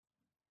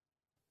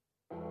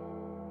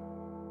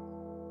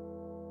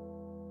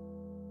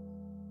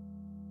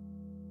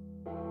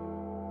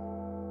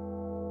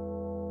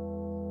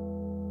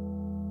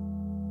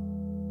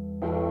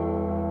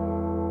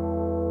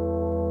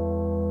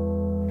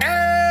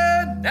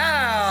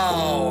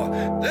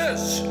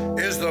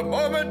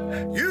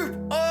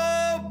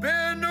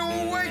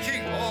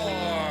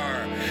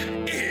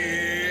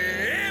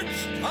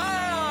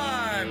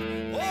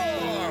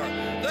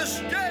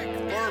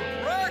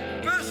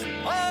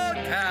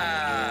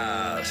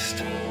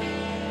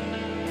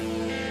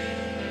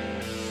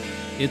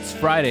It's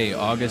Friday,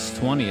 August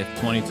 20th,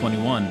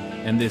 2021,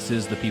 and this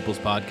is the People's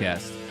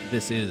Podcast.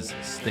 This is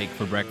Steak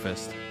for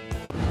Breakfast.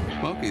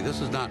 Smokey,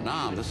 this is not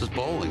Nam. This is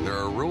bowling. There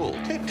are rules.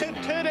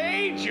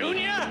 Today,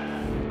 Junior!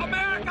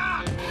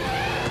 America!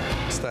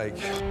 Steak.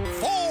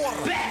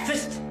 For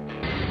breakfast!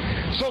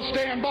 So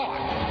stand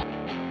by.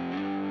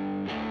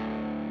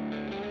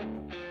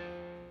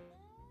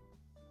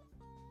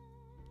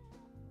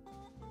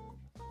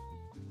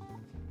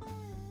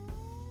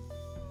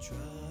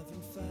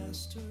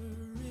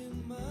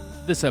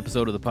 This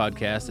episode of the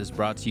podcast is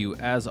brought to you,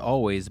 as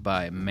always,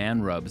 by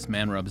ManRubs,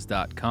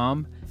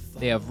 manrubs.com.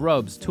 They have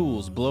rubs,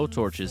 tools,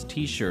 blowtorches,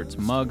 t-shirts,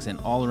 mugs, and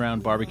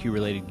all-around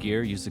barbecue-related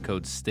gear. Use the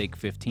code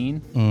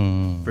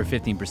STEAK15 for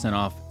 15%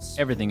 off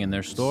everything in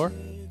their store.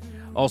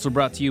 Also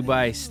brought to you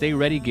by Stay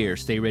Ready Gear,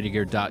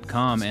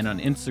 stayreadygear.com, and on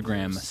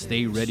Instagram,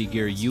 Stay Ready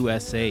Gear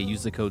USA.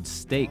 Use the code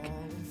STEAK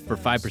for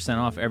 5%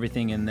 off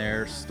everything in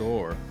their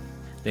store.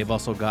 They've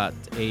also got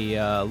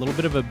a little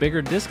bit of a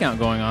bigger discount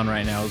going on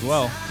right now as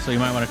well, so you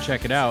might want to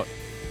check it out.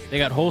 They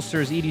got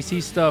holsters,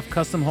 EDC stuff,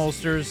 custom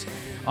holsters,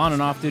 on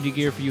and off-duty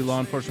gear for you law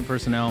enforcement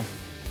personnel.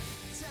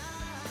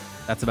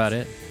 That's about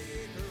it.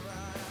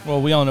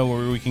 Well, we all know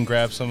where we can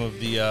grab some of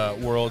the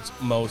world's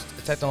most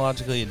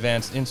technologically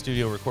advanced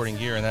in-studio recording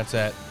gear, and that's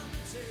at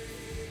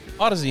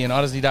Audeze and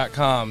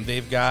Audeze.com.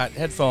 They've got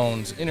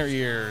headphones, inner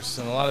ears,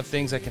 and a lot of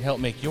things that can help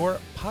make your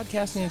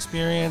podcasting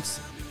experience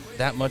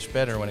that much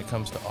better when it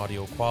comes to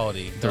audio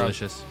quality.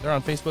 Delicious. They're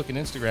on Facebook and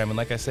Instagram, and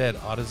like I said,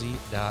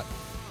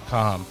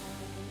 Audeze.com.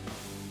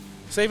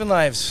 Saving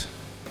lives.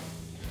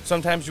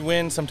 Sometimes you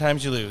win,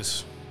 sometimes you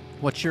lose.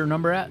 What's your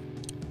number at?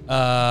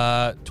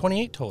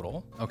 28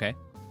 total. Okay.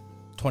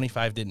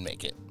 25 didn't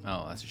make it.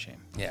 Oh, that's a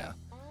shame. Yeah.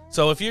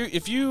 So if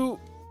you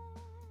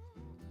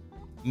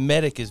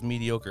medic as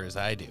mediocre as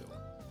I do,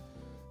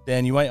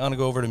 then you might want to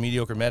go over to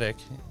Mediocre Medic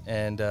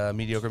and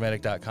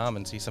mediocremedic.com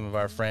and see some of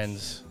our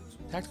friends'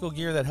 tactical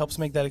gear that helps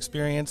make that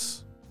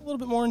experience a little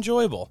bit more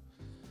enjoyable.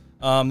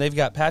 They've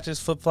got patches,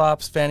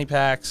 flip-flops, fanny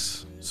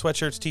packs,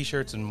 sweatshirts,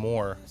 t-shirts, and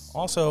more.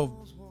 Also,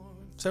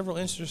 several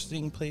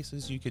interesting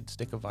places you could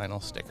stick a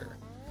vinyl sticker.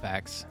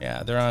 Facts.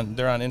 Yeah, they're on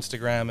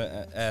Instagram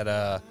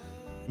at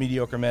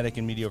Mediocre Medic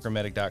and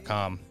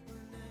mediocremedic.com.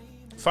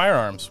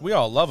 Firearms, we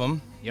all love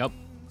them. Yep.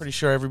 Pretty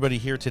sure everybody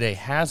here today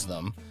has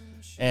them.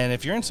 And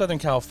if you're in Southern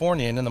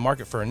California and in the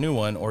market for a new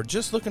one, or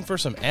just looking for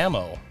some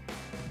ammo,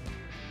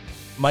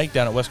 Mike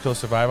down at West Coast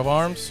Survival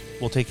Arms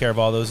will take care of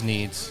all those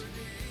needs.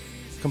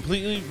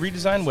 Completely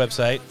redesigned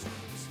website.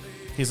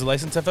 He's a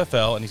licensed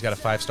FFL, and he's got a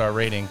 5-star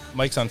rating.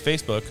 Mike's on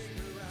Facebook,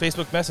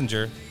 Facebook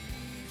Messenger,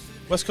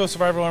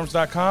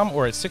 westcoastsurvivalarms.com,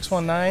 or at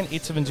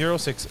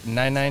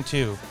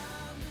 619-870-6992.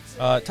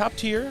 Top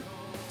tier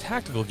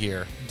tactical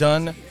gear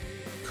done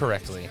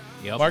correctly.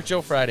 Yep. Mark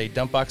Joe Friday,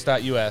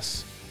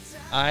 dumpbox.us.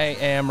 I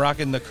am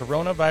rocking the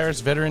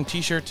Coronavirus Veteran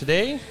t-shirt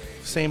today.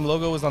 Same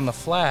logo is on the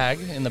flag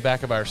in the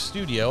back of our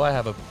studio. I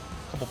have a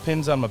couple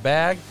pins on my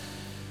bag,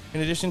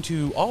 in addition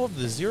to all of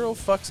the Zero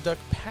Fucks Duck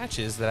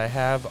patches that I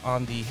have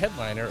on the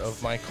headliner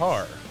of my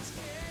car,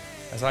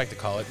 as I like to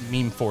call it,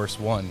 Meme Force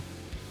 1.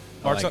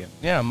 Mark's like on, it.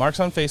 yeah, Mark's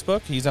on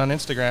Facebook. He's on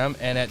Instagram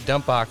and at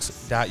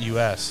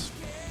dumpbox.us.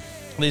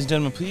 Ladies and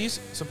gentlemen, please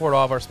support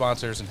all of our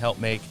sponsors and help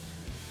make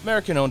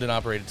American-owned and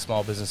operated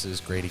small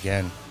businesses great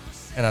again.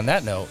 And on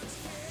that note,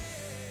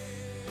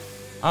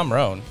 I'm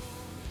Roan,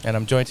 and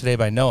I'm joined today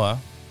by Noah,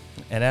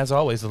 and as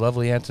always, the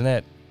lovely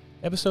Antoinette.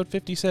 Episode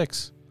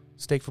 56,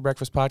 Steak for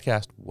Breakfast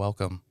podcast.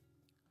 Welcome.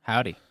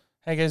 Howdy.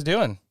 How you guys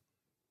doing?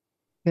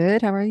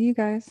 Good. How are you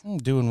guys? I'm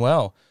doing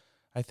well.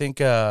 I think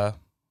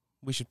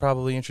we should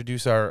probably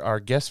introduce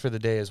our guest for the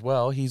day as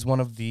well. He's one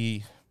of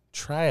the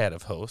triad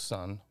of hosts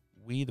on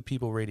We the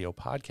People Radio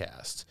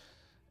podcast.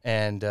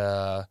 And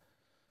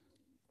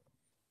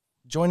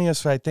joining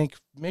us, I think,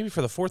 maybe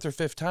for the 4th or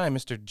 5th time,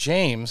 Mr.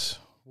 James.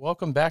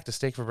 Welcome back to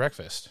Steak for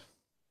Breakfast.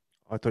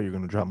 I thought you were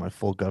going to drop my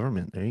full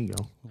government. There you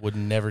go. Would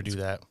never do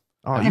that.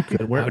 Oh, you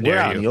could. We're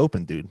out in the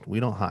open, dude. We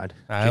don't hide.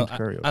 James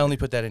Curry I only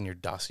put that in your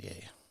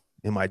dossier.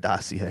 in my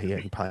dossier. Yeah,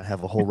 you probably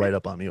have a whole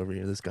write-up on me over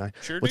here, this guy.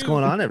 Sure What's do.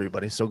 going on,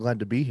 everybody? So glad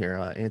to be here.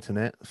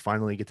 Antoinette,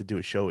 finally get to do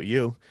a show with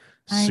you.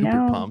 I Super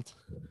know. pumped.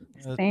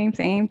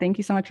 Same. Thank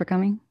you so much for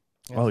coming.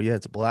 Oh, yeah,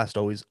 it's a blast.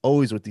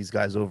 Always with these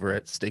guys over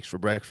at Steaks for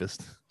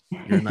Breakfast.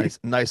 You're a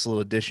nice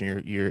little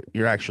addition.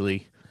 You're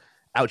actually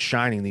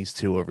outshining these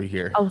two over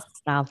here. Oh,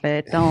 stop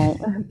it. Don't.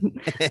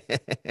 You're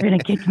going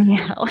to kick me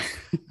out.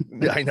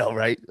 I know,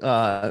 right?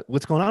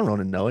 What's going on,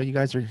 Ron and Noah? You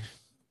guys are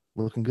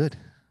looking good.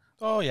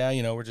 Oh, yeah,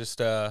 we're just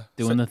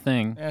Doing the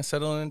thing.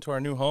 settling into our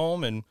new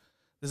home, and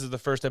this is the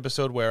first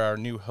episode where our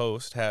new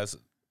host has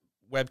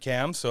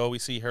webcam, so we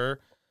see her,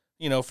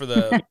 for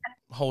the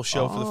whole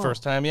show for the Oh.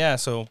 first time. Yeah,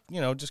 so,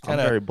 just I'm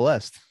kind very of...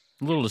 blessed.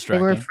 A little They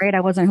distracting. were afraid I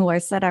wasn't who I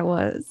said I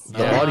was.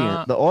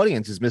 The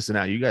audience is missing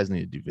out. You guys need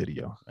to do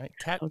video. Right?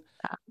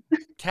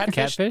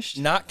 Catfish?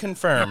 Not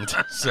confirmed,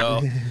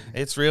 so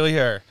it's really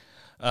her.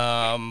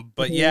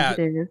 But yeah, It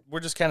is. we're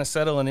just kind of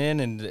settling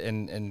in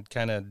and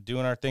kind of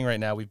doing our thing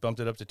right now. We've bumped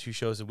it up to 2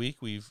 shows a week.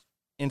 We've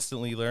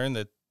instantly learned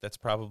that that's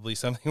probably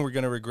something we're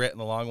going to regret in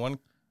the long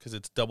because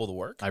it's double the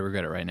work. I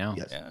regret it right now.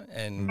 Yes. Yeah,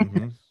 and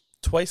Mhm.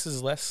 twice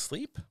as less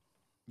sleep.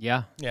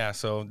 Yeah. Yeah,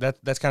 so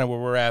that's kind of where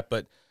we're at.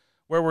 But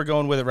where we're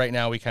going with it right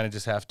now, we kind of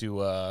just have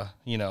to,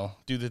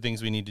 do the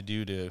things we need to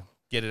do to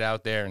get it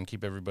out there and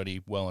keep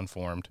everybody well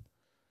informed.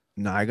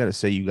 No, I gotta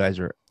say, you guys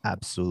are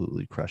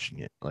absolutely crushing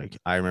it. Like,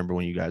 I remember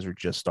when you guys were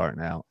just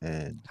starting out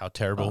and How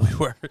terrible we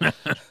were.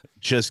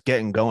 just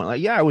getting going.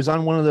 Like, yeah, I was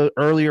on one of the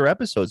earlier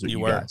episodes with You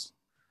you, were. guys.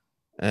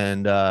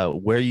 And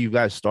where you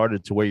guys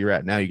started to where you're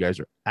at now, you guys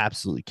are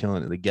absolutely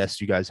killing it. The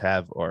guests you guys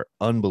have are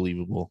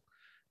unbelievable,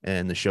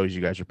 and the shows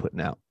you guys are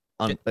putting out,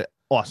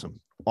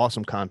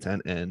 awesome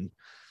content, and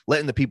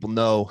letting the people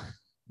know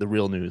the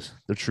real news,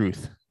 the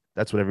truth.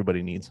 That's what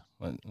everybody needs,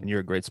 and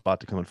you're a great spot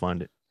to come and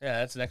find it. Yeah,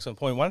 that's an excellent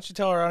point. Why don't you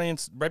tell our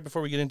audience right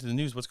before we get into the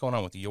news what's going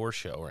on with your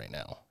show right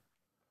now?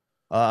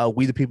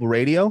 We the People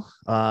Radio.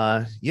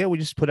 Yeah, we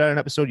just put out an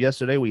episode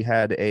yesterday. We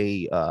had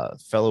a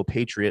fellow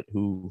patriot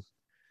who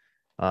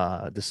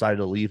decided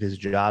to leave his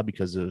job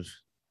because of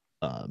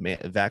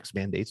vax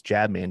mandates,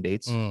 jab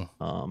mandates,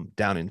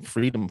 down in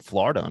Freedom,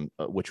 Florida,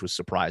 which was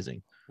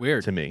surprising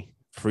Weird. to me.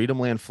 Freedom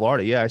Land,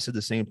 Florida. Yeah, I said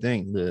the same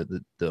thing.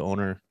 The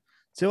owner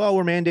said, "Oh,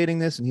 we're mandating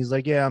this," and he's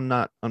like, "Yeah, I'm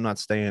not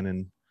staying."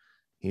 And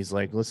he's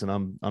like, "Listen,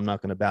 I'm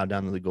not going to bow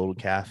down to the golden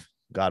calf.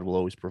 God will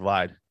always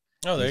provide."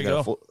 Oh, there He's you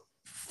got go. a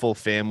full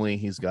family.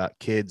 He's got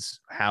kids,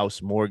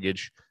 house,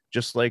 mortgage,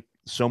 just like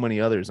so many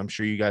others. I'm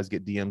sure you guys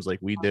get DMs like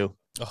we do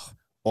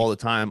all the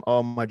time.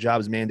 "Oh, my job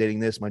is mandating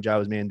this. My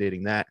job is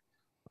mandating that."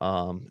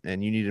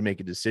 And you need to make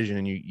a decision,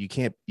 and you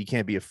can't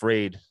be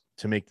afraid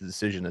to make the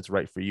decision that's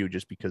right for you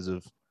just because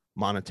of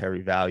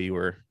monetary value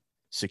or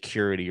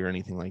security or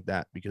anything like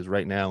that. Because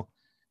right now,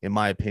 in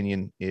my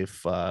opinion,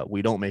 if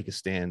we don't make a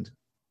stand,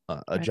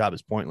 a job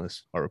is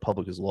pointless. Our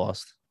republic is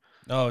lost.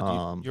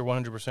 No, you're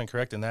 100%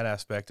 correct in that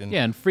aspect. And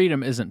Yeah, and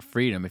freedom isn't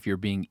freedom if you're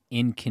being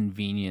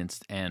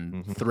inconvenienced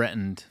and Mhm.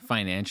 threatened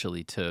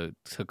financially to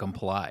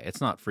comply. It's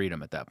not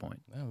freedom at that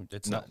point. no,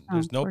 it's not.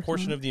 There's no portion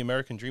Unfortunately. of the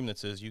American dream that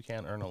says you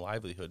can't earn a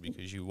livelihood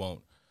because you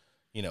won't,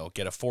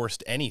 get a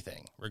forced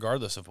anything,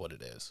 regardless of what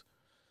it is.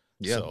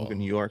 Yeah, So- look at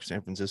New York,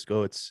 San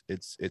Francisco. It's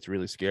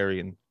really scary.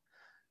 And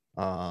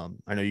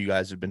I know you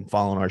guys have been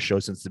following our show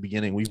since the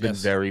beginning. We've been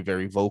Yes. very,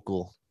 very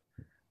vocal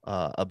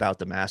about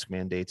the mask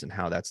mandates and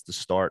how that's the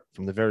start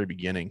from the very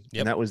beginning.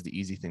 Yep. And that was the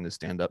easy thing to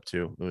stand up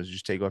to. It was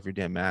just take off your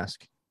damn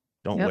mask,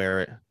 don't Yep. wear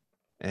it.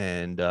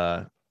 And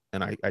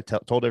I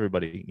told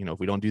everybody, if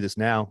we don't do this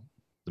now,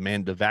 the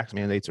vax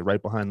mandates are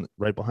right behind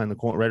the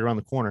corner, right around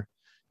the corner.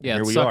 And Yeah,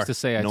 here it we sucks are. to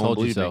say I No one told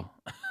you believed me.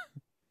 so.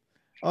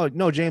 Oh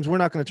no, James, we're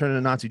not going to turn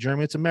into Nazi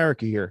Germany. It's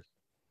America here.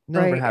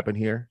 Never Right. happen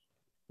here.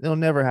 It'll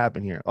never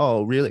happen here.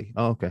 Oh, really?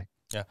 Oh, okay.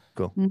 Yeah.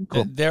 Cool. Mhm.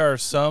 Cool. There are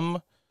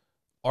some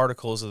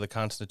articles of the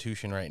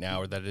Constitution right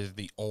now that is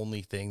the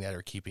only thing that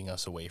are keeping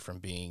us away from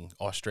being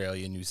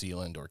Australia, New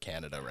Zealand, or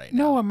Canada right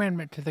now. No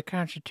amendment to the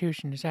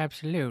Constitution is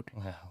absolute.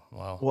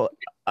 Wow. Well,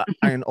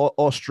 in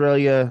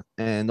Australia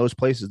and those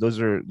places, those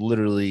are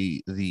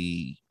literally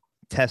the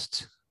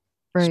test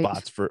Right.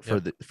 spots for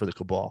Yep. the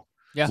cabal.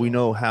 Yeah. We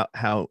know how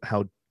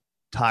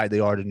tied they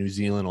are to New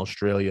Zealand,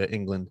 Australia,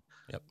 England,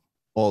 Yep.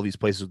 all these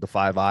places with the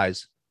Five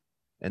Eyes,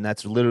 and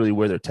that's literally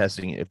where they're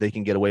testing it. If they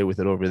can get away with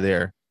it over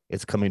there,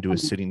 it's coming to a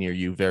city near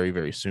you very,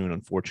 very soon.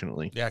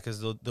 Unfortunately, Yeah, because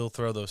they'll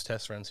throw those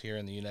test runs here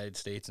in the United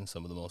States in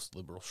some of the most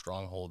liberal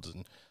strongholds,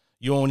 and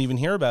you won't even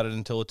hear about it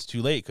until it's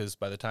too late. Because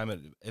by the time it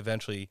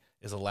eventually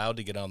is allowed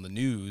to get on the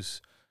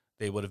news,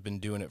 they would have been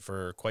doing it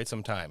for quite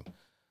some time.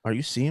 are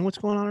you seeing what's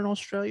going on in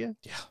Australia?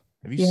 Yeah.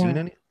 Have you Yeah. seen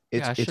any?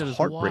 Yeah, It's shit is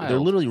heartbreaking. They're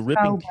wild. literally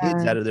ripping So kids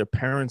bad. out of their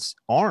parents'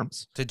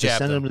 arms To to jab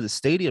send them them. to the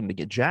stadium to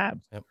get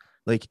jabbed. Yep.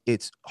 Like,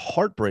 it's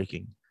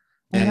heartbreaking.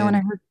 I know, and I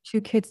And heard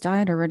 2 kids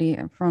died already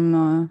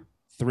from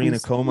 3 in a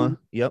Yes. coma.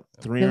 Yep.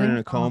 3 Really? in a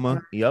Oh, coma.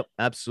 God. Yep.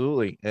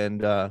 Absolutely.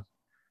 And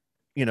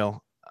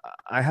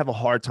I have a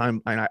hard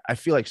time, and I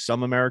feel like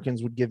some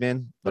Americans would give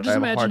in, But but just I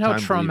have a imagine hard how time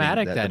believing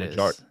traumatic that that the is.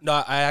 majority- No,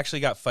 I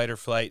actually got fight or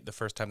flight the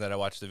first time that I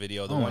watched the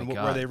video. The Oh my one where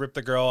God. they ripped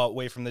the girl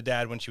away from the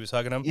dad when she was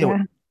hugging him. Yeah.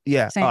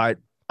 Yeah. Same.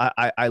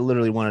 I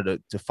literally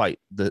wanted to fight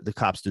the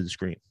cops through the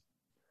screen.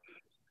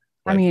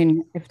 I Like-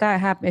 mean, if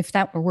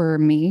that were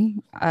me,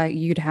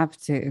 you'd have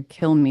to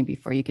kill me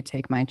before you could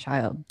take my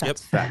child.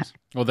 That's Facts.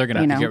 Well, they're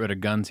gonna You have to know. get rid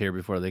of guns here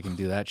before they can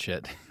do that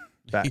shit.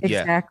 Yeah.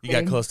 exactly. You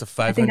got close to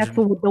I think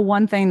 500. that's the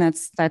one thing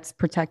that's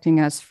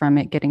protecting us from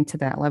it getting to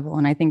that level,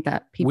 and I think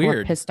that people Weird.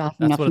 are pissed off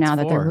That's enough what it's now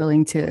that they're for.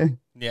 willing to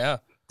Yeah.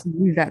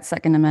 use that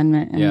Second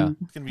Amendment. And, Yeah.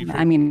 It's gonna be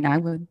I mean, I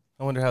would.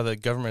 I wonder how the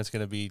government's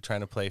going to be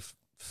trying to play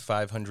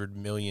 500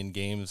 million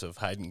games of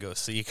hide and go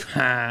seek.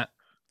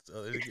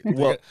 So they're Well,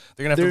 going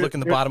to have to look in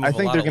the bottom of I a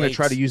think lot they're of going to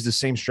try to lakes. use the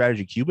same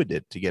strategy Cuba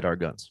did to get our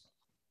guns.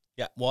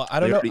 Yeah, well, I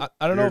don't know.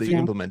 I don't know if you you,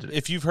 implemented it.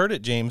 if you've heard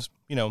it, James.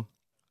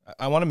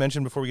 I want to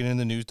mention before we get into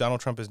the news,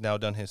 Donald Trump has now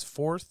done his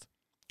 4th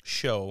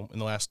show in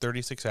the last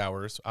 36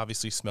 hours,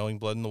 obviously smelling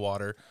blood in the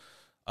water,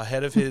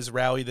 ahead of his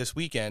rally this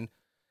weekend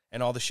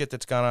and all the shit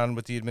that's gone on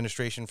with the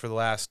administration for the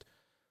last,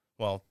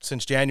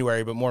 since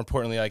January, but more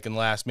importantly, like in the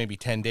last maybe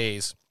 10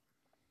 days.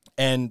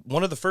 And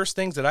one of the first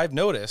things that I've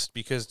noticed,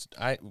 because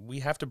we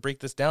have to break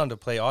this down to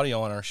play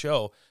audio on our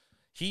show,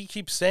 he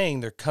keeps saying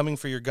they're coming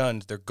for your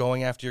guns, they're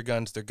going after your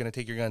guns, they're going to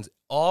take your guns.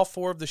 All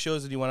 4 of the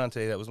shows that he went on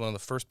today, that was one of the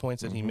first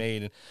points that he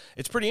made. And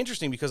it's pretty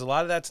interesting because a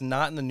lot of that's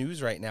not in the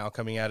news right now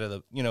coming out of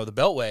the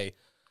Beltway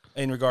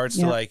in regards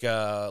to like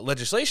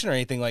legislation or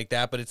anything like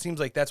that. But it seems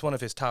like that's one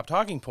of his top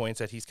talking points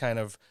that he's kind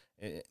of,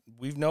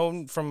 we've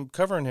known from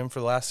covering him for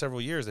the last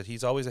several years that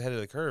he's always ahead of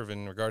the curve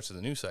in regards to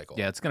the news cycle.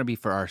 Yeah, it's going to be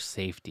for our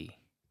safety.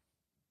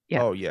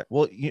 Yeah. Oh, yeah.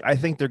 Well, I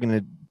think they're going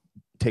to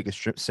take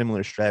a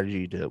similar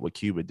strategy to what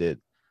Cuba did.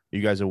 Are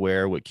you guys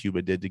aware what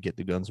Cuba did to get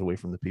the guns away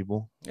from the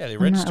people? Yeah, they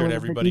registered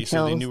everybody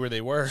so they knew where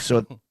they were.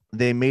 So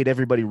they made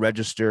everybody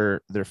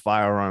register their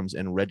firearms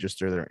and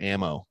register their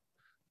ammo.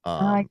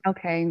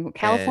 Okay,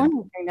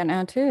 California's doing that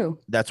now too.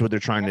 That's what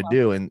they're trying to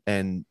do.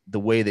 And the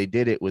way they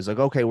did it was like,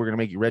 okay, we're going to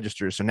make you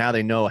register. So now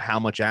they know how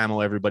much ammo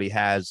everybody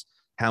has,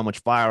 how much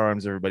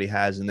firearms everybody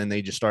has. And then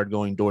they just started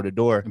going door to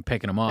door and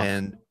picking them off.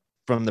 And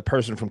from the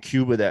person from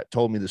Cuba that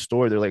told me the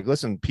story, they're like,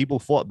 listen, people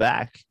fought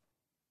back,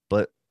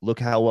 but look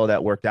how well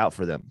that worked out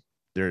for them.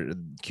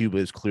 Cuba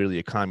is clearly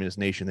a communist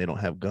nation. They don't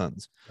have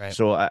guns. Right.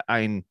 So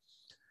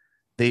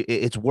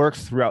it's worked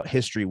throughout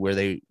history where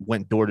they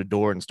went door to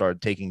door and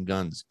started taking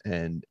guns.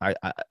 And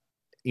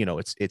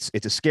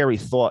it's a scary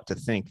thought to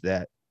think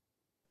that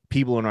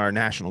people in our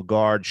National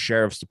Guard,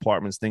 sheriff's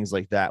departments, things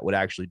like that would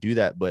actually do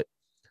that. But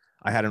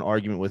I had an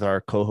argument with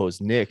our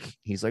co-host, Nick.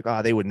 He's like,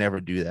 they would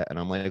never do that. And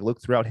I'm like, look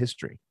throughout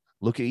history.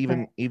 Look at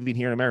even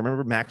here in America.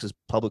 Remember Max's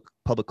public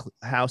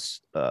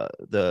house,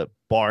 the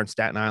bar in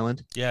Staten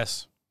Island?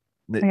 Yes.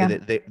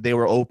 They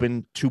were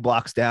open 2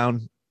 blocks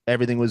down.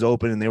 Everything was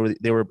open, and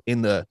they were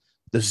in the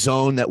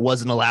zone that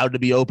wasn't allowed to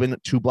be open,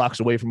 2 blocks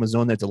away from a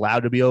zone that's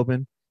allowed to be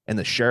open. And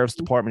the sheriff's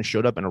department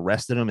showed up and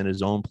arrested him in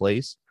his own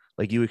place.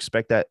 Like, you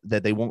expect that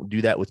they won't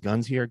do that with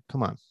guns here?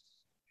 Come on.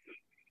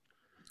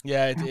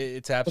 Yeah,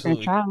 it's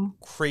absolutely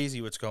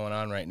crazy what's going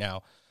on right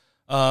now.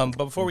 But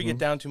before we get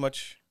down too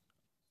much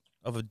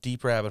of a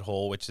deep rabbit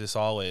hole, which this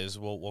all is,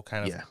 we'll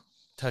kind of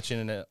touch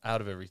in and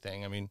out of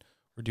everything. I mean,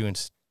 we're doing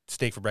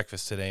steak for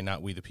breakfast today,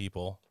 not We the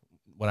People.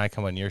 When I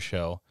come on your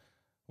show,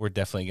 we're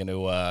definitely going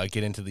to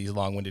get into these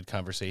long-winded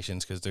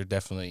conversations because they're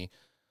definitely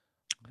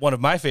one of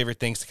my favorite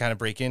things to kind of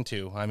break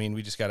into. I mean,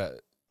 we just got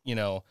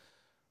to,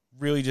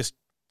 really just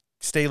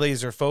stay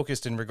laser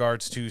focused in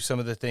regards to some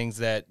of the things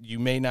that you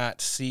may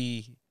not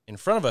see in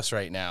front of us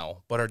right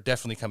now, but are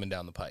definitely coming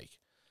down the pike.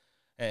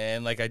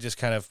 And like I just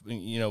kind of,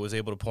 was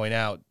able to point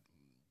out,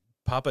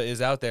 Papa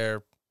is out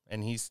there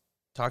and he's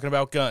talking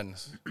about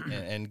guns,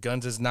 and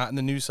guns is not in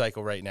the news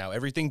cycle right now.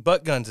 Everything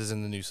but guns is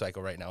in the news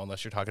cycle right now,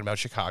 unless you're talking about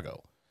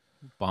Chicago.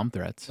 Bomb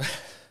threats.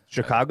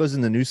 Chicago's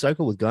in the news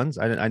cycle with guns?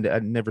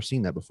 I'd never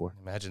seen that before.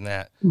 Imagine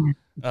that.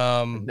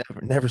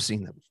 Never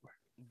seen that before.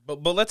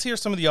 But let's hear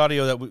some of the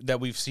audio that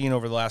we've seen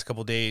over the last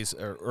couple of days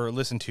or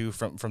listened to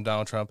from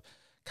Donald Trump.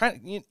 Kind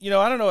of,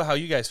 I don't know how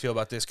you guys feel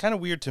about this. Kind of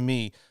weird to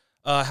me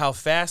how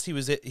fast he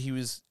was,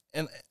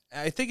 and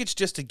I think it's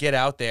just to get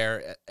out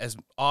there as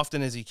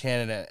often as he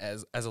can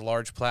and as a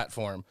large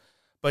platform.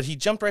 But he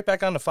jumped right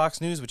back onto Fox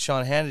News with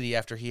Sean Hannity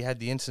after he had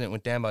the incident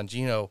with Dan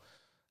Bongino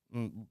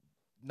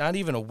not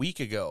even a week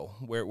ago,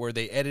 where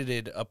they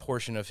edited a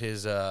portion of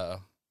his,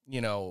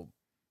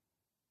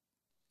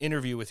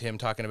 interview with him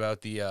talking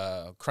about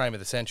the crime of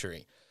the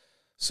century.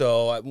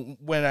 So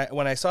when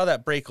I saw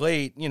that break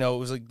late, it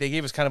was like they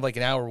gave us kind of like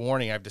an hour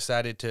warning. I've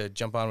decided to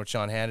jump on with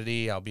Sean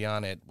Hannity. I'll be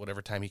on at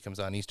whatever time he comes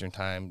on Eastern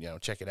time,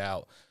 check it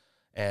out.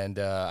 And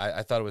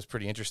I thought it was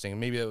pretty interesting.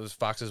 Maybe it was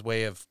Fox's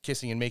way of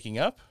kissing and making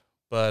up,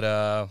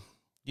 but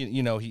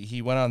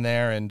he went on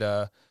there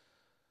and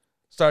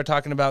started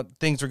talking about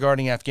things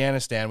regarding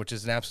Afghanistan, which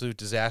is an absolute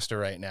disaster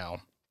right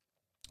now.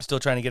 Still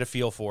trying to get a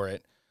feel for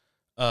it.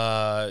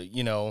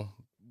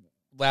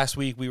 Last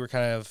week we were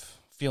kind of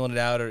feeling it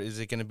out, or is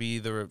it going to be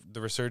the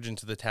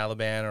resurgence of the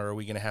Taliban, or are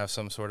we going to have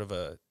some sort of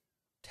a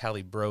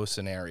Tally Bro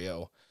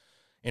scenario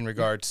in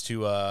regards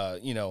to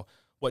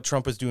what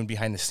Trump was doing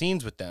behind the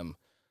scenes with them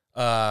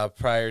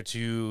prior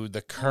to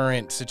the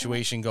current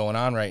situation going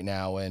on right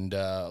now? And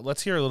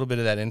let's hear a little bit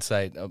of that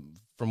insight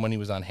from when he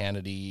was on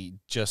Hannity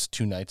just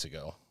 2 nights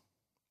ago.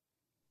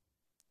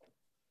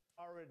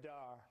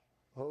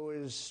 Who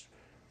is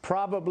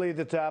probably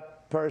the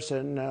top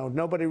person. Now,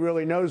 nobody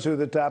really knows who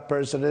the top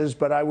person is,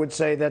 but I would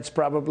say that's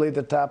probably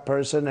the top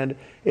person, and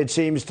it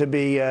seems to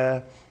be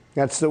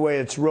that's the way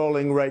it's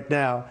rolling right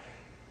now.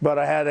 But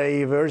I had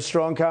a very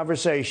strong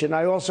conversation.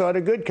 I also had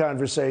a good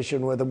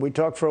conversation with him. We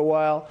talked for a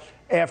while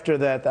after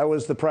that. That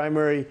was the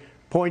primary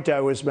point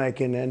I was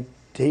making, and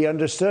he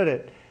understood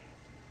it.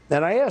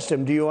 And I asked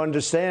him, do you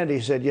understand?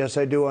 He said, yes,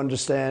 I do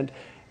understand.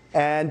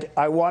 And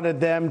I wanted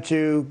them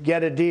to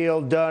get a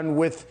deal done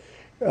with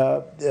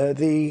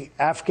the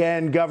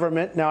Afghan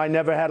government. Now, I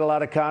never had a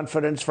lot of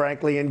confidence,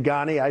 frankly, in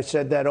Ghani. I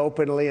said that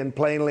openly and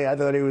plainly. I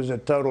thought he was a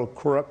total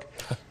crook.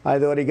 I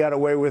thought he got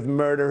away with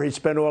murder. He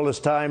spent all his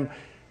time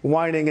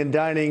whining and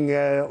dining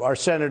our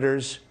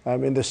senators. I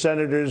mean, the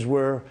senators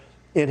were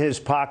in his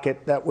pocket.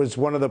 That was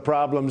one of the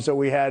problems that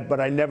we had, but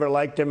I never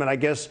liked him. And I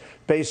guess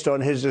based on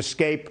his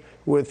escape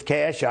with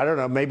cash, I don't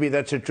know, maybe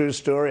that's a true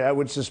story. I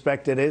would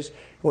suspect it is.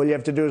 All you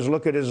have to do is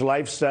look at his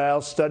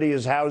lifestyle, study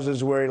his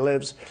houses where he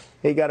lives.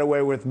 He got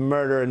away with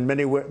murder in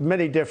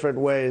many different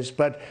ways.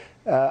 But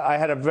I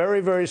had a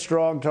very, very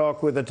strong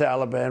talk with the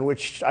Taliban,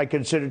 which I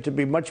considered to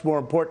be much more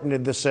important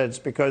in this sense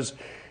because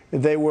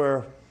they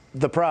were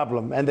the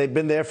problem. And they've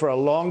been there for a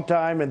long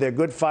time, and they're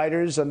good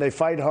fighters, and they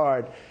fight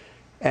hard.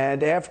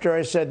 And after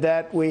I said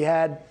that, we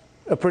had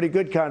a pretty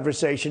good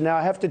conversation. Now,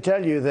 I have to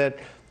tell you that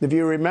if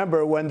you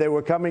remember when they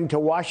were coming to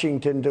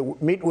Washington to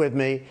meet with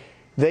me,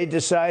 they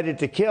decided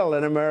to kill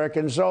an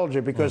American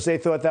soldier because they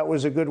thought that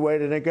was a good way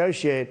to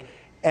negotiate.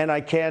 And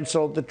I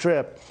canceled the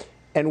trip.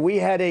 And we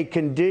had a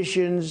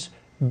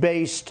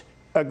conditions-based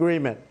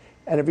agreement.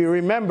 And if you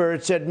remember,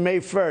 it said May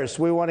 1st,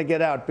 we want to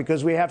get out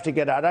because we have to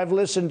get out. I've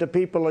listened to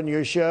people on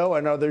your show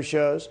and other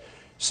shows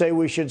say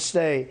we should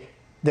stay.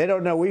 They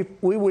don't know.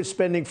 We were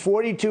spending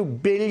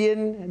 $42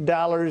 billion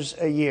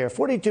a year.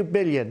 $42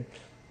 billion.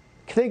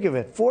 Think of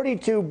it.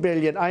 $42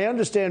 billion. I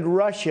understand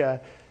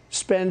Russia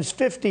spends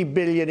 $50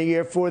 billion a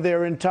year for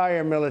their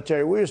entire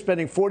military. We were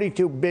spending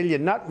 $42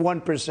 billion, not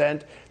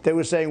 1%. They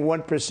were saying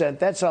 1%.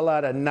 That's a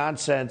lot of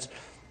nonsense.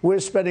 We're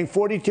spending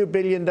 $42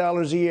 billion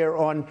a year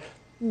on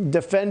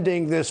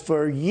defending this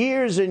for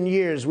years and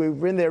years. We've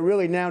been there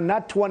really now,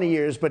 not 20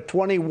 years, but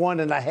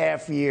 21 and a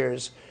half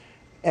years.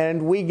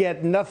 And we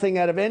get nothing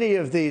out of any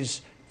of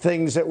these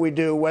things that we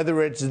do,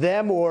 whether it's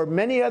them or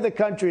many other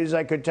countries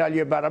I could tell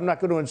you about. I'm not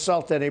going to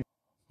insult anybody.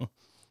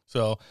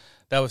 So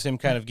that was him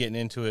kind of getting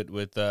into it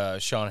with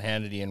Sean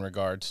Hannity in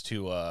regards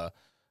to,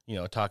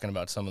 talking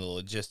about some of the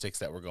logistics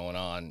that were going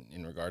on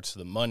in regards to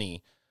the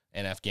money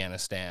in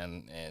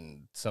Afghanistan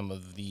and some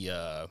of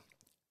the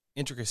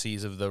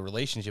intricacies of the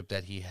relationship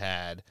that he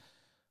had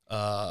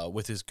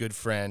with his good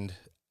friend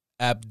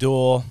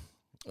Abdul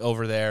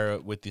over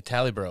there with the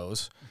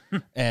Talibros.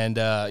 And,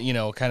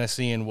 kind of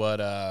seeing what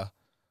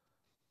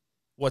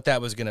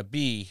that was going to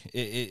be.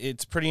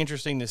 It's pretty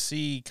interesting to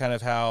see kind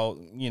of how,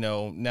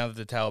 now that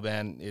the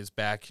Taliban is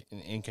back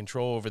in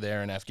control over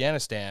there in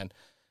Afghanistan,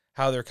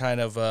 how they're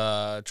kind of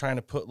trying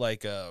to put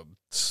like a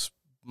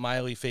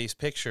smiley face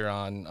picture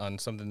on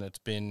something that's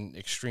been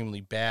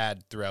extremely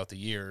bad throughout the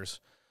years.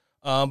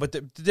 But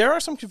there are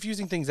some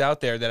confusing things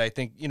out there that I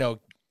think,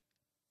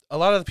 a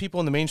lot of the people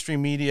in the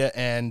mainstream media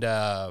and,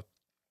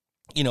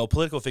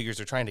 political figures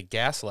are trying to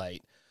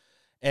gaslight.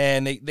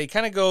 And they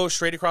kind of go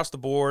straight across the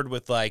board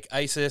with like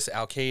ISIS,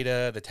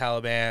 Al-Qaeda, the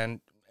Taliban,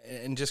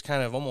 and just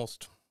kind of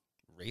almost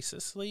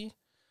racistly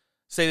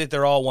say that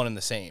they're all one and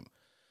the same.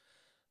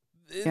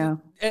 Yeah.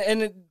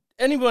 And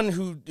anyone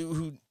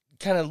who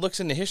kind of looks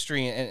into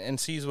history and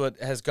sees what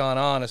has gone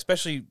on,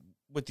 especially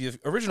with the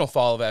original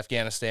fall of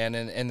Afghanistan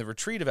and the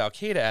retreat of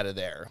Al-Qaeda out of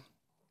there,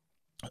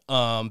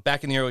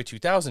 back in the early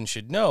 2000s,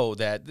 should know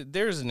that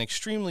there's an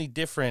extremely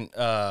different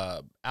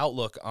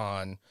outlook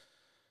on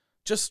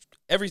just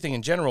everything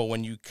in general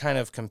when you kind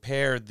of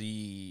compare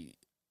the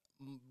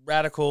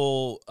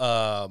radical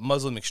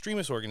Muslim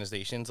extremist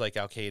organizations like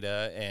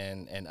Al-Qaeda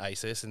and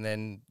ISIS, and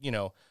then,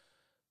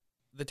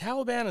 the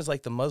Taliban is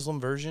like the Muslim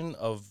version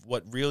of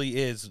what really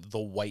is the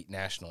white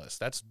nationalists.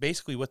 That's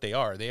basically what they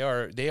are.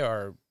 They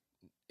are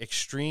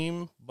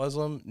extreme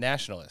Muslim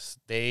nationalists.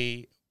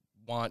 They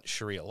want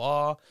Sharia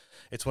law.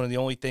 It's one of the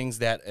only things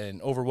that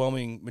an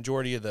overwhelming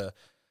majority of the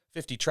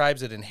 50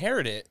 tribes that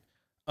inherit it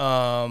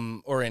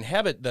or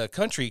inhabit the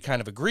country kind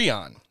of agree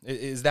on.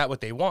 Is that what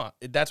they want?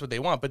 That's what they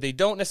want. But they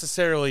don't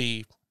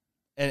necessarily,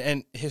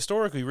 and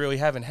historically really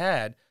haven't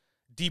had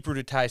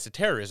deep-rooted ties to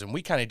terrorism.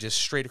 We kind of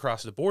just straight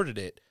across the board did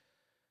it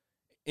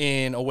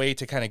in a way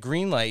to kind of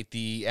greenlight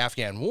the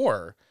Afghan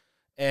war.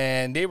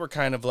 And they were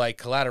kind of like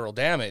collateral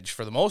damage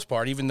for the most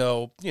part, even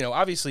though,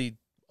 obviously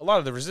a lot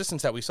of the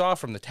resistance that we saw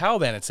from the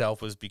Taliban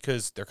itself was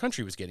because their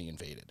country was getting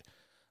invaded.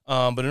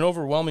 But an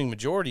overwhelming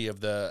majority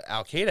of the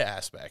Al-Qaeda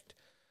aspect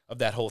of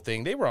that whole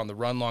thing, they were on the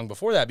run long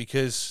before that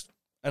because,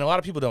 and a lot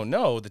of people don't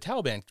know, the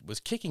Taliban was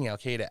kicking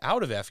Al-Qaeda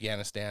out of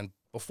Afghanistan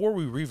before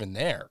we were even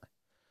there.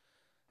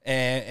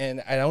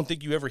 And I don't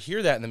think you ever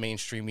hear that in the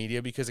mainstream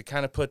media because it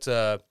kind of puts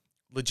a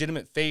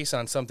legitimate face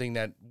on something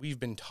that we've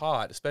been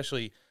taught,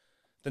 especially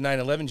the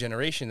 9/11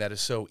 generation, that is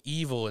so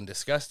evil and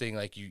disgusting.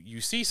 Like you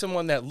see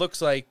someone that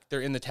looks like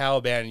they're in the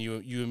Taliban and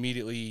you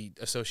immediately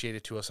associate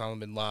it to Osama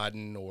bin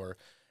Laden or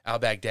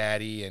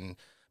al-Baghdadi and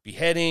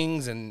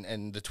beheadings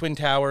and the Twin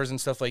Towers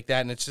and stuff like that.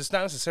 And it's just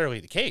not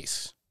necessarily the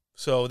case.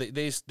 So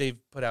they've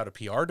put out a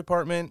PR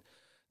department.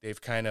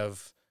 They've kind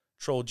of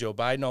trolled Joe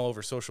Biden all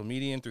over social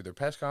media and through their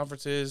press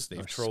conferences.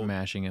 They've trolled,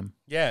 smashing him.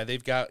 Yeah,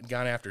 they've gone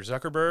after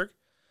Zuckerberg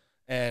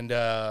and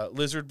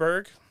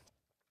Lizardberg.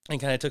 And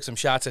kind of took some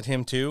shots at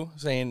him, too,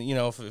 saying,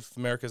 if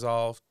America's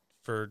all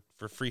for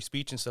free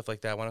speech and stuff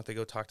like that, why don't they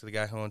go talk to the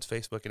guy who owns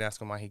Facebook and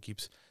ask him why he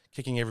keeps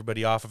kicking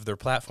everybody off of their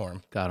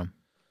platform? Got him.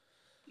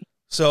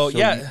 So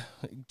yeah,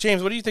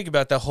 James, what do you think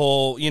about the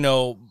whole,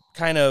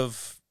 kind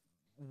of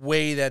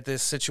way that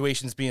this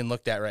situation's being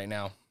looked at right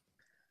now?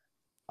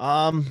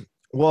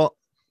 Well,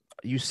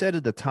 you said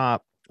at the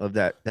top, of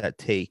that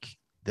take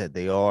that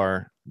they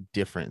are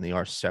different and they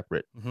are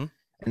separate, Mm-hmm.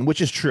 and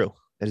which is true.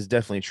 That is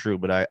definitely true.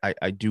 But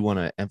I do want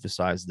to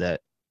emphasize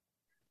that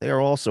they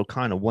are also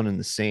kind of one and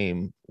the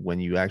same when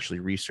you actually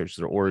research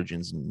their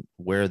origins and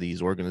where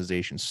these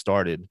organizations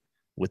started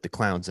with the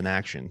clowns in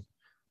action,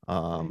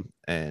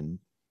 and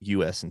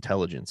U.S.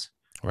 intelligence.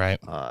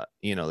 Right. The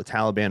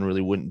Taliban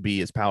really wouldn't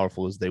be as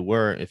powerful as they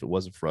were if it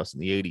wasn't for us in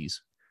the 80s,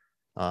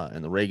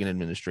 and the Reagan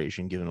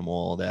administration giving them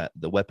all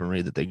the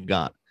weaponry that they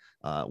got.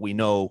 We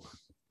know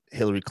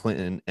Hillary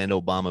Clinton and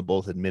Obama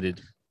both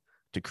admitted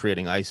to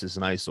creating ISIS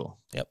and ISIL.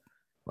 Yep.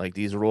 Like,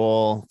 these are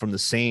all from the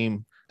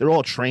same. They're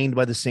all trained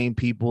by the same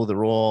people.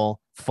 They're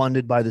all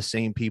funded by the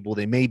same people.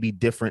 They may be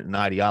different in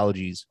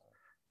ideologies,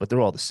 but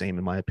they're all the same,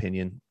 in my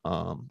opinion.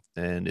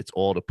 And it's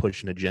all to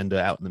push an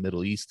agenda out in the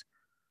Middle East.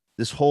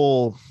 This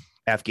whole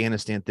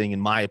Afghanistan thing, in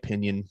my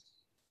opinion,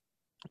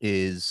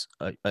 is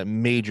a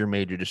major,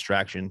 major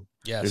distraction.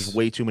 Yes. There's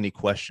way too many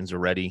questions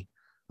already.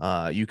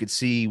 You could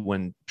see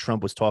when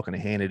Trump was talking to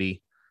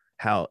Hannity,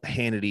 how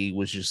Hannity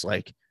was just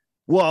like,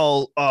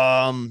 well,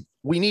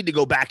 we need to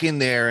go back in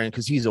there. And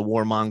because he's a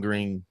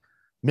warmongering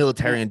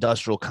military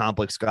industrial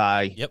complex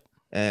guy. Yep.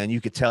 And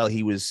you could tell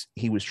he was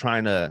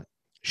trying to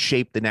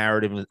shape the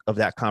narrative of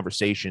that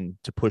conversation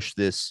to push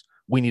this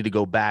we need to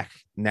go back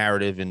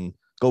narrative and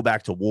go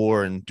back to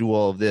war and do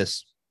all of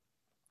this,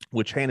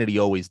 which Hannity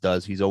always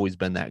does. He's always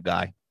been that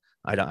guy.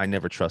 I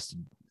never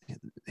trusted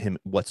him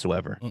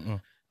whatsoever.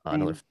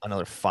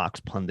 Another Fox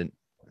pundit.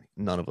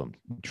 None of them.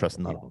 Trust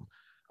none of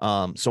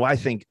them. So I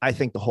think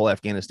the whole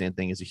Afghanistan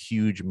thing is a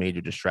huge,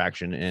 major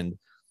distraction. And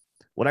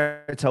what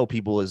I tell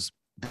people is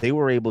they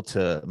were able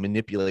to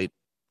manipulate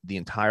the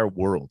entire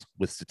world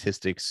with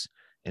statistics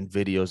and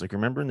videos. Like,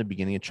 remember in the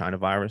beginning of China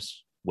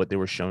virus, what they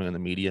were showing on the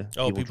media?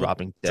 People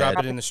dropping dead.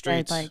 Drop it in the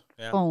streets.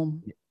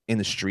 Boom. In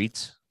the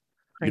streets.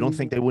 You don't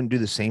think they wouldn't do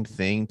the same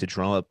thing to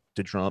drum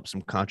up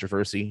some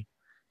controversy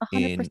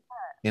 100%.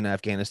 in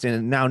Afghanistan?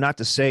 And now, not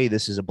to say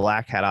this is a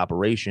black hat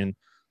operation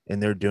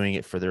and they're doing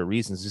it for their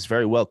reasons. This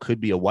very well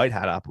could be a white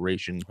hat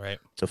operation, right,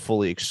 to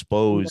fully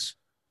expose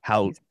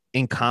how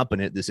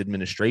incompetent this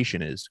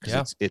administration is,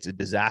 because it's a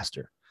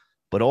disaster.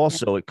 But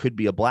also it could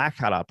be a black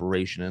hat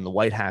operation and the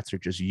white hats are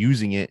just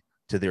using it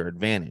to their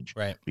advantage,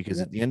 right? Because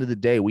at the end of the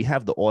day, we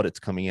have the audits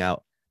coming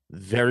out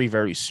very,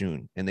 very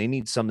soon, and they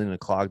need something to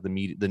clog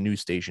the news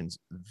stations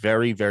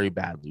very, very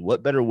badly.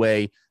 What better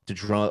way to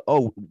draw?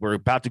 Oh, we're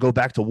about to go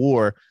back to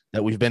war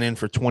that we've been in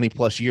for 20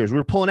 plus years. We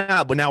were pulling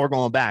out, but now we're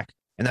going back,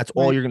 and that's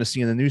all you're going to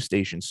see in the news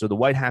stations. So the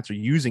white hats are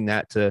using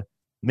that to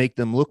make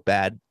them look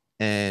bad,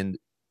 and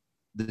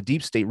the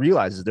deep state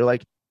realizes, they're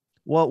like,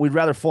 well, we'd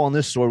rather fall on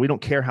this sword. We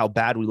don't care how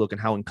bad we look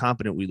and how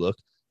incompetent we look,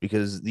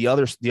 because the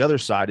other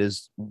side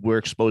is we're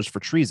exposed for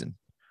treason.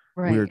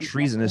 Right, we're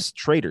treasonous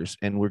traitors,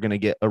 and we're going to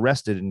get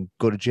arrested and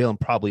go to jail and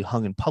probably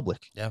hung in public.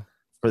 Yeah,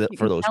 for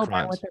those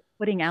crimes. What they're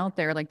putting out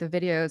there, like the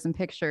videos and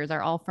pictures,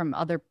 are all from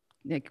other.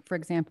 Like, for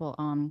example,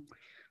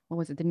 what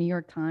was it? The New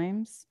York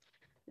Times.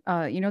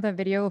 That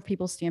video of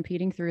people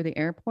stampeding through the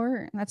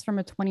airport? That's from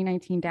a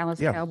 2019 Dallas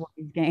Cowboys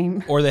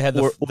game. Or they had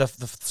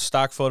the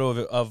stock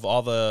photo of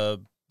all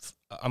the,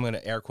 I'm going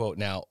to air quote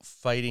now,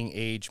 fighting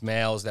age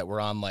males that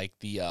were on like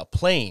the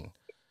plane.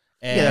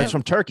 And, that's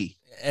from Turkey.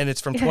 And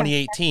it's from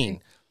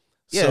 2018.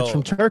 Yeah, it's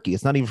from Turkey.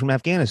 It's not even from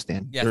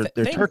Afghanistan. Yeah,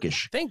 they're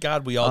Turkish. Thank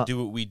God we all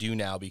do what we do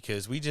now,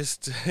 because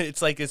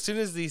it's like as soon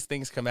as these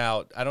things come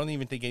out, I don't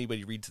even think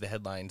anybody reads the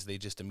headlines. They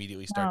just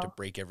immediately start to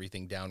break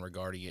everything down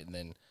regarding it and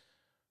then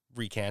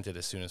recant it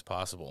as soon as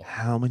possible.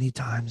 How many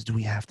times do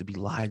we have to be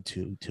lied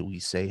to till we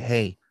say,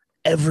 hey,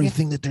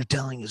 everything that they're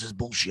telling us is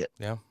bullshit?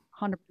 Yeah.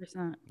 100%.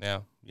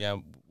 Yeah.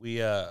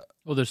 Yeah.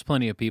 Well, there's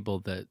plenty of people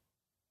that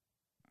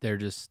they're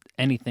just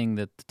anything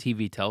that the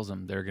TV tells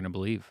them they're going to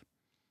believe.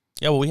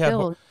 Yeah.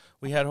 Well,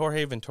 we had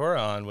Jorge Ventura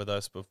on with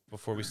us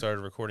before we started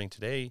recording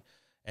today.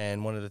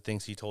 And one of the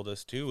things he told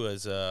us too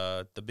was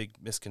the big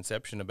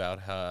misconception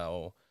about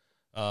how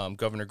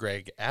Governor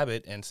Greg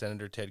Abbott and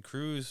Senator Ted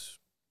Cruz,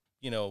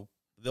 they'll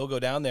go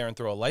down there and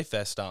throw a life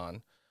vest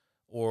on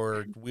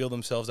or wheel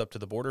themselves up to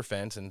the border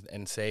fence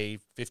and say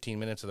 15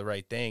 minutes of the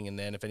right thing. And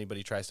then if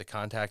anybody tries to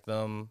contact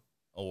them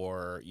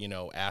or,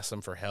 ask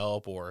them for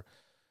help or,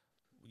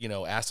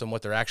 ask them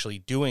what they're actually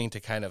doing to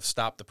kind of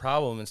stop the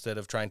problem instead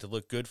of trying to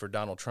look good for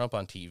Donald Trump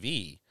on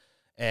TV,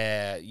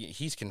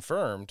 he's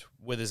confirmed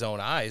with his own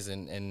eyes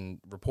and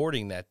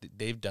reporting that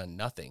they've done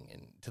nothing,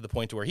 and to the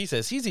point to where he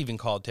says he's even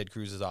called Ted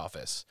Cruz's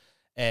office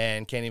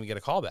and can't even get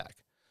a call back.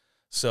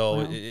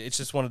 So it's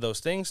just one of those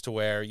things to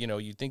where,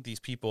 you think these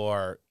people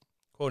are,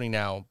 quoting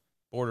now,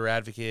 border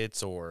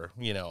advocates or,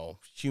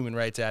 human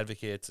rights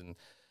advocates and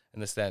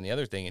this, that, and the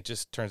other thing. It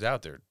just turns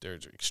out they're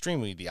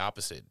extremely the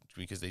opposite,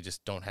 because they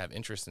just don't have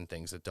interest in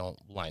things that don't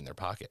line their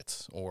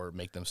pockets or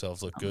make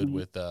themselves look good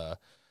with, I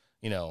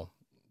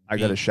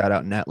got to shout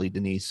out Natalie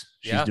Denise.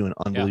 She's doing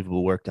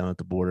unbelievable work down at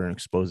the border and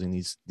exposing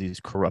these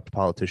corrupt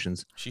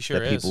politicians. She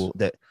sure is.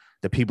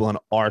 The people on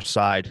our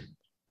side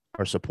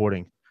are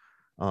supporting.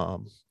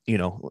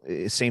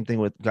 Same thing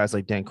with guys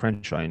like Dan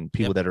Crenshaw and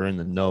people that are in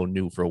the know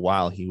knew for a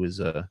while he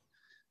was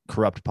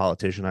corrupt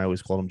politician. I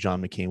always called him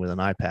John McCain with an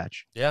eye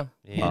patch. Yeah.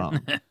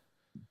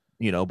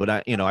 But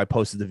I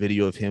posted the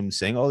video of him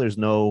saying, "Oh, there's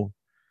no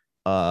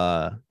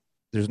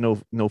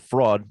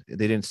fraud.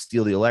 They didn't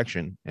steal the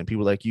election." And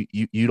people were like,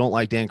 you don't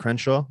like Dan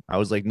Crenshaw? I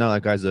was like, no,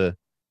 that guy's a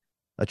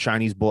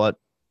Chinese bought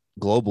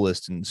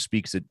globalist and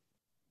speaks at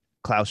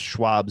Klaus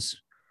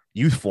Schwab's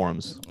youth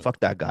forums. Fuck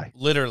that guy.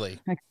 Literally.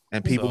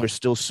 And people are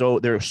still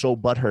they're so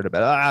butthurt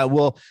about it.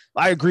 Well,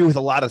 I agree with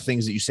a lot of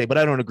things that you say, but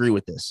I don't agree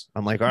with this.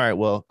 I'm like, all right,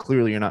 well,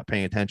 clearly you're not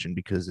paying attention,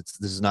 because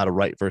this is not a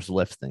right versus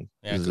left thing.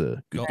 Yeah, this is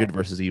a good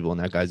versus evil,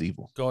 and that guy's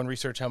evil. Go and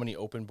research how many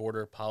open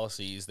border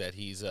policies that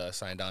he's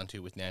signed on to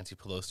with Nancy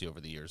Pelosi over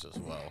the years as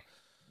well.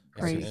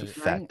 Crazy. He's a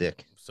fat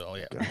dick. So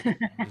yeah,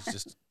 it's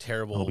just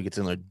terrible. I hope he gets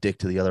another dick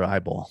to the other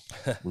eyeball.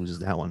 Loses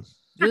that one.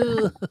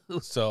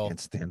 So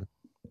Can't stand it.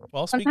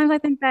 Well, sometimes I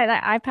think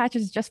that eye patch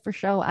is just for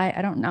show.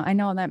 I don't know. I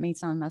know that may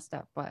sound messed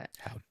up, but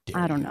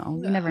I don't know.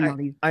 You never know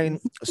these.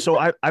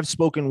 I've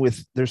spoken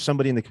with. There's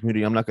somebody in the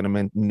community. I'm not going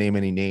to name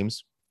any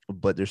names,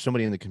 but there's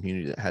somebody in the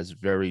community that has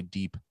very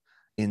deep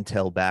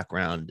intel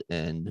background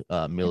and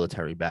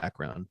military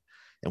background,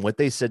 and what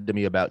they said to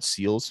me about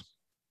SEALs,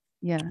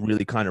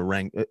 really kind of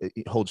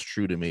it holds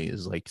true to me.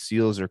 Is like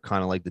SEALs are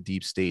kind of like the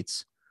deep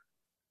state's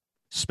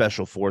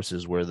special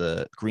forces, where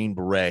the Green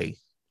Beret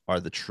are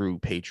the true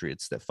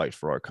patriots that fight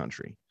for our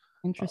country.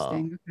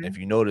 Interesting. Okay. If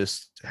you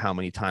notice how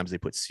many times they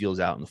put SEALs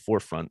out in the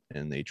forefront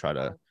and they try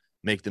to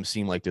make them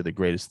seem like they're the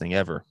greatest thing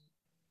ever.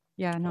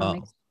 Yeah,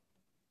 no.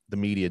 The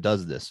media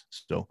does this.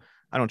 So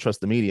I don't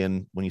trust the media.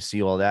 And when you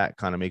see all that,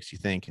 kind of makes you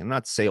think, and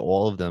not to say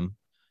all of them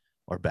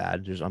are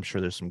bad. I'm sure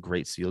there's some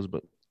great SEALs,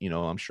 but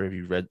I'm sure if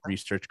you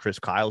researched Chris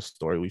Kyle's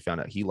story, we found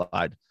out he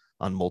lied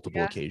on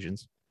multiple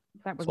occasions.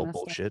 That was all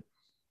bullshit.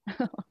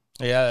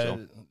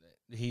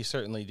 He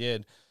certainly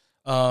did.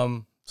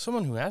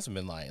 Someone who hasn't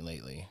been lying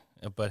lately,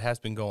 but has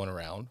been going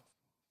around,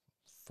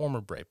 former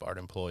Breitbart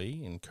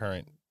employee and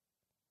current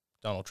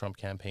Donald Trump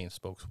campaign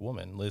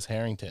spokeswoman, Liz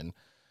Harrington,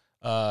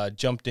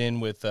 jumped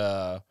in with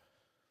the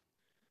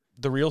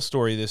real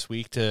story this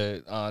week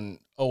on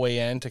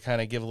OAN to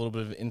kind of give a little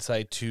bit of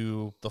insight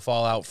to the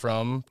fallout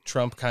from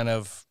Trump kind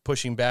of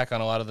pushing back on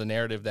a lot of the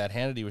narrative that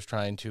Hannity was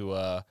trying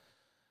to,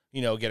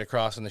 get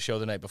across on the show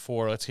the night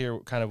before. Let's hear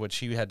kind of what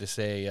she had to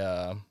say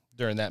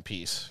during that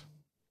piece.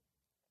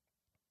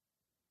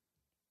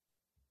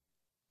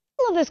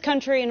 Of this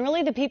country and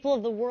really the people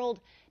of the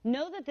world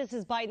know that this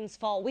is Biden's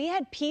fault. We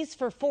had peace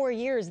for 4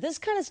 years. This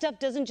kind of stuff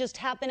doesn't just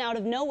happen out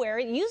of nowhere.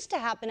 It used to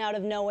happen out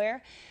of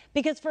nowhere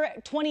because for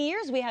 20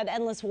 years we had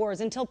endless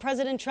wars until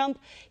President Trump,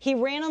 he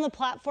ran on the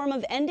platform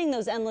of ending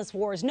those endless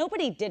wars.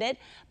 Nobody did it.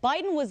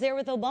 Biden was there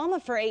with Obama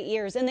for 8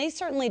 years and they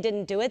certainly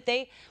didn't do it.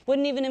 They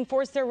wouldn't even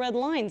enforce their red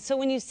lines. So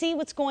when you see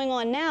what's going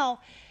on now,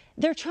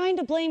 they're trying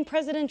to blame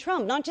President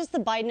Trump, not just the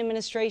Biden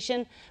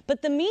administration,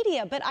 but the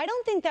media. But I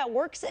don't think that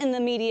works in the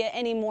media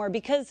anymore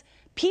because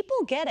people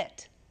get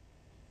it.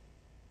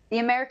 The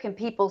American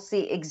people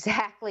see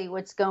exactly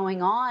what's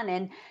going on.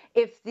 And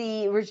if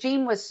the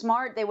regime was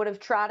smart, they would have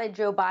trotted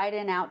Joe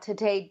Biden out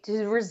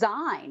to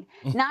resign,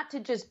 not to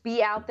just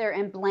be out there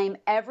and blame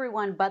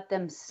everyone but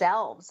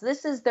themselves.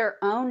 This is their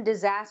own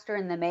disaster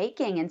in the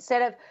making.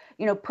 Instead of,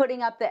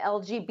 putting up the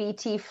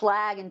LGBT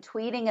flag and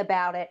tweeting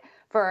about it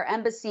for our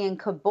embassy in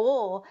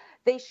Kabul,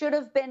 they should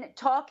have been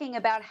talking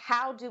about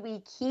how do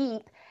we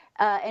keep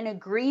an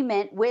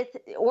agreement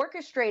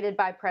orchestrated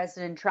by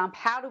President Trump.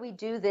 How do we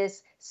do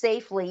this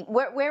safely?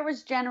 Where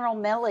was General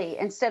Milley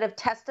instead of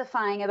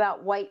testifying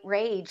about white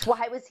rage?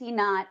 Why was he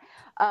not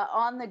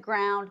on the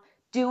ground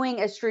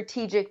doing a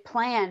strategic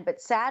plan?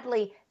 But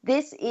sadly,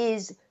 this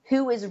is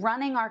who is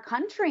running our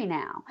country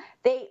now.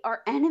 They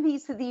are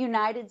enemies of the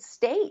United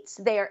States.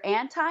 They are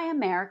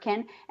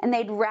anti-American, and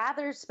they'd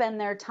rather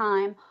spend their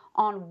time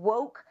on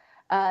woke,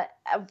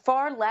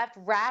 far left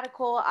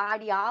radical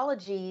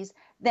ideologies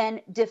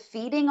than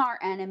defeating our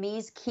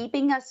enemies,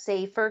 keeping us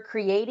safer,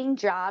 creating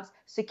jobs,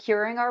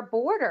 securing our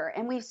border.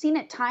 And we've seen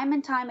it time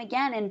and time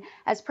again. And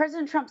as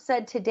President Trump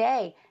said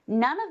today,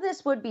 none of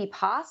this would be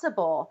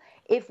possible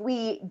if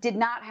we did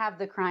not have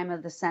the crime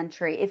of the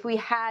century, if we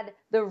had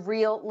the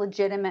real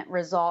legitimate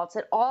results.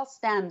 It all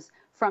stems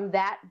from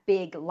that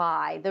big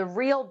lie, the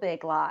real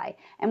big lie.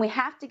 And we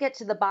have to get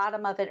to the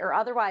bottom of it, or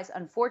otherwise,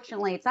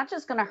 unfortunately, it's not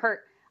just going to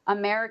hurt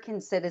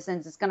American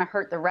citizens, it's going to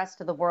hurt the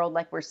rest of the world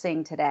like we're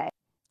seeing today.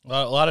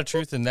 A lot of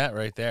truth in that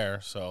right there.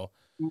 So,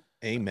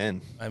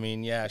 amen. I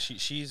mean, yeah,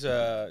 she's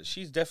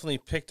definitely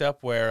picked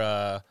up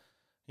where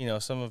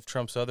some of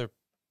Trump's other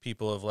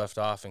people have left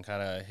off and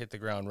kind of hit the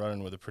ground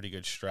running with a pretty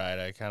good stride.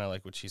 I kind of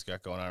like what she's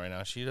got going on right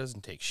now. She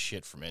doesn't take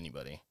shit from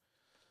anybody.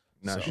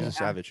 No, she's a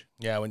savage.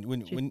 Yeah,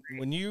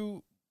 when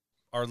you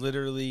are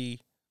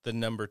literally the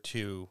number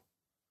 2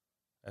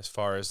 as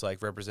far as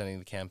like representing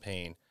the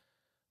campaign,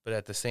 but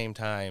at the same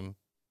time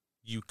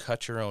you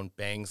cut your own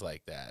bangs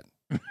like that.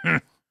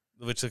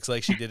 Which looks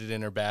like she did it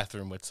in her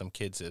bathroom with some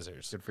kid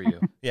scissors. Good for you.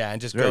 Yeah,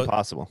 and just very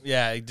possible.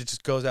 Yeah, it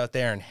just goes out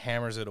there and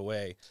hammers it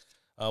away.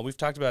 We've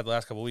talked about it the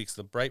last couple of weeks.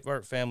 The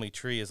Breitbart family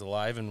tree is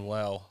alive and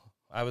well.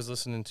 I was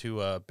listening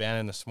to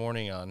Bannon this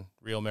morning on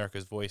Real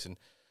America's Voice, and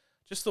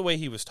just the way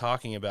he was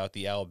talking about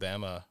the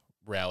Alabama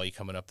rally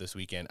coming up this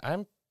weekend,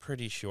 I'm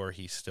pretty sure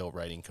he's still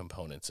writing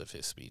components of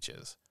his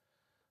speeches.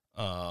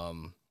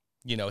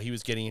 You know, he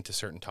was getting into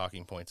certain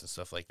talking points and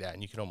stuff like that,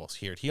 and you can almost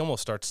hear it. He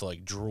almost starts to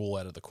like drool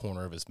out of the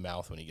corner of his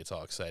mouth when he gets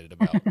all excited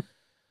about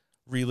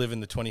reliving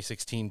the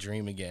 2016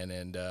 dream again.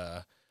 And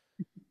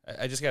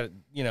I just got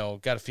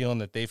a feeling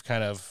that they've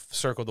kind of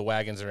circled the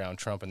wagons around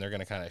Trump, and they're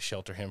going to kind of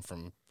shelter him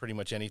from pretty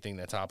much anything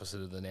that's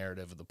opposite of the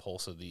narrative of the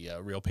pulse of the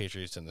real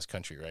patriots in this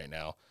country right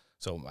now.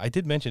 So I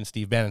did mention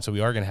Steve Bannon, so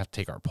we are going to have to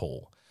take our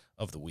poll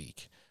of the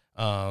week.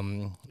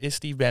 Is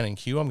Steve Bannon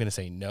Q? I'm going to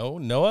say no.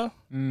 Noah?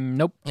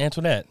 Nope.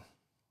 Antoinette?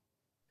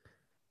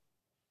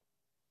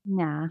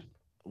 Nah.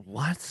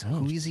 What?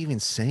 Who is even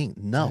saying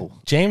no?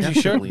 James,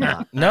 you sure?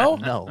 Not. No?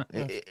 No.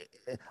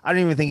 I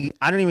don't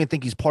even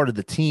think he's part of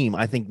the team.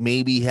 I think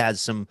maybe he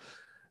has some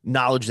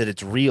knowledge that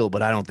it's real,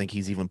 but I don't think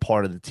he's even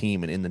part of the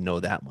team and in the know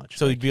that much.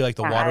 So he'd be like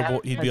the water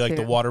boy. He'd be like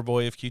the water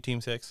boy of Q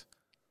Team 6.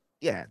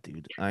 Yeah,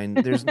 dude.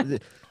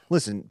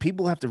 Listen,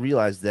 people have to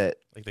realize that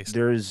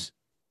there's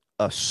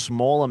a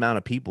small amount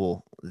of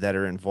people that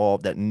are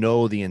involved that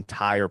know the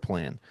entire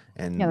plan.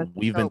 And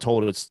we've been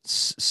told it's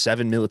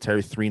 7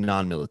 military, 3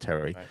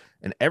 non-military, right.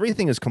 And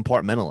everything is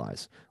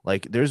compartmentalized.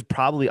 Like there's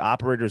probably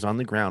operators on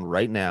the ground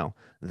right now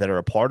that are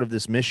a part of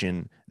this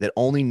mission that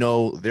only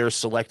know their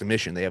select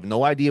mission. They have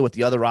no idea what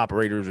the other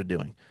operators are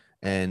doing.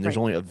 And there's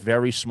only a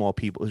very small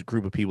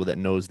group of people that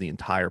knows the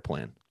entire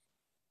plan.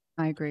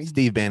 I agree.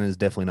 Steve Bannon is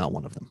definitely not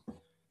one of them.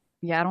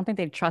 Yeah, I don't think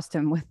they'd trust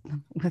him with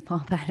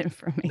all that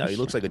information. No, he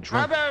looks like a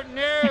drunk. How about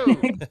no?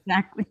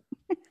 Exactly.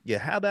 Yeah,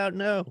 how about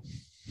no?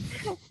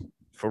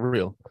 For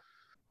real.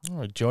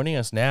 Oh, joining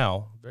us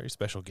now, very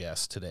special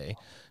guest today.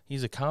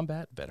 He's a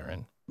combat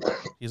veteran.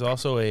 He's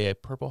also a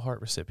Purple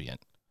Heart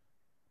recipient.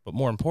 But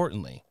more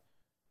importantly,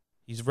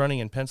 he's running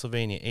in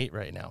Pennsylvania 8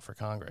 right now for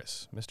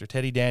Congress. Mr.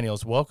 Teddy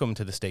Daniels, welcome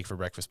to the Steak for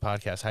Breakfast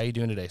podcast. How are you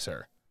doing today,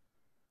 sir?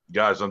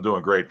 Guys, I'm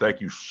doing great. Thank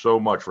you so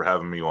much for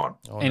having me on.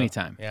 Oh,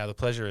 anytime. No. Yeah, the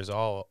pleasure is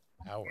all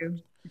ours. Thank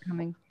you for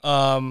coming.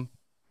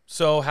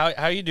 So how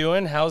are you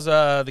doing? How's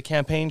the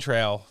campaign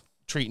trail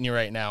treating you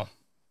right now?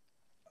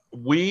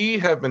 We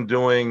have been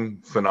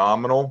doing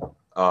phenomenal.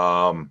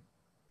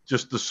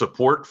 Just the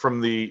support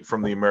from the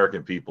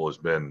American people has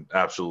been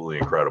absolutely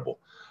incredible.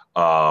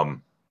 I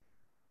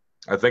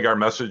think our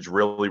message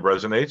really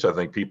resonates. I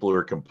think people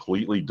are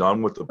completely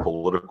done with the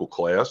political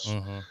class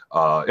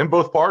in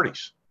both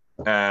parties,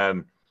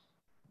 and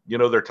you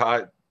know they're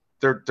tired.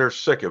 They're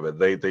sick of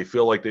it. They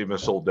feel like they've been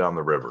sold down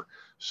the river.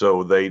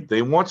 So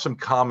they want some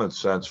common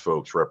sense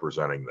folks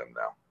representing them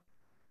now.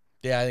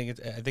 Yeah, I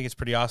think it's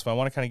pretty awesome. I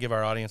want to kind of give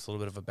our audience a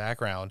little bit of a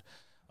background,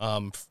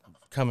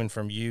 coming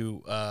from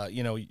you.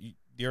 You know,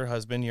 your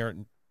husband, you're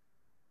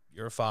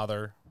a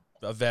father,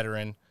 a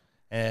veteran,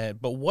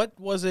 but what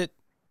was it?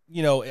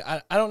 You know,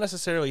 I don't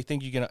necessarily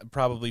think you can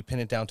probably pin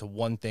it down to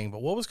one thing,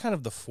 but what was kind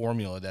of the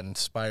formula that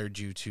inspired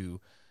you to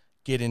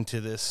get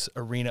into this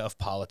arena of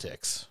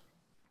politics?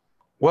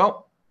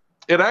 Well,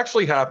 it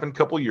actually happened a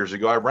couple of years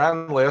ago. I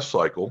ran last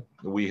cycle.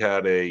 We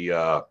had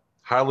a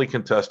highly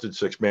contested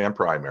 6-man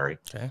primary.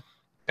 Okay.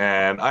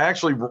 And I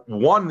actually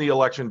won the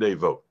election day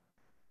vote.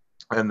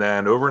 And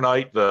then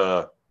overnight,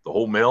 the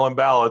whole mail-in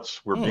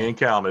ballots were being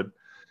counted,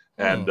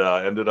 and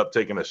ended up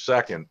taking a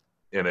second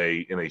in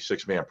a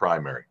 6-man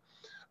primary.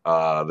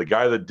 The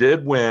guy that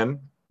did win,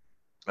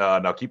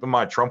 now keep in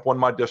mind, Trump won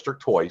my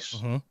district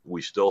twice.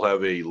 We still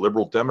have a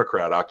liberal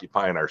Democrat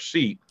occupying our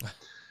seat.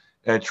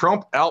 And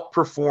Trump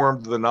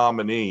outperformed the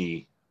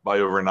nominee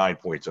by over 9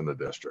 points in the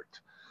district.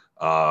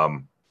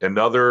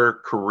 Another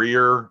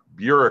career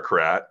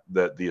bureaucrat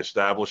that the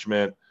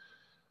establishment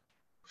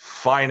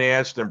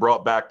financed and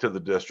brought back to the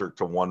district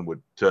to run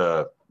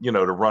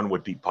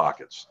with deep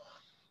pockets.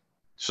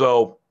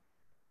 So,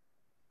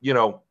 you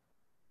know,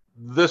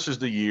 this is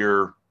the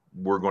year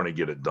we're going to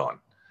get it done.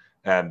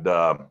 And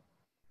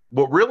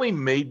what really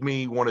made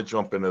me want to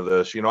jump into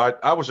this, you know,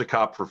 I was a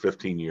cop for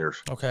 15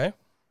 years. Okay.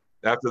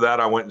 After that,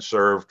 I went and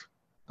served,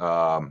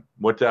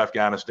 went to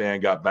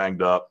Afghanistan, got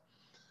banged up.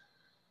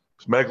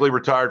 Was medically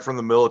retired from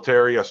the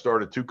military. I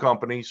started 2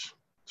 companies,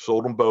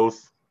 sold them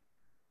both.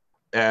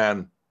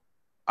 And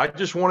I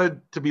just wanted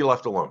to be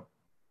left alone.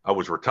 I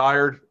was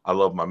retired. I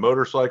love my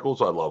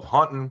motorcycles. I love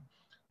hunting,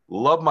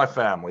 love my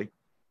family.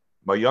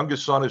 My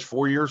youngest son is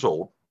 4 years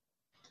old.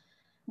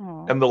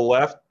 Aww. And the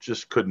left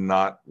just could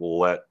not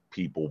let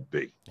people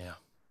be. Yeah.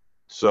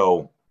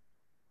 So,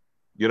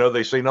 you know,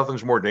 they say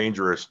nothing's more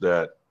dangerous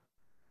that,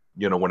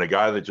 you know, when a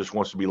guy that just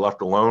wants to be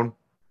left alone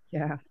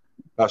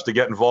has to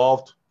get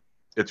involved,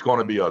 it's going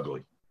to be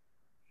ugly.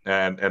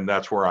 And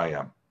that's where I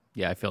am.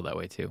 Yeah, I feel that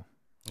way too.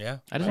 Yeah.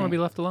 I just want to be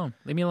left alone.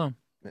 Leave me alone.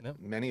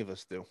 Many of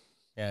us do.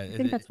 Yeah. I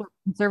think that's what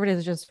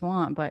conservatives just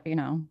want, but you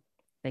know,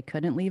 they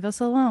couldn't leave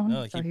us alone.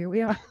 No, so here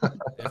we are.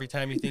 Every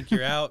time you think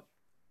you're out,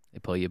 they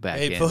pull you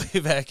back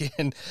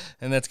in.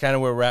 And that's kind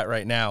of where we're at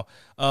right now.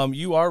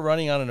 You are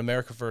running on an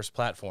America First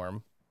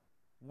platform.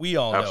 We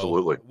all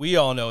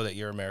know that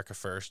you're America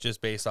First,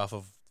 just based off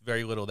of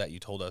very little that you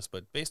told us,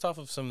 but based off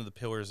of some of the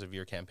pillars of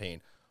your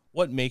campaign.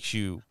 What makes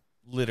you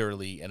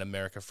literally an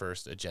America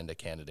First agenda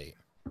candidate?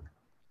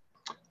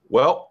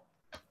 Well,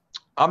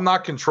 I'm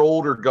not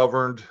controlled or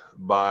governed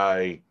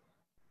by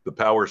the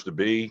powers to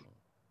be,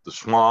 the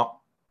swamp.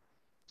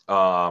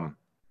 There's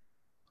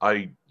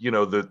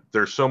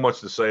so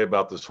much to say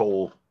about this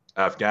whole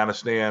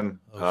Afghanistan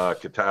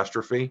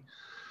catastrophe.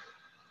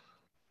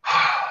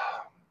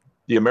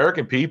 The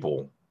American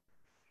people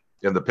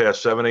in the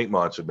past 7-8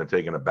 months have been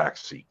taking a back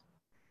seat.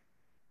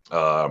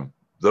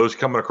 Those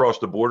coming across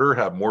the border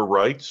have more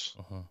rights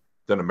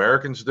than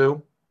Americans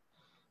do.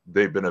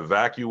 They've been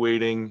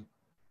evacuating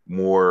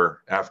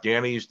more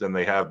Afghanis than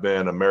they have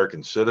been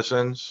American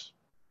citizens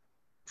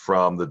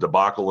from the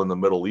debacle in the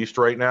Middle East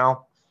right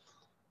now.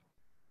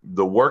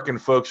 The working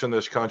folks in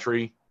this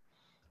country,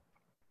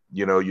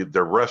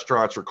 their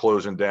restaurants are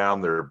closing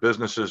down, their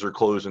businesses are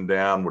closing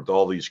down with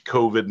all these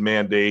COVID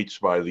mandates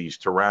by these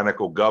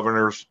tyrannical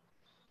governors.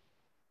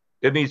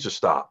 It needs to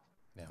stop.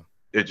 Yeah.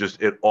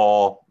 It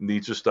all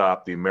needs to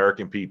stop. The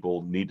American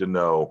people need to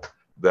know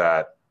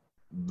that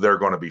they're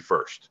going to be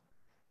first.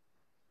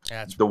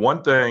 The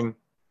one thing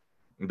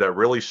that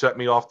really set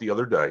me off the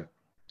other day,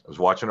 I was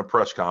watching a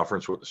press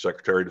conference with the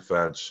Secretary of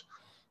Defense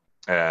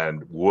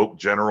and woke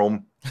General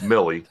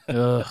Milley.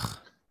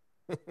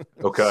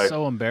 Okay.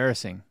 So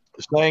embarrassing.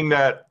 Saying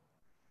that,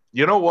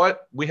 you know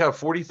what? We have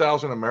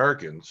 40,000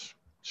 Americans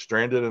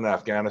stranded in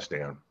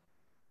Afghanistan.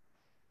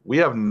 We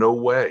have no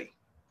way.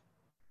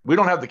 We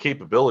don't have the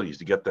capabilities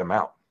to get them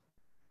out.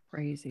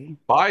 Crazy.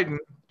 Biden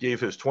gave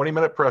his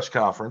 20-minute press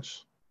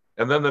conference,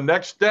 and then the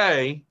next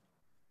day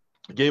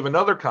gave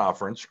another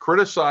conference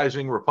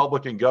criticizing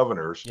Republican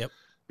governors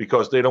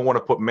because they don't want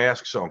to put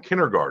masks on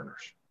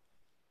kindergartners.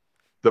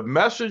 The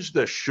message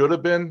that should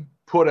have been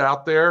put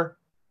out there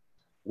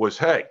was,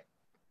 hey,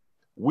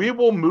 we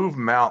will move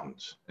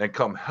mountains, and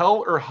come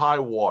hell or high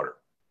water,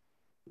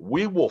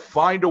 we will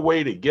find a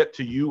way to get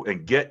to you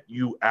and get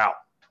you out.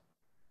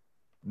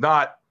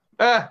 Not,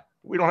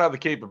 we don't have the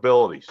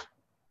capabilities,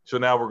 so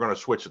now we're going to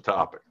switch the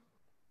topic.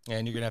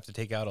 And you're going to have to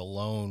take out a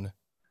loan,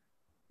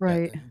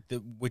 right?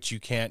 Which you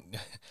can't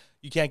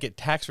get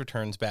tax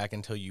returns back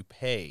until you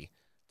pay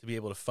to be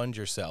able to fund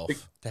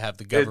yourself to have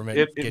the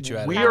government get you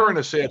out. We are in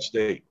a sad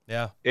state.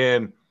 Yeah.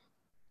 In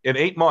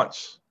 8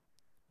 months,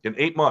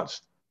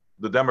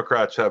 the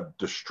Democrats have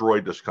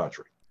destroyed this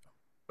country.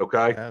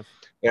 Okay.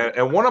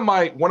 And one of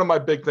my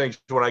big things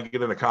when I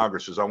get into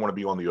Congress is I want to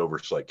be on the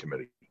oversight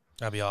committee.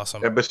 That'd be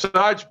awesome. And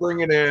besides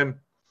bringing in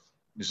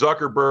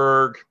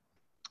Zuckerberg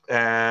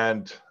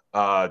and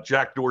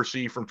Jack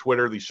Dorsey from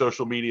Twitter, these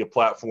social media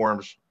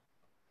platforms,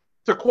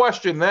 to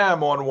question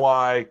them on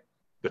why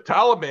the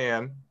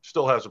Taliban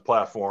still has a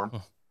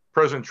platform,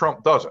 President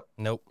Trump doesn't.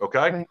 Nope.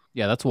 Okay. Right.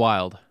 Yeah, that's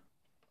wild.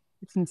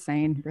 It's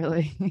insane,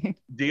 really.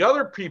 The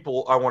other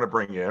people I want to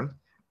bring in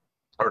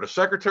are the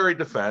Secretary of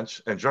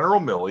Defense and General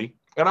Milley.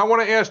 And I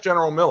want to ask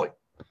General Milley,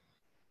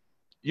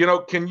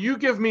 can you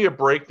give me a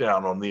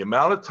breakdown on the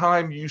amount of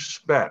time you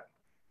spent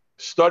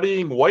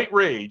studying white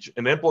rage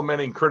and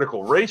implementing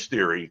critical race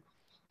theory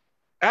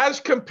as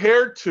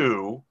compared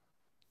to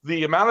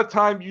the amount of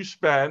time you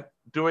spent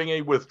doing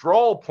a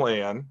withdrawal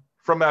plan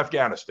from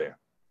Afghanistan?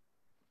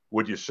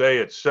 Would you say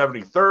it's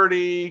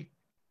 70-30,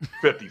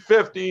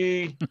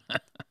 50-50?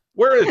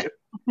 Where is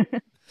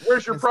it?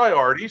 Where's your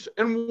priorities,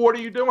 and what are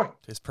you doing?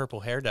 His purple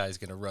hair dye is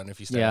going to run if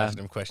you start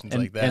asking him questions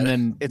like that. And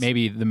then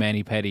maybe the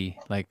mani-pedi,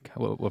 like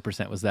what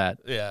percent was that?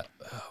 Yeah.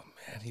 Oh,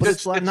 man. But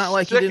it's not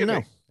like he didn't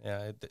know.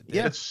 Yeah.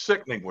 It's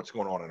sickening what's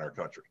going on in our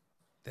country.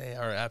 They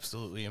are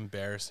absolutely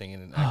embarrassing,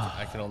 and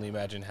I can only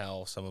imagine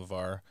how some of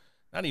our,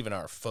 not even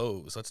our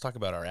foes, let's talk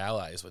about our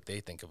allies, what they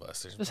think of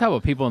us. Just how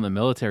about people in the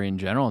military in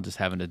general just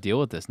having to deal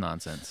with this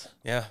nonsense?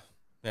 Yeah.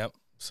 Yep.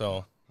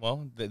 So,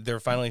 well, they're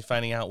finally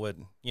finding out what,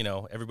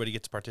 everybody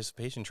gets a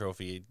participation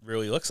trophy. It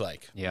really looks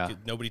like. Yeah.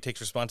 Nobody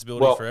takes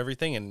responsibility for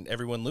everything, and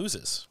everyone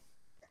loses.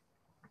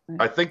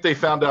 I think they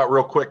found out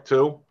real quick,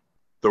 too.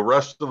 The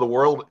rest of the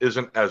world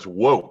isn't as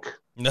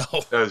woke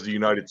as the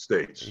United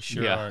States. They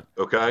sure aren't.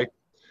 Okay?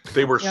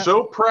 They were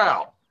so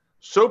proud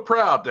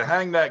to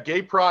hang that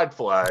gay pride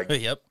flag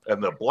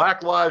and the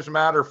Black Lives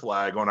Matter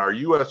flag on our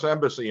U.S.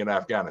 Embassy in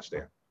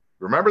Afghanistan.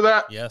 Remember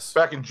that? Yes.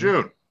 Back in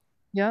June.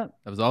 Yeah.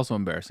 That was also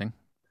embarrassing.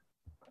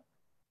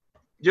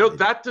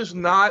 That does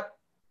not,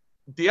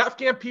 the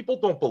Afghan people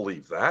don't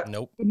believe that.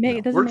 Nope.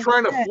 We're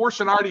trying to force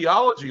an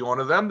ideology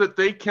onto them that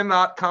they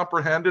cannot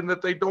comprehend and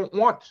that they don't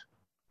want.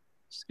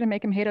 Just going to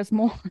make them hate us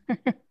more.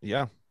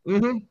 Yeah.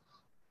 Mm-hmm.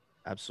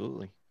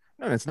 Absolutely.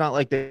 No, it's not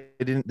like they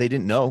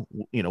didn't know.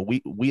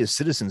 We as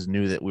citizens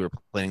knew that we were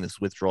planning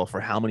this withdrawal for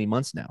how many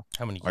months now?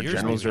 How many Our years?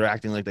 generals are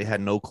acting like they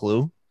had no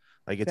clue.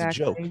 Like it's a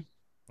joke. Yeah.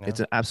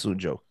 It's an absolute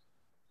joke.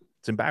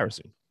 It's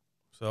embarrassing.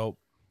 So,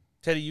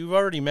 Teddy, you've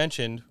already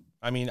mentioned,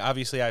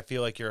 obviously I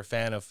feel like you're a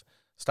fan of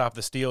Stop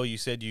the Steal. You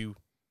said you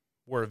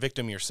were a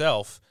victim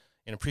yourself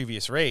in a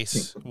previous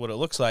race, what it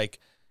looks like.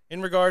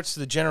 In regards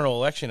to the general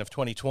election of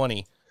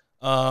 2020,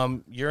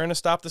 you're in a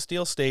Stop the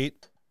Steal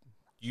state.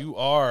 You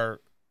are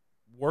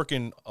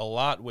working a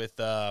lot with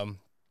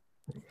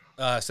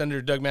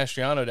Senator Doug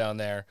Mastriano down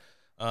there.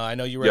 I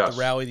know you were at the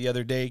rally the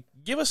other day.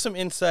 Give us some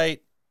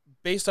insight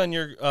based on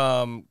your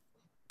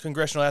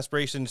congressional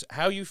aspirations,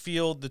 how you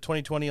feel the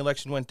 2020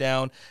 election went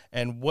down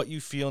and what you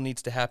feel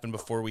needs to happen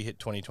before we hit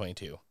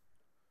 2022.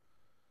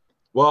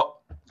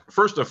 Well,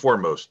 first and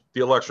foremost,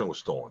 the election was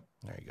stolen.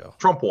 There you go.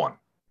 Trump won.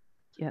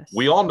 Yes.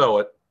 We all know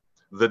it.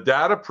 The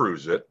data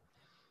proves it.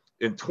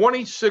 In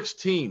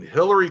 2016,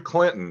 Hillary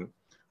Clinton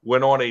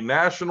went on a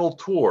national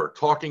tour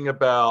talking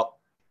about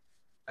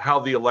how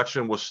the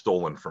election was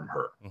stolen from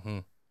her. Mm-hmm.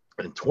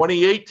 In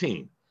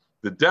 2018,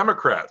 the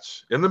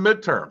Democrats in the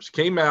midterms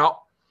came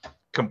out,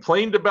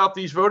 complained about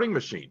these voting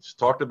machines,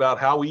 talked about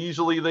how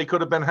easily they could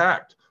have been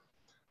hacked.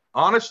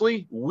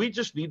 Honestly, we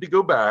just need to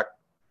go back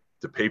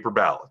to paper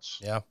ballots.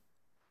 Yeah.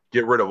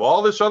 Get rid of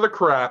all this other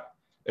crap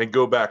and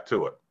go back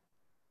to it.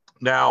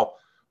 Now,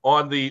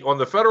 on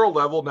the federal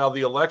level, now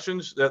the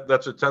elections,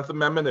 that's a 10th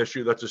Amendment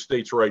issue. That's a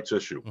states' rights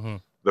issue. Mm-hmm.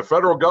 The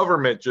federal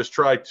government just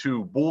tried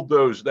to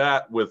bulldoze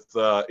that with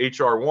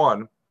H.R.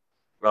 1,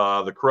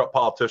 the Corrupt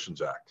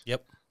Politicians Act.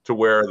 Yep. To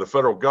where the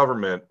federal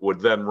government would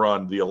then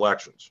run the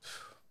elections.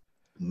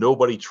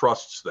 Nobody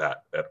trusts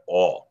that at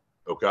all,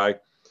 okay?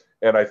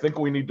 And I think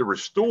we need to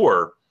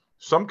restore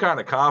some kind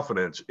of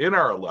confidence in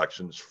our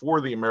elections for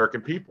the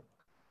American people.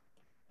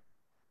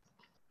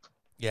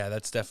 Yeah,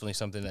 that's definitely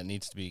something that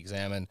needs to be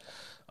examined.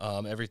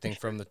 Everything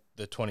from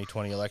the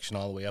 2020 election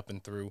all the way up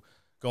and through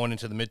going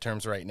into the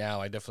midterms right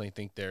now, I definitely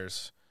think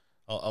there's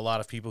a lot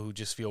of people who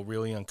just feel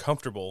really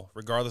uncomfortable,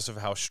 regardless of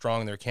how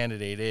strong their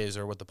candidate is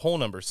or what the poll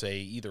numbers say,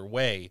 either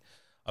way,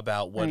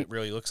 about what it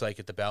really looks like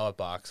at the ballot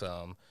box.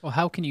 Well,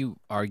 how can you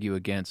argue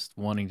against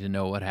wanting to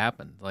know what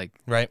happened? Like,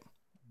 right,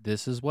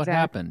 this is what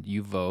happened.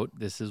 You vote.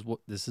 This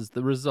is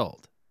the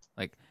result.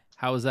 Like,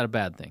 how is that a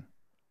bad thing?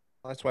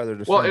 That's why their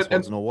defense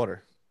holds no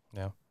water.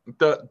 Yeah.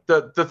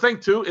 The thing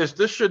too is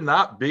this should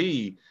not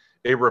be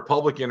a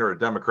Republican or a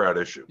Democrat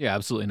issue. Yeah,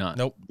 absolutely not.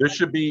 Nope. This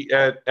should be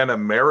an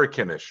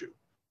American issue.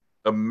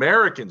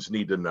 Americans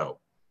need to know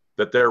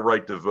that their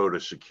right to vote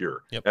is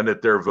secure and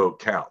that their vote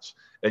counts.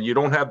 And you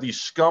don't have these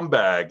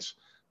scumbags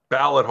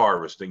ballot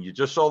harvesting. You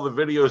just saw the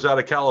videos out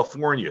of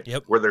California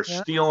where they're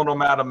stealing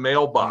them out of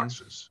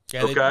mailboxes.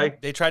 Yeah, okay?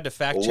 They tried to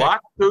fact check.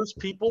 Lock those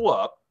people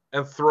up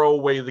and throw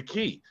away the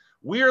key.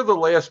 We are the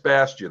last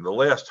bastion, the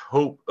last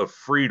hope of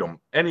freedom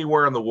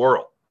anywhere in the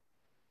world.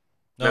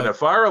 No. And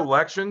if our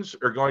elections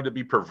are going to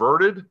be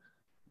perverted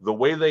the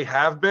way they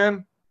have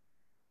been,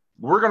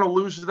 we're going to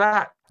lose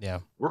that. Yeah.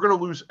 We're going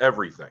to lose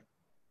everything.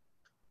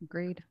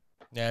 Agreed.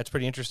 Yeah, it's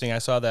pretty interesting. I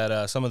saw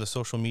that some of the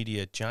social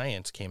media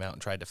giants came out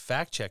and tried to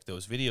fact check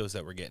those videos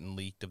that were getting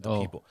leaked of the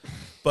people.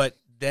 But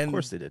then of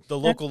course they did. The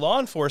local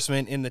law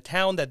enforcement in the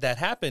town that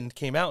happened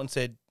came out and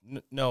said,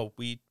 no,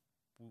 we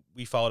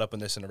followed up on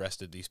this and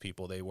arrested these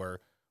people. They were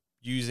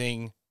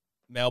using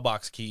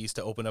mailbox keys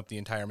to open up the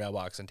entire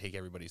mailbox and take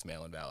everybody's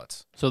mail-in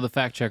ballots. So the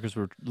fact checkers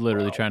were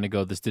literally trying to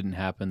go, this didn't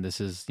happen. This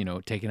is,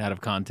 taken out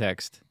of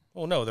context.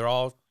 Well, no, they're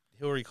all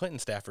Hillary Clinton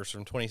staffers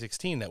from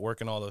 2016 that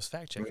work in all those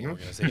fact-checking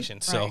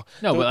organizations. So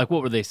no, but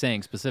what were they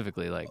saying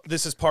specifically? Like,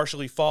 this is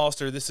partially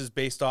false, or this is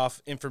based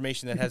off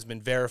information that has been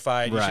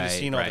verified. You should have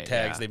seen all the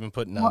tags they've been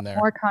putting on there.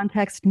 More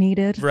context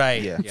needed.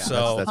 Right. Yeah.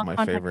 So that's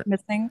my favorite.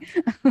 Missing.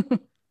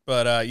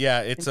 But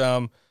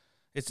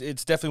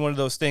it's definitely one of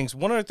those things.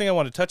 One other thing I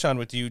want to touch on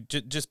with you,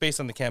 just based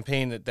on the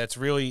campaign that's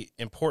really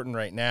important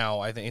right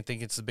now. I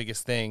think it's the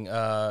biggest thing.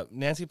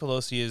 Nancy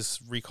Pelosi is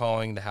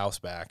recalling the House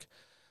back.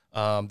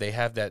 They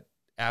have that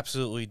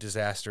absolutely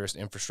disastrous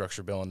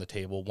infrastructure bill on the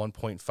table,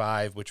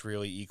 1.5, which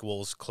really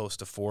equals close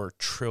to $4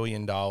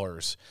 trillion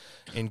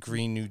in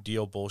Green New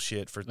Deal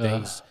bullshit for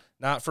things,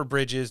 not for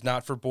bridges,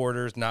 not for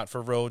borders, not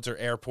for roads or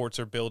airports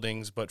or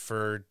buildings, but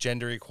for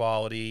gender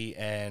equality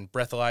and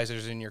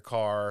breathalyzers in your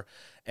car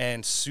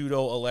and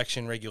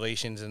pseudo-election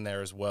regulations in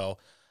there as well.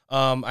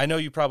 I know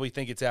you probably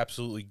think it's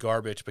absolutely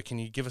garbage, but can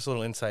you give us a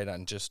little insight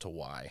on just to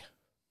why?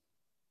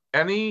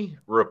 Any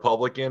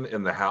Republican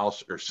in the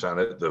House or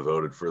Senate that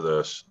voted for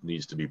this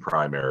needs to be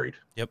primaried.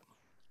 Yep.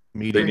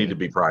 They need to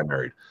be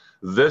primaried.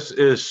 This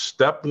is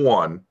step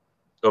one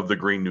of the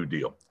Green New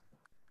Deal.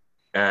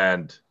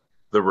 And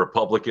the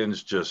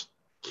Republicans just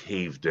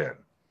caved in.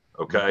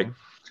 Okay. Mm-hmm.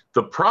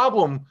 The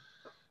problem,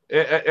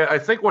 I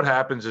think what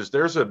happens is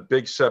there's a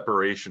big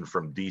separation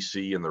from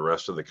DC and the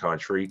rest of the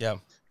country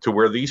to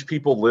where these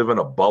people live in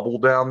a bubble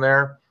down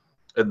there.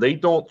 And they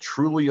don't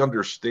truly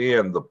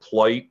understand the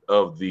plight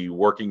of the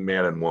working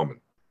man and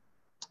woman.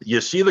 You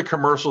see the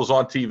commercials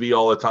on TV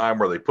all the time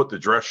where they put the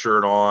dress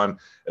shirt on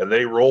and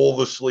they roll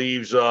the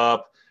sleeves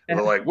up and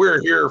they're like,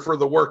 we're here for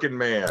the working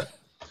man.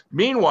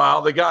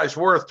 Meanwhile, the guy's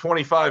worth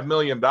 $25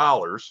 million,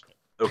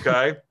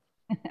 okay?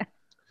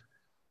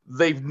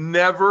 They've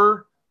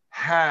never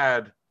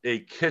had a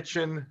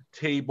kitchen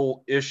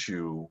table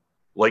issue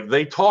like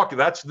they talk.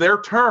 That's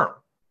their term,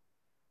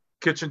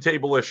 kitchen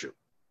table issue.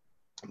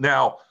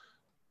 Now,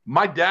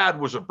 my dad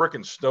was a brick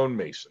and stone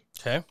mason.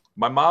 Okay.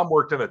 My mom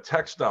worked in a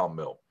textile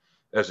mill.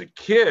 As a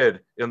kid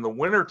in the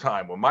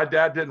wintertime, when my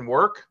dad didn't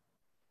work,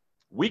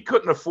 we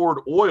couldn't afford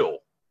oil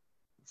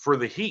for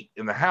the heat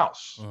in the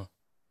house.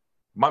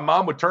 My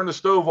mom would turn the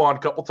stove on a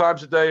couple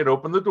times a day and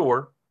open the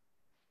door.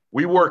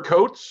 We wore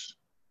coats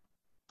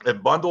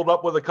and bundled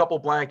up with a couple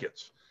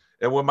blankets.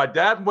 And when my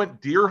dad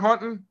went deer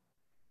hunting,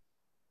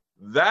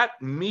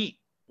 that meat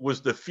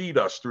was to feed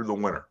us through the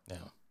winter. Yeah.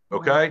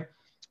 Okay.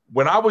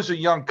 When I was a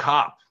young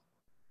cop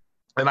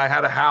and I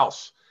had a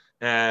house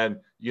and,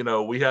 you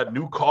know, we had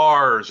new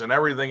cars and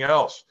everything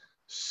else,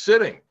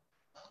 sitting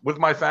with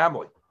my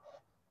family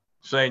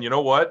saying, you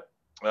know what?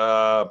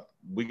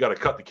 We got to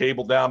cut the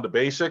cable down to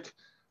basic.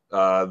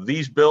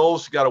 These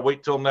bills got to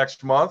wait till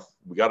next month.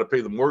 We got to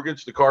pay the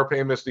mortgage, the car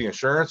payments, the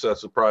insurance.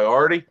 That's a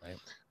priority.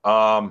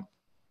 Right.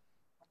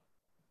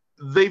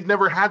 They've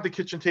never had the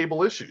kitchen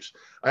table issues.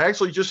 I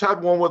actually just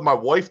had one with my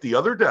wife the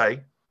other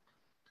day.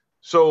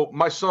 So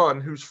my son,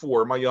 who's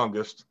 4, my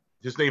youngest,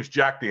 his name's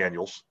Jack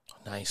Daniels.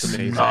 Nice.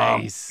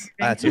 Nice.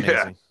 That's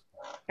amazing.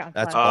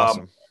 That's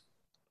awesome.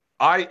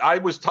 I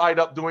was tied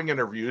up doing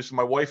interviews.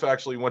 My wife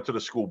actually went to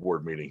the school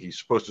board meeting. He's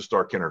supposed to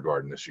start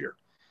kindergarten this year.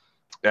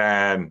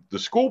 And the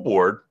school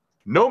board,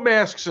 no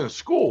masks in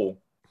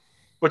school,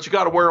 but you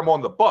got to wear them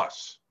on the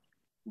bus.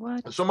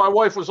 What? So my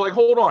wife was like,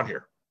 hold on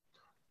here.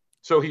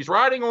 So he's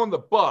riding on the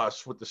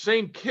bus with the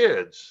same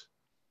kids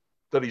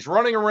that he's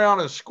running around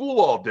in school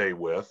all day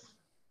with.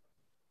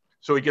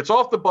 So he gets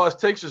off the bus,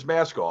 takes his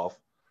mask off,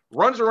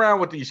 runs around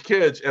with these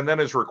kids, and then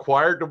is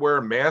required to wear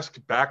a mask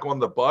back on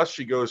the bus.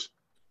 She goes,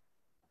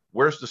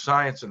 where's the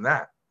science in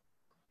that?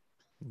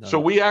 No. So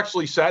we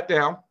actually sat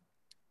down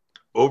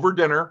over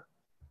dinner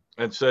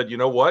and said, you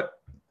know what?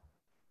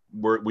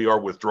 We are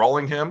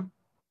withdrawing him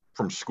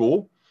from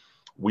school.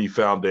 We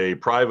found a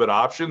private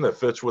option that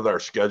fits with our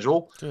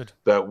schedule. Good.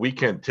 That we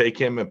can take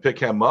him and pick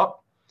him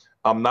up.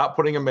 I'm not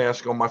putting a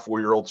mask on my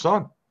 4-year-old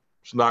son.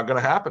 It's not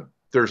going to happen.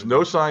 There's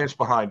no science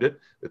behind it.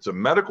 It's a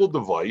medical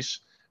device,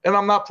 and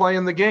I'm not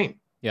playing the game.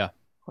 Yeah.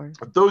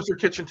 Those are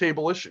kitchen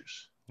table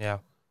issues. Yeah.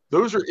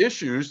 Those are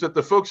issues that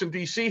the folks in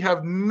D.C.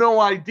 have no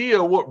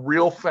idea what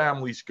real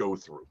families go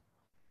through.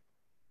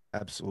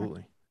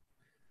 Absolutely.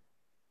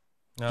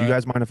 Do you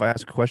guys mind if I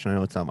ask a question? I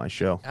know it's not my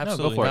show.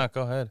 Absolutely not.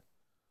 Go ahead.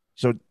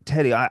 So,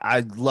 Teddy,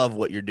 I love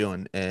what you're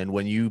doing. And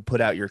when you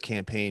put out your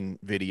campaign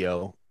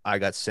video, I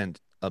got sent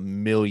a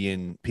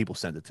million people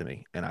sent it to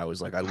me. And I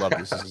was like, I love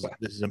this.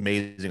 This is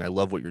amazing. I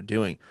love what you're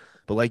doing.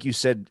 But like you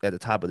said at the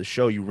top of the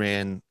show, you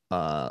ran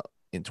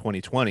in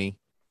 2020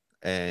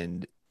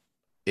 and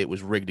it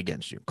was rigged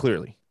against you.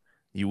 Clearly,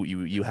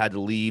 you had to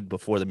lead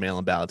before the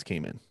mail-in ballots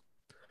came in.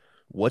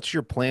 What's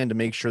your plan to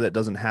make sure that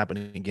doesn't happen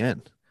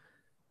again?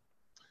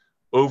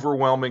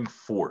 Overwhelming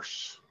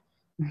force.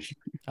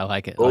 I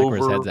like it. I like where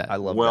his head's at. I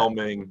love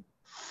overwhelming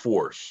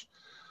force.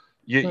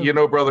 You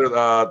know, brother,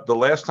 the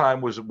last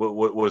time was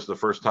the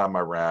first time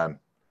I ran.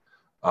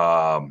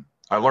 I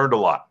learned a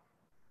lot.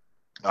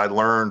 I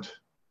learned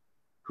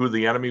who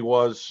the enemy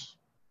was.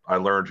 I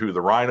learned who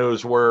the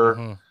rhinos were.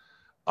 Mm-hmm.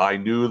 I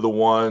knew the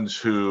ones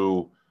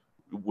who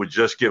would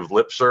just give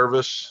lip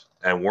service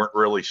and weren't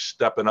really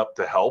stepping up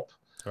to help.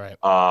 Right.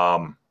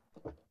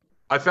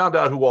 I found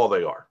out who all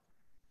they are.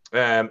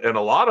 And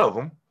a lot of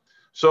them.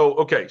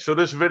 So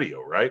this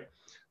video, right?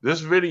 This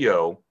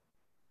video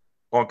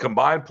on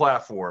combined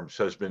platforms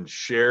has been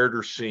shared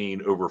or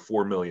seen over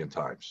 4 million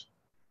times.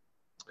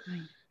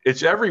 Right.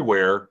 It's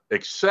everywhere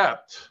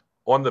except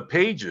on the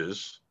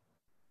pages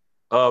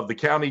of the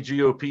county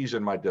GOPs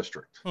in my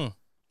district. Of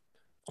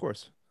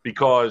course.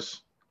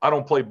 Because I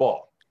don't play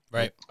ball.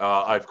 Right.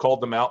 I've called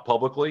them out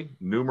publicly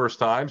numerous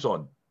times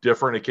on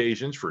different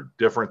occasions for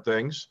different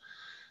things.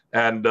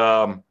 And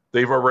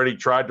they've already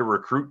tried to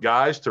recruit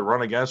guys to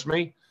run against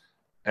me.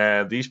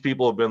 And these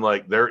people have been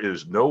like, there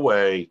is no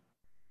way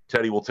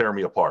Teddy will tear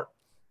me apart.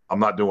 I'm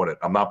not doing it.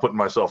 I'm not putting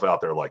myself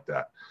out there like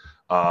that.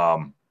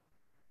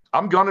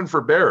 I'm gunning for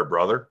bear,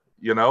 brother,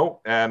 you know,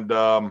 and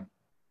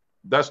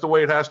that's the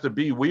way it has to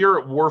be. We are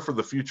at war for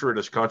the future of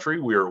this country.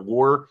 We are at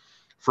war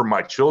for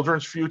my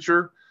children's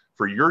future,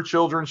 for your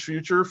children's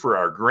future, for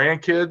our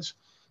grandkids.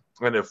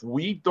 And if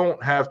we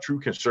don't have true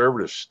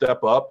conservatives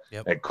step up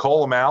and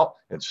call them out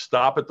and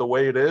stop it the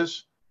way it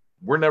is,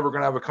 we're never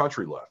going to have a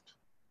country left.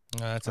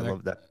 That's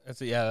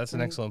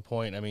an excellent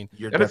point. I mean,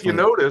 if you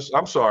notice,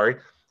 I'm sorry.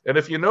 And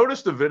if you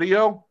notice the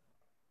video,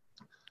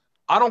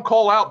 I don't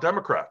call out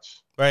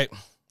Democrats. Right.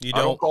 I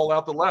don't call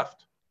out the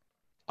left.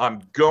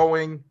 I'm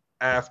going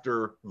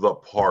after the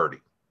party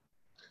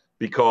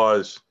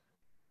because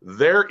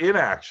their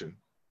inaction.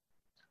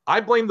 I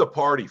blame the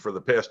party for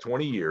the past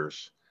 20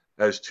 years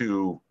as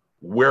to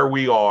where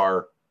we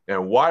are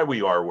and why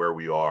we are where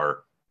we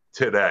are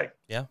today.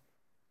 Yeah.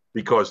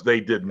 Because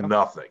they did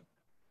nothing.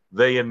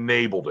 They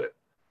enabled it.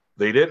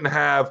 They didn't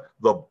have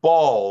the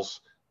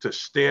balls to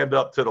stand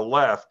up to the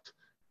left,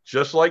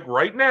 just like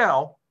right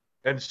now,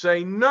 and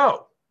say,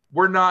 no,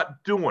 we're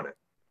not doing it.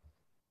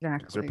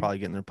 Exactly. They're probably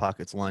getting their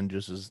pockets lined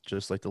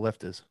just like the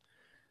left is.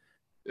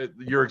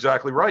 You're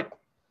exactly right.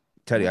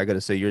 Teddy, I got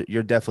to say,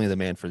 you're definitely the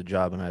man for the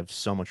job, and I have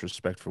so much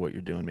respect for what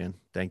you're doing, man.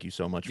 Thank you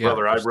so much,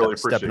 brother. I really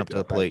appreciate stepping up to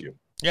the plate.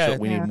 Yeah, so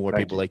we need more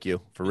people like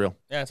you, for real.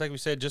 Yeah, it's like we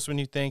said, just when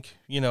you think,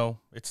 you know,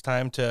 it's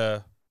time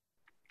to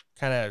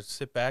kind of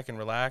sit back and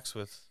relax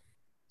with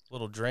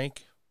little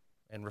drink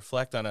and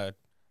reflect on a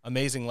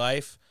amazing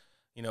life.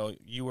 You know,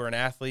 you were an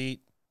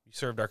athlete, you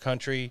served our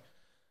country,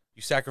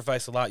 you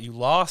sacrificed a lot, you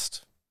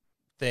lost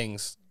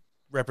things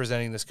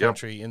representing this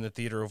country in the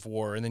theater of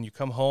war, and then you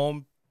come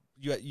home,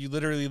 you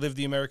literally live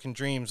the American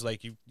dreams,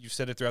 like you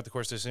said it throughout the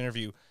course of this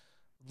interview,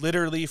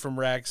 literally from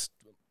rags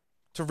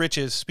to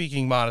riches,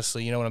 speaking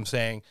modestly, you know what I'm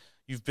saying?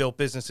 You've built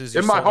businesses.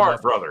 In my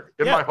heart, brother.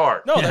 In my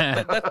heart. No,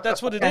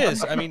 that's what it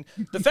is. I mean,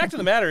 the fact of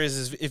the matter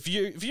is if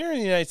you're in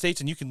the United States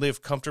and you can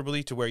live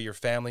comfortably to where your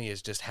family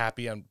is just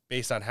happy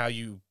based on how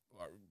you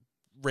are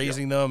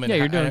raising them. And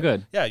you're doing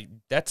good. Yeah,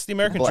 that's the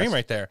American dream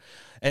right there.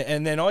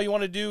 And then all you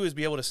want to do is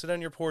be able to sit on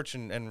your porch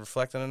and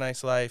reflect on a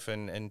nice life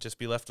and just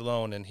be left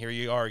alone. And here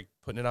you are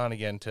putting it on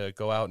again to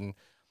go out and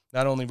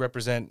not only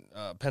represent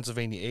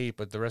Pennsylvania 8,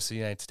 but the rest of the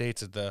United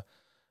States at the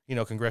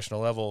congressional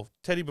level.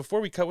 Teddy,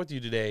 before we cut with you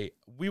today,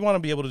 we want to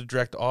be able to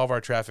direct all of our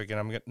traffic, and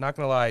I'm not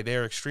going to lie,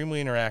 they're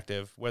extremely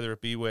interactive, whether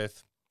it be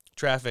with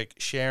traffic,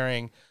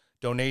 sharing,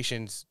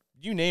 donations,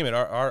 you name it.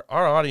 Our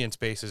audience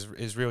base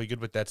is really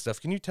good with that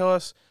stuff. Can you tell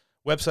us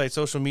website,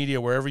 social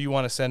media, wherever you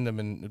want to send them,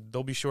 and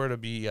they'll be sure to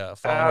be following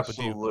up with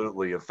you.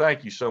 Absolutely, and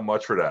thank you so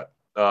much for that.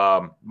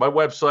 My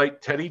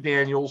website,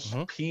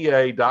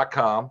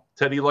 TeddyDanielsPA.com.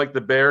 Teddy like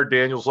the bear,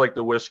 Daniels like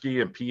the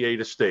whiskey, and PA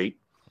to state.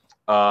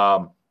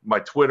 My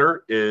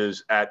Twitter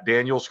is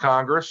 @Daniels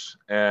Congress,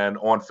 and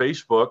on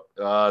Facebook,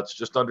 it's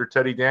just under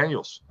Teddy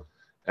Daniels.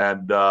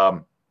 And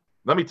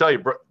let me tell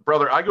you,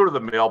 brother, I go to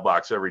the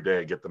mailbox every day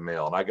and get the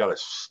mail, and I got a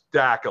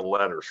stack of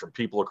letters from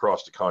people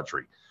across the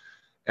country.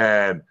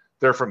 And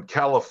they're from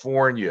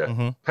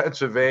California,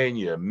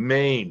 Pennsylvania,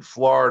 Maine,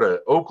 Florida,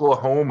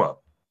 Oklahoma.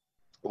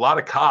 A lot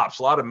of cops,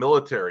 a lot of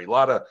military, a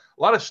lot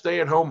of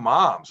stay-at-home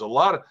moms, a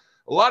lot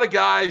of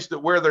guys that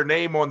wear their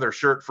name on their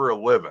shirt for a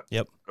living.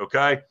 Yep.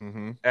 Okay.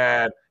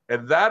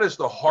 And that is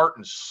the heart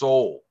and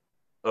soul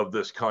of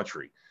this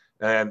country.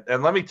 And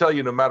let me tell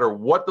you, no matter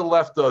what the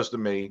left does to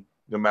me,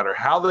 no matter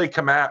how they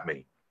come at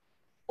me,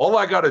 all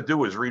I got to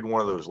do is read one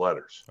of those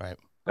letters. Right.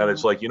 And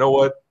it's like, you know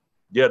what?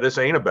 Yeah, this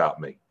ain't about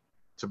me.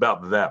 It's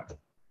about them.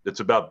 It's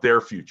about their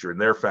future and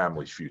their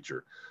family's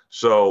future.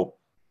 So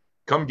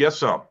come get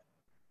some.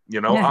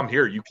 I'm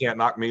here. You can't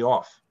knock me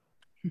off.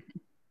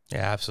 Yeah,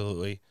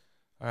 absolutely.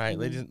 All right,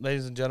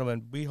 ladies and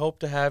gentlemen, we hope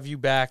to have you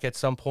back at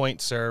some point,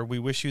 sir. We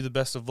wish you the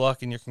best of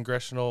luck in your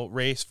congressional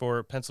race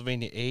for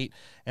Pennsylvania 8.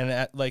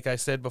 And like I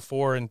said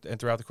before and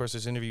throughout the course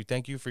of this interview,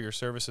 thank you for your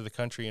service to the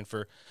country and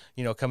for,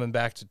 coming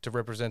back to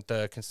represent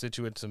the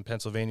constituents in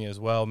Pennsylvania as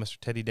well. Mr.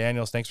 Teddy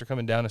Daniels, thanks for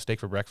coming down to Steak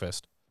for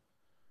Breakfast.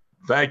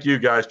 Thank you,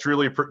 guys.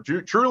 Truly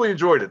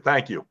enjoyed it.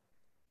 Thank you.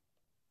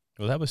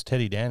 Well, that was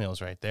Teddy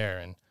Daniels right there.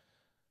 And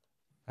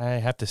I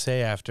have to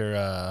say,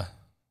 after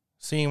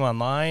seeing him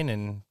online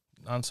and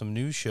on some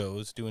news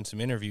shows, doing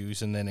some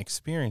interviews, and then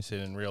experience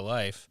it in real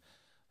life,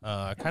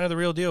 kind of the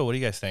real deal. What do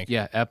you guys think?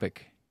 Yeah,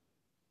 epic.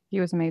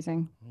 He was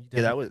amazing.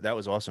 Yeah, that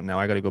was awesome. Now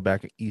I got to go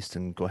back east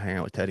and go hang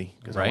out with Teddy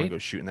because I want to go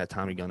shooting that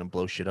Tommy gun and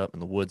blow shit up in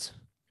the woods.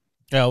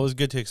 Yeah, it was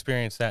good to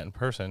experience that in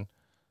person.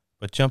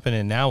 But jumping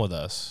in now with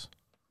us,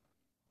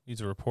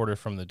 he's a reporter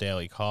from the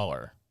Daily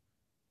Caller.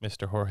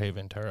 Mr. Jorge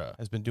Ventura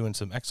has been doing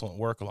some excellent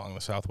work along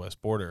the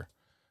southwest border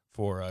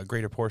for a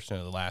greater portion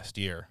of the last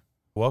year.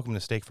 Welcome to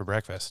Steak for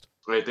Breakfast.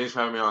 Great. Thanks for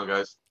having me on,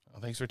 guys.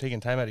 Well, thanks for taking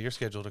time out of your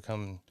schedule to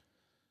come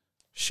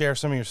share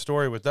some of your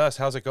story with us.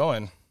 How's it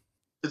going?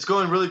 It's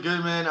going really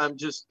good, man. I'm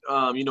just,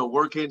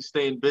 working,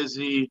 staying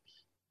busy.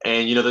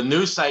 And, the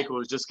news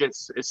cycle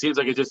it seems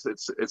like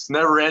it's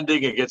never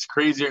ending. It gets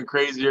crazier and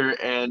crazier.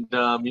 And,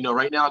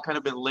 right now I've kind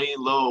of been laying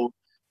low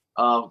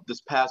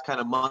this past kind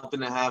of month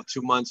and a half,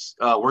 2 months,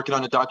 working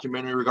on a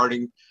documentary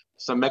regarding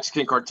some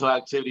Mexican cartel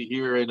activity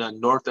here in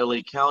North LA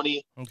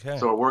County. Okay.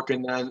 So we're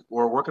working on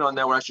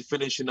that. We're actually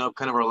finishing up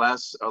kind of our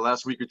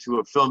last week or two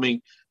of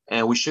filming,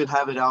 and we should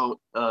have it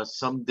out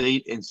some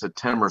date in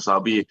September. So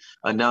I'll be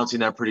announcing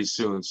that pretty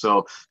soon.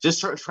 So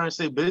just trying to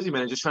stay busy,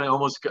 man. Just trying to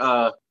almost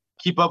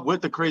keep up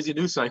with the crazy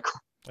news cycle.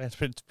 It's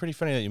pretty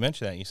funny that you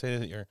mentioned that. You say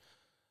that you're,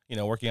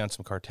 working on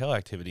some cartel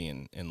activity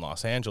in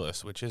Los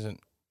Angeles, which isn't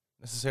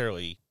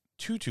necessarily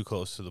too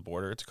close to the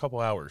border. It's a couple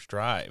hours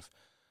drive.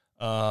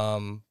 A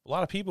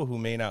lot of people who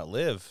may not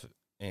live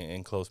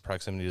in close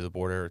proximity to the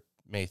border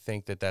may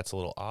think that that's a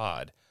little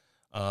odd.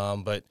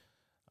 But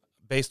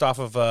based off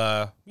of,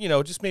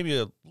 just maybe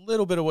a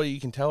little bit of what you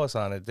can tell us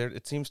on it,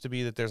 it seems to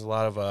be that there's a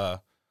lot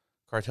of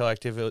cartel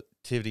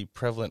activity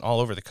prevalent all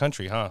over the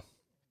country, huh?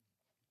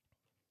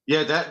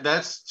 Yeah,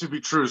 that's to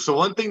be true. So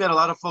one thing that a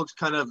lot of folks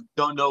kind of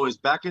don't know is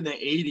back in the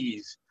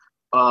 80s,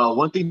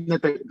 one thing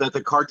that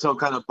the cartel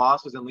kind of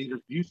bosses and leaders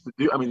used to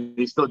do, I mean,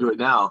 they still do it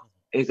now,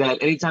 is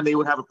that anytime they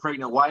would have a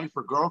pregnant wife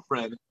or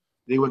girlfriend,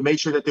 they would make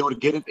sure that they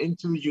would get it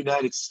into the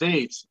United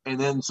States, and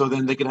then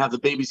they could have the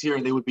babies here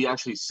and they would be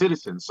actually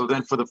citizens. So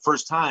then for the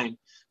first time,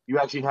 you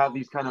actually have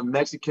these kind of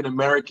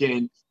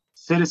Mexican-American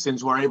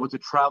citizens who are able to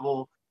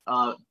travel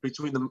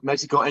between the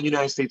Mexico and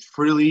United States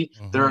freely.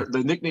 Mm-hmm.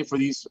 The nickname for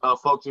these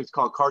folks is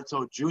called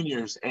Cartel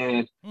Juniors.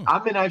 And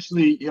I've been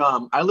actually,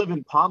 I live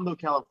in Palmdale,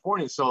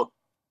 California. So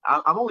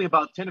I'm only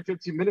about 10 to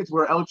 15 minutes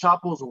where El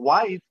Chapo's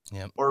wife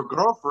or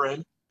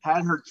girlfriend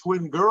had her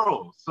twin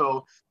girls.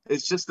 So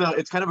it's just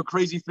it's kind of a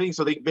crazy thing.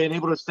 So they've been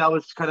able to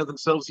establish kind of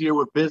themselves here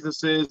with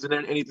businesses and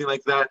anything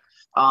like that.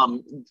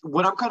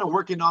 What I'm kind of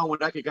working on,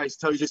 what I could guys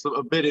tell you just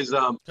a bit is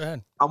I'm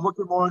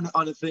working more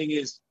on the thing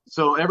is,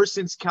 so ever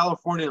since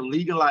California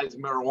legalized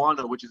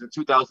marijuana, which is in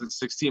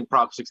 2016,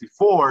 Prop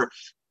 64,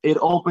 it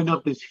opened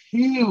up this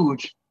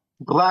huge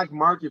black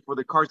market for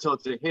the cartel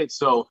to hit.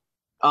 So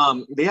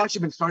they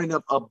actually been starting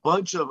up a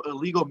bunch of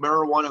illegal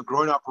marijuana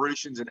growing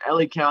operations in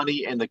LA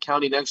County and the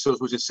county next to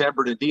us, which is San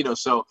Bernardino.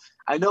 So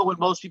I know when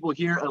most people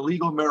hear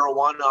illegal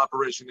marijuana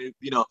operation,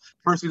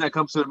 first thing that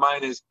comes to their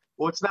mind is,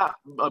 well, it's not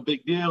a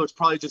big deal. It's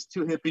probably just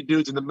two hippie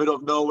dudes in the middle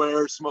of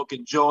nowhere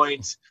smoking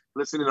joints,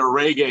 listening to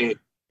reggae.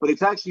 But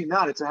it's actually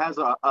not. It's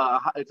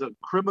a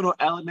criminal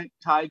element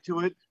tied to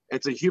it.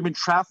 It's a human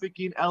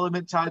trafficking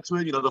element tied to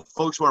it. The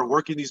folks who are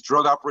working these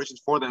drug operations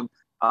for them,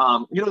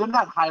 they're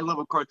not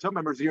high-level cartel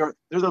members. They're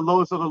the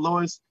lowest of the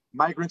lowest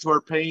migrants who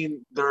are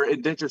paying their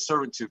indentured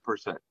servitude per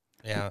se.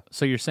 Yeah.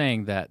 So you're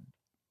saying that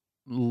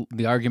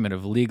the argument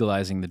of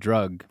legalizing the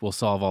drug will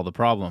solve all the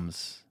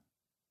problems?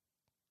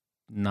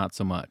 Not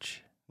so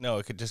much. No,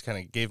 it could just kind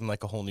of gave them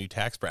like a whole new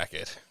tax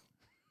bracket.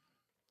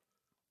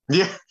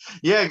 Yeah,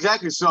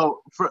 exactly.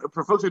 So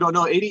for folks who don't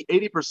know,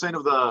 80%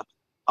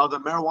 of the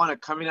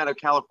marijuana coming out of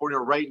California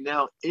right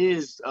now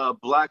is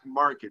black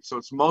market. So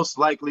it's most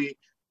likely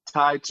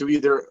tied to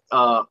either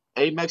a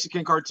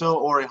Mexican cartel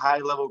or a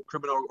high-level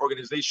criminal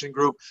organization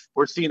group.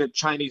 We're seeing a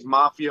Chinese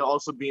mafia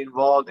also be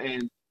involved,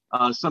 and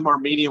some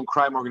Armenian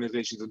crime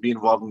organizations be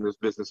involved in this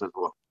business as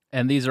well.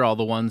 And these are all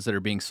the ones that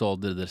are being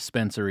sold to the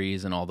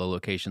dispensaries and all the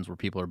locations where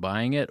people are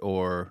buying it,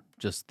 or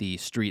just the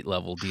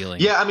street-level dealing?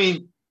 Yeah, I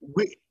mean,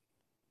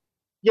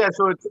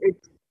 so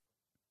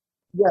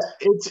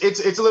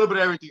it's a little bit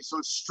of everything. So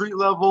it's street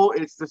level,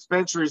 it's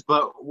dispensaries,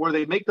 but where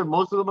they make the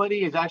most of the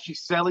money is actually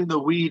selling the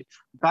weed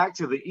back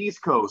to the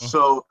East Coast.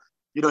 So,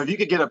 if you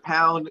could get a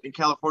pound in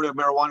California of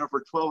marijuana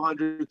for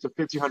 $1,200 to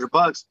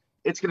 $1,500,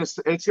 it's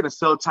gonna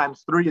sell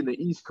times 3 in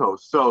the East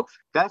Coast. So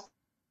that's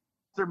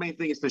their main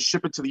thing, is to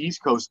ship it to the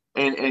East Coast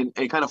and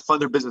kind of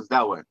fund their business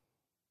that way.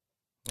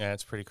 Yeah,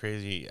 it's a pretty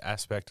crazy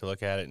aspect to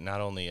look at it. Not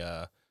only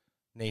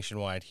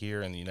nationwide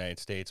here in the United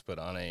States, but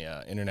on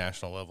a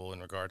international level in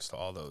regards to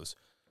all those,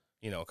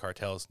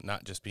 cartels,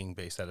 not just being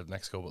based out of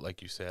Mexico, but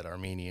like you said,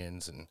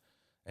 Armenians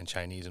and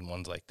Chinese and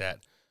ones like that.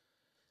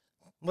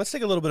 Let's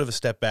take a little bit of a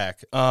step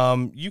back.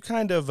 You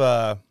kind of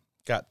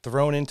got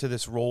thrown into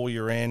this role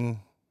you're in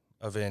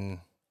of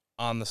an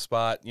on the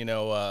spot,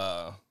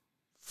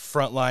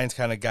 front lines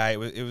kind of guy.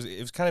 It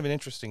was kind of an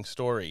interesting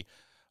story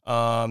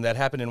that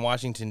happened in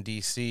Washington,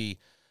 D.C.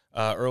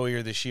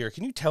 Earlier this year.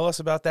 Can you tell us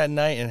about that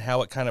night and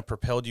how it kind of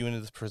propelled you into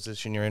the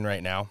position you're in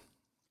right now?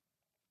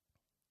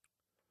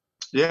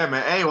 Yeah,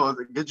 man. Hey, well,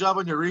 good job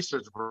on your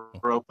research,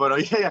 bro.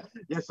 But yeah.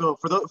 So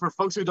for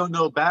folks who don't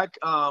know, back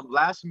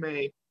last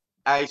May,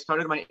 I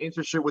started my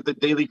internship with the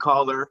Daily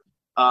Caller.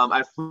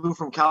 I flew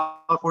from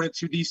California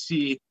to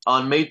DC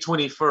on May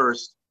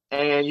 21st.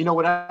 And,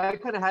 what I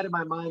kind of had in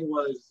my mind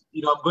was,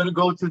 I'm going to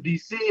go to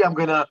DC. I'm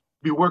going to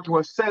be working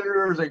with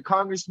senators and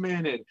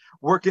congressmen and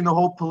working the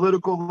whole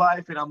political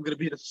life. And I'm going to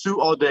be in a suit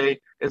all day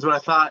is what I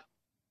thought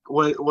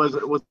was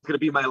going to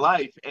be my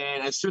life.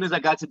 And as soon as I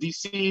got to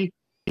DC,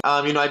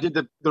 I did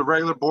the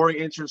regular boring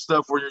intern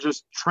stuff where you're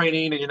just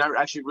training and you're not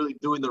actually really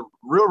doing the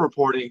real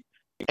reporting.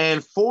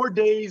 And 4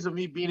 days of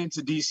me being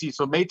into DC.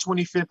 So May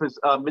 25th is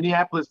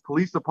Minneapolis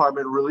Police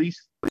Department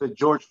released the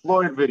George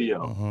Floyd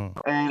video. Mm-hmm.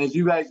 And as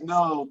you guys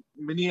know,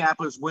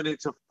 Minneapolis went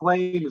into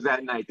flames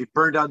that night. They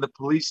burned down the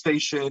police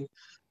station.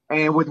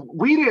 And what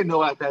we didn't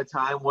know at that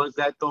time was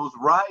that those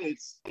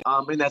riots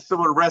and that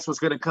civil unrest was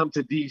going to come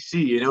to DC,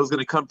 and it was going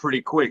to come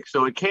pretty quick.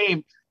 So it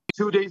came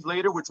 2 days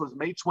later, which was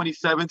May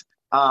 27th.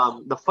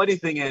 The funny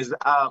thing is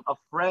a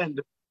friend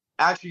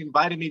actually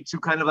invited me to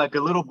kind of like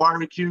a little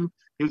barbecue.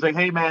 He was like,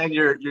 hey, man,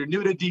 you're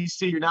new to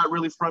DC. You're not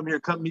really from here.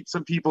 Come meet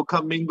some people.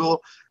 Come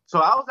mingle. So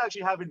I was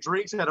actually having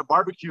drinks at a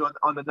barbecue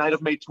on the night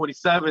of May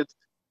 27th.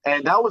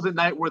 And that was the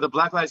night where the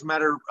Black Lives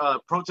Matter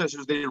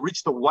protesters, they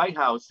reached the White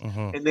House,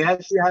 mm-hmm. and they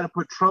actually had to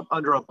put Trump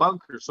under a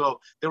bunker. So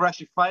they were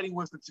actually fighting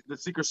with the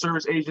Secret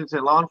Service agents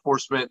and law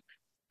enforcement.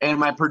 And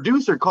my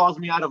producer calls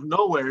me out of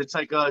nowhere. It's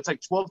like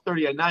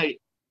 12:30 at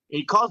night.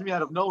 He calls me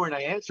out of nowhere, and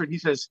I answered.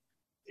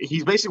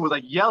 He basically was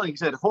like yelling. He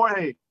said,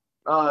 Jorge,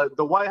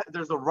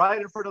 there's a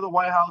riot in front of the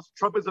White House.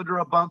 Trump is under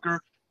a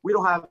bunker. We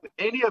don't have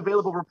any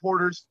available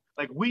reporters.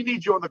 Like, we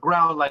need you on the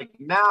ground. Like,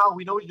 now,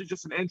 we know you're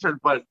just an intern,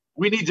 but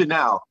we need you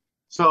now.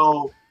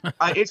 So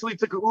I instantly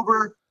took an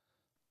Uber,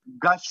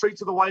 got straight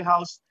to the White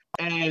House,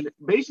 and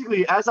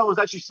basically, as I was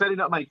actually setting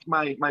up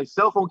my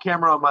cell phone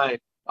camera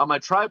on my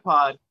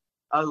tripod,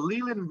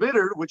 Leland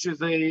Vittert, which is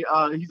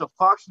he's a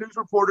Fox News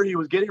reporter, he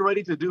was getting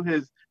ready to do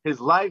his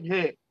live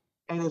hit,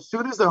 and as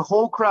soon as the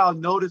whole crowd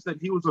noticed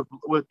that he was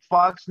with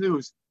Fox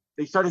News,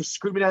 they started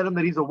screaming at him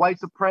that he's a white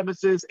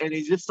supremacist, and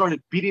they just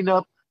started beating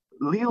up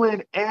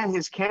Leland and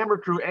his camera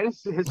crew and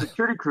his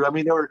security crew. I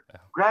mean, they were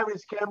grabbing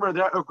his camera, they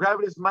were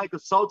grabbing his mic,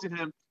 assaulting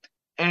him.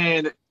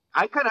 And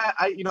I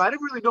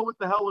didn't really know what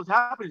the hell was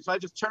happening. So I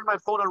just turned my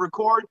phone on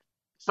record,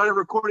 started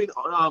recording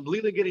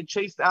Leland getting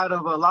chased out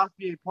of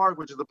Lafayette Park,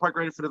 which is the park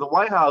right in front of the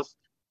White House.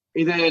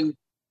 And then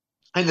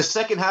in the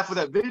second half of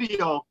that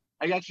video,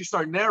 I actually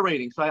started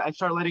narrating. So I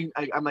started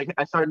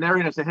I started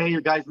narrating. I said, hey,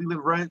 you guys,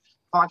 Leland Brent,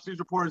 Fox News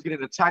reporters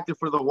getting attacked in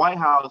front of the White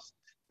House.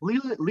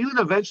 Leland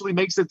eventually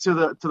makes it to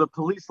the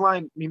police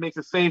line. He makes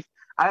it safe.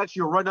 I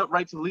actually run up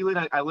right to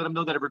Leland. I let him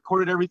know that I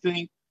recorded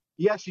everything.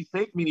 He actually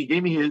thanked me. And he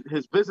gave me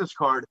his business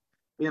card.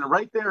 And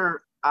right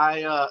there,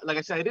 like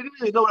I said, I didn't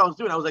really know what I was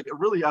doing.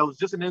 I was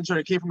just an intern.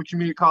 I came from a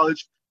community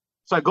college.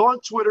 So I go on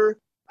Twitter.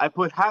 I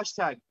put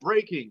hashtag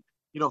breaking.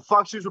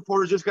 Fox News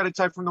reporters just got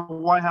attacked from the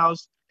White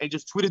House, and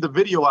just tweeted the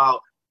video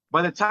out.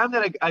 By the time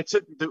that I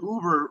took the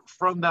Uber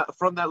from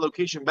that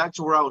location back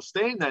to where I was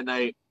staying that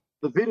night,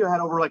 the video had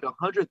over like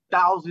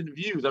 100,000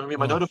 views. I mean,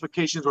 my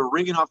notifications were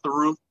ringing off the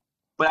roof.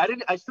 But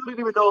I still didn't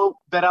even know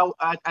that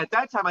at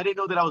that time, I didn't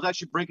know that I was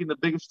actually breaking the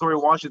biggest story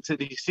in Washington,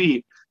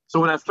 D.C. So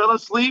when I fell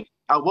asleep,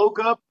 I woke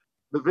up,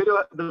 the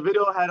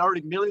video had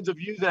already millions of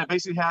views, and I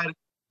basically had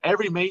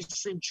every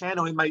mainstream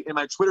channel in my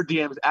Twitter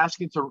DMs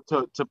asking to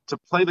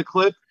play the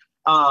clip.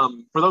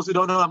 For those who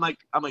don't know,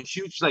 I'm a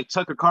huge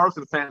Tucker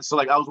Carlson fan. So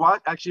I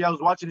was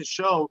watching his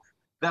show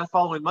that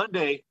following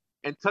Monday,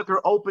 and Tucker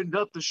opened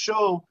up the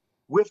show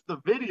with the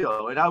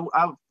video, and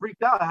I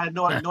freaked out. I had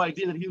no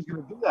idea that he was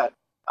going to do that.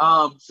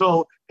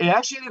 So it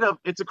actually ended up,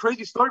 it's a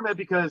crazy story, man,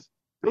 because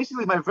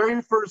basically my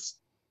very first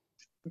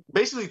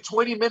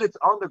 20 minutes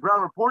on the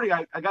ground reporting,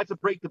 I got to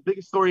break the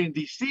biggest story in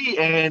DC.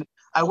 And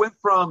I went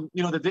from,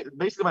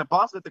 basically my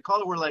boss at the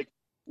caller were like,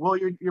 well,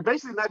 you're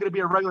basically not going to be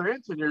a regular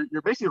intern.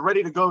 You're basically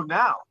ready to go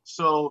now.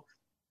 So,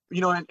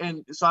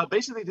 and so I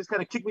basically just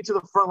kind of kicked me to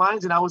the front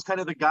lines, and I was kind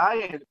of the guy.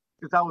 And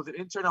since I was an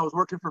intern, I was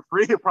working for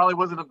free. It probably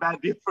wasn't a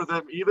bad deal for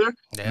them either.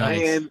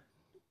 Nice.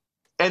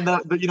 And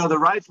the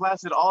riots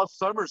lasted all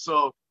summer,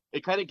 so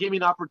it kind of gave me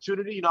an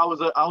opportunity. I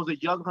was a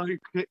young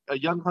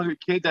hungry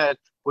kid that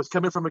was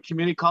coming from a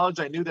community college.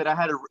 I knew that I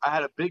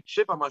had a big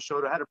chip on my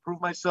shoulder. I had to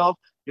prove myself.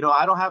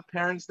 I don't have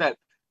parents that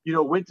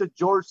went to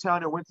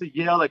Georgetown or went to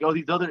Yale like all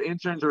these other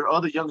interns or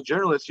other young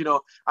journalists.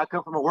 I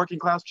come from a working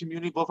class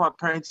community. Both my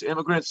parents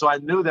immigrants, so I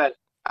knew that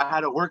I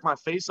had to work my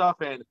face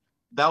off, and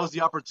that was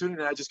the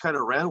opportunity. And I just kind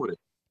of ran with it.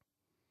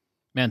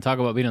 Man, talk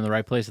about being in the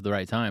right place at the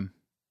right time.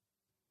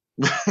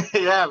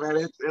 Yeah, man,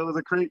 it was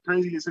a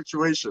crazy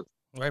situation.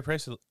 Right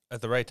place at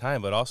the right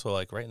time, but also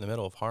right in the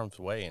middle of harm's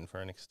way and for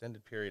an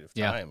extended period of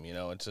time.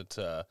 Yeah. It's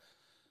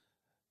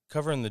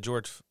covering the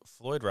George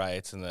Floyd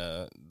riots and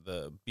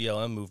the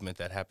BLM movement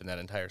that happened that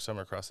entire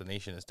summer across the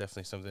nation is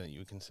definitely something that you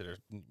would consider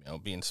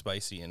being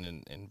spicy and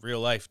in real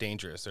life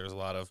dangerous. There's a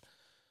lot of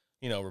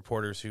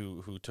reporters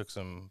who took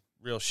some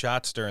real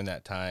shots during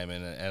that time,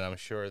 and I'm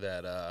sure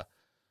that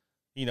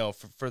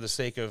for the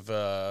sake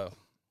of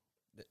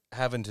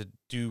having to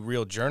do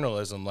real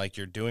journalism like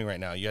you're doing right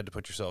now, you had to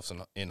put yourself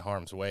in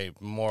harm's way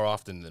more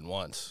often than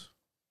once.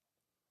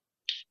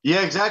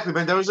 Yeah, exactly,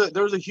 man. There was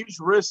a huge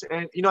risk,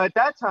 and at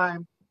that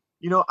time,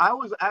 I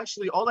was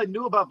actually, all I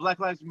knew about Black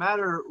Lives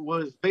Matter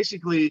was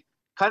basically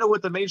kind of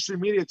what the mainstream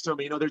media told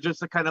me. They're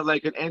just a kind of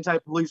like an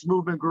anti-police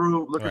movement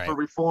group looking for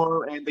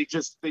reform, and they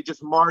just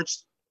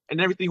marched,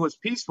 and everything was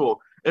peaceful.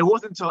 It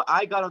wasn't until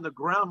I got on the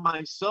ground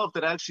myself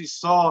that I actually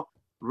saw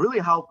really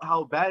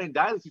how bad and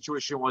dire the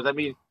situation was. I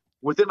mean,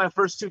 within my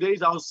first 2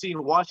 days, I was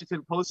seeing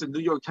Washington Post and New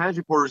York Times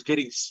reporters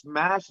getting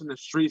smashed in the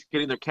streets,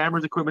 getting their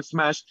cameras equipment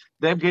smashed,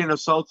 them getting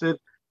assaulted.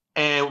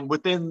 And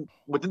within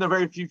the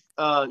very few,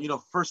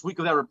 first week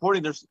of that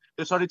reporting,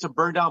 they're starting to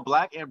burn down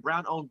Black and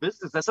Brown owned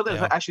business. That's something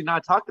that's actually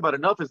not talked about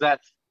enough, is that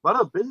a lot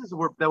of the businesses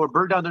that were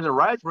burned down during the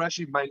riots were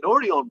actually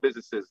minority owned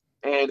businesses.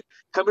 And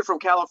coming from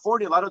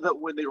California,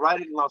 when they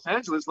rioted in Los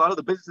Angeles, a lot of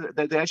the businesses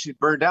that they actually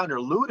burned down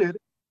or looted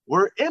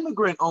were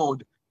immigrant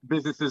owned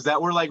businesses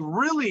that were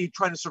really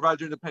trying to survive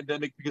during the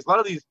pandemic, because a lot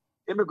of these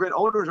immigrant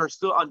owners are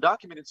still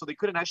undocumented, so they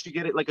couldn't actually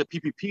get it like a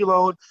PPP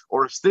loan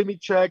or a stimmy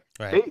check.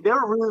 Right. They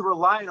were really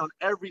relying on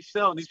every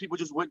sale, and these people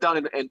just went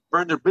down and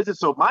burned their business.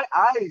 So my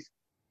eyes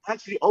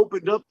actually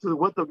opened up to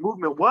what the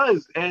movement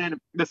was. And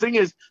the thing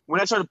is,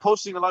 when I started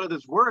posting a lot of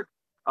this work,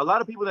 a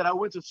lot of people that I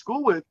went to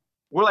school with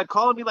were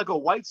calling me a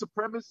white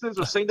supremacist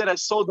or saying that I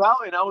sold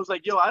out. And I was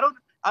like, yo, I don't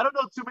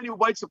know too many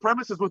white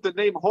supremacists with the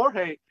name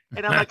Jorge.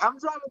 And I'm like, I'm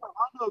driving a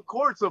Honda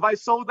Accord, so if I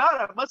sold out,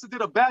 I must have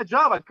did a bad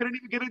job. I couldn't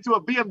even get into a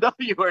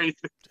BMW or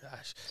anything.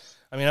 Gosh.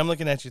 I mean, I'm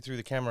looking at you through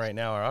the camera right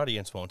now. Our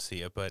audience won't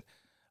see it, but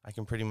I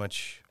can pretty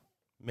much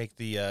make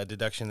the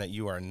deduction that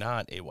you are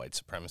not a white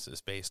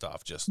supremacist based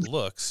off just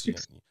looks.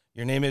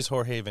 Your name is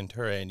Jorge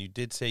Ventura, and you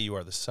did say you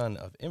are the son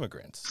of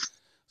immigrants.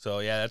 So,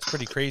 yeah, that's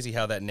pretty crazy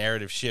how that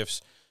narrative shifts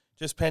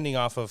just pending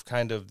off of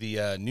kind of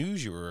the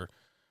news you were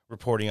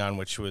reporting on,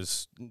 which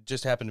was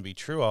just happened to be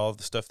true. All of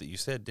the stuff that you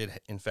said did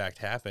in fact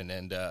happen.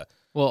 And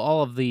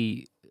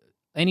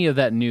any of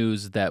that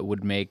news that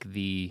would make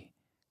the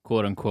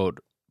quote unquote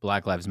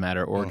Black Lives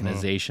Matter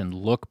organization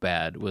look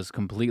bad was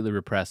completely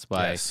repressed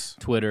by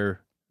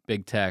Twitter,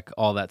 big tech,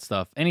 all that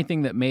stuff.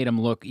 Anything that made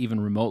them look even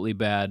remotely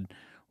bad,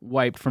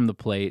 wiped from the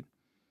plate.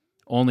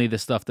 only the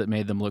stuff that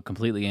made them look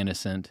completely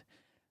innocent,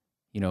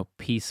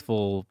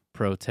 peaceful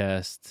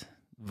protest,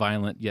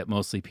 violent yet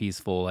mostly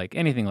peaceful, like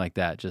anything like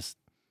that. Just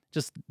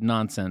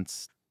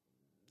nonsense,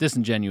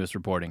 disingenuous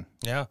reporting.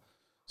 Yeah.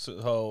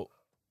 So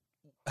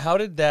how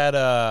did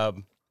that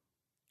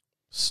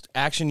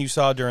action you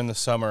saw during the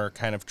summer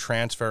kind of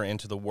transfer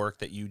into the work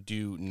that you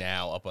do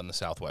now up on the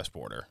southwest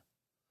border?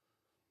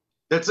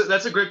 That's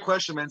a great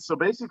question, man. So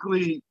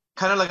basically,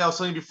 kind of like I was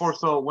saying before,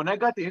 so when I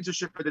got the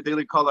internship at the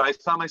Daily Caller, I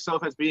saw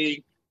myself as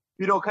being,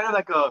 kind of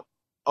like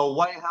a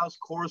White House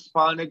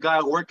correspondent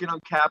guy working on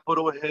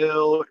Capitol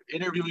Hill,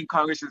 interviewing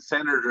Congress and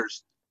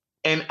senators.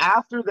 And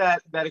after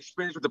that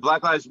experience with the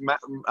Black Lives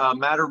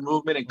Matter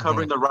movement and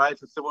covering the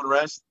riots and civil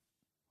unrest,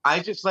 I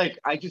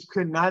just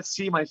could not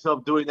see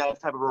myself doing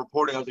that type of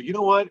reporting. I was like, you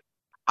know what?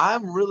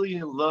 I'm really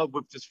in love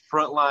with this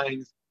front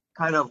lines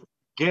kind of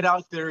get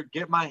out there,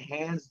 get my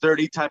hands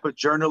dirty type of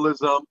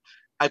journalism.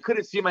 I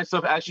couldn't see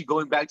myself actually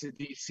going back to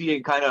DC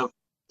and kind of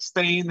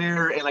staying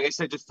there. And like I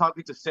said, just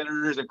talking to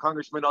senators and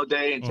congressmen all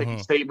day and taking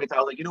statements. I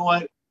was like, you know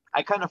what?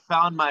 I kind of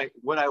found my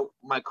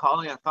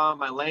calling. I found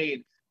my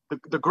lane.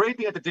 The great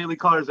thing at the Daily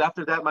Caller is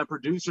after that, my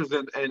producers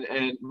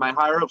and my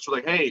higher ups were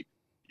like, hey,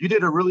 you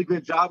did a really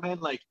good job, man.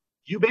 Like,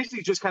 you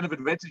basically just kind of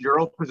invented your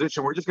own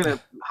position. We're just going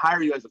to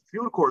hire you as a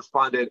field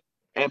correspondent.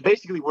 And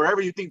basically,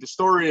 wherever you think the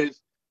story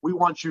is, we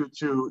want you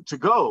to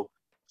go.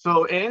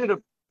 So it ended up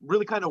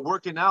really kind of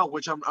working out,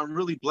 which I'm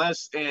really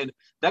blessed. And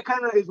that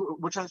kind of is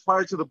what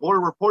transpired to the border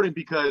reporting,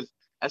 because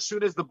as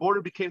soon as the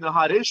border became the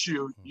hot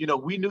issue,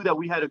 we knew that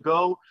we had to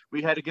go,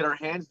 we had to get our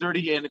hands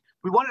dirty, and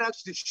we wanted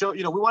actually to show,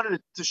 we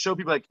wanted to show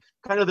people like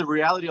kind of the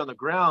reality on the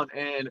ground.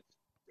 And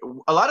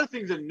a lot of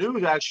things in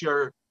news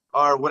actually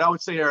are what I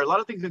would say are a lot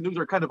of things in news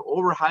are kind of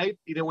overhyped.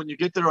 Even when you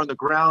get there on the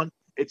ground,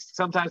 it's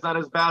sometimes not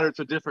as bad, or it's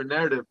a different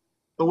narrative.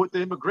 But with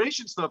the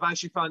immigration stuff, I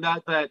actually found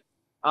out that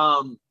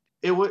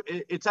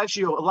it's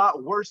actually a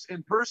lot worse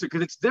in person,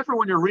 because it's different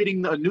when you're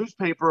reading a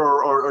newspaper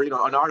or an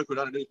article,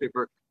 not a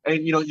newspaper,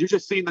 and you're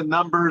just seeing the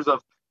numbers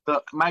of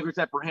the migrants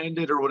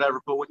apprehended or whatever.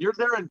 But when you're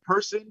there in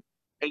person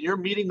and you're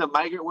meeting the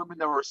migrant women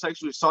that were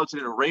sexually assaulted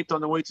and raped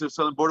on the way to the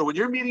southern border, when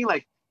you're meeting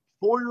like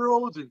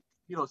 4-year-olds and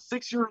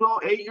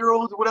 6-year-olds,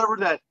 8-year-olds, whatever,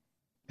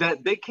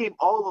 that they came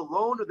all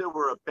alone or they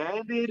were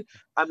abandoned.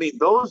 I mean,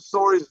 those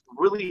stories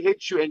really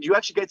hit you, and you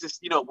actually get to,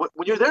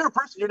 when you're there in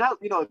person, you're not,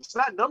 it's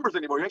not numbers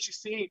anymore. You're actually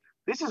seeing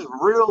this is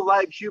real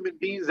life human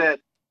beings that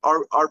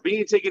are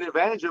being taken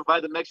advantage of by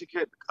the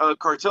Mexican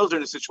cartels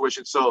during the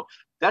situation. So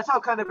that's how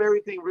kind of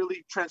everything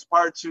really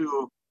transpired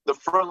to the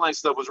frontline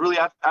stuff. Was really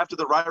after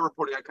the riot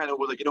reporting, I kind of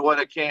was like, you know what,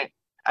 I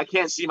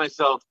can't see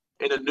myself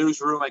in a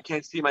newsroom. I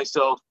can't see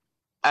myself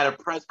at a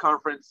press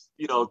conference,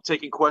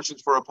 taking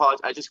questions for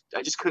apology. I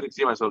just couldn't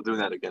see myself doing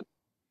that again.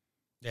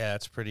 Yeah,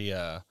 it's pretty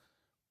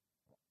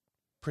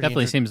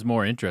definitely seems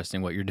more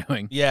interesting what you're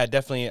doing. Yeah,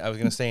 definitely. I was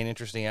going to say an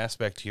interesting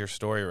aspect to your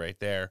story right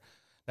there.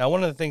 Now,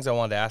 one of the things I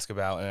wanted to ask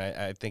about, and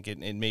I think it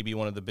may be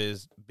one of the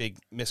big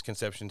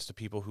misconceptions to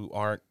people who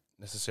aren't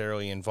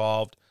necessarily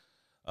involved,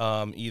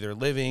 either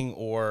living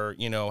or,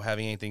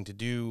 having anything to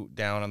do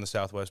down on the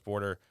southwest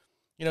border.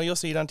 You'll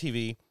see it on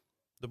TV,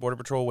 the Border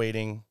Patrol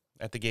waiting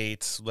at the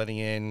gates, letting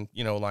in,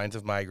 lines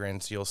of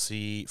migrants. You'll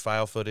see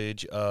file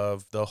footage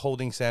of the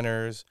holding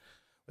centers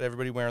with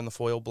everybody wearing the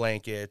foil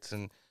blankets,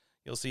 and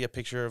you'll see a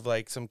picture of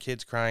like some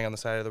kids crying on the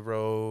side of the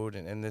road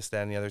and this,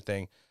 that, and the other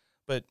thing.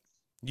 But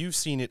you've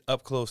seen it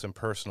up close and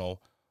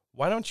personal.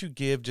 Why don't you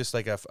give just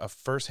like a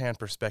firsthand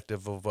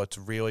perspective of what's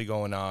really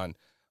going on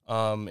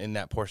in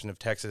that portion of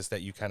Texas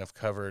that you kind of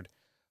covered,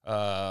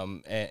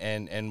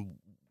 and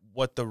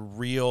what the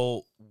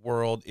real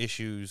world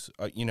issues,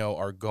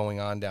 are going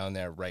on down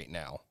there right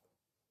now?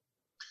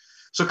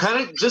 So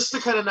kind of just to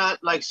kind of not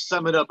like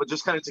sum it up, but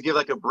just kind of to give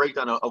like a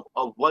breakdown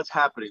of what's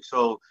happening.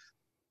 So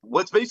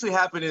what's basically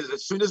happened is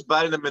as soon as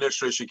Biden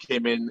administration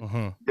came in,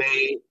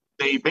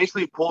 they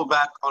basically pulled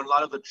back on a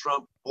lot of the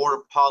Trump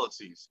border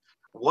policies.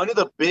 One of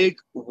the big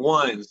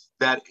ones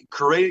that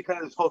created kind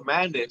of this whole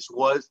madness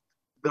was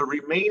the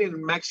Remain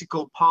in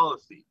Mexico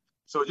policy.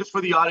 So just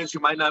for the audience who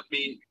might not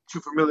be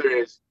too familiar,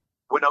 is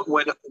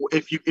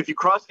if you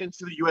cross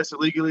into the U.S.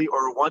 illegally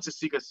or want to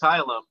seek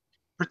asylum,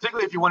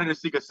 particularly if you wanted to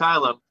seek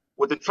asylum,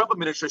 what the Trump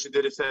administration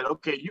did is said,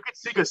 okay, you can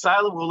seek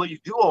asylum, we'll let you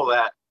do all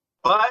that,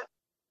 but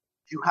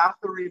you have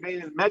to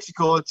remain in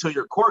Mexico until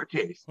your court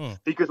case.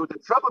 Because what the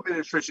Trump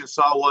administration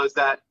saw was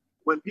that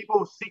when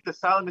people seek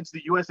asylum into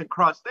the U.S. and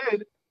cross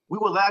in, we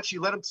will actually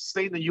let them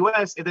stay in the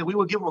U.S. and then we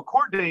will give them a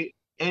court date.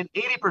 And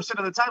 80%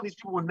 of the time, these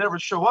people will never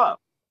show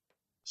up.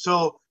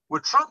 So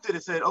what Trump did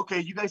is said, okay,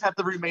 you guys have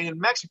to remain in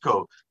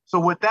Mexico. So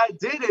what that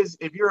did is,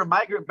 if you're a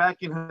migrant back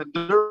in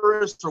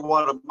Honduras or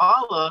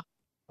Guatemala,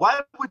 why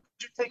would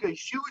you take a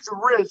huge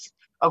risk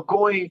of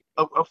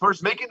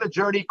first making the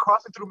journey,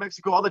 crossing through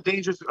Mexico, all the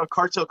dangerous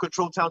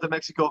cartel-controlled towns in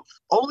Mexico,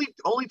 only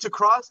to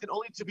cross and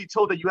only to be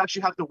told that you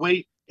actually have to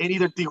wait in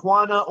either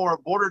Tijuana or a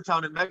border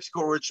town in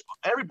Mexico, which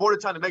every border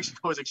town in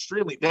Mexico is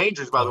extremely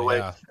dangerous, by the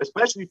way,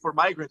 especially for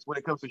migrants when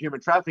it comes to human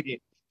trafficking.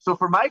 So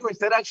for migrants,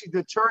 that actually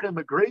deterred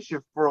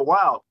immigration for a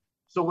while.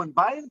 So when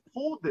Biden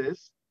pulled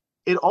this,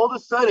 it all of a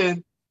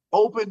sudden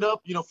opened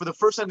up, for the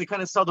first time they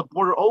kind of saw the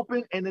border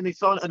open, and then they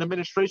saw an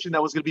administration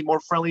that was going to be more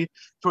friendly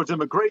towards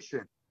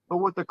immigration. But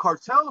what the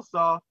cartel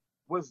saw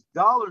was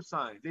dollar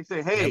signs. They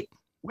say, hey,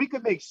 we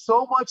could make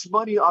so much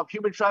money off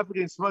human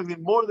trafficking and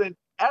smuggling more than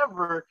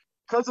ever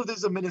because of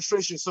this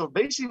administration. So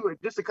basically,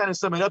 just to kind of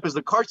sum it up, is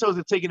the cartels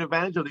are taking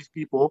advantage of these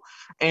people,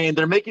 and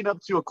they're making up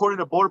to, according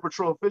to Border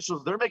Patrol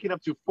officials, they're making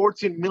up to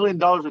 $14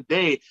 million a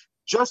day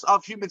just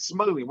off human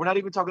smuggling. We're not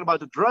even talking about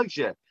the drugs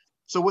yet.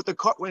 So what the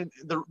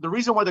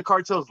reason why the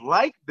cartels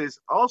like this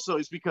also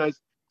is because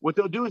what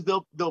they'll do is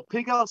they'll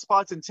pick out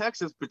spots in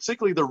Texas,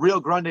 particularly the Rio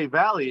Grande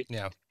Valley,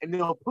 and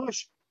they'll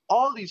push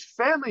all these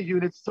family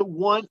units to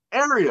one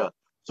area.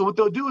 So what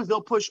they'll do is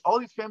they'll push all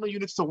these family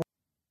units to one.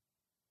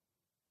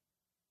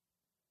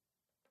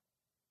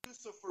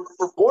 So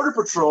for Border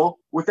Patrol,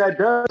 what that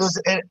does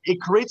is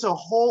it creates a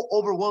whole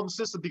overwhelmed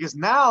system, because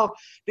now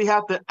they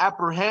have to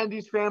apprehend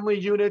these family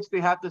units.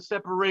 They have to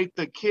separate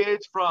the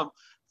kids from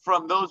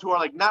those who are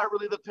like not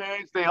really the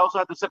parents. They also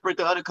have to separate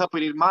the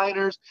unaccompanied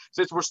minors.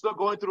 Since we're still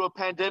going through a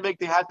pandemic,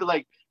 they have to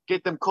like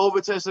get them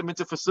COVID test them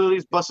into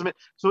facilities, bust them in.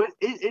 So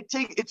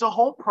it's a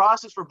whole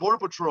process for Border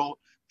Patrol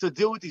to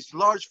deal with these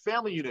large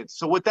family units.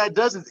 So what that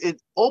does is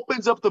it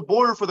opens up the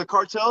border for the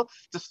cartel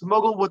to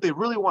smuggle what they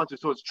really want to.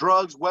 So it's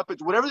drugs,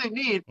 weapons, whatever they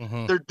need.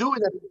 They're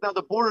doing that. Now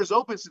the border is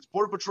open since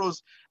Border Patrol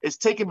is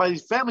taken by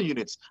these family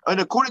units.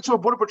 And according to a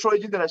Border Patrol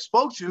agent that I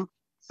spoke to,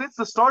 since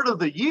the start of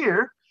the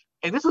year,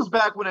 and this was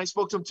back when I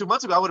spoke to him 2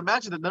 months ago, I would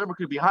imagine the number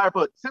could be higher,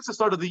 but since the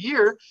start of the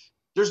year,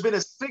 there's been a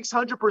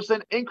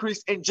 600%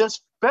 increase in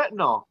just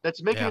fentanyl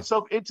that's making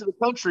itself into the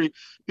country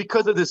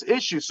because of this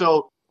issue.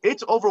 So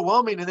it's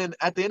overwhelming. And then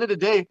at the end of the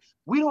day,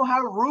 we don't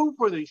have room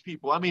for these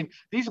people. I mean,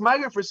 these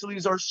migrant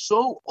facilities are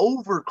so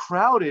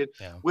overcrowded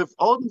with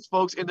all these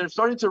folks, and they're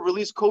starting to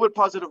release COVID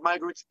positive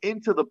migrants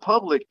into the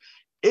public.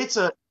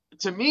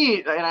 To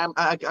me, and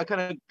I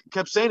kind of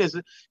kept saying this,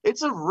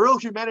 it's a real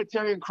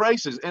humanitarian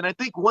crisis. And I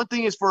think one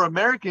thing is, for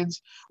Americans,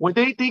 when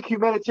they think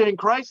humanitarian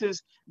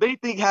crisis, they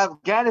think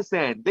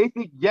Afghanistan, they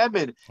think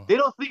Yemen. They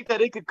don't think that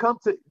it could come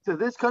to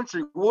this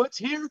country. What's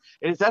here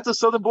is that's a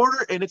southern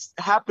border, and it's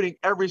happening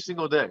every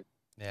single day.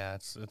 Yeah,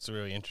 it's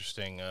really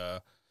interesting,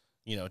 to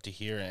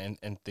hear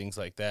and things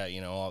like that.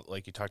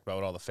 Like you talked about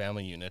with all the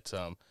family units.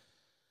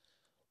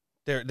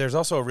 There's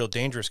also a real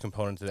dangerous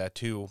component to that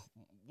too.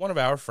 One of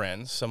our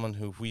friends, someone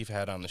who we've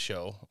had on the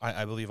show,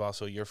 I believe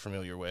also you're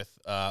familiar with,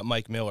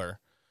 Mike Miller.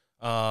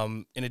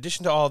 In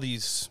addition to all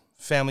these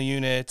family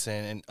units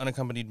and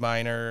unaccompanied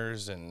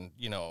minors and,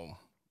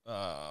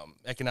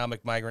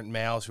 economic migrant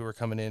males who are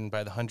coming in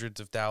by the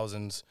hundreds of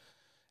thousands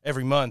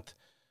every month,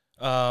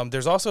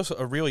 there's also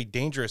a really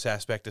dangerous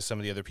aspect to some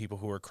of the other people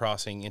who are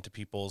crossing into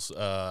people's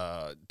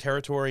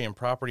territory and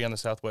property on the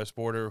southwest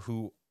border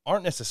who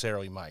aren't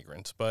necessarily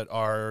migrants, but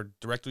are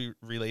directly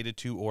related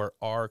to or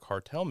are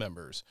cartel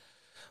members.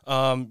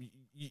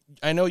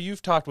 I know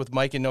you've talked with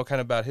Mike and know kind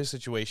of about his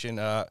situation.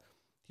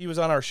 He was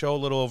on our show a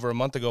little over a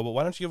month ago, but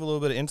why don't you give a little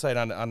bit of insight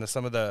on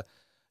some of the,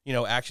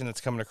 action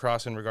that's coming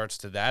across in regards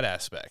to that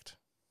aspect?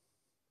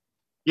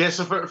 Yeah,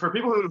 so for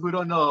people who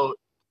don't know,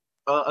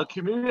 a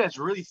community that's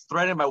really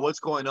threatened by what's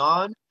going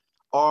on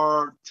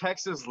are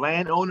Texas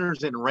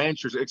landowners and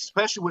ranchers,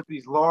 especially with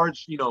these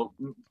large,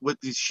 with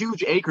these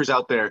huge acres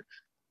out there.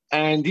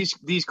 And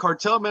these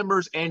cartel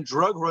members and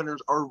drug runners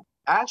are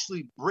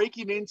actually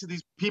breaking into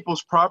these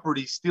people's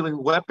property,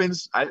 stealing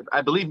weapons.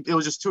 I believe it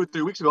was just 2 or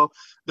 3 weeks ago,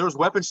 there was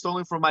weapons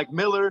stolen from Mike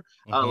Miller.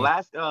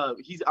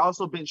 He's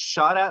also been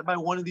shot at by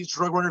one of these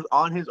drug runners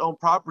on his own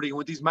property. And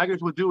what these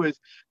migrants would do is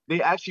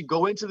they actually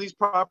go into these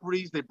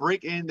properties, they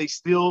break in, they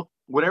steal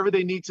whatever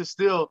they need to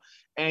steal,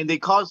 and they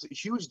cause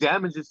huge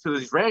damages to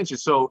these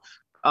ranches. So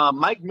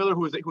Mike Miller,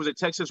 who was a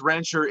Texas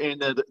rancher in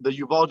the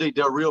Uvalde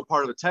Del Rio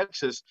part of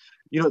Texas,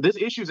 this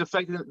issue is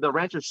affecting the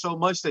ranchers so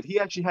much that he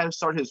actually had to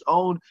start his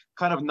own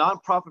kind of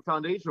nonprofit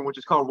foundation, which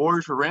is called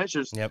Warriors for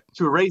Ranchers,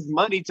 to raise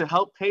money to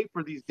help pay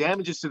for these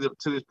damages to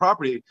this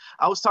property.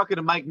 I was talking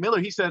to Mike Miller.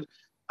 He said,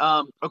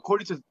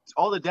 according to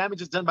all the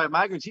damages done by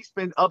migrants, he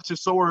spent up to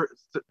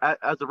as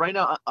of right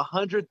now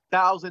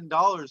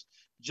 $100,000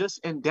 just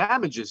in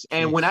damages.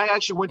 And when I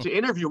actually went to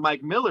interview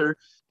Mike Miller,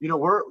 as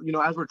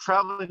we're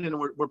traveling and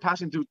we're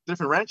passing through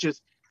different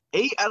ranches,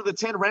 9 out of the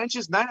 10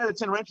 ranches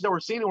that we're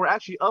seeing were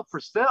actually up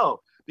for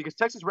sale, because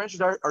Texas ranchers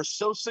are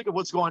so sick of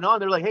what's going on.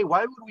 They're like, hey,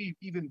 why would we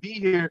even be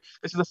here?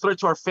 This is a threat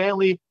to our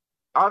family.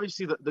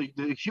 Obviously,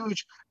 the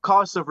huge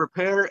cost of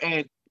repair,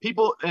 and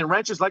people and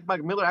ranchers like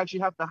Mike Miller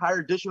actually have to hire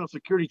additional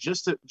security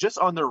just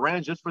on their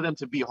ranch, just for them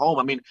to be home.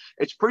 I mean,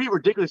 it's pretty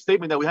ridiculous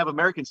statement that we have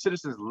American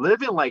citizens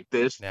living like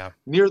this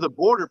near the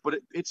border, but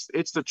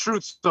it's the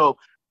truth. So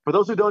for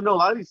those who don't know,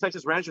 a lot of these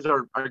Texas ranchers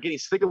are getting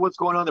sick of what's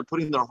going on. They're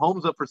putting their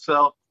homes up for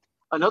sale.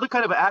 Another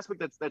kind of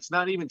aspect that's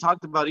not even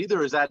talked about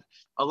either is that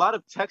a lot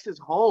of Texas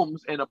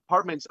homes and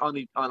apartments on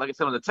like I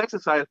said, on the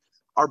Texas side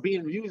are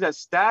being used as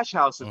stash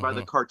houses by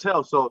the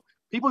cartel. So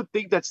people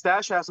think that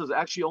stash houses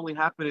actually only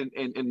happen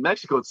in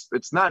Mexico.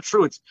 It's not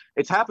true.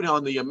 It's happening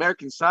on the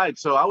American side.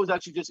 So I was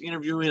actually just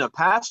interviewing a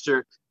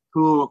pastor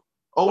who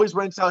always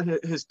rents out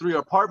his 3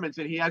 apartments,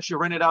 and he actually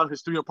rented out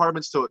his 3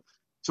 apartments to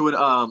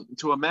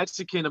a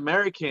Mexican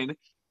American,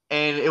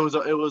 and it was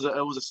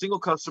a single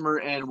customer.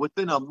 And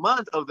within a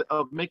month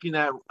of making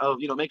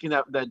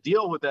that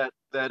deal with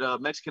that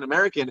Mexican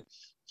American,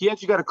 he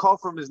actually got a call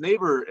from his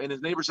neighbor, and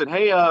his neighbor said,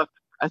 "Hey,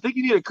 I think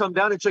you need to come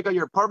down and check out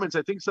your apartments.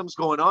 I think something's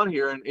going on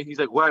here." And he's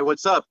like, "Why?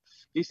 What's up?"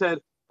 He said,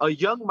 "A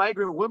young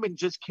migrant woman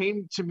just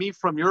came to me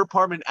from your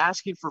apartment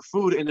asking for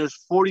food, and there's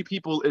 40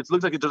 people. It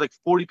looks like there's like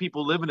 40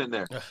 people living in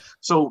there."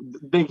 So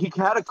he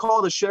had to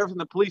call the sheriff and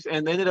the police,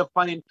 and they ended up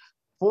finding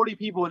 40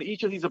 people in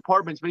each of these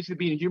apartments basically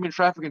being human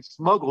trafficked and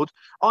smuggled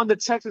on the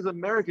Texas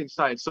American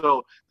side.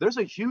 So there's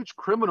a huge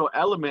criminal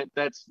element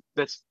that's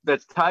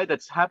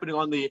happening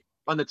on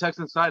the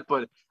Texan side.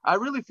 But I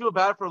really feel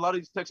bad for a lot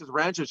of these Texas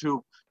ranchers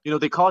who,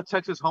 they call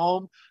Texas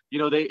home.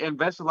 They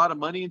invest a lot of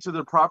money into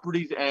their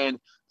properties, and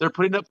they're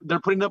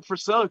putting up for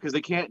sale because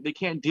they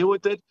can't deal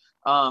with it.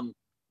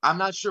 I'm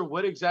not sure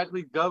what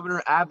exactly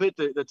Governor Abbott,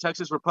 the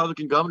Texas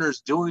Republican governor,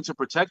 is doing to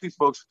protect these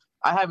folks.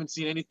 I haven't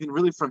seen anything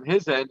really from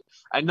his end.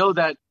 I know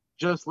that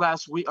just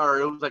last week, or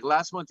it was like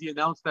last month, he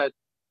announced that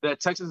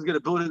Texas is going to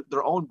build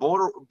their own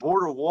border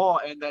wall,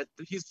 and that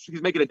he's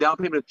making a down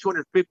payment of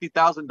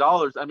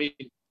 $250,000. I mean,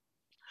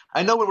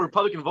 I know when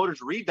Republican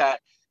voters read that,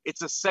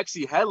 it's a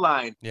sexy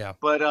headline. Yeah.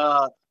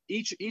 But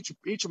each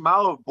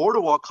mile of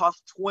border wall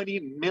costs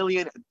 $20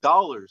 million.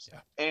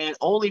 Yeah. And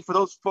only for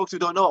those folks who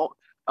don't know,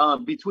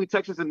 between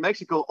Texas and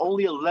Mexico,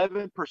 only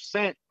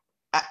 11%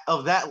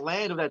 of that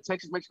land, of that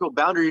Texas-Mexico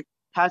boundary,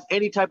 has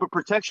any type of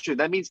protection.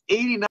 That means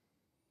 89.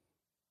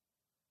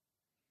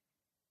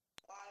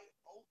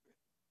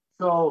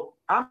 So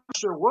I'm not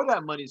sure where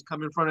that money is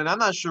coming from, and I'm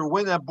not sure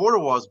when that border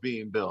wall is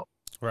being built.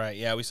 Right.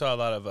 Yeah, we saw a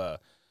lot of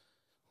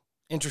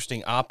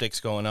interesting optics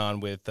going on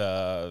with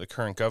the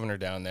current governor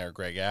down there,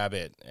 Greg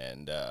Abbott,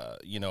 and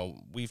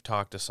we've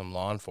talked to some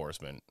law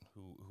enforcement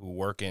who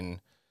work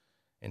in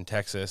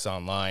Texas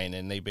online,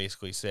 and they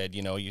basically said,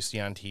 you see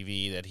on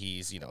TV that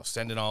he's,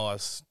 sending all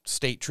us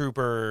state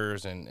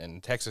troopers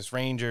and Texas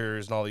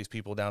Rangers and all these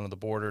people down to the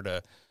border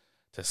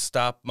to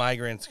stop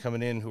migrants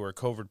coming in who are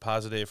COVID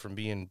positive from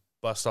being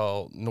bussed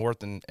all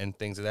north and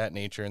things of that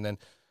nature. And then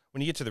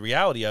when you get to the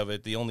reality of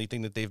it, the only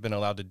thing that they've been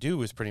allowed to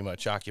do is pretty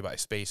much occupy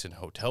space in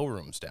hotel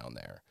rooms down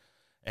there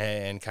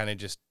and kind of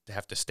just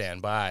have to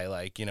stand by.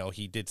 Like,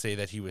 he did say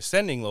that he was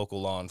sending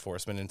local law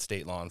enforcement and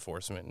state law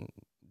enforcement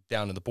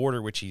down to the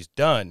border, which he's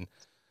done,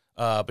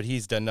 but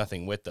he's done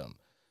nothing with them.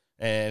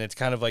 And it's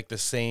kind of like the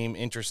same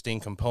interesting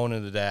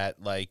component of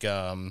that, like,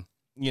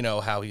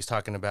 how he's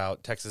talking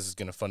about Texas is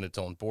going to fund its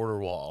own border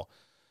wall,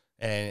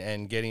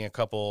 and getting a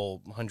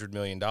couple $100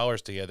 million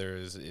together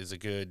is a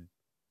good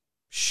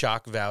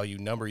shock value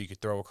number you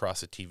could throw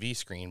across a TV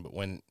screen. But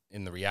when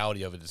in the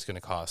reality of it, it's going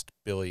to cost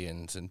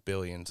billions and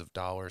billions of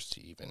dollars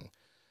to even,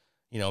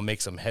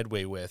 make some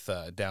headway with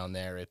down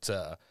there. It's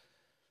a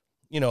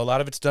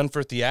lot of it's done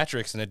for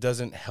theatrics, and it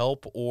doesn't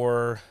help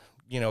or,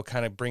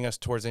 kind of bring us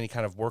towards any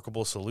kind of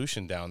workable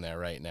solution down there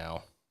right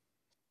now.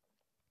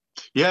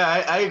 Yeah,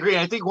 I agree.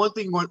 I think one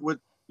thing what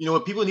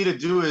people need to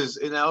do is,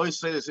 and I always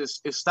say this,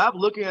 is stop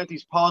looking at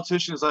these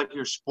politicians like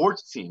your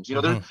sports teams.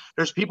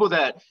 There's people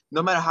that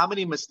no matter how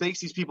many mistakes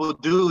these people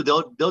do,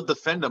 they'll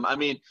defend them. I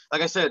mean,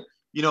 like I said,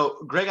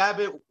 Greg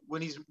Abbott,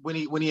 when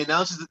he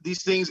announces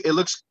these things, it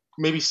looks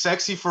maybe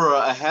sexy for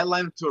a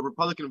headline to a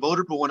Republican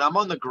voter, but when I'm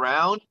on the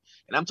ground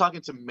and I'm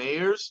talking to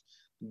mayors,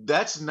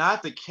 that's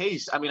not the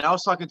case. I mean, I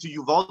was talking to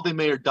Uvalde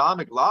Mayor Don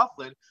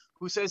McLaughlin,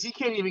 who says he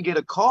can't even get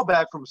a call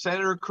back from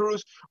Senator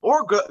Cruz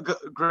or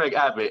Greg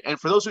Abbott. And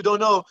for those who don't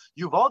know,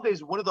 Uvalde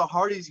is one of the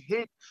hardest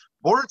hit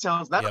border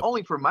towns, not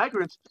only for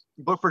migrants,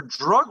 but for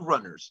drug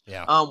runners.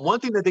 Yeah.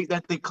 One thing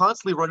that they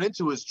constantly run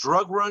into is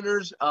drug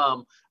runners,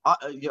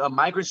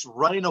 migrants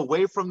running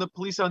away from the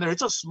police down there.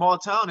 It's a small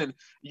town, and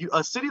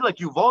a city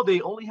like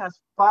Uvalde only has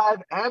 5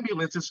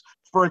 ambulances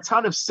for a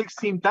town of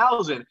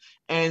 16,000.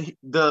 And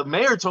the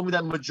mayor told me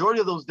that majority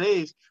of those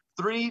days,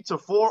 3 to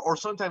 4, or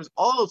sometimes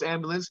all those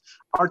ambulances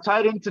are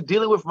tied into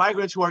dealing with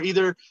migrants who are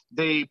either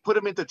they put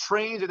them into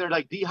trains and they're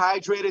like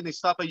dehydrated and they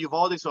stop at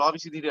Uvalde. So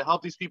obviously they need to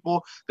help these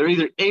people. They're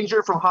either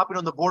injured from hopping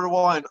on the border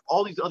wall and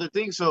all these other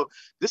things. So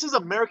this is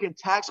American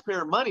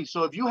taxpayer money.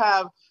 So if you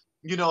have,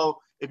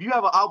 if you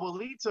have an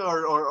abuelita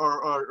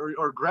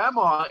or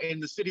grandma in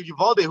the city of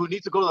Uvalde who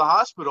needs to go to the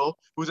hospital,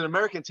 who's an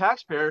American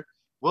taxpayer,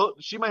 well,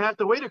 she might have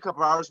to wait a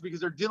couple hours because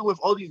they're dealing with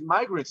all these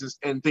migrants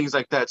and things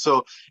like that.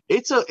 So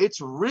it's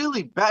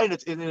really bad,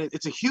 and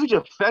it's a huge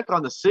effect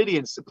on the city,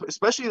 and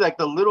especially like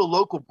the little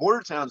local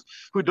border towns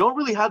who don't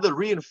really have the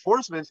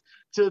reinforcements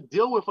to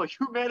deal with a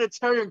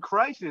humanitarian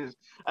crisis.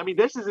 I mean,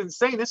 this is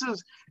insane.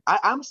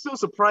 I'm still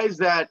surprised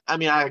that,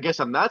 I guess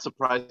I'm not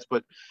surprised,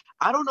 but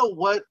I don't know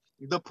what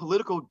the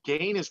political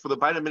gain is for the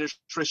Biden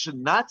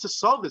administration not to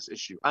solve this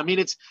issue. I mean,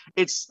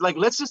 it's like,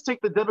 let's just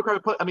take the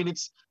Democratic.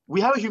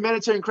 We have a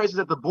humanitarian crisis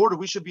at the border.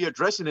 We should be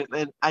addressing it.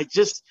 And I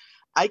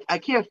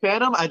can't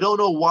fathom. I don't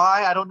know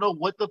why. I don't know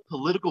what the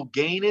political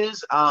gain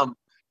is. I'm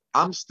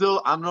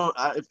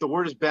not if the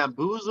word is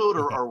bamboozled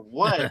or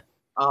what,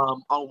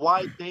 on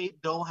why they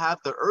don't have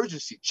the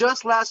urgency.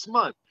 Just last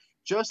month,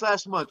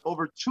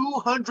 over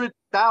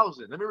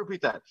 200,000. Let me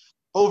repeat that.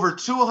 Over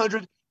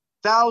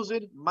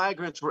 200,000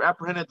 migrants were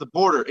apprehended at the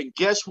border. And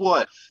guess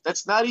what?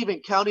 That's not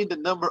even counting the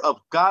number of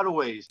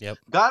gotaways. Yep.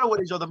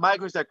 Gotaways are the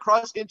migrants that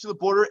cross into the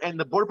border and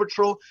the Border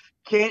Patrol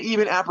can't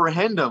even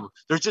apprehend them.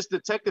 They're just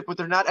detected, but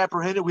they're not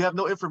apprehended. We have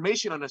no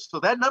information on this. So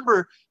that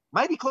number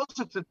might be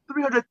closer to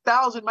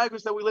 300,000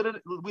 migrants that we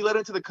let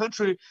into the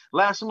country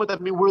last month. I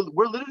mean, we're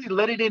literally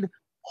letting in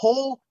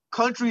whole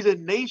countries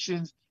and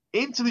nations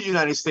into the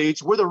United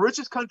States. We're the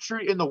richest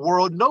country in the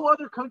world. No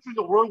other country in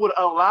the world would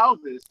allow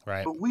this,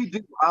 right? But we do.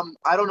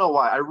 I don't know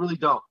why. I really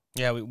don't.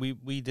 Yeah,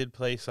 we did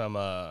play some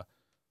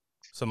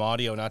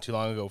audio not too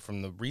long ago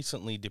from the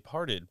recently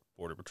departed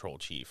Border Patrol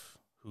chief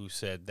who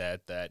said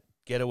that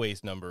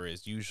getaways number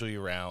is usually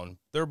around,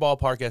 their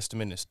ballpark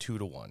estimate is 2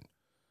 to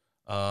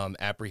 1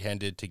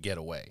 apprehended to get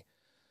away.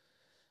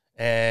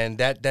 And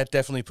that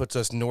definitely puts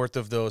us north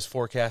of those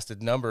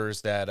forecasted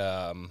numbers that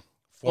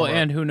well,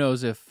 and who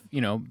knows if,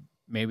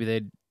 maybe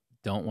they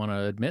don't want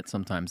to admit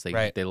sometimes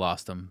they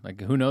lost them. Like,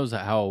 who knows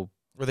how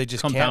or they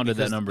just compounded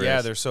that number is.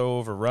 is. They're so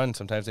overrun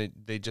sometimes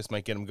they just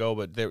might get them go.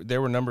 But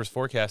there were numbers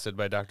forecasted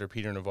by Dr.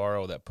 Peter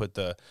Navarro that put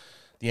the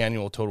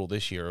annual total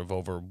this year of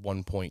over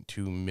 1.2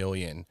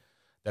 million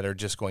that are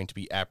just going to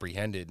be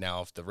apprehended.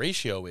 Now, if the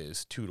ratio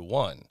is 2 to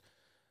 1,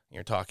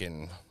 you're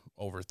talking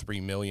over 3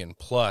 million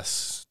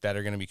plus that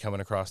are going to be coming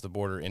across the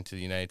border into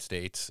the United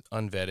States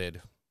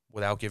unvetted,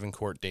 without giving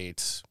court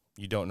dates.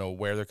 You don't know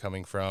where they're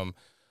coming from,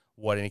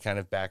 what any kind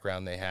of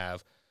background they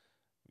have.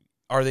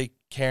 Are they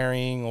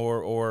carrying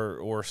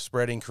or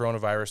spreading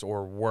coronavirus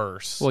or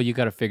worse? Well, you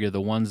got to figure the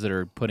ones that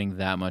are putting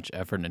that much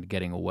effort into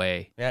getting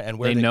away,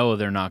 and they know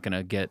they're not going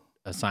to get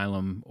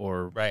asylum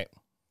or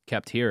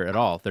kept here at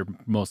all. They're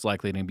most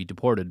likely going to be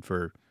deported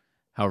for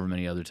however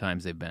many other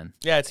times they've been.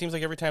 Yeah, it seems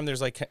like every time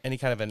there's like any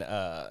kind of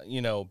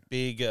an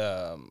big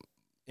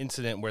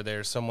incident where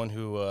there's someone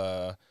who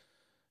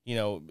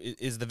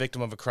is the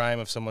victim of a crime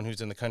of someone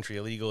who's in the country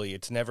illegally,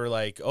 it's never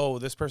like, oh,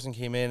 this person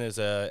came in as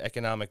a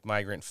economic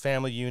migrant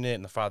family unit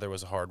and the father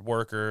was a hard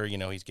worker,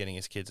 he's getting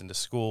his kids into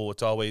school.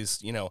 It's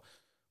always,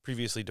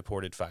 previously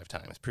deported 5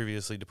 times,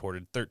 previously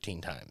deported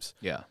 13 times.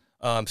 Yeah.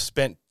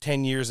 Spent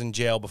 10 years in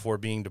jail before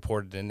being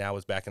deported and now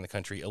is back in the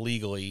country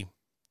illegally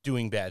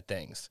doing bad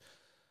things.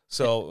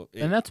 So,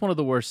 and that's one of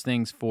the worst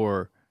things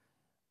for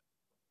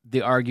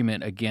the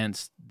argument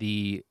against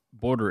the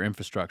border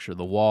infrastructure,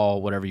 the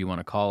wall, whatever you want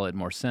to call it,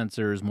 more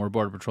sensors, more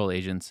Border Patrol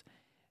agents,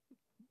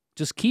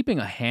 just keeping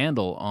a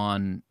handle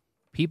on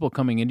people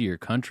coming into your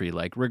country,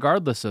 like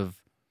regardless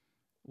of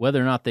whether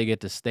or not they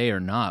get to stay or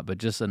not, but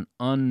just an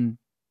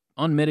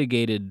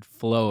unmitigated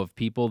flow of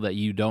people that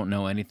you don't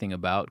know anything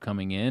about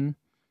coming in.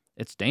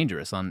 It's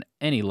dangerous on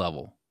any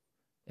level.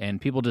 And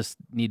people just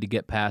need to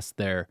get past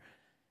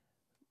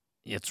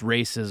it's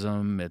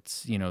racism,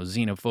 it's,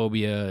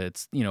 xenophobia,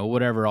 it's,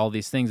 whatever, all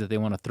these things that they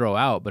want to throw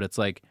out. But it's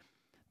like,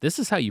 this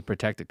is how you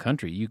protect a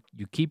country. You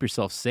keep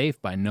yourself safe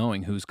by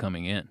knowing who's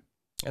coming in.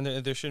 And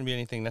there shouldn't be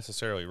anything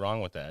necessarily wrong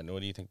with that.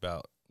 What do you think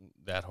about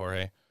that,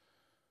 Jorge?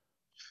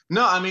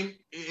 No, I mean,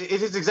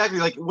 it is exactly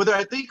like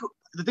I think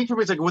the thing for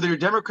me is like whether you're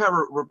Democrat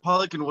or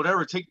Republican,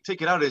 whatever, take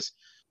it out is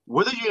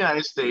we're the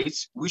United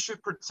States. We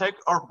should protect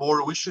our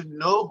border. We should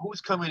know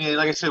who's coming in.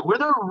 Like I said, we're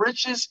the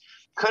richest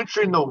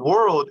country in the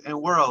world, and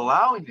we're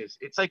allowing this.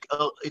 It's like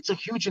it's a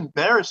huge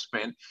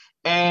embarrassment,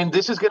 and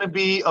this is going to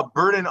be a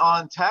burden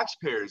on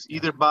taxpayers,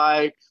 either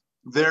by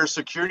their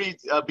security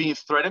being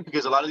threatened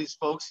because a lot of these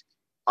folks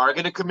are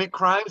going to commit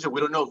crimes, and we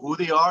don't know who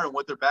they are and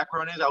what their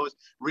background is. I was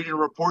reading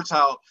reports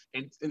how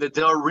in the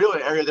Del Rio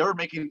area they were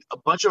making a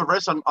bunch of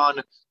arrests on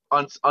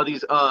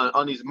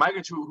these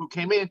migrants who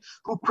came in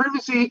who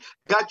previously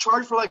got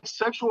charged for like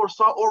sexual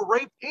assault or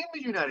rape in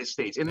the United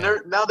States, and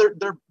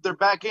they're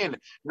back in.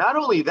 Not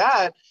only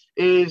that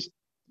is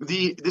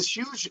this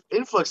huge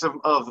influx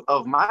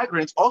of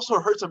migrants also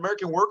hurts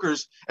American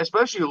workers,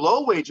 especially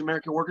low-wage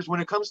American workers, when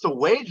it comes to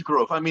wage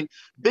growth. I mean,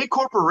 big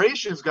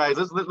corporations, guys.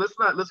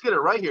 Let's get it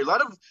right here. A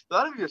lot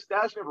of your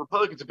establishment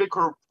Republicans and big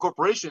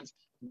corporations,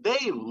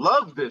 they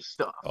love this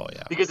stuff. Oh,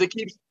 yeah. Because it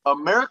keeps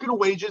American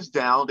wages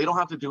down. They don't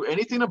have to do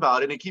anything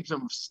about it. And it keeps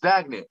them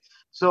stagnant.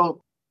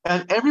 So,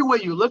 and every way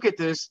you look at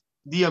this,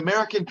 the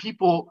American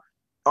people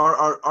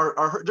are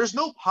there's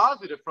no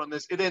positive from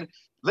this. And then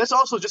let's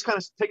also just kind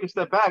of take a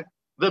step back.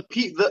 The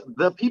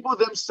people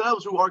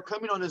themselves who are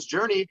coming on this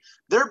journey,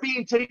 they're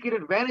being taken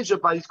advantage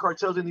of by these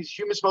cartels and these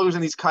human smugglers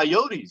and these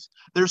coyotes.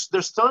 They're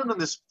selling them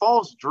this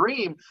false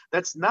dream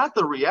that's not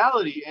the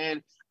reality.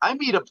 And I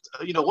meet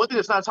one thing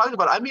that's not talking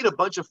about, I meet a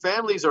bunch of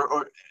families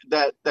or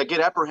that get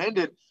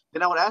apprehended,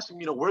 and I would ask them,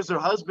 where's their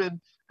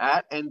husband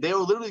at? And they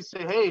will literally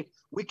say, hey,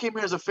 we came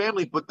here as a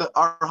family, but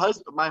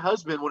my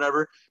husband,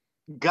 whatever,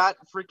 got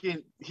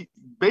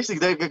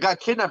basically they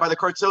got kidnapped by the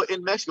cartel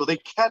in Mexico. They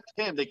kept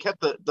him. They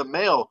kept the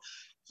male.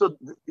 So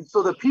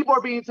the people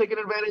are being taken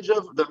advantage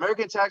of. The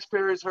American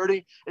taxpayer is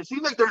hurting. It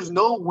seems like there's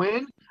no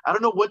win. I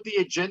don't know what the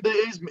agenda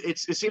is. It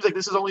seems like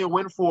this is only a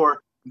win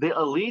for the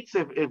elites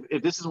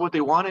if this is what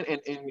they wanted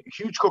and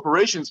huge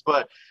corporations,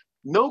 but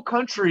no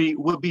country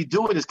would be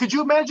doing this. Could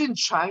you imagine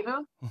China?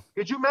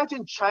 Could you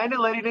imagine China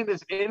letting in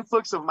this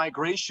influx of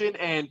migration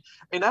and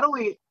not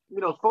only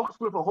folks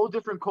with a whole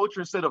different culture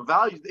and set of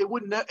values? They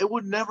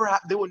would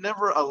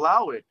never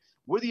allow it.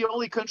 We're the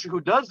only country who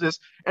does this.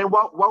 And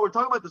while we're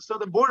talking about the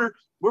southern border,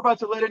 we're about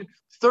to let in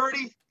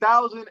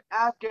 30,000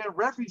 Afghan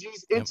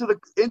refugees into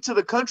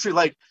the country.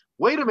 Like,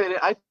 wait a minute!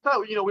 I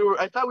thought we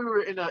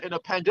were in a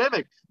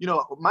pandemic.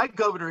 My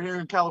governor here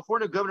in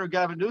California, Governor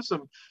Gavin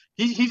Newsom,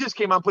 he just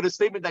came out and put a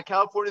statement that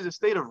California is a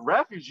state of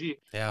refugee.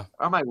 Yeah,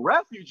 I'm like,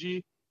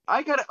 refugee? All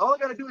I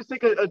gotta do is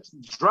take a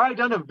drive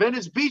down to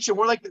Venice Beach, and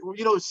we're like,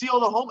 see all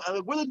the home.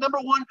 We're the number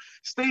one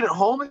state at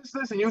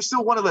homelessness, and you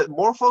still want to let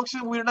more folks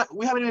in? We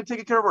haven't even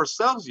taken care of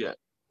ourselves yet.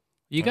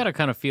 You got to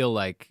kind of feel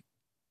like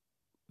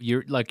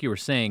you were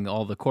saying,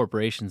 all the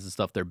corporations and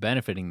stuff, they're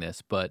benefiting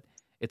this, but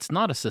it's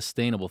not a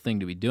sustainable thing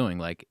to be doing.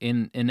 Like,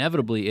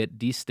 inevitably, it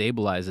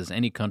destabilizes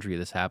any country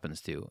this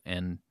happens to,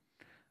 and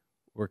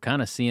we're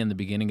kind of seeing the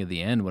beginning of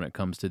the end when it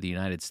comes to the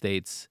United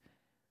States,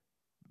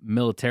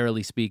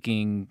 militarily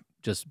speaking.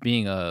 Just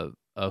being a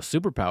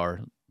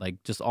superpower,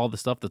 like just all the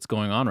stuff that's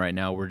going on right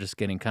now, we're just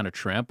getting kind of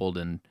trampled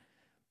and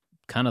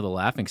kind of the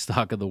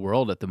laughingstock of the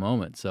world at the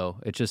moment. So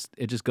it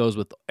just goes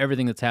with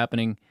everything that's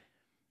happening.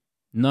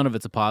 None of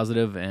it's a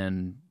positive,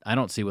 and I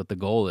don't see what the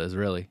goal is,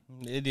 really.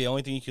 The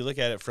only thing you can look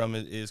at it from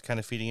is kind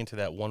of feeding into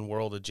that one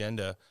world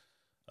agenda,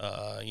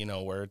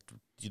 where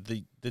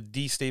the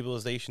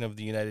destabilization of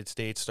the United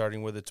States,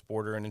 starting with its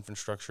border and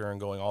infrastructure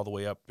and going all the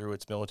way up through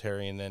its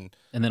military, and then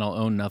I'll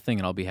own nothing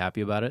and I'll be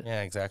happy about it.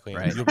 Yeah, exactly.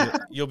 Right.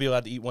 You'll be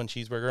allowed to eat one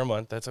cheeseburger a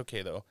month. That's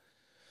okay though.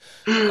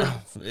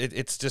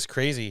 It's just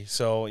crazy.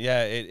 So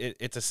yeah,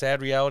 it's a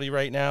sad reality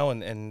right now,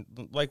 and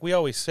like we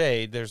always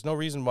say, there's no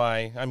reason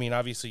why. I mean,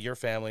 obviously your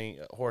family,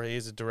 Jorge,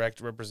 is a direct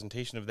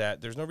representation of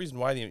that. There's no reason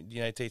why the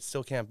United States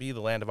still can't be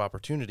the land of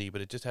opportunity, but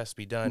it just has to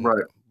be done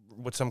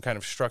with some kind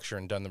of structure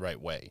and done the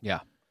right way. Yeah.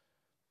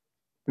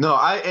 No,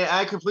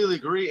 I completely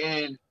agree.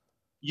 And,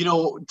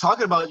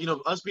 talking about,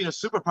 us being a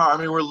superpower, I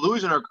mean, we're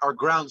losing our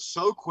ground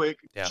so quick.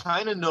 Yeah.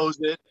 China knows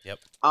it. Yep.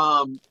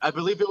 I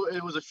believe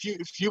it was a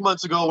few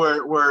months ago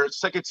where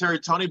Secretary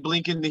Tony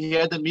Blinken, he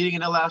had the meeting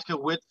in Alaska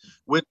with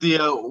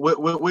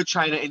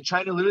China, and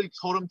China literally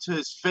told him to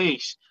his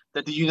face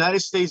that the United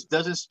States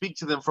doesn't speak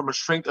to them from a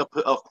strength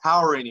of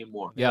power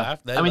anymore. Yeah.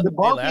 The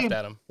ball game, laughed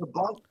at him.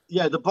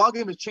 The ball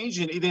game is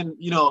changing. Even,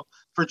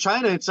 for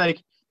China, it's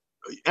like,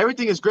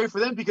 everything is great for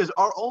them because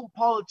our own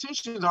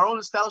politicians, our own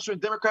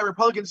establishment, Democrat,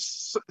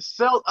 Republicans,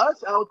 sell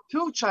us out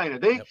to China.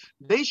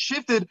 They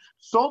shifted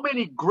so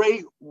many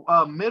great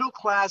middle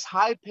class,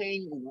 high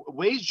paying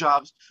wage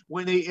jobs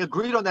when they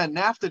agreed on that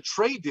NAFTA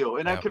trade deal.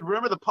 And I can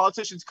remember the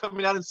politicians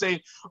coming out and saying,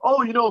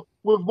 "Oh,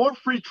 with more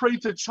free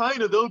trade to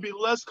China, there'll be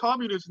less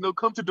communists and they'll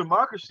come to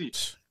democracy."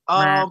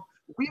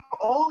 We've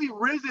only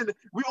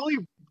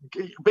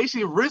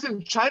basically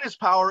risen China's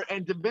power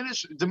and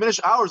diminish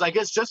ours, I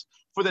guess, just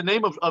for the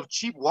name of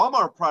cheap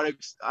Walmart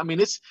products. I mean,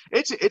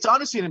 it's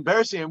honestly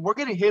embarrassing, and we're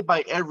getting hit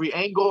by every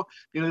angle.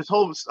 This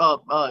whole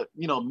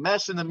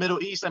mess in the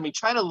Middle East. I mean,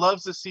 China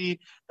loves to see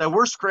that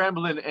we're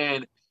scrambling.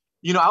 And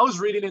I was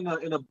reading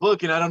in a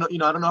book, and I don't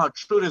know how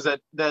true it is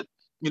that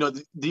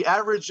the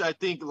average, I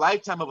think,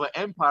 lifetime of an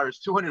empire is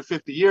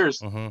 250 years.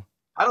 Mm-hmm.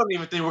 I don't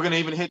even think we're going to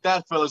even hit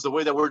that, fellas, the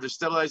way that we're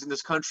destabilizing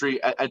this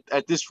country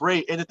at this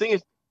rate. And the thing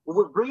is,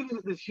 we're bringing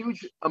in this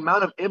huge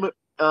amount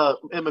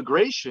of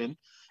immigration,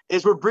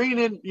 is we're bringing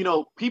in,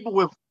 people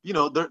with,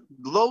 they're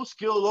low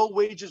skill, low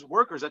wages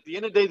workers. At the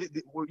end of the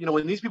day,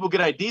 when these people get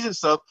IDs and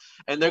stuff,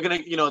 and they're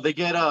going to, they're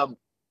going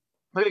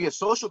to get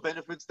social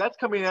benefits, that's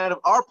coming out of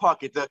our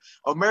pocket, the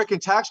American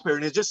taxpayer.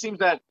 And it just seems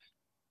that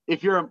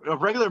if you're a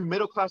regular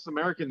middle-class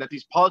American, that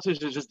these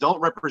politicians just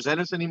don't represent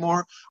us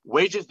anymore.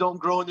 Wages don't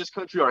grow in this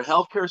country. Our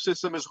healthcare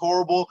system is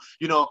horrible.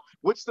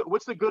 What's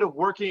the good of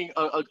working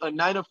a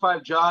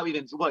 9-to-5 job?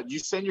 And what, you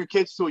send your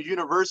kids to a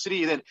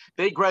university, and then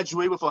they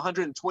graduate with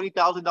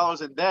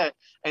 $120,000 in debt,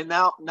 and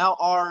now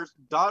our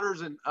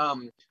daughters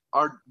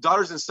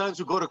and sons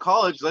who go to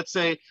college, let's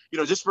say,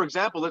 just for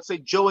example, let's say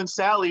Joe and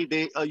Sally,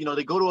 they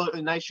go to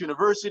a nice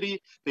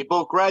university, they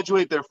both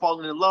graduate, they're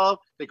falling in love,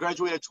 they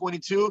graduate at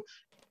 22.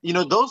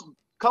 Those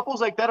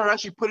couples like that are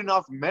actually putting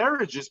off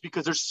marriages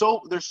because they're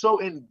so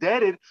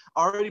indebted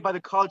already by the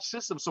college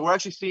system. So we're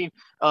actually seeing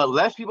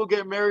less people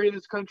get married in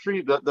this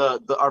country.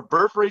 Our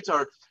birth rates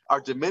are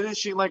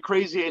diminishing like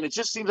crazy, and it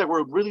just seems like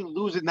we're really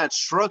losing that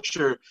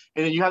structure.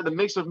 And then you have the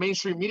mix of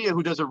mainstream media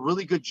who does a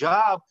really good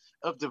job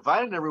of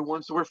dividing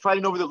everyone. So we're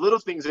fighting over the little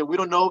things, and we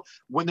don't know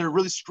when they're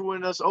really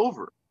screwing us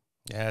over.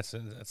 Yeah, that's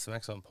some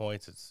excellent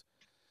points.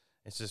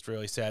 It's just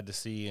really sad to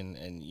see,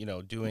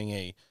 and doing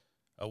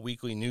a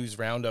weekly news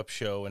roundup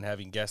show and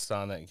having guests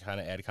on that and kind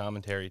of add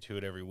commentary to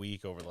it every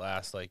week over the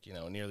last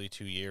nearly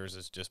 2 years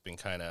has just been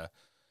kind of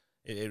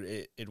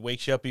it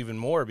wakes you up even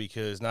more,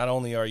 because not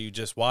only are you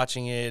just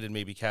watching it and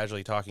maybe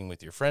casually talking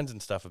with your friends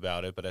and stuff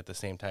about it, but at the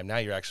same time now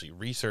you're actually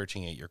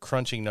researching it, you're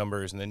crunching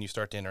numbers, and then you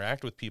start to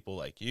interact with people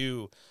like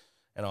you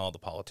and all the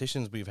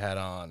politicians we've had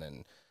on,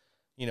 and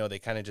they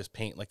kind of just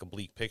paint like a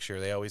bleak picture.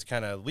 They always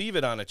kind of leave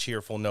it on a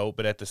cheerful note,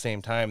 but at the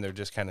same time, they're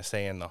just kind of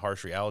saying the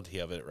harsh reality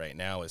of it right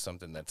now is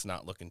something that's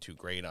not looking too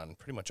great on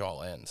pretty much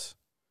all ends.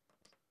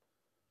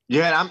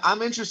 Yeah,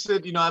 I'm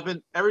interested. I've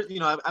been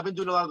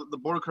doing a lot of the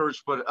border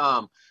coverage, but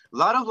a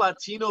lot of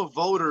Latino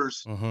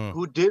voters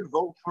who did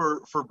vote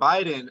for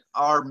Biden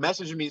are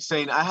messaging me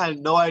saying, I had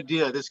no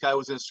idea this guy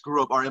was going to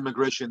screw up our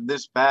immigration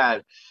this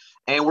bad.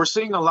 And we're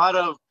seeing a lot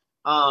of,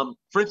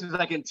 for instance,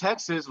 like in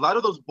Texas, a lot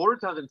of those border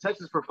towns in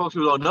Texas, for folks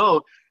who don't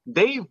know,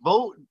 they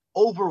vote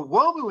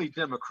overwhelmingly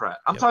Democrat.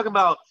 I'm talking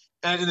about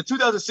in the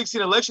 2016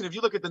 election, if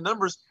you look at the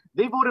numbers,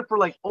 they voted for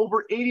like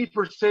over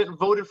 80%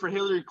 voted for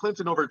Hillary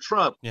Clinton over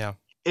Trump. Yeah.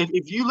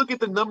 If you look at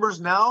the numbers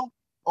now,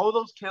 all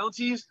those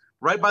counties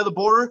right by the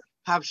border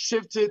have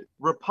shifted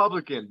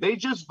Republican. They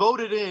just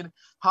voted in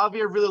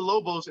Javier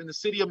Villalobos in the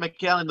city of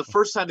McAllen, the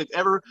first time they've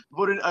ever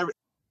voted.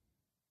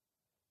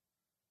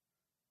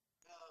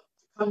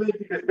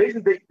 Because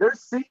basically they're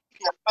seeing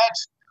the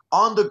effects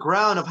on the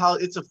ground of how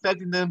it's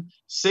affecting them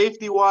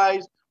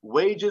safety-wise,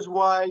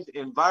 wages-wise,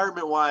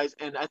 environment-wise.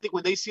 And I think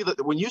when you see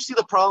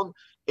the problem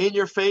in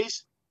your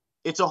face,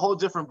 it's a whole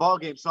different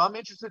ballgame. So I'm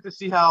interested to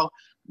see how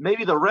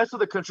maybe the rest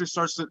of the country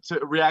starts to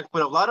react.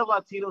 But a lot of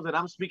Latinos that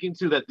I'm speaking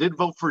to that did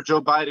vote for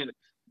Joe Biden,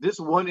 this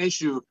one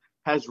issue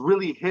has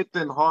really hit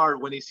them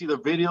hard when they see the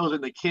videos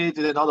and the kids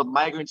and then all the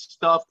migrant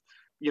stuff,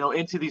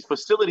 into these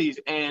facilities.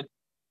 And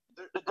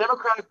the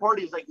Democratic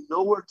Party is like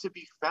nowhere to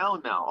be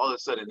found now. All of a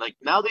sudden, like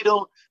now they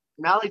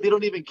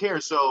don't even care.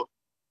 So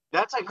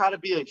that's like how to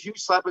be a huge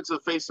slap into the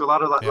face to a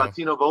lot of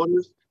Latino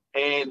voters.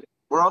 And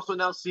we're also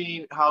now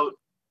seeing how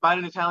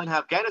Biden is handling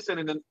Afghanistan.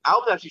 And then I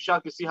was actually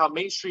shocked to see how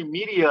mainstream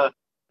media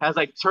has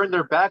like turned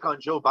their back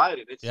on Joe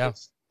Biden.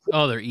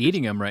 They're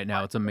eating him right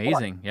now. It's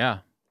amazing. Yeah.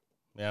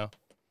 Yeah.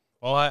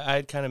 Well,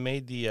 I kind of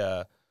made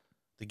the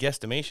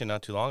guesstimation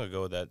not too long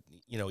ago that,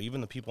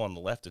 even the people on the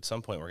left at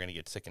some point were going to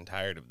get sick and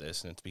tired of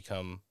this. And it's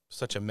become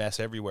such a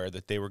mess everywhere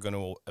that they were going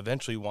to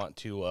eventually want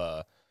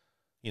to,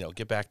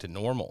 get back to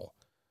normal.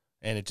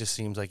 And it just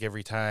seems like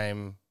every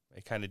time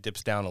it kind of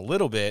dips down a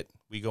little bit,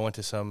 we go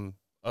into some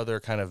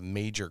other kind of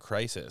major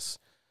crisis,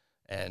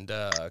 and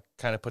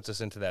kind of puts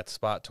us into that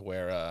spot to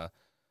where,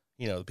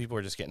 the people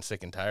are just getting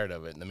sick and tired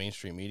of it, and the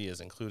mainstream media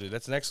is included.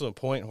 That's an excellent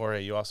point,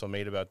 Jorge, you also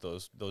made about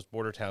those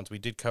border towns. We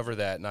did cover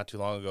that not too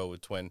long ago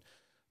with when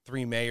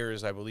 3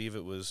 mayors, I believe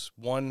it was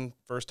one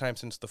first time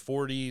since the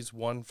 40s,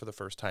 one for the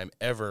first time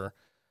ever,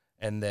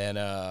 and then,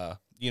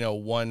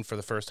 one for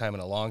the first time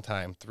in a long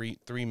time.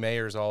 Three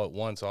mayors all at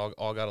once,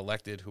 all got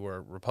elected who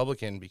are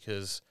Republican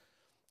because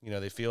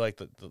they feel like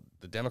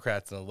the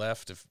Democrats and the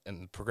left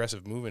and the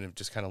progressive movement have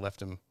just kind of left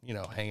them,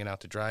 hanging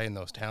out to dry in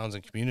those towns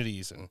and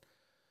communities. And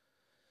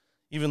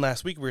even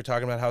last week we were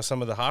talking about how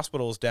some of the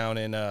hospitals down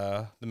in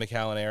the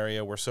McAllen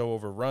area were so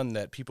overrun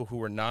that people who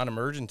were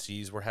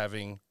non-emergencies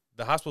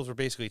the hospitals were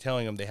basically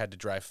telling them they had to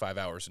drive 5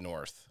 hours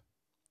north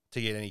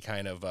to get any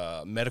kind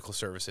of medical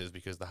services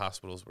because the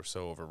hospitals were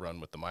so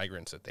overrun with the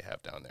migrants that they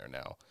have down there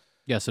now.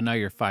 Yeah, so now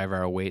your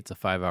 5-hour wait's a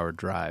 5-hour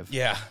drive.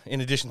 Yeah,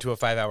 in addition to a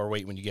 5-hour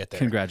wait when you get there.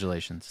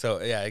 Congratulations.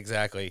 So, yeah,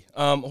 exactly.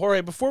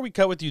 Jorge, before we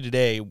cut with you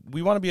today,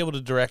 we want to be able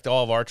to direct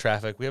all of our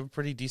traffic. We have a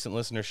pretty decent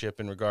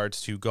listenership in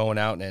regards to going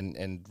out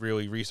and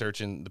really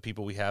researching the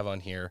people we have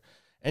on here.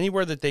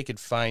 Anywhere that they could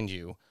find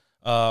you,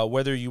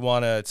 whether you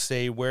want to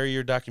say where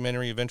your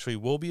documentary eventually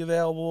will be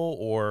available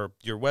or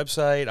your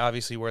website,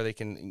 obviously where they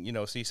can,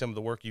 see some of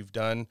the work you've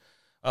done.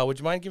 Would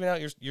you mind giving out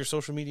your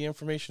social media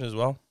information as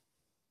well?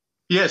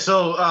 Yeah,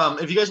 so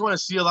if you guys want to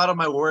see a lot of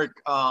my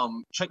work,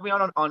 check me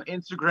out on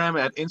Instagram.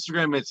 At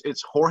Instagram,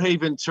 it's Jorge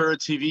Ventura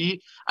TV.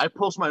 I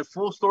post my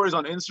full stories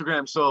on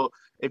Instagram. So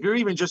if you're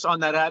even just on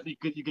that app, you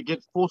could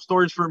get full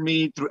stories from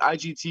me through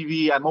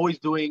IGTV. I'm always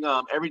doing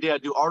every day. I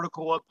do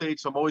article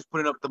updates. So I'm always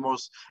putting up the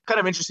most kind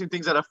of interesting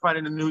things that I find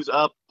in the news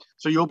up.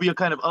 So you'll be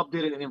kind of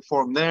updated and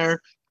informed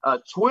there.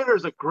 Twitter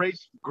is a great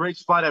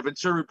spot at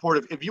Ventura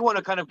Report. If you want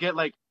to kind of get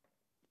like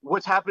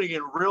what's happening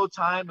in real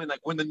time and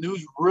like when the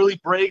news really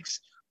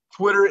breaks,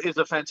 Twitter is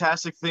a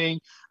fantastic thing.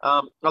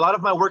 A lot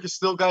of my work is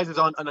still, guys, is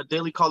on a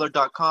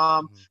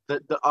dailycaller.com.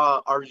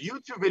 Our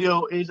YouTube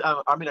video is,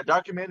 a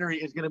documentary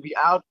is going to be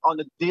out on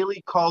the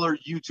Daily Caller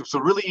YouTube. So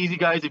really easy,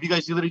 guys. If you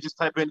guys literally just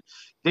type in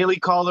Daily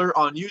Caller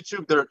on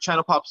YouTube, their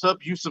channel pops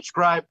up. You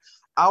subscribe.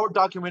 Our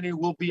documentary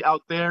will be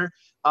out there.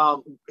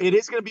 It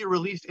is going to be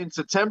released in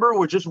September.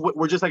 We're just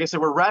like I said,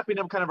 we're wrapping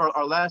up kind of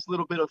our last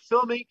little bit of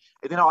filming,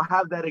 and then I'll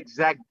have that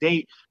exact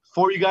date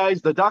for you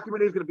guys. The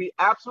documentary is going to be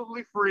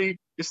absolutely free.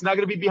 It's not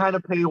going to be behind a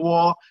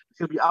paywall. It's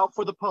going to be out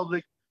for the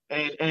public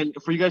and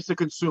for you guys to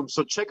consume.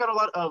 So check out a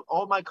lot of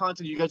all my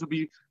content. You guys will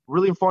be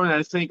really informed. And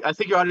I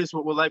think your audience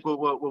will like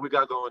what we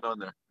got going on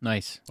there.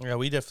 Nice. Yeah,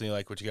 we definitely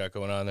like what you got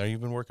going on there.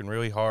 You've been working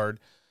really hard,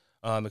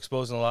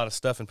 exposing a lot of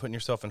stuff and putting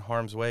yourself in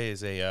harm's way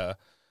as a,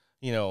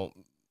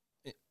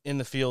 in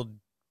the field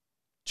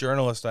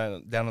journalist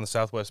down on the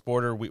southwest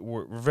border.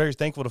 We're very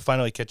thankful to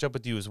finally catch up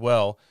with you as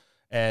well.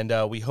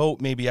 And we hope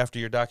maybe after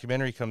your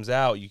documentary comes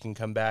out, you can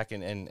come back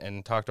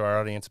and talk to our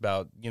audience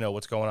about,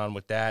 what's going on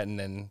with that. And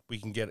then we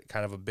can get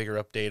kind of a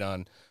bigger update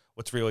on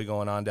what's really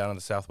going on down on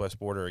the southwest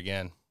border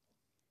again.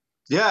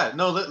 Yeah,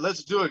 no,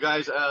 let's do it,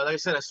 guys. Like I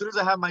said, as soon as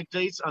I have my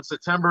dates on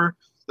September,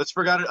 let's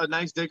figure out a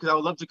nice day, because I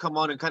would love to come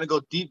on and kind of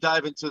go deep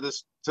dive into the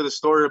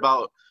story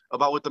about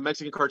what the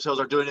Mexican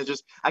cartels are doing. And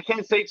just, I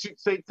can't say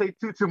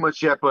too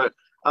much yet, but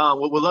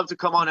we'd love to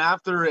come on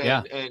after.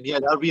 And yeah,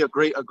 that would be a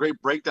great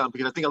breakdown,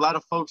 because I think a lot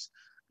of folks,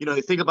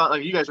 they think about,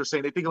 like you guys were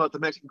saying, they think about the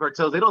Mexican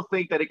cartels. They don't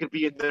think that it could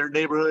be in their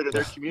neighborhood or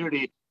their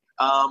community.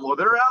 Well,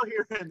 they're out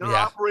here and they're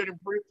operating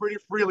pretty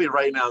freely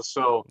right now.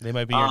 So they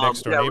might be your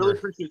next door neighbor. I really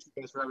appreciate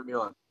you guys for having me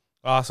on.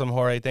 Awesome,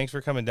 Jorge. Thanks for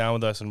coming down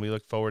with us, and we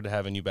look forward to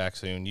having you back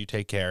soon. You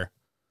take care.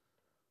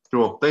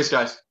 Cool. Thanks,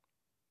 guys.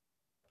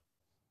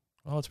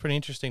 Well, it's pretty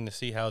interesting to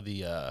see how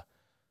the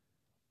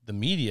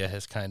media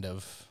has kind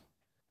of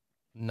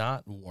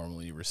not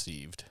warmly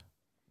received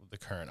the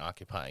current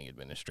occupying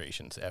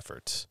administration's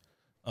efforts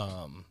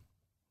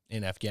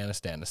in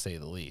Afghanistan, to say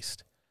the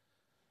least.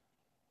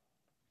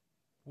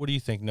 What do you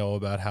think, Noah,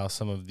 about how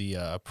some of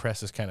the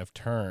press has kind of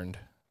turned?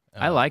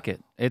 I like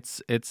it.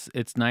 It's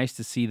nice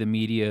to see the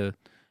media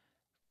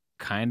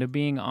kind of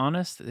being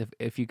honest,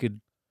 if you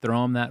could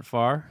throw them that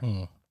far.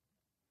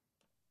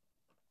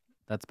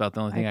 That's about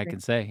the only thing I can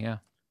say. Yeah,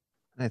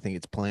 I think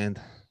it's planned.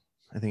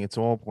 I think it's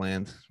all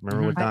planned.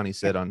 Remember what Donnie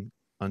said on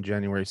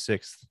January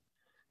 6th?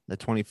 The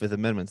 25th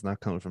Amendment's not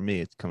coming from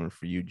me. It's coming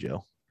for you,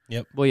 Joe.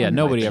 Yep. Well, yeah,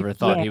 nobody ever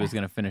thought he was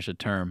going to finish a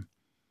term.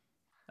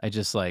 I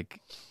just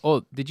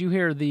did you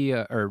hear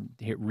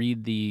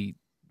read the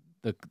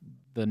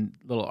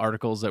little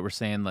articles that were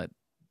saying that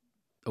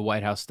a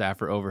White House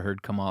staffer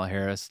overheard Kamala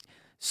Harris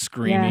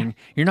screaming,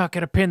 "You're not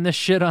going to pin this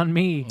shit on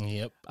me."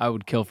 Yep. I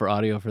would kill for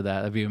audio for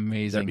that. That'd be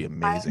amazing. That'd be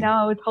amazing.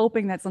 I was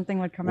hoping that something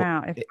would come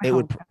out. It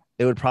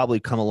would probably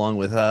come along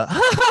with they're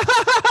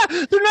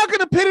not going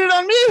to pin it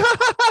on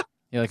me.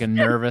 Yeah, like a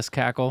nervous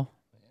cackle.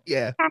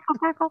 Yeah.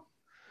 Cackle.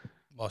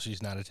 While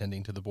she's not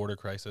attending to the border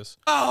crisis.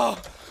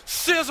 Oh,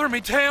 scissor me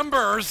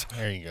timbers.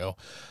 There you go.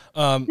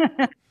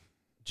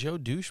 Joe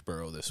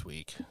Doucheborough this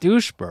week.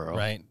 Doucheborough.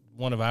 Right.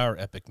 One of our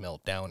epic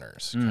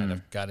meltdowners. Kind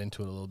of got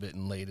into it a little bit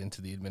and laid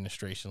into the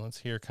administration. Let's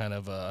hear kind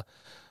of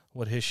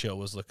what his show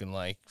was looking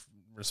like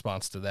in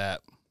response to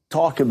that.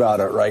 Talk about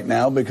it right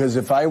now, because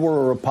if I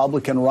were a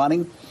Republican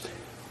running,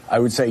 I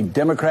would say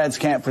Democrats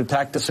can't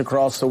protect us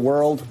across the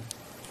world.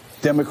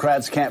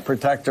 Democrats can't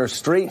protect our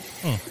street.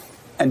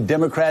 And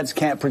Democrats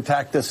can't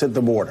protect us at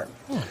the border.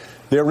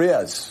 There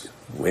is.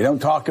 We don't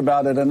talk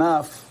about it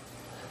enough.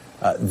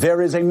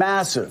 There is a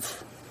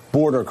massive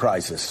border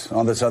crisis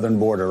on the southern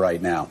border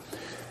right now.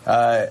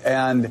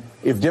 And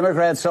if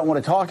Democrats don't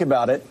want to talk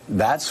about it,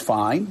 that's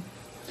fine.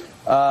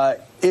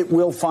 It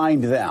will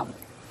find them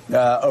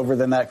over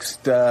the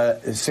next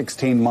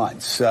 16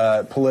 months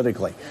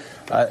politically.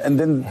 And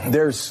then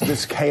there's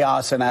this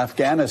chaos in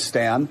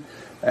Afghanistan.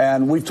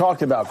 And we've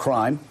talked about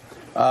crime,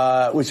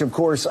 which, of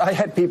course, I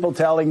had people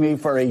telling me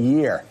for a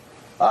year,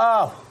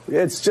 oh,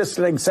 it's just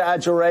an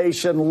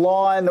exaggeration,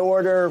 law and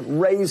order,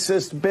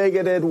 racist,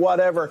 bigoted,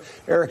 whatever.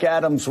 Eric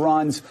Adams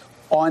runs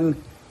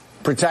on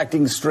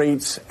protecting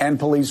streets and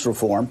police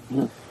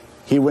reform.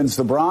 He wins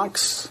the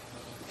Bronx.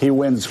 He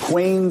wins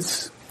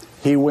Queens.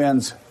 He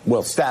wins,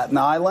 Staten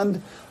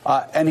Island.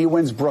 And he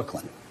wins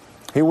Brooklyn.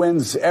 He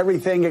wins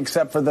everything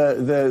except for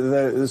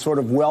the sort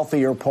of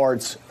wealthier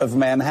parts of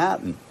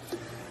Manhattan.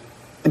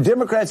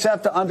 Democrats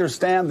have to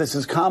understand this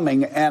is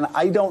coming, and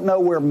I don't know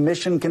where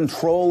mission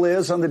control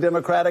is on the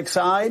Democratic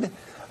side,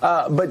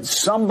 but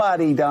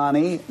somebody,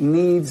 Donnie,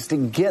 needs to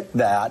get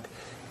that,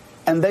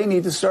 and they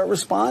need to start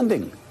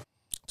responding.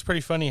 It's pretty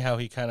funny how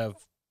he kind of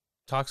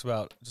talks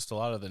about just a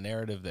lot of the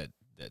narrative that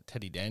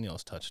Teddy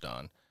Daniels touched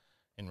on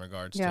in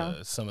regards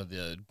to some of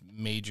the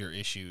major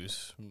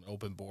issues,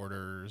 open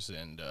borders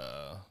and,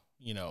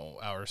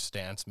 our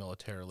stance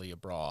militarily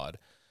abroad.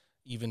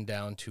 Even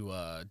down to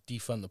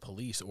defund the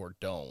police or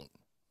don't.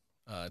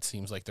 It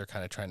seems like they're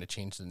kind of trying to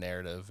change the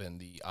narrative and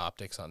the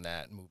optics on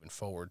that moving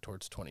forward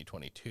towards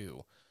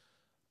 2022.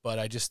 But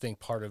I just think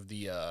part of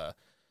the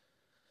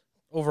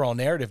overall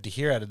narrative to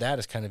hear out of that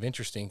is kind of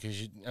interesting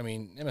because,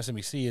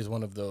 MSNBC is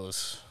one of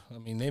those.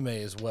 They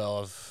may as well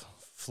have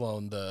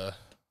flown the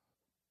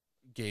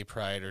gay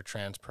pride or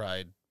trans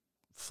pride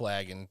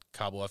flag in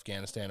Kabul,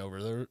 Afghanistan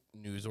over their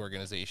news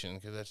organization,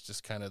 because that's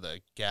just kind of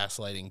the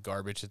gaslighting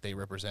garbage that they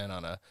represent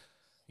on a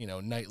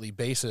nightly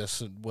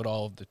basis with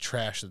all of the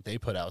trash that they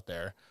put out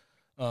there.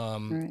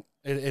 Right.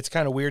 It's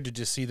kind of weird to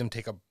just see them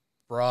take a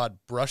broad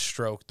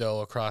brushstroke,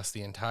 though, across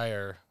the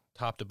entire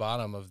top to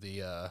bottom of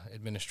the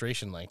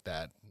administration like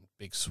that.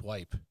 Big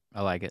swipe.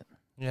 I like it.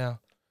 Yeah.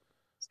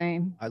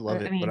 Same. I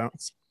love it. But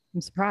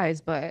I'm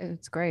surprised, but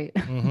it's great.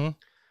 Mm-hmm.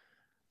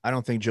 I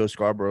don't think Joe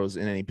Scarborough's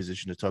in any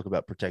position to talk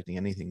about protecting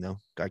anything, though.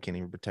 Guy can't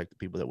even protect the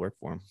people that work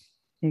for him.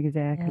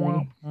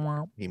 Exactly.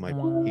 He might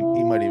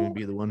even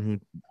be the one who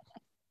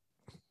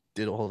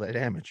did all that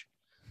damage.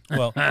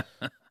 Well,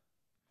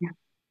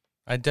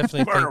 I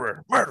definitely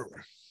murderer.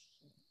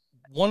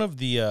 One of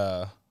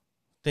the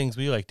things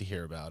we like to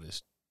hear about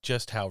is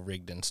just how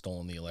rigged and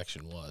stolen the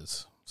election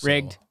was. So,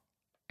 Rigged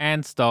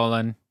and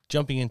stolen.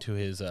 Jumping into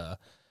his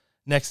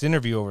next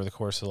interview over the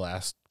course of the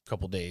last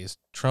couple days,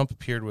 Trump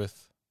appeared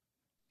with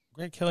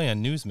Greg Kelly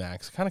on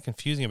Newsmax. Kind of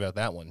confusing about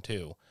that one,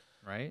 too.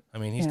 Right? I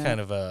mean, he's kind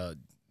of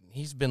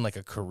he's been like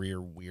a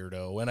career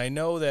weirdo. And I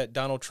know that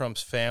Donald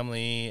Trump's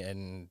family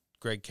and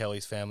Greg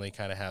Kelly's family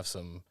kind of have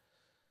some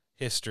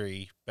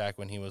history back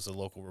when he was a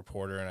local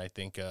reporter. And I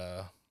think,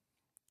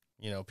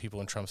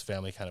 people in Trump's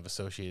family kind of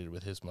associated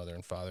with his mother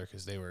and father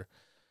because they were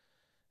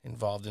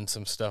involved in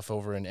some stuff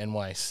over in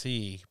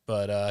NYC.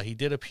 But he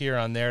did appear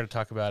on there to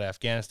talk about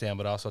Afghanistan,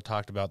 but also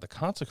talked about the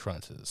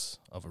consequences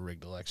of a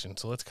rigged election.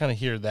 So let's kind of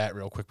hear that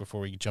real quick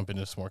before we jump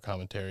into some more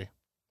commentary.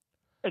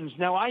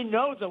 Now, I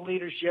know the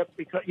leadership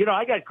because,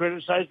 I got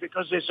criticized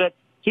because they said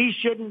he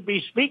shouldn't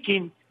be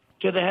speaking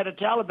to the head of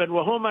Taliban.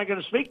 Well, who am I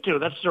going to speak to?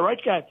 That's the right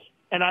guy.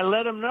 And I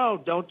let him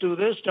know, don't do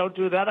this, don't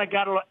do that. I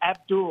got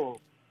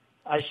Abdul.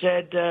 I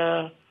said,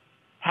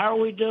 how are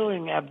we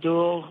doing,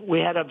 Abdul?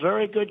 We had a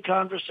very good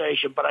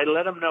conversation, but I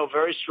let him know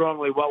very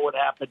strongly what would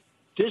happen.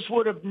 This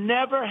would have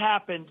never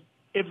happened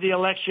if the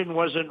election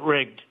wasn't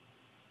rigged.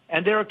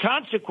 And there are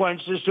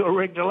consequences to a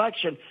rigged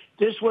election.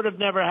 This would have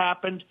never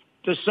happened.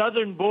 The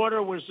southern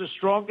border was the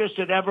strongest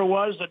it ever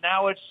was, and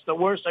now it's the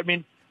worst. I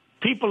mean,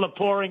 people are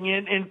pouring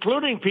in,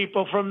 including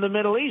people from the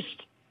Middle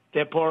East.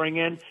 They're pouring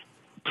in.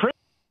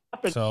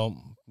 So,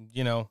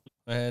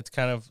 it's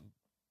kind of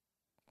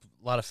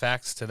a lot of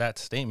facts to that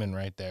statement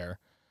right there.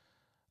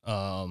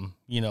 And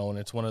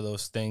it's one of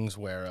those things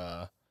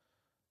where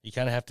you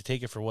kind of have to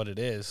take it for what it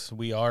is.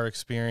 We are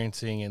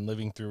experiencing and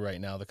living through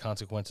right now the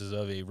consequences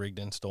of a rigged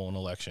and stolen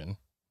election.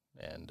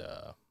 And,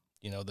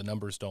 the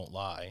numbers don't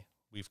lie.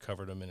 We've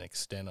covered them in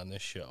extent on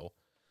this show.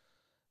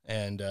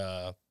 And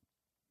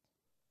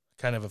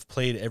kind of have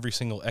played every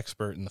single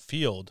expert in the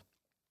field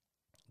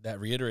that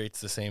reiterates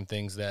the same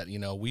things that,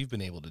 we've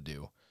been able to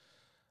do.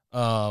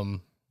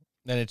 And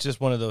it's just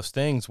one of those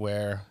things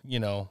where,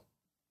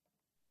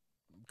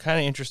 kind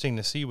of interesting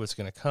to see what's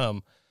going to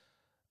come.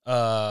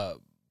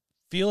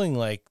 Feeling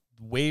like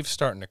wave's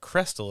starting to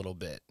crest a little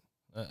bit.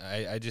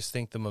 I just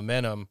think the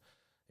momentum,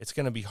 it's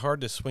going to be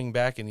hard to swing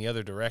back in the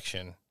other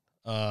direction.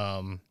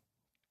 And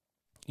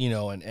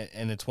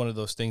it's one of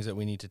those things that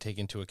we need to take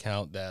into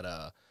account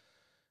that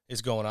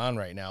is going on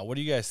right now. What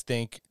do you guys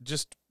think?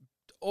 Just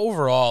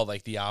overall,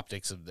 like the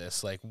optics of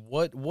this, like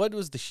what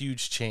was the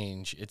huge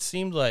change? It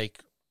seemed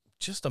like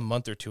just a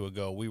month or two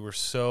ago, we were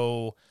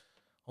so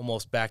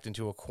almost backed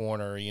into a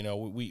corner.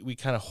 We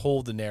kind of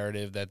hold the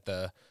narrative that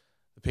the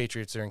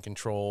Patriots are in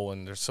control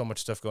and there's so much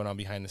stuff going on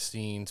behind the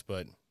scenes,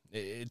 but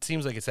it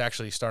seems like it's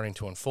actually starting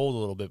to unfold a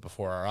little bit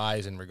before our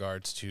eyes in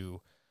regards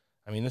to,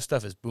 this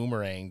stuff is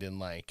boomeranged in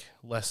like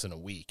less than a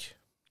week.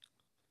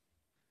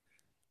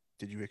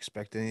 Did you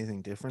expect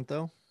anything different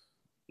though?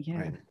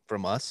 Yeah. Right?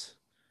 From us,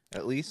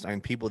 at least.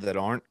 People that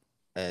aren't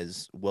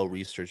as well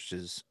researched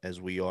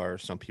as we are,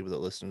 some people that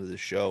listen to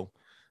this show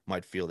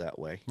might feel that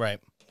way.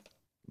 Right.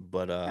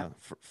 But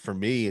for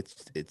me,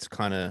 it's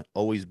kind of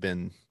always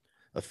been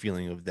a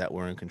feeling of that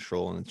we're in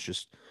control, and it's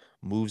just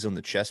moves on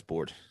the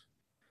chessboard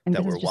and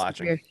that we're just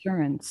watching.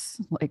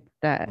 Reassurance like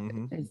that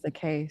is the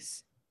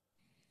case.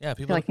 Yeah, I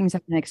feel like things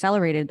have been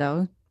accelerated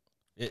though.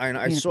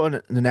 I saw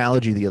an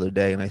analogy the other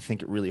day, and I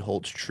think it really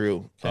holds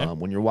true. Okay.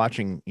 When you're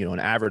watching, an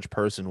average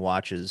person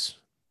watches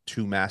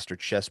two master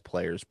chess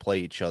players play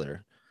each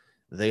other,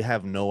 they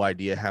have no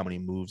idea how many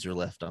moves are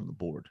left on the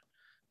board.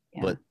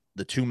 Yeah. But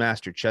the two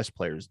master chess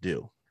players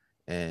do.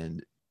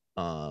 And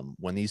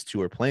when these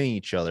two are playing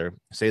each other,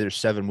 say there's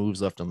 7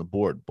 moves left on the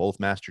board,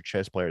 both master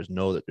chess players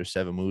know that there's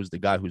 7 moves. The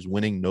guy who's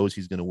winning knows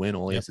he's going to win.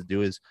 All he has to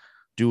do is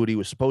do what he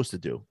was supposed to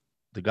do.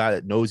 The guy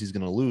that knows he's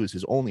going to lose,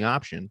 his only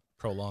option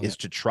is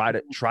to try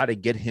to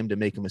get him to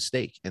make a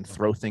mistake and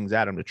throw things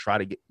at him to try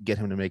to get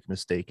him to make a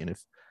mistake. And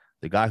if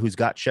the guy who's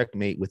got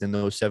checkmate within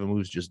those 7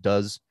 moves just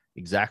does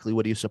exactly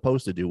what he's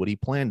supposed to do, what he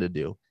planned to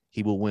do,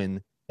 he will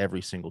win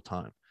every single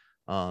time.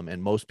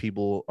 And most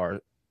people are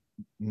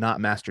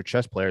not master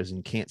chess players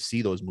and can't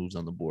see those moves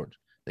on the board.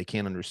 They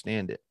can't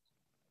understand it.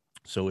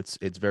 So it's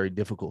very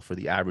difficult for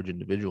the average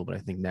individual. But I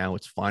think now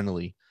it's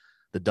finally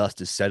the dust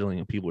is settling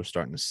and people are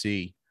starting to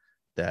see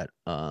that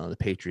the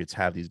Patriots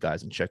have these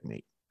guys in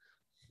checkmate.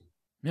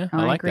 Yeah,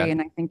 I agree. That.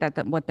 And I think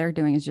that what they're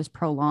doing is just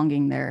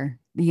prolonging the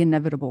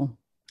inevitable.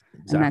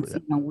 Exactly. And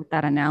that's, with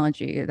that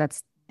analogy,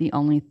 that's the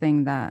only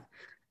thing that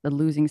the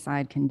losing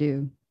side can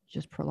do.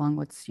 Just prolong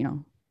what's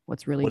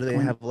really. What do they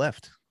have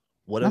left?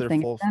 What other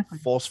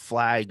false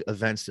flag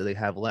events do they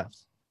have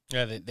left?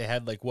 Yeah, they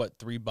had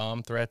 3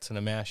 bomb threats and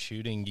a mass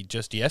shooting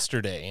just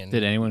yesterday. And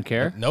did anyone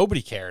care?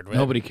 Nobody cared. Right?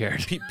 Nobody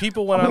cared.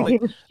 People went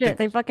on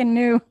they fucking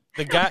knew.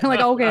 The guy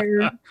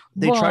okay.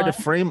 They tried to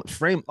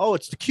frame. Oh,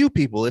 it's the Q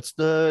people. It's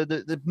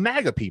the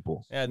MAGA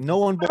people. Yeah, no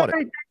one bought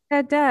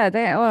it. Dad.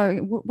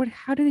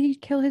 How did he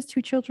kill his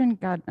 2 children?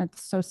 God,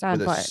 that's so sad.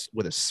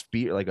 With a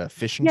spear, like a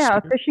fishing spear?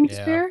 A fishing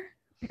spear.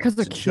 Because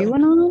of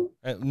QAnon?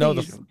 No,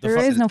 there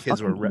is no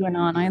kids fucking were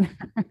QAnon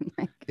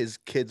either. his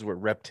kids were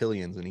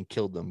reptilians, and he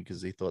killed them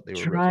because they thought they were.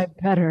 Try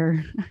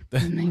better.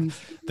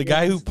 The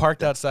guy who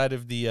parked outside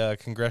of the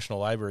Congressional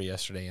Library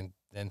yesterday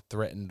and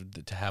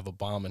threatened to have a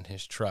bomb in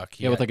his truck.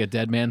 With like a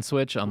dead man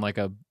switch on like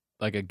a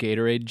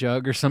Gatorade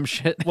jug or some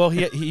shit. Well,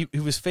 he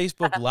was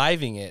Facebook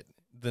living it.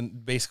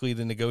 Basically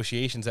the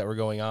negotiations that were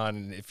going on,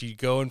 and if you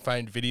go and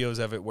find videos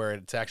of it where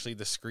it's actually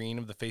the screen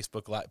of the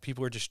Facebook Live,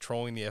 people are just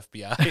trolling the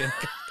FBI.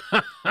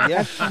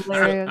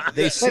 Yeah,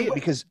 they see it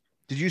because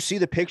did you see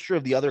the picture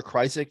of the other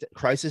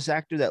crisis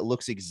actor that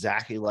looks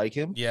exactly like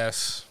him?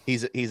 Yes,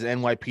 he's an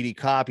NYPD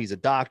cop. He's a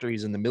doctor.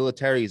 He's in the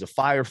military. He's a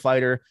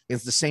firefighter.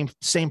 It's the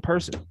same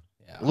person.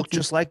 Yeah, looked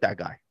just like that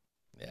guy.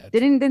 Yeah,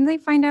 didn't they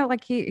find out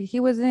like he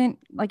wasn't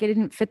like it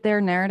didn't fit their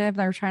narrative?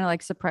 They were trying to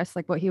like suppress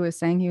like what he was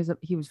saying.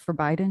 He was for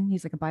Biden.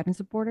 He's like a Biden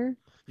supporter.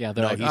 Yeah,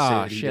 they're no, like, he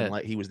oh said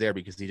shit. He was there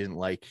because he didn't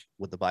like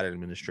what the Biden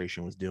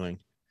administration was doing.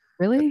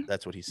 Really?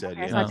 That's what he said.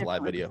 Okay, Yeah, it's a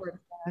live video.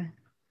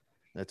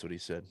 That's what he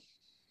said.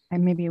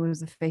 And maybe it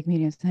was the fake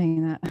media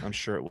saying that. I'm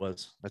sure it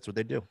was. That's what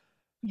they do.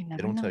 They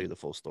don't tell you the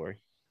full story.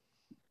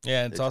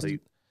 Yeah, it's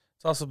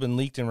also been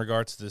leaked in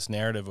regards to this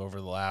narrative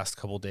over the last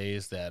couple of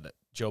days that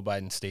Joe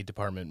Biden's State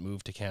Department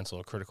moved to cancel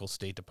a critical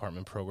State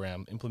Department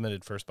program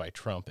implemented first by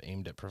Trump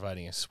aimed at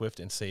providing a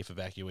swift and safe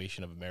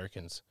evacuation of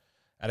Americans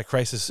out of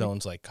crisis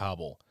zones like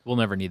Kabul. We'll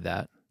never need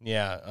that.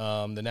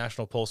 Yeah, the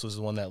National Pulse was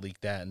the one that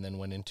leaked that and then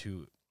went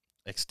into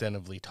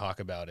extensively talk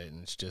about it,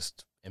 and it's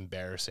just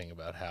embarrassing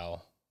about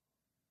how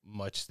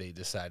much they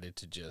decided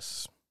to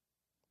just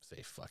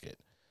say fuck it.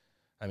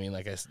 I mean,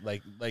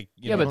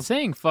 but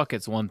saying fuck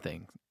it's one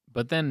thing,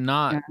 but then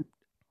not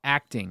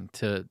acting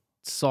to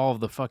solve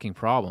the fucking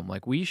problem.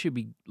 Like we should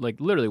be like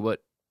literally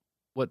what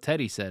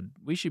Teddy said.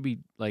 We should be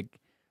like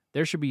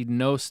there should be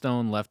no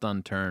stone left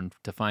unturned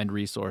to find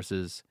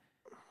resources.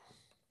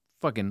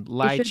 Fucking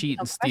lie, cheat,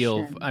 and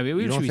steal. I mean,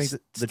 we should be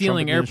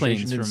stealing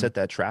airplanes. Didn't set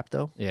that trap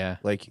though. Yeah,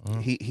 like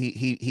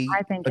he.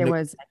 I think it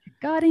was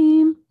got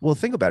him. Well,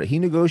 think about it. He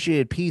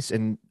negotiated peace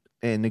and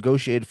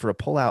negotiated for a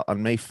pullout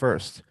on May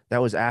 1st. That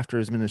was after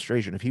his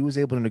administration. If he was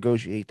able to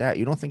negotiate that,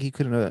 you don't think he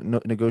could have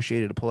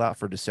negotiated a pullout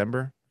for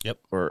December? Yep.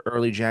 Or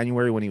early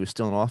January when he was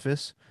still in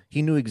office?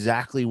 He knew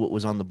exactly what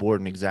was on the board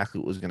and exactly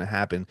what was going to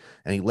happen,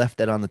 and he left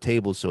that on the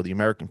table so the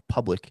American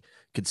public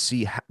could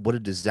see what a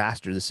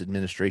disaster this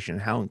administration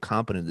and how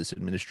incompetent this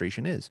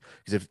administration is.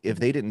 Because if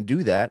they didn't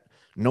do that,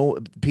 no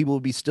people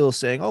would be still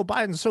saying, "Oh,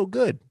 Biden's so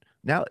good."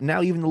 Now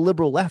even the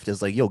liberal left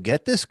is like, yo,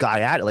 get this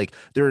guy out. Like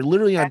they're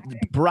literally on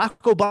Barack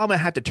Obama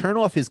had to turn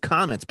off his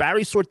comments.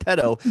 Barry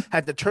Sortetto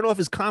had to turn off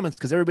his comments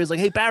because everybody's like,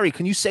 hey, Barry,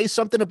 can you say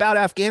something about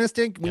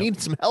Afghanistan? We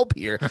need some help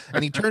here.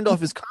 And he turned off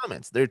his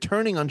comments. They're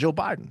turning on Joe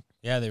Biden.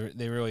 Yeah,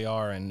 they really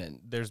are. And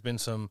there's been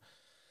some,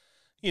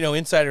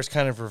 insiders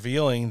kind of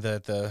revealing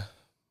that the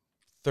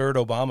third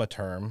Obama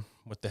term,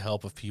 with the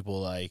help of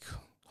people like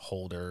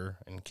Holder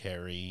and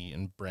Kerry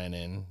and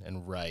Brennan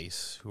and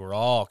Rice, who are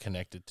all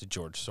connected to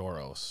George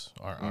Soros,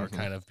 are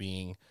kind of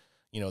being,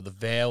 the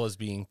veil is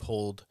being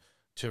pulled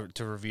to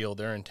reveal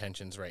their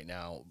intentions right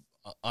now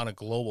on a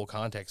global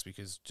context,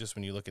 because just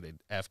when you look at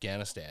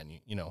Afghanistan,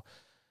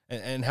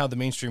 and how the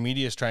mainstream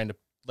media is trying to,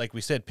 like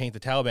we said, paint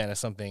the Taliban as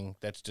something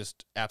that's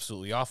just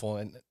absolutely awful.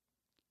 And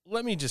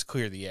let me just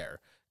clear the air,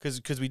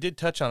 because we did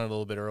touch on it a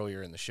little bit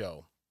earlier in the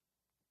show.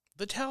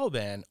 The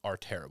Taliban are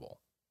terrible.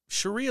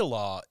 Sharia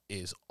law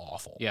is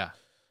awful. Yeah.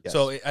 Yes.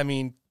 So, I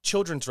mean,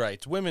 children's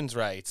rights, women's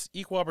rights,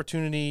 equal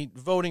opportunity,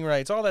 voting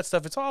rights, all that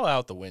stuff, it's all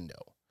out the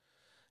window.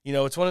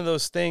 It's one of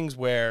those things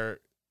where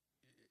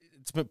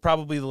it's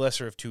probably the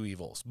lesser of two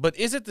evils. But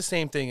is it the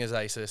same thing as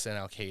ISIS and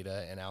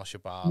Al-Qaeda and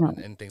Al-Shabaab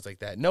and things like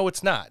that? No,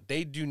 it's not.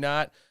 They do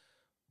not,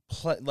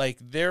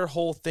 their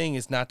whole thing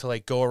is not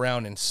to, go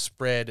around and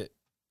spread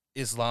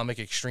Islamic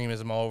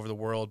extremism all over the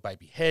world by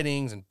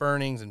beheadings and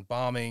burnings and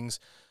bombings.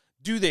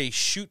 Do they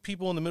shoot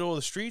people in the middle of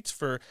the streets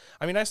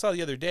I saw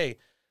the other day,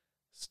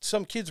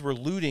 some kids were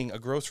looting a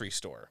grocery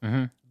store.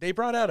 Mm-hmm. They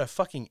brought out a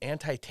fucking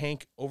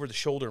anti-tank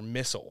over-the-shoulder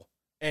missile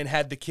and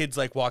had the kids,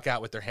 walk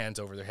out with their hands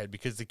over their head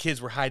because the kids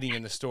were hiding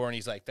in the store, and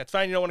he's like, that's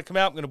fine, you don't want to come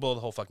out, I'm going to blow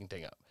the whole fucking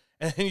thing up.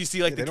 And then you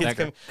see, the kids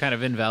come... kind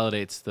of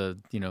invalidates the,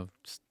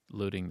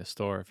 looting the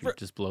store if you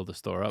just blow the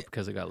store up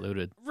because it got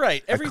looted.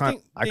 Right.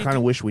 Everything. I kind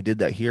of wish we did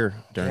that here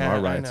during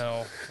our riots.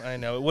 I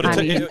know. It would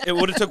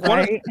have took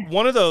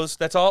one of those.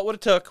 That's all it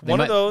would have took. One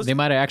of those. They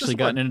might have actually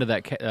gotten into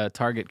that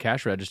Target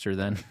cash register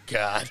then.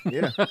 God.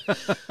 Yeah.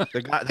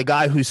 The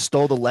guy who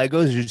stole the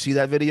Legos. Did you see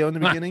that video in the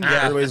beginning?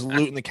 Yeah. Everybody's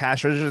looting the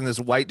cash register, and this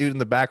white dude in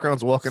the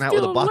background's walking out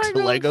with a box of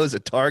Legos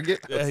at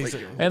Target. Yeah,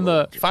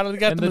 and finally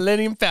got the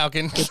Millennium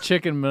Falcon. The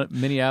chick in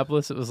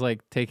Minneapolis, it was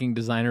like taking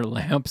designer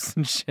lamps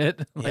and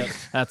shit.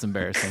 That's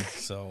embarrassing.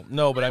 So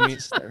no, but I mean,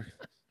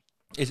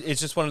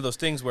 it's just one of those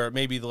things where it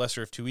may be the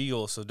lesser of two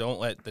evils. So don't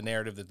let the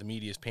narrative that the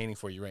media is painting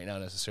for you right now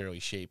necessarily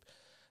shape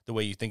the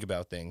way you think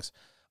about things.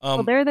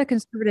 Well, they're the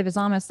conservative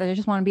Islamists that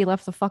just want to be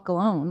left the fuck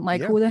alone.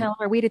 Who the hell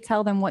are we to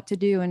tell them what to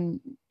do and,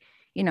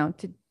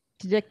 to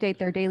to dictate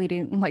their daily,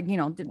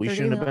 We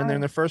shouldn't have been there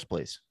in the first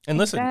place. And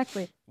listen,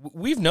 Exactly.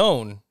 we've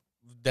known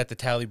that the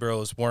Tally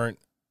Bros weren't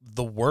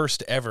the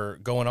worst ever,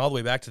 going all the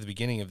way back to the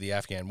beginning of the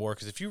Afghan war.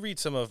 Because if you read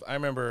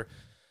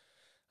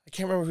I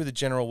can't remember who the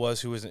general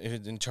was who was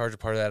in charge of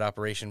part of that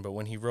operation, but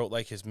when he wrote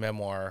like his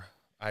memoir,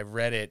 I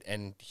read it,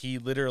 and he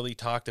literally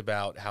talked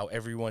about how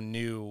everyone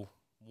knew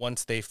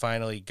once they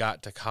finally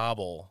got to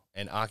Kabul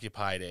and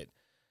occupied it,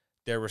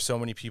 there were so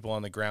many people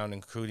on the ground,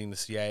 including the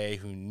CIA,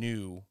 who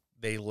knew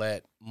they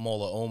let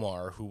Mullah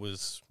Omar, who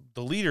was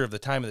the leader of the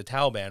time of the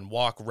Taliban,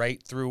 walk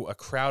right through a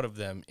crowd of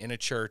them in a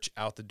church,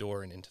 out the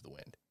door, and into the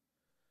wind.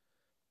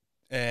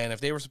 And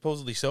if they were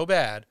supposedly so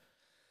bad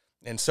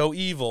and so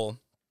evil,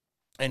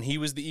 and he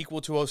was the equal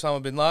to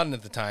Osama bin Laden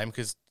at the time,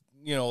 because,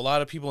 a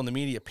lot of people in the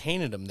media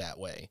painted him that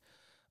way,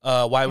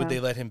 why would they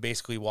let him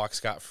basically walk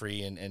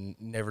scot-free and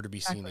never to be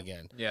seen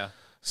again? Yeah.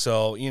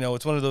 So,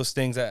 it's one of those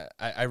things that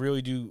I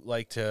really do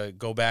like to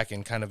go back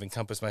and kind of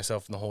encompass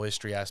myself in the whole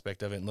history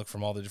aspect of it and look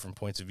from all the different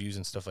points of views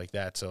and stuff like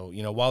that. So,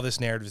 while this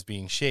narrative is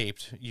being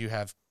shaped, you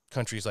have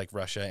countries like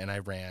Russia and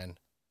Iran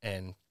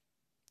and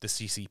the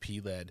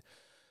CCP-led,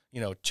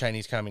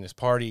 Chinese Communist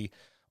Party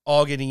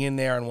all getting in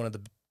there on one of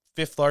the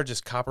 5th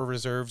largest copper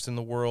reserves in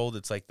the world.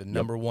 It's like the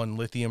number 1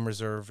 lithium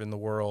reserve in the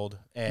world.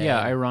 And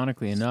yeah,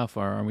 ironically enough,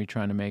 aren't we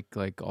trying to make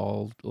like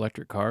all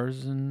electric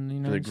cars in the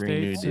United the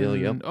Green States? New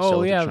Deal, And- yep. Sell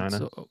Oh it to yeah.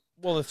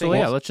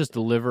 China. Let's just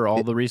deliver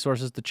all the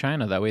resources to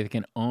China. That way they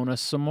can own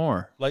us some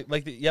more. Like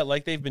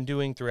they've been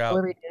doing throughout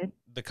What we did.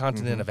 the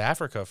continent Mhm. of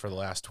Africa for the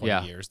last 20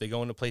 Yeah. years. They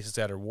go into places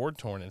that are war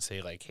torn and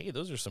say like, hey,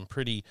 those are some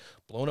pretty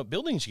blown up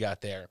buildings you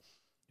got there.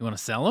 You want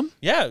to sell them?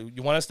 Yeah,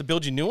 you want us to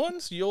build you new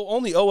ones? You'll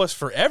only owe us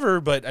forever,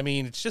 but I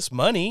mean, it's just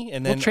money,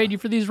 and then We'll trade you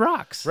for these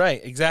rocks.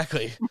 Right,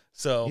 exactly.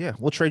 So Yeah,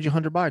 we'll trade you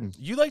Hunter Biden.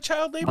 you like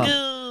child labor?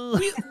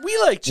 We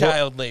like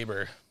child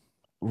labor.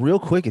 Real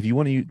quick, if you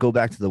want to go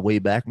back to the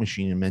Wayback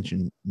Machine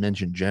and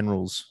mention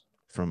generals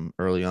from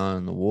early on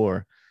in the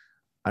war,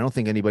 I don't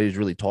think anybody's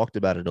really talked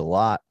about it a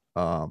lot.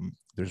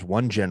 There's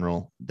one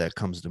general that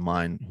comes to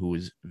mind who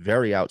was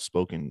very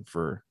outspoken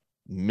for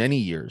many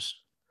years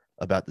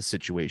about the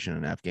situation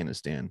in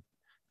Afghanistan,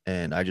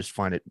 and I just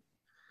find it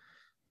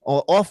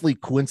awfully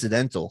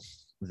coincidental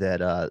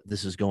that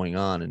this is going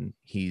on, and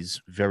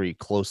he's very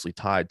closely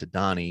tied to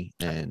Donnie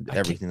and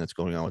everything that's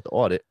going on with the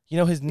audit.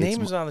 His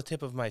name is on the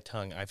tip of my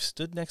tongue. I've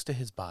stood next to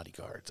his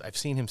bodyguards. I've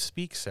seen him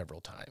speak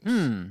several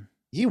times.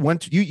 He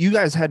went to, you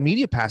guys had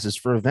media passes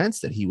for events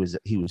that he was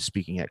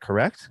speaking at,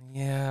 correct?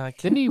 Yeah.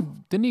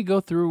 Didn't he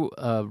go through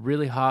a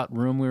really hot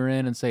room we were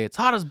in and say it's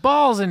hot as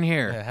balls in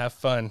here? Yeah, have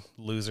fun,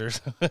 losers.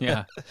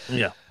 Yeah.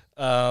 Yeah.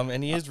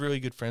 And he is really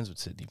good friends with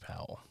Sidney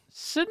Powell.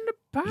 Sidney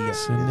Powell. Yeah.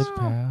 Sidney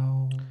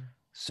Powell.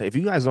 So if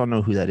you guys don't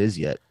know who that is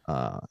yet,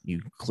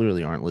 you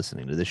clearly aren't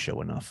listening to this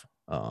show enough.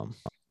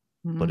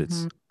 But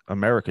it's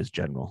America's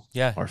general.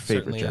 Yeah, our it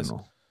favorite certainly is.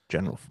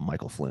 General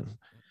Michael Flynn.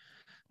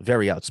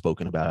 Very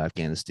outspoken about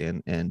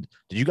Afghanistan. And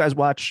did you guys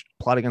watch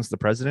Plot Against the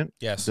President?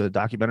 Yes. The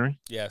documentary?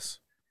 Yes.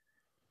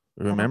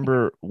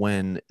 Remember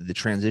when the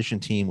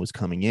transition team was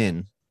coming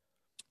in,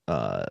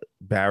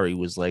 Barry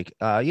was like,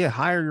 yeah,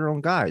 hire your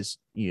own guys.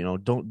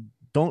 Don't,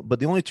 but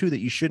the only two that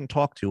you shouldn't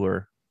talk to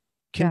are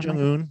Kim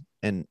Jong-un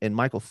and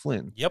Michael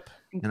Flynn. Yep.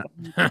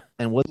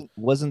 And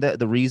wasn't that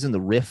the reason, the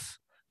riff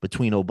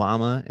between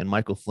Obama and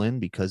Michael Flynn,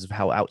 because of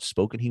how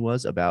outspoken he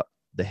was about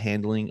the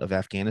handling of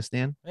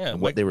Afghanistan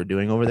and what they were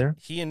doing over there?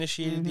 He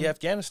initiated the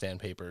Afghanistan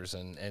papers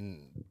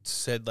and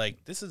said,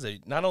 like, this is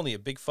not only a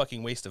big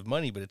fucking waste of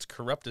money, but it's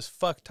corrupt as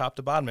fuck, top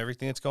to bottom,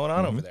 everything that's going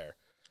on over there.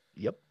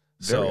 Yep.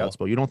 Very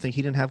outspoken. You don't think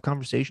he didn't have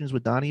conversations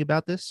with Donnie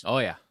about this? Oh,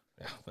 yeah.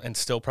 And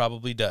still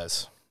probably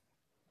does.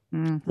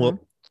 Well,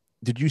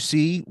 did you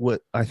see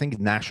what I think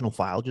National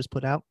File just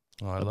put out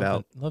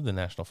about? Love the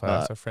National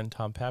File. It's our friend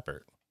Tom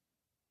Pappert.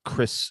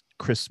 Chris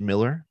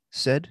Miller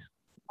said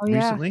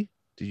recently.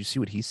 Did you see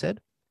what he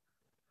said?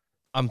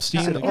 I'm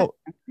seeing. He said,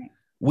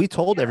 we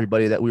told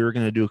everybody that we were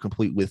going to do a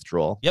complete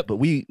withdrawal. Yep. But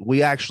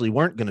we actually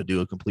weren't going to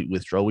do a complete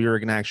withdrawal. We were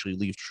going to actually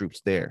leave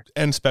troops there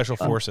and special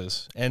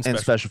forces and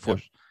special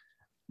forces,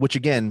 which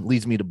again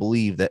leads me to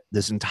believe that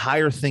this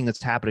entire thing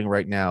that's happening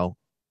right now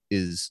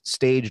is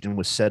staged and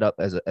was set up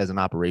as an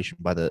operation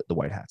by the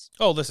White Hats.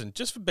 Oh, listen,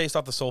 just based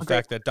off the sole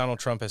fact that Donald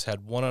Trump has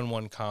had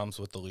one-on-one comms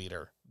with the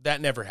leader, that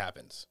never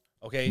happens.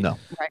 Okay. No.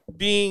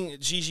 Being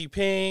Xi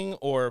Jinping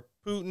or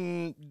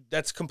Putin,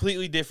 that's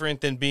completely different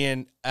than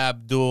being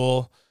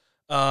Abdul.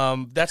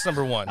 That's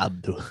number one.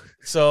 Abdul.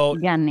 So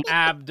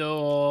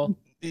Abdul.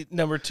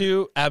 Number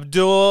two,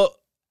 Abdul.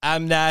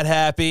 I'm not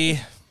happy.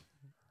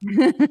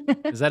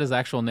 Is that his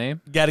actual name?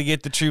 Got to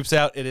get the troops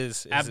out. It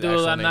is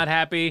Abdul. I'm not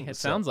happy. It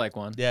sounds like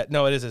one. Yeah.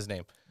 No, it is his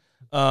name.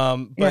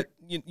 But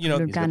you know,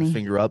 he's got the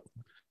finger up.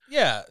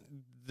 Yeah.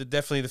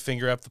 Definitely the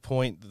finger up, the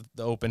point,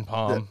 the open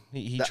palm.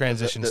 He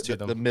transitions to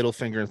them. The middle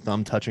finger and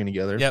thumb touching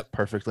together. Yep.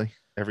 Perfectly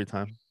every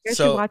time. You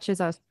should watch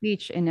his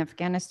speech in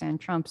Afghanistan,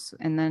 Trump's,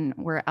 and then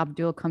where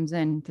Abdul comes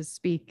in to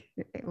speak.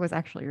 It was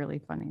actually really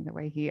funny the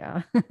way he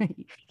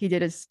he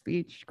did his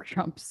speech.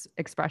 Trump's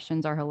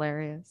expressions are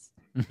hilarious.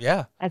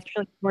 Yeah.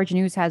 Actually, George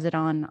News has it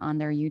on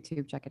their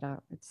YouTube. Check it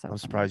out. It's so I'm funny.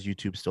 surprised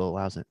YouTube still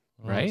allows it.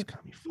 Right?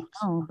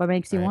 Oh, but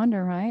makes you Right.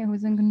 wonder, right?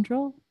 Who's in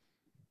control?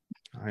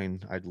 I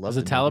mean, I'd love. Does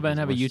the to know Taliban because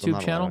have a we're still YouTube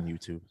not allowed channel? on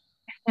YouTube?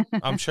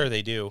 I'm sure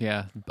they do.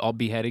 Yeah, all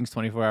beheadings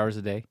 24 hours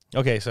a day.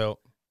 Okay, so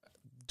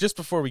just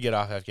before we get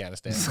off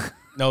Afghanistan,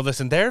 no,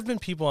 listen, there have been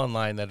people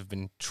online that have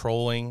been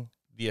trolling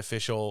the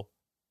official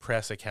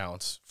press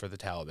accounts for the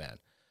Taliban.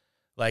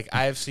 Like,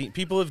 I've seen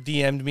people have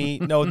DM'd me.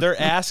 No, they're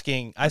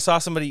asking. I saw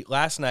somebody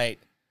last night,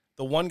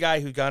 the one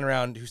guy who'd gone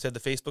around who said the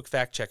Facebook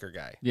fact checker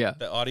guy. Yeah.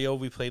 The audio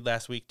we played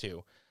last week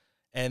too.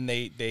 And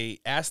they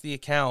asked the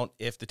account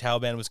if the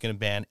Taliban was going to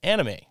ban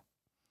anime.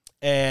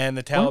 And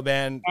the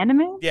Taliban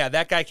anime? Yeah,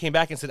 that guy came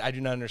back and said, "I do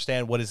not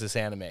understand. What is this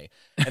anime?"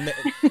 And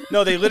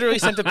no, they literally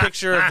sent a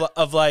picture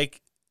of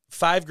like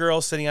 5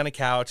 girls sitting on a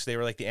couch. They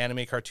were like the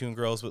anime cartoon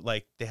girls, but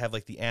like they have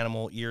like the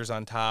animal ears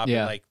on top.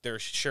 Yeah. And like their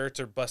shirts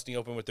are busting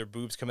open with their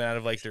boobs coming out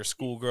of like their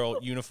schoolgirl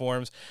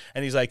uniforms.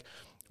 And he's like,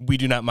 "We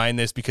do not mind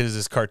this because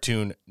this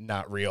cartoon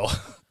not real."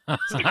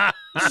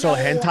 So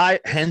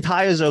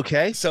hentai is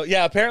okay. So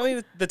yeah,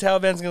 apparently the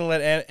Taliban's going to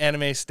let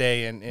anime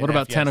stay. In What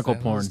about tentacle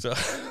Afghanistan.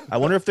 porn? I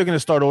wonder if they're going to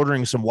start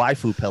ordering some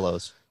waifu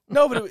pillows.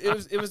 No, but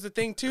it was the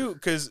thing too,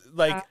 because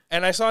like,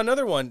 and I saw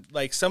another one.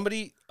 Like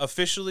somebody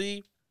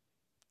officially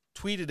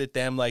tweeted at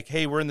them like,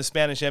 "Hey, we're in the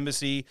Spanish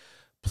embassy.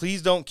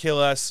 Please don't kill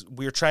us.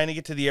 We're trying to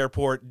get to the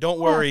airport. Don't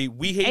worry.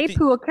 We hate the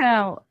APU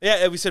account.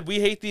 Yeah." We said we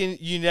hate the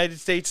United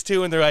States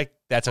too, and they're like,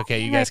 "That's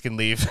okay. You guys can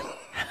leave."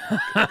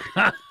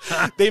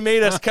 They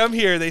made us come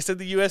here. They said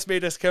the U.S.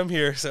 made us come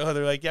here, so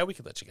they're like, "Yeah, we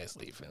could let you guys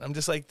leave." And I'm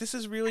just like, this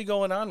is really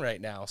going on right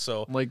now.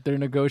 So like they're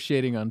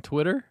negotiating on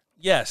Twitter.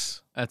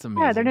 Yes, that's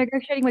amazing. Yeah, they're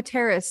negotiating with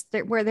terrorists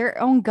where their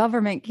own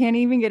government can't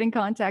even get in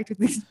contact with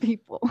these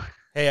people.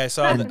 Hey, I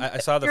saw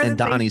the And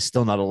Donnie's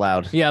still not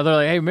allowed. Yeah, they're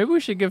like, hey, maybe we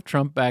should give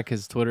Trump back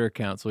his Twitter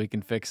account so he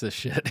can fix this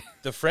shit.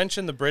 The French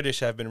and the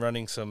British have been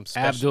running some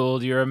Abdul,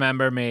 do you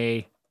remember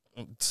me?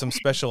 Some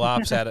special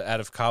ops out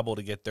of Kabul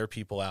to get their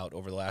people out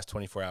over the last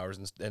 24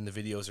 hours, and the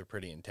videos are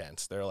pretty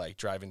intense. They're like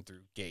driving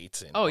through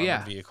gates and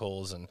armored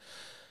vehicles, and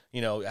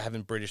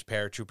having British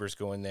paratroopers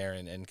go in there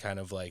and kind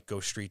of like go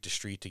street to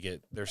street to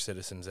get their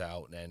citizens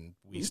out, and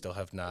we still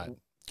have not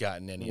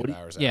gotten any of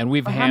ours out. Yeah, and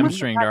we've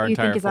hamstringed our you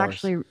entire think is force.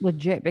 actually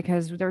legit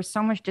because there's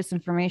so much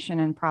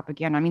disinformation and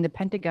propaganda. I mean, the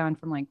Pentagon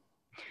from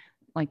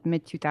like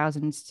mid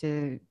 2000s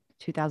to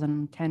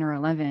 2010 or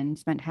 11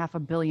 spent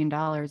 $500 million in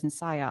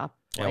psyop.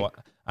 Yeah, well,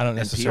 I don't And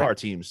necessarily PR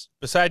teams.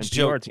 Besides And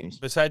Joe, PR teams.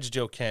 besides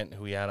Joe Kent,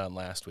 who we had on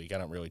last week, I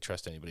don't really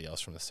trust anybody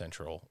else from the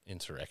Central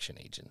Insurrection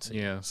Agency.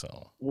 Yeah.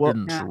 So Well,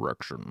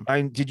 insurrection.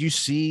 Did you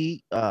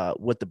see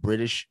what the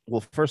British?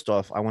 Well, first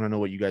off, I want to know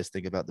what you guys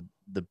think about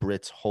the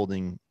Brits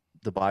holding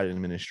the Biden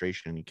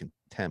administration in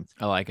contempt.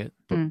 I like it.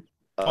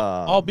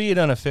 albeit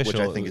unofficial,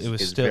 which I think it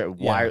was is still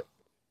very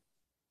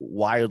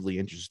wildly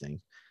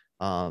interesting.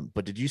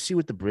 But did you see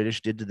what the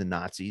British did to the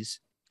Nazis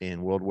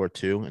in World War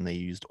II? And they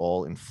used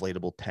all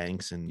inflatable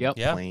tanks and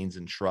planes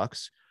and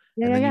trucks.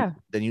 Then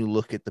you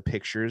look at the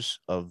pictures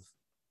of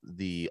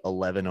the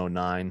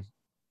 1109.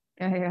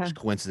 Just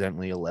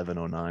coincidentally,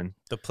 1109.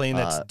 The plane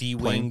that's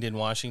de-winged in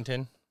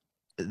Washington.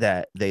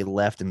 That they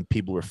left and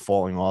people were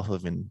falling off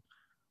of and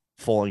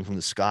falling from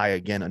the sky.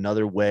 Again,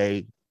 another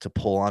way to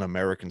pull on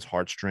Americans'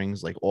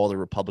 heartstrings. Like all the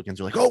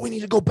Republicans are like, oh, we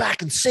need to go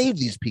back and save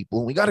these people.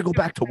 And we got to go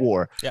back to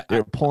war. Yeah,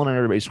 They're pulling on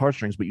everybody's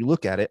heartstrings. But you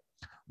look at it,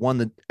 one,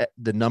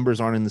 the numbers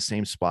aren't in the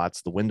same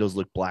spots. The windows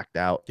look blacked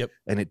out. Yep.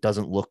 And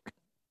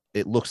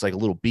it looks like a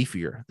little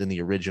beefier than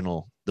the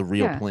original, the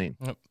real plane.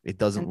 Yep. It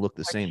doesn't look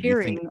the same.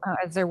 Cheering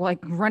as they're like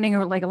running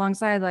like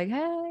alongside, like,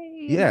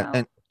 hey. Yeah,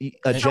 and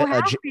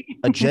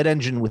a jet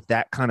engine with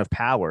that kind of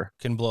power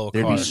can blow a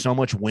there'd car. be so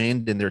much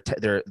wind, and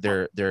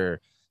their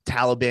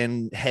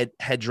Taliban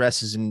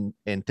headdresses and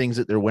things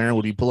that they're wearing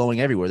would be blowing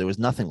everywhere. There was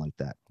nothing like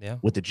that. Yeah.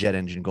 With the jet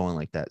engine going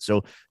like that.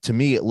 So to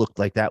me, it looked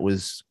like that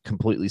was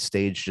completely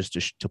staged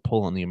just to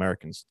pull on the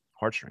Americans'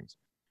 heartstrings.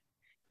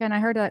 And I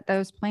heard that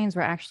those planes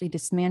were actually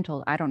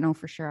dismantled. I don't know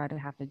for sure. I'd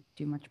have to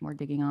do much more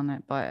digging on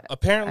that, but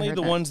Apparently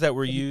the ones that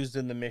were used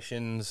in the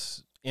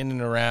missions in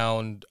and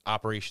around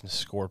Operation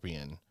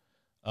Scorpion,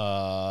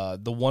 the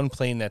one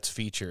plane that's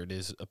featured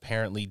is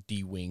apparently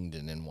de-winged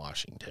and in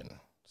Washington.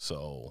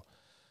 So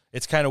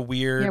it's kind of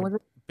weird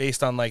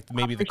based on like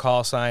maybe the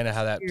call sign of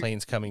how that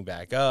plane's coming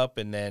back up.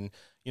 And then,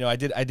 I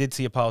did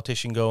see a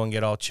politician go and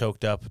get all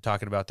choked up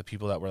talking about the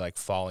people that were like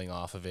falling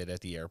off of it at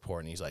the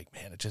airport. And he's like,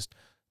 man, it just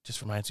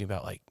reminds me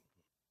about like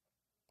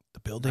the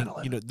building,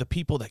 the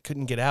people that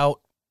couldn't get out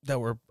that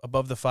were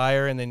above the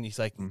fire. And then he's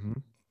like,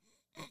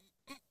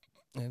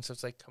 and so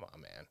it's like, come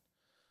on, man.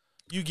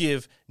 You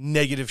give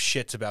negative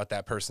shits about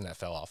that person that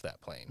fell off that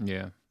plane.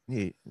 Yeah.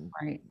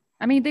 Right.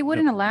 I mean, they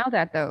wouldn't allow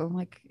that though.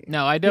 Like,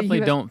 no, I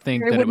definitely don't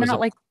think that it was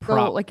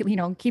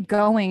not keep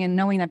going and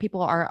knowing that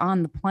people are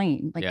on the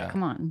plane. Like,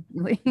 come on.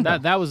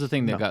 that was the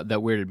thing that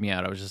weirded me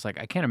out. I was just like,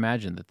 I can't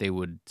imagine that they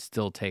would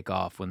still take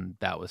off when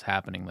that was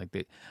happening. Like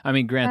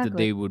granted,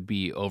 they would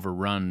be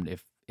overrun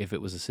if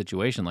it was a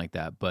situation like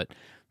that, but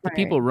the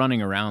people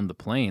running around the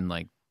plane,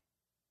 like,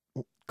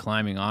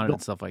 climbing on it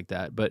and stuff like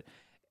that. But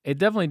it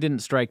definitely didn't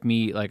strike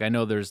me like, I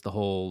know there's the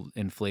whole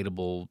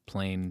inflatable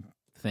plane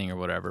thing or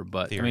whatever,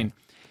 but Theory. I mean,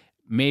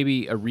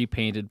 maybe a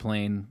repainted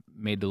plane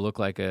made to look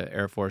like a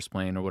Air Force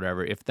plane or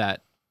whatever, if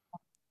that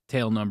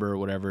tail number or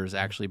whatever has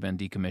actually been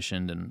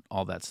decommissioned and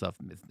all that stuff,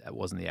 if that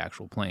wasn't the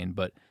actual plane.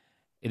 But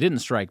it didn't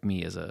strike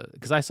me as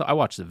because I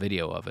watched the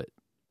video of it,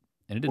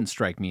 and it didn't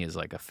strike me as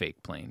like a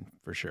fake plane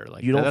for sure.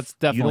 Like that's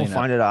definitely you don't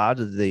find it odd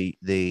that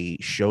they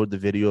showed the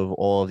video of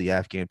all of the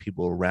Afghan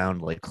people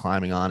around like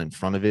climbing on in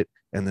front of it,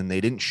 and then they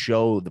didn't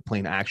show the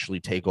plane actually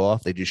take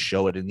off. They just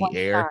show it in the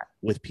air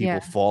with people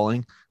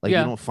falling. Like you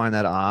don't find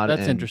that odd.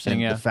 That's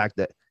interesting. And the fact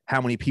that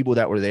how many people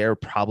that were there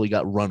probably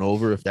got run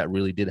over if that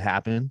really did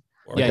happen.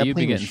 Like, that you'd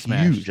be plane getting was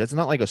smashed. huge. That's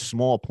not like a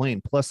small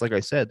plane. Plus, like I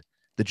said,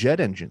 the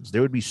jet engines,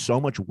 there would be so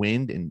much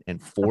wind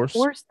and force. The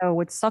force though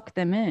would suck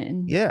them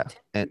in. Yeah.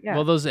 And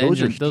Well, those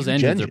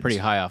engines are pretty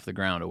high off the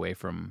ground, away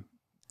from.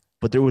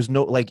 But there was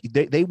no like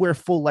they wear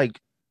full like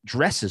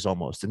dresses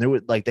almost, and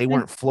they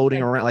weren't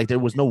floating around. Like there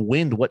was no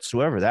wind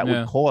whatsoever. That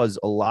would cause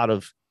a lot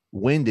of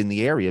wind in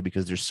the area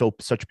because there's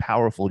such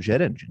powerful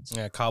jet engines.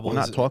 Yeah, Kabul. We're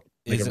not talking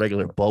like a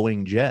regular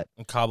Boeing jet.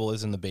 Kabul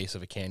is in the base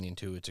of a canyon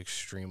too. It's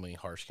extremely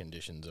harsh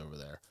conditions over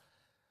there.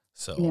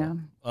 So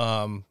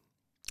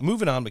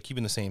moving on, but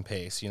keeping the same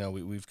pace. You know,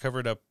 we've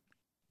covered up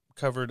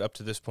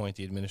to this point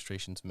the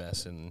administration's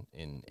mess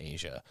in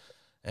Asia,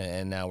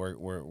 and now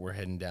we're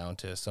heading down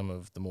to some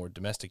of the more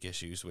domestic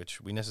issues, which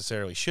we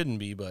necessarily shouldn't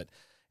be. But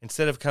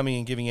instead of coming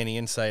and giving any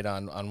insight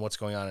on what's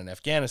going on in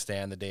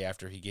Afghanistan the day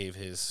after he gave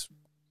his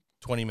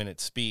 20-minute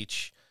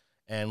speech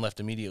and left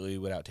immediately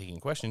without taking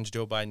questions,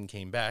 Joe Biden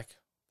came back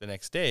the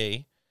next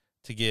day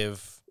to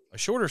give a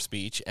shorter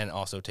speech and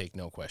also take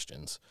no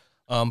questions,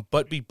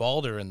 but be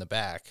balder in the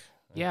back.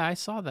 Yeah, I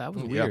saw that. It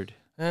was weird.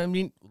 I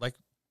mean, like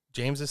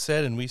James has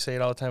said, and we say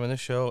it all the time on this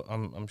show,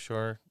 I'm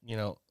sure, you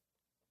know,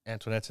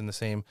 Antoinette's in the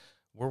same,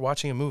 we're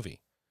watching a movie.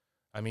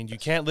 I mean, you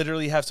can't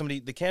literally have somebody,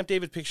 the Camp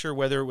David picture,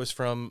 whether it was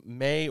from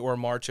May or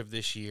March of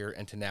this year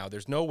and to now,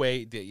 there's no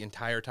way the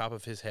entire top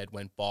of his head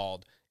went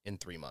bald in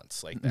 3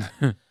 months like that.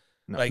 No,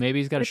 like, maybe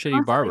he's got a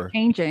shitty barber.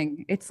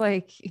 Changing. It's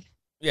like.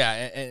 Yeah,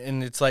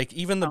 and it's like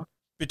even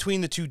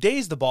between the 2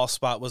 days, the bald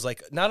spot was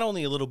like not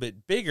only a little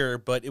bit bigger,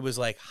 but it was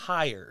like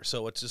higher.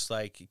 So it's just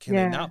like, can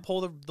they not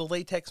pull the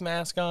latex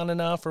mask on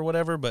enough or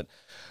whatever? But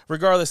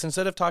regardless,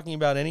 instead of talking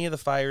about any of the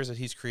fires that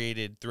he's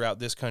created throughout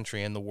this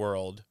country and the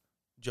world,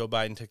 Joe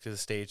Biden took to the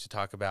stage to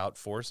talk about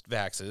forced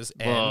vaxes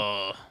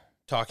and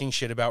talking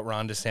shit about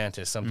Ron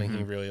DeSantis, something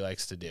he really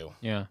likes to do.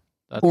 Yeah.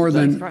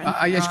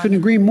 I just couldn't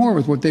agree more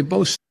with what they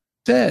both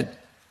said.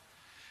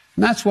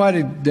 And that's why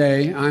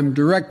today I'm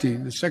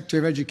directing the Secretary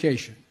of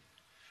Education,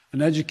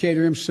 an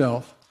educator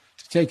himself,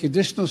 to take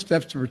additional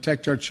steps to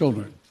protect our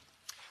children.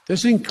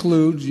 This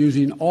includes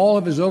using all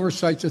of his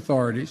oversight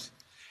authorities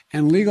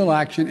and legal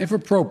action, if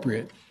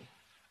appropriate,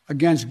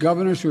 against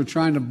governors who are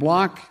trying to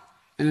block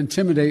and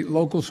intimidate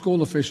local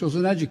school officials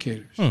and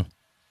educators. And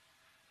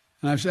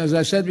as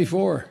I said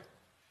before,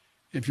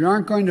 if you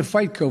aren't going to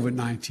fight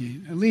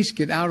COVID-19, at least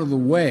get out of the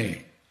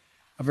way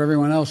of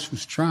everyone else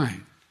who's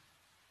trying.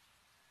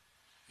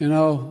 You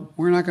know,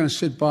 we're not going to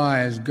sit by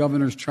as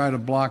governors try to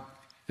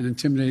block and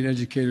intimidate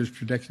educators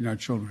protecting our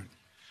children.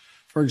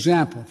 For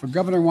example, if a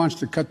governor wants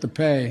to cut the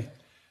pay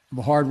of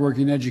a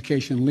hardworking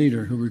education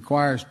leader who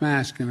requires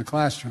masks in a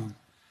classroom,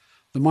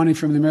 the money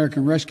from the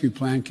American Rescue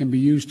Plan can be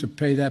used to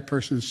pay that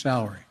person's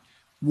salary,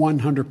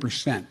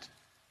 100%.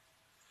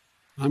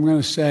 I'm going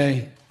to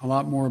say a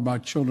lot more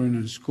about children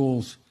in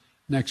schools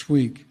next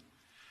week,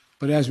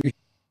 but as we...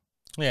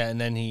 Yeah,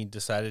 and then he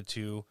decided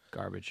to...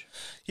 Garbage.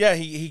 Yeah,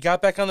 he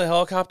got back on the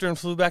helicopter and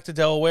flew back to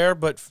Delaware,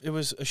 but it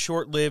was a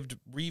short-lived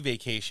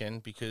re-vacation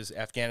because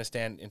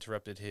Afghanistan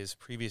interrupted his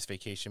previous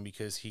vacation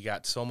because he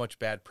got so much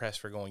bad press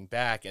for going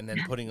back and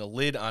then putting a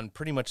lid on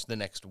pretty much the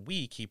next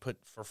week. He put,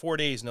 for 4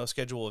 days, no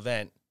scheduled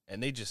event,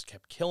 and they just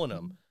kept killing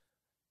him.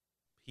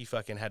 He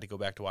fucking had to go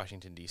back to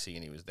Washington, D.C.,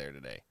 and he was there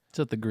today. Is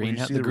that the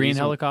green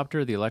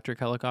helicopter, the electric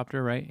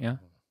helicopter, right? Yeah.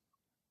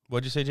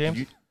 What'd you say,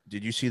 James?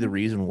 Did you see the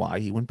reason why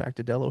he went back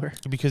to Delaware?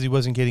 Because he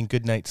wasn't getting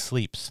good night's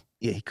sleeps.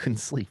 Yeah, he couldn't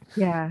sleep.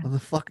 Yeah. What a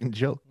fucking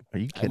joke. Are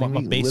you kidding me?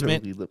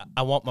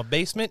 I want my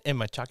basement and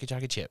my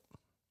chocolate chip.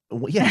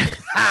 Yeah.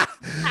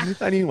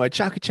 I need my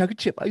chocolate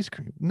chip ice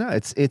cream. No,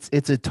 it's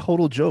a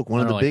total joke.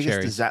 One of the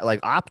biggest is that,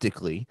 like,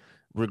 optically,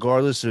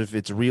 regardless if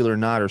it's real or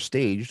not or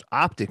staged,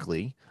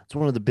 optically, it's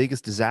one of the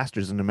biggest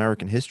disasters in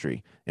American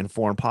history in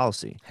foreign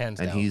policy. Hands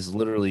down. And he's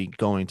literally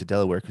going to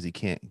Delaware because he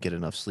can't get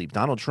enough sleep.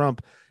 Donald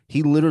Trump,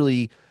 he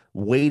literally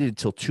waited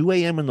till 2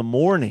 a.m. in the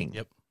morning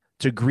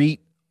to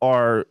greet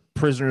our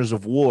prisoners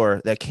of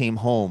war that came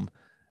home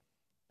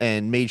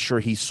and made sure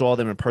he saw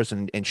them in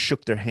person and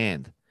shook their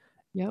hand.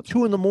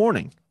 2 in the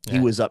morning he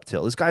was up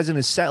till. This guy's in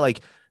his set.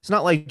 Like, it's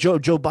not like Joe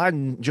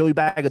Biden, Joey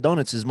Bag of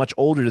Donuts is much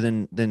older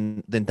than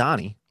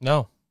Donnie.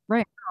 No.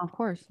 Right. Of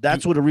course.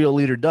 That's what a real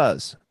leader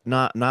does.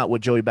 Not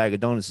what Joey Bag of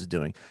Donuts is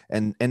doing.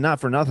 And not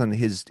for nothing,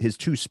 his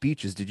two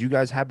speeches. Did you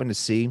guys happen to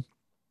see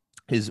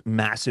his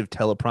massive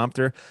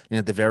teleprompter? And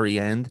at the very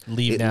end,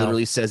 Leave it now.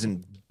 literally says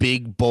in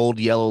big bold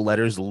yellow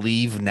letters,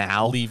 leave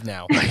now. Leave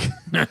now.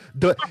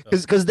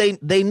 Because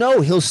they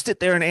know he'll sit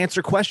there and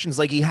answer questions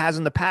like he has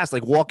in the past,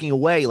 like walking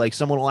away, like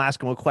someone will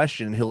ask him a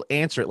question and he'll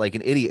answer it like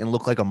an idiot and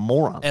look like a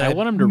moron. And I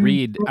want him to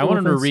read. I want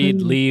him to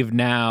read "Leave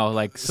now,"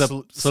 like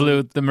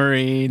salute the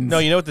Marines. No,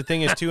 you know what the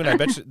thing is too, and I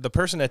bet you the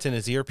person that's in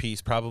his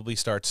earpiece probably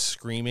starts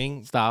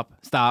screaming, "Stop!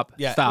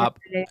 Yeah, stop!"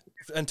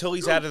 until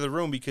he's out of the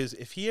room. Because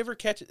if he ever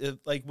catches,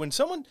 like when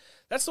someone,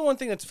 that's the one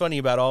thing that's funny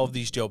about all of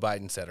these Joe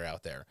Bidens that are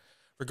out there.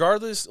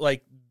 Regardless,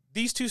 like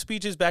these two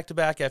speeches back to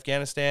back,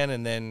 Afghanistan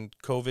and then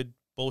COVID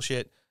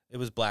bullshit, it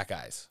was black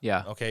eyes.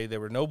 Yeah. Okay. There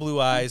were no blue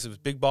eyes. It was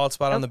big bald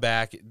spot on the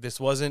back. This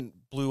wasn't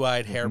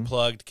blue-eyed, hair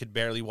plugged, could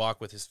barely walk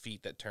with his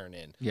feet that turn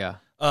in. Yeah.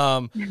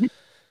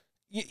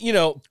 You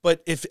know,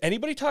 but if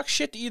anybody talks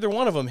shit to either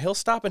one of them, he'll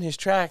stop in his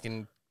track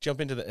and jump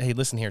into the, hey,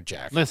 listen here,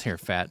 Jack. Listen here,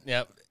 fat.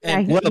 Yep.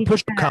 And we'll have a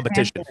push-up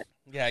competition. Yeah,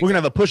 exactly. We're going to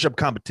have a push-up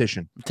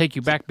competition. Take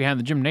you back behind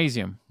the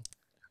gymnasium.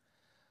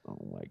 Oh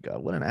my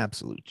God, what an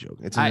absolute joke.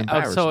 It's an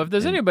embarrassment. So if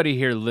there's anybody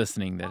here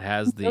listening that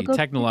has the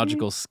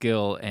technological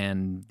skill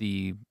and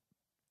the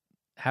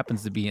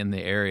happens to be in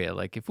the area,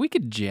 like if we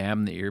could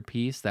jam the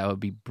earpiece, that would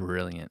be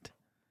brilliant.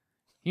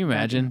 Can you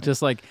imagine?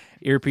 Just like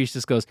earpiece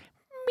just goes,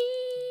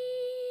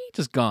 me,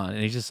 just gone.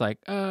 And he's just like,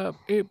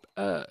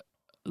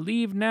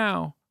 leave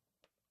now.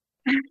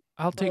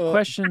 I'll take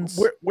questions.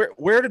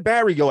 Where did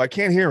Barry go? I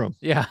can't hear him.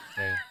 Yeah.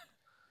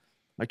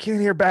 I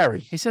can't hear Barry.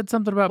 He said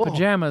something about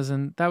pajamas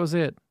and that was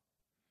it.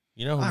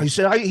 You know, he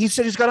said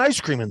he's got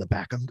ice cream in the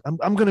back.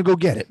 I'm gonna go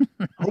get it.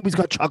 I hope he's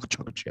got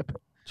chocolate chip.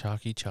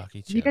 Chalky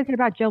Did you guys hear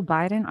about Joe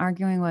Biden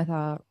arguing with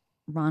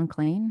Ron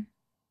Klain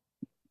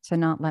to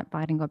not let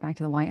Biden go back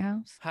to the White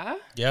House? Huh?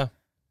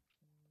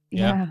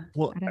 Yeah.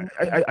 Well,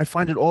 I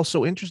find it all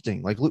so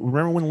interesting. Like,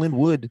 remember when Lynn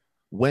Wood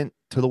went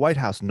to the White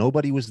House?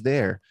 Nobody was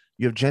there.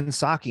 You have Jen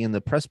Psaki in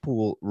the press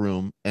pool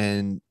room,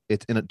 and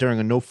it's during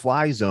a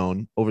no-fly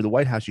zone over the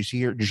White House. You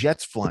see her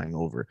jets flying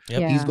over.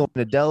 Yep. He's going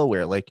to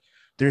Delaware. Like,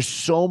 there's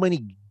so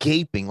many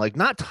gaping, like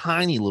not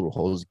tiny little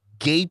holes,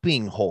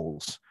 gaping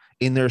holes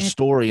in their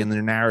story and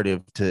their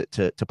narrative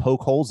to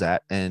poke holes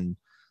at and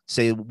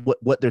say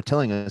what they're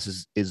telling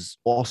us is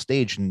all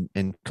staged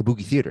in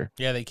kabuki theater.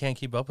 Yeah, they can't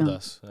keep up with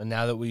us. And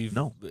now that we've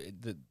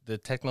the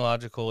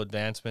technological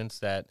advancements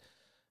that,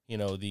 you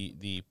know,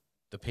 the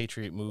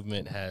Patriot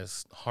movement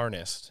has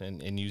harnessed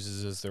and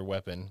uses as their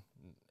weapon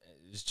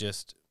is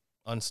just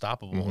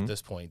unstoppable at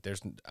this point.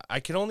 I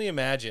can only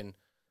imagine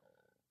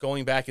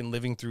going back and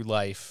living through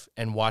life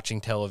and watching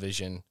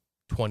television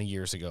 20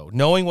 years ago,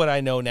 knowing what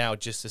I know now,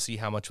 just to see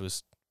how much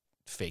was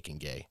fake and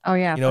gay. Oh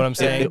yeah. You know what I'm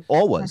saying? It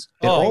all was.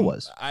 It all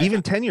was.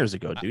 Even 10 years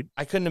ago, dude.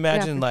 I couldn't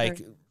imagine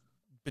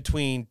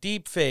between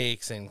deep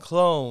fakes and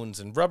clones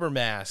and rubber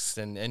masks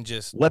and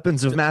just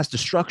weapons of mass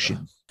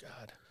destruction. Oh,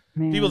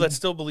 God. People that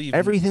still believe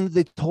everything that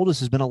they told us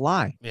has been a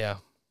lie. Yeah.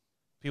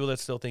 People that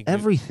still think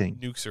everything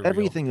nukes are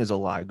everything real. Is a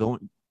lie.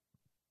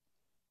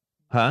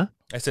 Huh?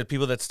 I said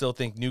people that still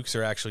think nukes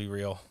are actually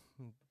real.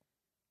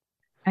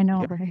 I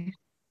know, right?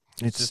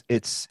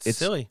 It's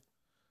silly.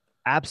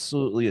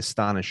 Absolutely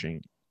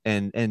astonishing.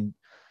 And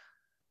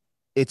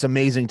it's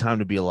amazing time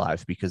to be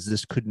alive because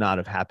this could not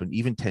have happened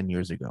even 10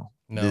 years ago.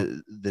 No.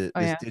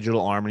 This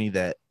digital army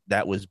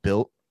that was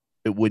built,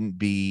 it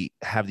wouldn't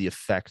have the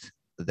effect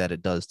that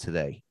it does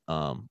today.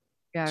 So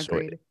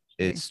agreed.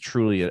 It's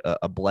truly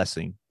a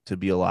blessing to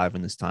be alive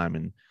in this time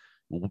and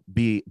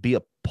be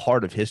a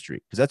part of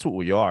history, because that's what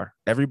we are.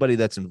 Everybody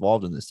that's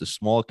involved in this, the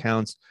small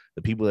accounts,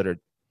 the people that are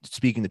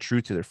speaking the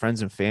truth to their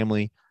friends and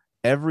family,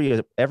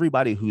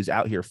 everybody who's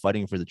out here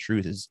fighting for the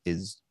truth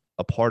is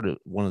a part of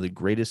one of the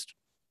greatest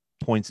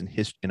points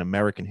in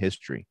American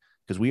history,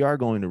 because we are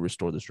going to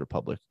restore this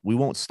republic. We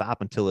won't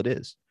stop until it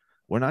is.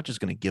 We're not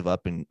just going to give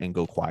up and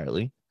go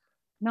quietly.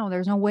 No,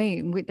 there's no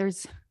way.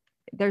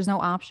 There's no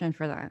option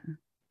for that.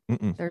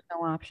 Mm-mm. There's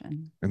no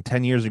option. And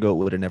 10 years ago, it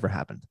would have never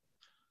happened.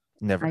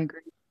 Never. I agree.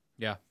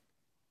 Yeah.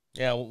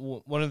 Yeah.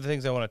 One of the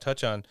things I want to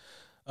touch on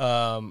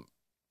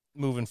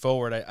moving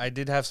forward, I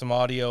did have some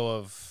audio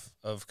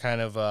of kind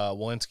of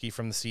Walensky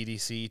from the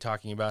CDC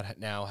talking about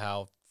now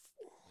how,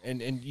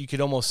 and you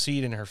could almost see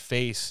it in her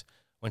face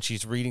when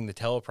she's reading the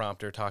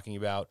teleprompter, talking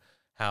about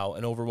how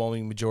an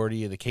overwhelming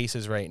majority of the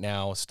cases right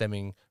now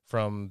stemming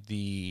from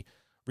the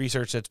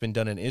research that's been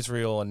done in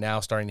Israel and now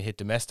starting to hit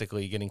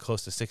domestically, getting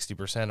close to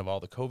 60% of all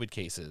the COVID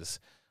cases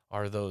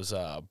are those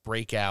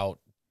breakout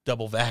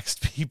double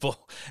vaxxed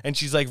people. And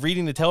she's like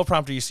reading the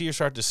teleprompter, you see her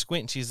start to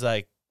squint, and she's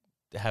like,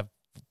 have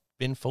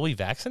been fully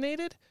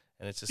vaccinated?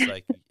 And it's just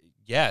like,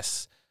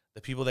 yes,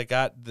 the people that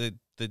got the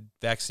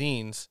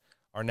vaccines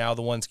are now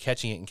the ones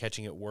catching it and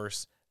catching it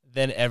worse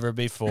than ever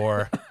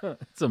before.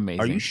 It's amazing.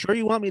 Are you sure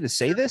you want me to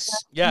say this?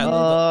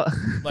 Yeah.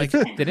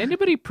 Did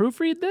anybody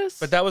proofread this?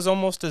 But that was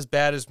almost as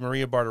bad as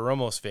Maria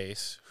Bartiromo's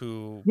face,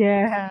 who,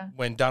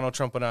 when Donald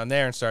Trump went on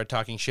there and started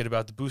talking shit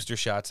about the booster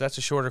shots. That's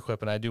a shorter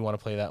clip, and I do want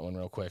to play that one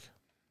real quick.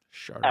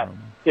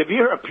 If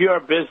you're a pure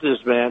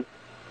businessman,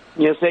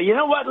 you say, you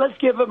know what, let's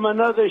give them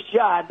another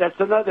shot. That's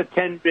another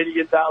 $10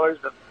 billion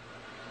of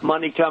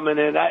money coming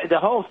in. The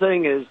whole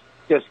thing is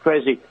just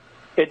crazy.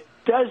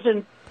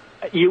 doesn't.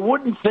 You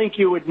wouldn't think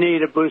you would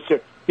need a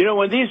booster. You know,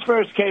 when these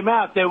first came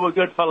out, they were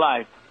good for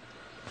life.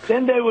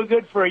 Then they were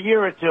good for a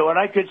year or two, and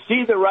I could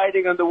see the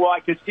writing on the wall. I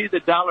could see the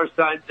dollar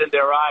signs in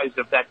their eyes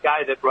of that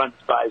guy that runs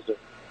Pfizer.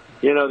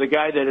 You know, the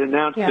guy that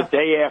announced the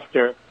day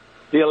after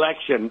the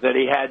election that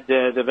he had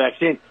the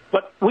vaccine.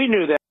 But we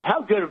knew that.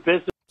 How good a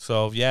business.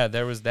 So, yeah,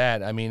 there was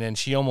that. I mean, and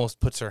she almost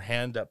puts her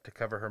hand up to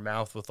cover her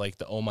mouth with, like,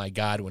 the oh, my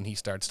God, when he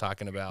starts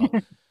talking about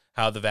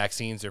how the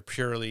vaccines are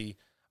purely,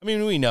 I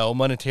mean, we know,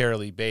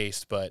 monetarily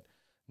based, but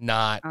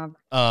not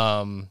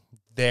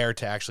there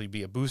to actually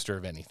be a booster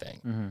of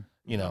anything. Mm-hmm.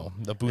 You know,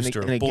 the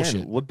booster and of bullshit.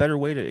 Again, what better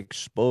way to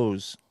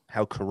expose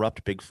how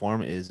corrupt Big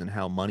Pharma is and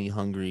how money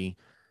hungry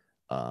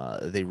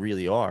they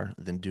really are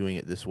than doing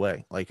it this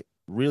way? Like,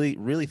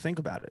 really think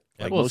about it.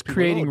 Like, well, it's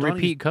creating Johnny's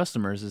repeat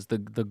customers is the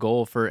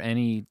goal for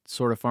any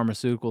sort of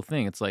pharmaceutical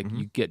thing. It's like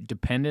you get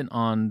dependent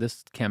on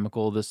this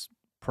chemical, this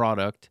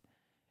product,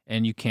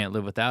 and you can't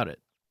live without it.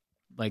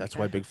 Like that's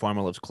why Big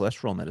Pharma loves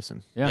cholesterol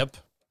medicine. Yeah. Yep.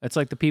 It's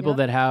like the people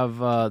that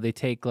have they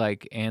take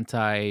like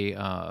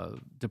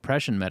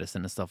anti-depression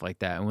medicine and stuff like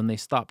that, and when they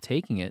stop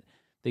taking it,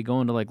 they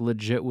go into like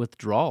legit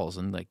withdrawals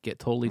and like get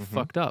totally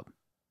fucked up.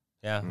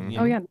 Yeah.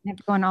 Oh yeah, they have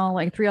to go on all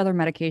like 3 other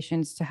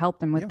medications to help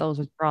them with those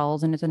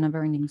withdrawals, and it's a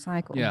never-ending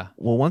cycle. Yeah.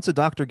 Well, once a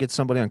doctor gets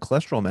somebody on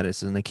cholesterol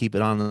medicine, they keep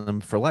it on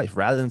them for life,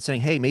 rather than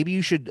saying, "Hey, maybe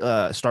you should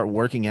start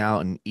working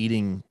out and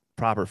eating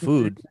proper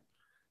food."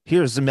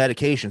 Here's the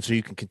medication so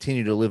you can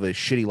continue to live a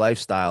shitty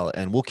lifestyle,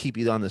 and we'll keep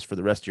you on this for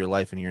the rest of your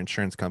life, and your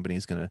insurance company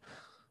is going to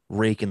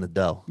rake in the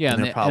dough. Yeah,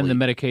 and the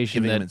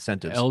medication that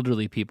incentives.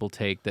 elderly people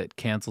take that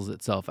cancels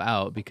itself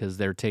out because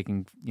they're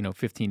taking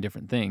 15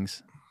 different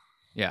things.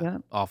 Yeah.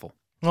 Awful.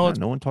 Well,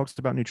 no one talks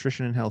about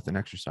nutrition and health and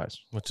exercise.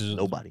 Which is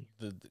nobody.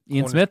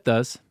 Ian Smith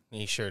does.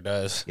 He sure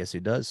does. Yes, he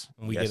does.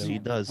 He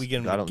does. We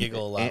get him to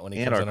giggle a lot when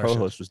he comes on our our show.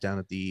 co-host was down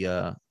at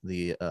the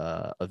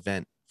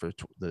event for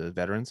the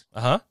veterans.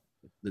 Uh-huh.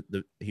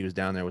 He was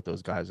down there with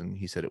those guys, and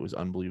he said it was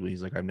unbelievable.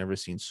 He's like, I've never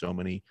seen so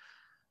many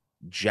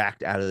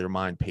jacked out of their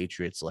mind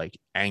patriots, like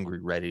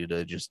angry, ready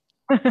to just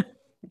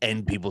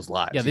end people's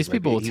lives. Yeah, these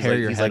people will tear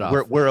your head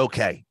off. We're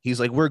okay. He's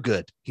like, we're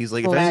good. He's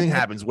like, if anything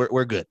happens,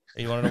 we're good.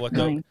 You want to know what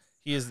though?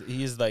 He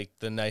is like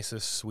the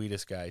nicest,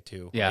 sweetest guy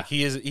too. Yeah, like,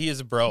 he is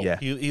a bro. Yeah.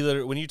 He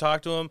literally, when you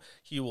talk to him,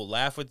 he will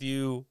laugh with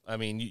you. I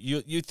mean,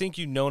 you think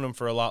you've known him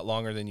for a lot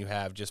longer than you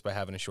have just by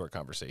having a short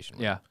conversation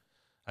with him.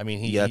 I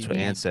mean, that's what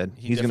Ann said.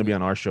 He's going to be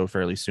on our show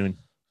fairly soon.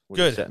 We're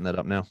good setting that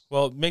up now.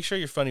 Well, make sure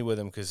you're funny with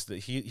him because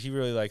he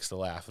really likes to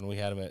laugh. And we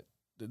had him at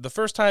the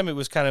first time, it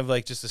was kind of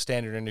like just a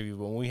standard interview.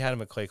 But when we had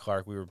him at Clay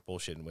Clark, we were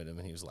bullshitting with him,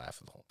 and he was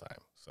laughing the whole time.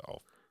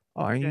 So,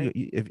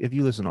 if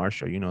you listen to our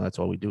show, you know that's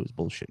all we do is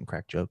bullshit and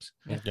crack jokes.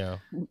 Yeah,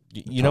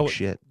 you know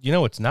shit. You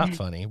know what's not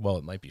funny? Well,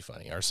 it might be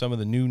funny. Are some of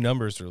the new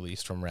numbers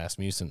released from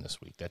Rasmussen this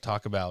week that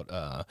talk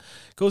about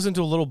goes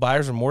into a little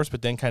buyer's remorse,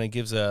 but then kind of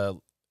gives a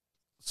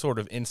sort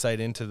of insight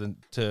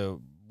into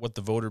what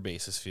the voter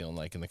base is feeling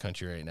like in the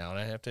country right now. And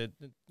I have to,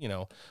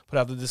 put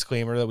out the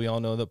disclaimer that we all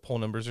know that poll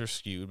numbers are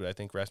skewed, but I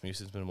think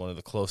Rasmussen's been one of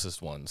the closest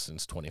ones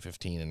since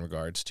 2015 in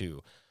regards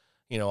to,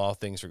 all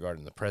things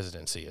regarding the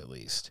presidency, at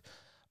least.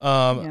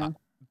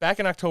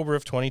 Back in October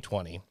of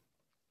 2020,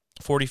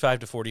 45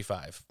 to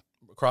 45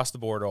 across the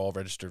board, all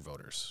registered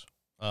voters,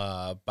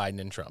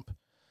 Biden and Trump.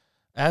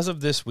 As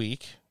of this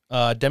week,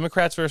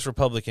 Democrats versus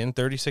Republican,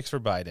 36 for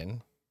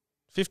Biden,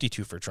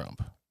 52 for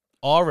Trump.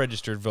 All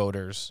registered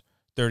voters,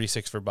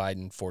 36 for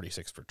Biden,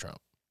 46 for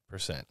Trump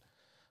 %.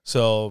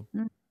 So,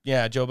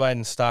 yeah, Joe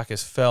Biden's stock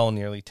has fell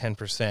nearly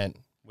 10%,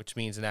 which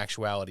means in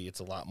actuality it's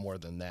a lot more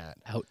than that.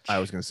 Ouch. I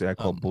was going to say I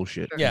call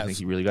bullshit. Yeah, I think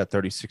he really got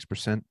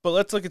 36%. But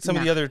let's look at some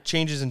of the other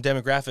changes in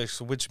demographics,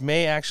 which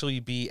may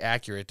actually be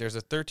accurate. There's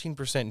a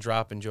 13%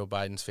 drop in Joe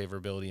Biden's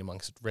favorability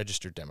amongst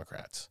registered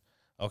Democrats.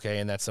 Okay,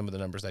 and that's some of the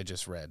numbers I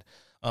just read.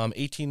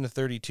 18 to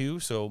 32,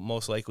 so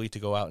most likely to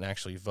go out and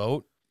actually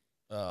vote.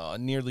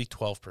 Nearly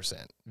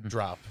 12%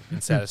 drop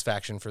in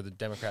satisfaction for the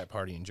Democrat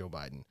Party and Joe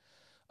Biden.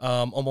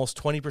 Almost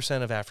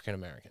 20% of African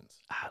Americans.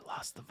 I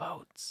lost the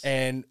votes.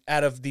 And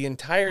out of the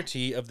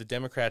entirety of the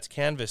Democrats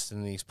canvassed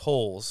in these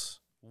polls,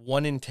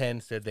 1 in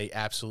 10 said they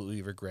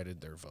absolutely regretted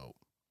their vote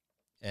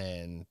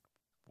and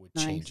would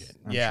change it.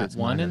 I'm sure it's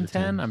 1 in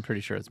 10? I'm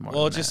pretty sure it's more.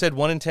 Well, than it just that. said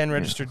 1 in 10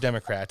 registered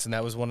Democrats, and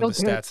that was one of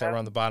the stats that were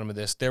on the bottom of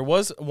this. There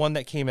was one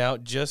that came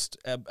out just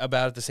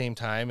about at the same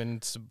time, and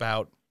it's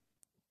about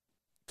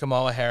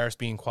Kamala Harris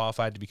being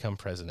qualified to become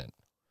president.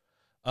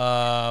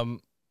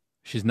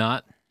 She's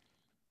not.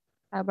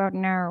 How about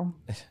now?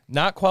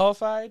 Not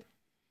qualified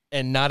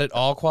and not at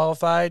all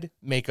qualified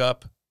make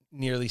up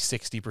nearly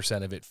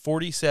 60% of it.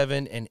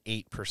 47 and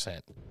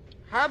 8%.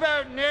 How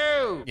about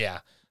no?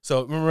 Yeah.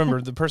 So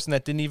remember, the person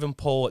that didn't even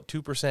poll at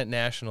 2%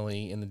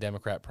 nationally in the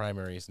Democrat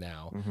primaries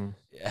now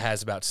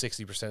has about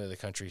 60% of the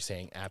country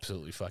saying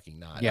absolutely fucking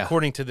not. Yeah.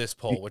 According to this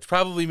poll, which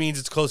probably means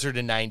it's closer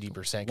to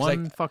 90%.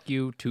 One, fuck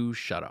you, 2,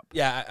 shut up.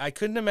 Yeah, I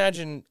couldn't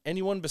imagine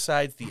anyone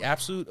besides the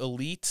absolute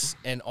elites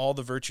and all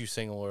the virtue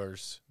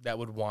signalers that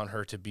would want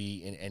her to be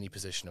in any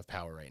position of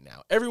power right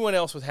now. Everyone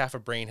else with half a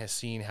brain has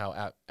seen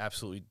how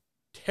absolutely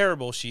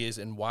terrible she is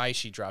and why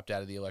she dropped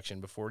out of the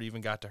election before it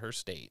even got to her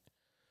state.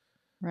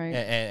 Right.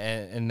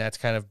 And that's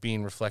kind of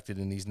being reflected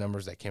in these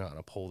numbers that came out in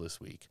a poll this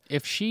week.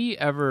 If she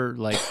ever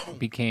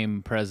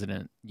became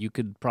president, you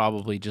could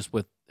probably just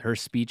with her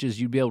speeches,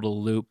 you'd be able to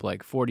loop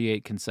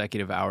 48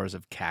 consecutive hours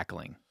of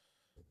cackling.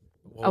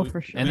 Well, for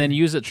sure. And then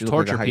use it to look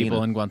like a torture people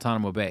hyena. in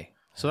Guantanamo Bay.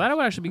 So that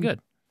would actually be good.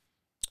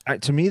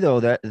 To me, though,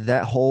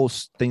 that whole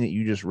thing that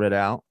you just read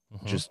out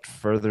just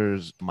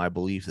furthers my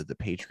belief that the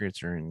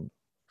Patriots are in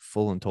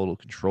full and total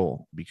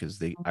control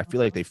because I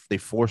feel like they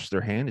forced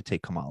their hand to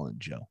take Kamala and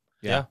Joe.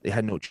 Yeah. They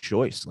had no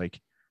choice.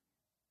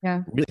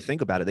 Really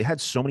think about it. They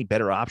had so many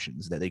better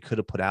options that they could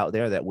have put out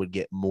there that would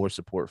get more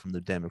support from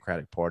the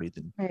Democratic Party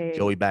than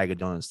Joey Bag of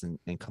Donuts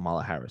and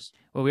Kamala Harris.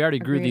 Well, we already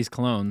grew these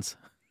clones.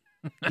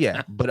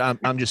 Yeah, but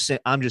I'm just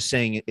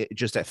saying it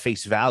just at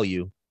face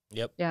value.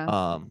 Yep.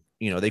 Yeah.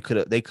 They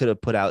could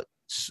have put out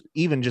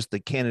even just the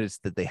candidates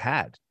that they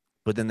had,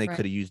 but then they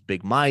could have used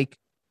Big Mike.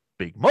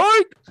 They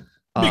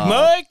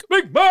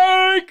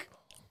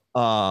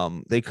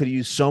could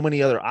use so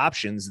many other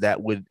options that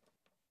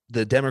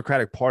the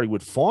Democratic Party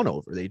would fawn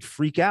over. They'd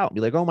freak out and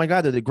be like, oh my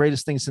God, they're the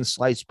greatest thing since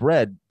sliced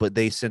bread. But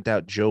they sent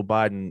out Joe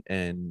Biden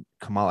and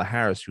Kamala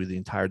Harris, who the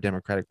entire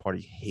Democratic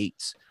Party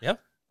hates. Yep.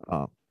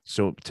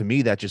 So to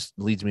me, that just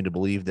leads me to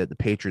believe that the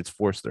Patriots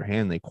forced their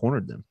hand. They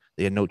cornered them.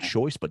 They had no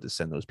choice but to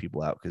send those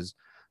people out because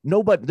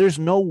there's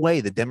no way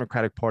the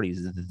Democratic Party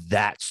is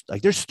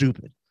they're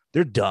stupid.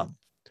 They're dumb,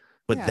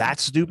 but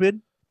that's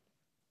stupid.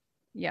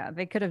 Yeah,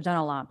 they could have done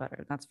a lot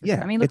better. That's for Yeah,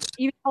 sure. I mean, look,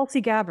 even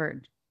Tulsi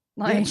Gabbard.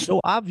 It's so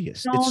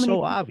obvious. so It's many so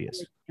people,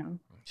 obvious. you know.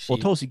 Well,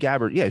 Tulsi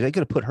Gabbard, they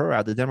could have put her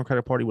out. The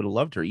Democratic Party would have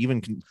loved her.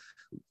 Even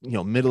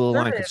middle of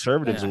the line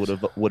conservatives would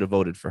have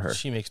voted for her.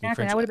 She makes me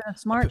Exactly. cringe. That would have been a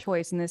smart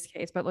choice in this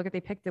case. But look, they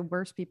picked the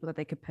worst people that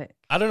they could pick.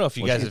 I don't know if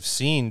you guys have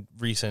seen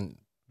recent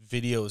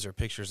videos or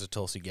pictures of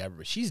Tulsi Gabbard,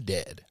 but she's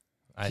dead.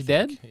 She's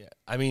dead? Yeah.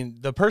 I mean,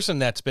 the person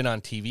that's been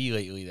on TV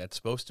lately that's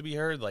supposed to be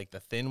her, like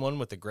the thin one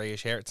with the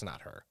grayish hair, it's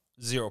not her.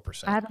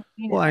 0%. I haven't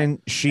seen Well, it.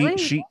 and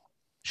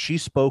she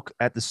spoke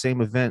at the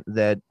same event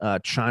that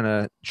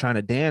China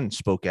Dan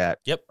spoke at.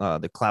 Yep.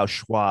 The Klaus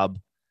Schwab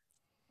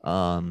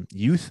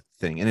youth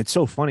thing, and it's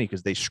so funny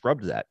because they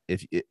scrubbed that.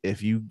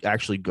 If you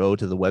actually go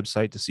to the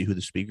website to see who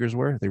the speakers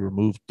were, they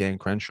removed Dan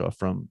Crenshaw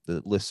from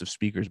the list of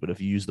speakers. But if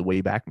you use the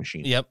Wayback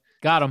Machine, Yep.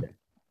 Got him.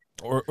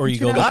 Or you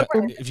go look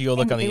if you go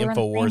look on the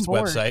InfoWars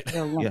website.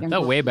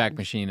 That Wayback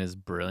Machine is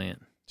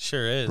brilliant.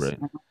 Sure is.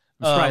 Brilliant.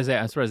 I'm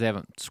surprised they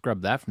haven't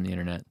scrubbed that from the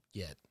internet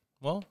Yet.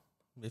 Well,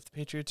 if the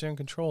Patriots are in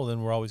control,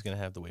 then we're always going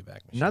to have the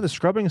Wayback Machine. now the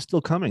scrubbing is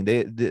still coming.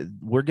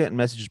 We're getting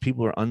messages.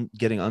 People are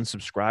getting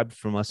unsubscribed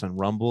from us on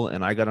Rumble,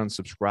 and I got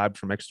unsubscribed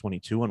from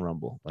X22 on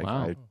Rumble.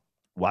 Wow. I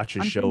watch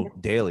his show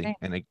daily,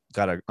 and I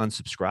got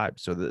unsubscribed.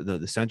 So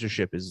the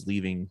censorship is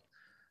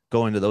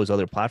going to those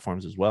other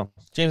platforms as well.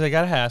 James, I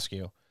got to ask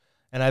you,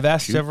 and I've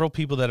asked several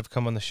people that have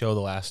come on the show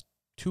the last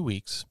 2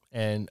 weeks,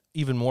 and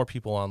even more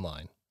people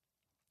online.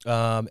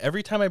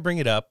 Every time I bring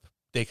it up,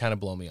 they kind of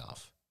blow me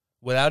off.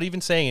 Without even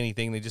saying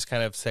anything, they just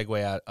kind of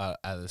segue out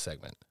of the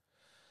segment.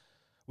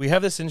 We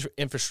have this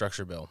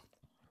infrastructure bill.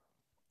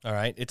 All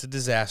right. It's a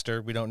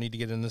disaster. We don't need to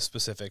get into the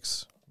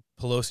specifics.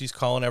 Pelosi's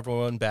calling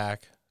everyone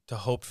back to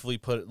hopefully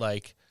put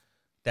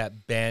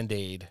that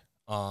Band-Aid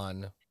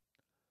on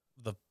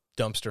the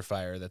dumpster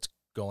fire that's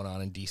going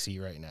on in D.C.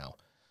 right now.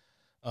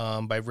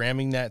 By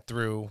ramming that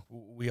through,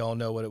 we all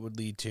know what it would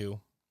lead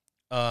to.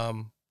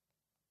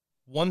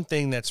 One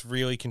thing that's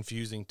really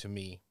confusing to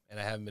me, and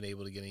I haven't been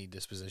able to get any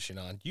disposition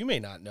on, you may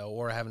not know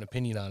or have an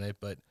opinion on it,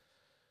 but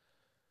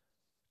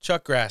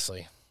Chuck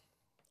Grassley,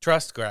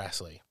 Trust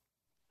Grassley.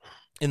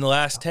 In the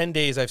last 10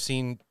 days, I've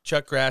seen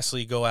Chuck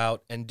Grassley go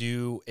out and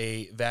do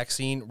a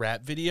vaccine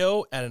rap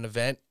video at an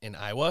event in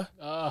Iowa,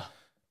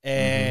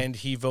 and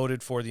he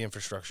voted for the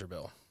infrastructure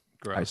bill.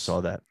 Gross. I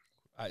saw that.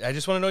 I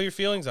just want to know your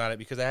feelings on it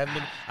because I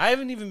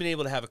haven't even been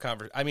able to have a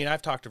conversation. I mean,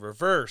 I've talked to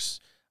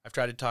Reverse. I've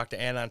tried to talk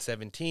to Anon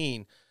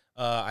 17.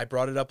 I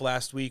brought it up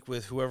last week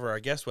with whoever our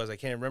guest was. I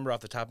can't remember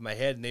off the top of my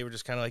head, and they were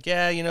just kind of like,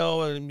 "Yeah,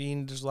 I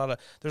mean, there's a lot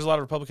of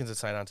Republicans that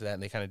sign on to that,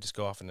 and they kind of just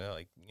go off and they're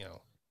like,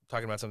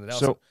 talking about something else."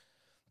 So,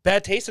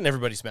 bad taste in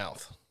everybody's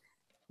mouth.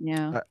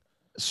 Yeah.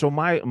 So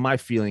my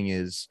feeling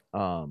is,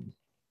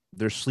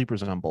 there's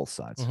sleepers on both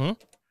sides. Mm-hmm.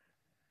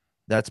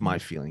 That's my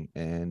feeling,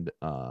 and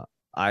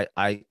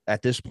I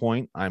at this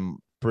point I'm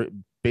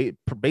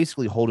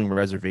basically holding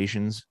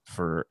reservations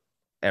for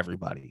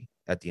everybody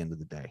at the end of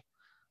the day.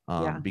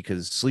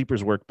 Because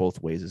sleepers work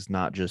both ways. It's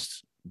not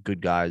just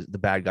good guys. The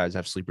bad guys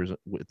have sleepers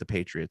with the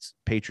Patriots.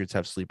 Patriots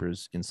have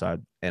sleepers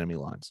inside enemy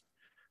lines,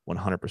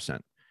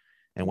 100%.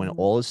 And when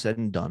all is said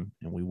and done,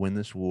 and we win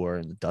this war,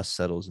 and the dust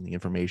settles, and the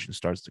information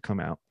starts to come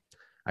out,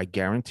 I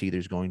guarantee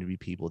there's going to be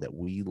people that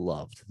we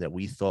loved, that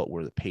we thought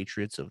were the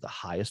Patriots of the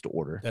highest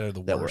order,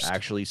 that were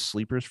actually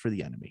sleepers for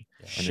the enemy.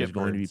 Yeah. And there's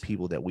going to be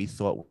people that we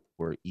thought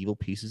were evil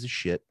pieces of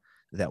shit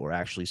that were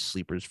actually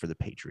sleepers for the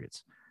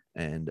Patriots.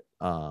 And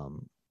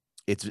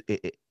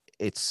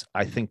it's,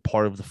 I think,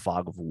 part of the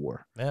fog of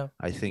war. Yeah.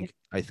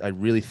 I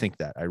really think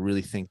that. I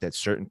really think that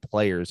certain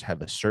players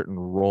have a certain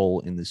role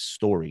in this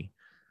story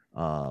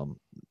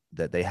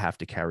that they have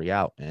to carry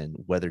out. And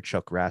whether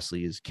Chuck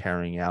Grassley is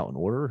carrying out an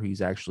order,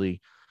 he's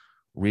actually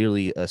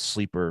really a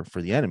sleeper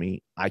for the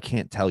enemy, I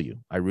can't tell you.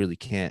 I really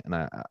can't. And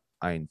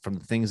I from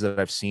the things that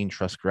I've seen,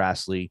 trust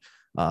Grassley,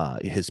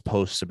 his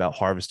posts about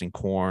harvesting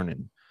corn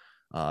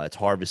and it's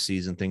harvest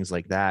season, things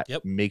like that,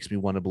 makes me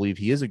want to believe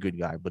he is a good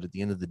guy. But at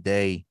the end of the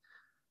day,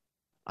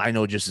 I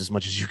know just as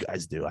much as you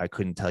guys do. I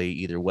couldn't tell you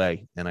either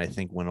way. And I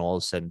think when all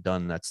is said and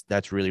done,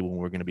 that's really when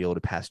we're going to be able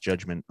to pass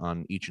judgment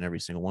on each and every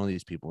single one of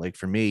these people. Like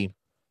for me,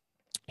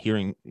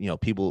 hearing,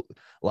 people,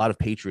 a lot of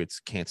patriots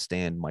can't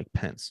stand Mike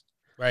Pence.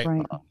 Right.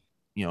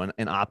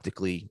 And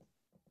optically,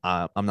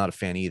 I'm not a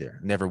fan either.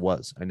 Never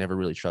was. I never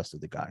really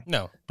trusted the guy.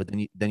 No. But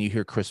then you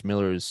hear Chris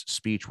Miller's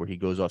speech where he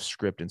goes off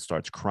script and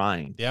starts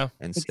crying. Yeah.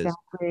 And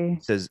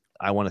says,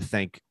 I want to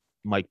thank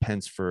Mike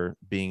Pence for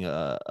being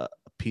a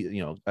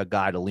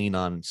guy to lean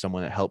on,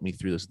 someone that helped me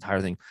through this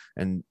entire thing.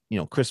 And,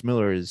 Chris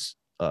Miller is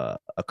a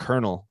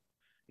colonel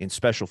in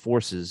special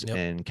forces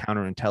and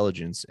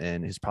counterintelligence,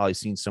 and has probably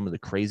seen some of the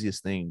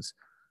craziest things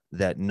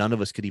that none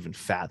of us could even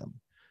fathom.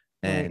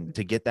 And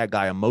to get that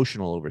guy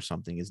emotional over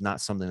something is not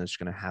something that's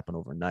going to happen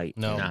overnight.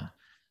 No. And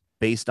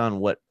based on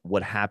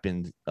what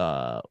happened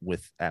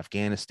with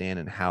Afghanistan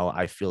and how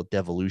I feel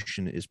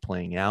devolution is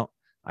playing out,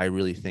 I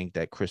really think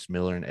that Chris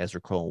Miller and Ezra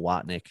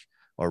Cohen-Watnick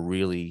are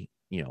really,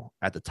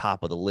 at the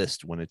top of the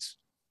list when it's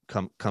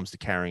comes to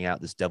carrying out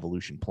this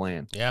devolution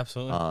plan. Yeah,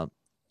 absolutely.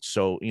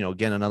 So,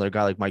 again, another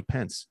guy like Mike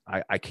Pence,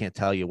 I can't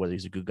tell you whether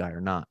he's a good guy or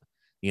not,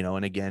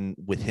 and again,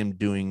 with him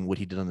doing what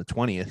he did on the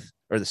 20th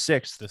or the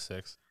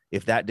 6th,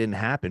 if that didn't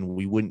happen,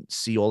 we wouldn't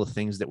see all the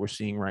things that we're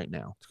seeing right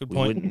now. That's a good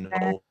point. We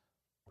wouldn't know.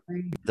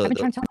 I've been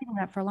trying to tell people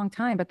that for a long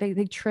time, but they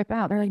trip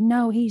out. They're like,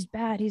 no, he's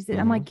bad.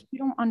 I'm like, you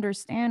don't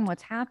understand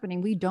what's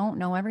happening. We don't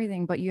know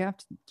everything, but you have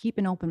to keep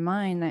an open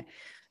mind that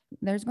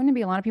there's going to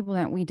be a lot of people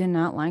that we did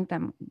not like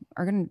that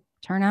are going to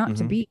turn out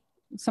to be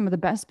some of the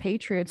best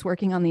patriots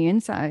working on the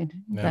inside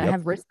that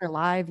have risked their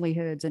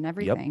livelihoods and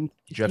everything.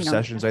 Jeff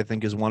Sessions, I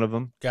think, is one of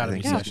them. Gotta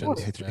be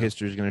Sessions.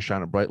 History is going to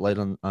shine a bright light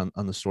on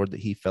the sword that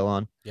he fell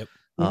on. Yep.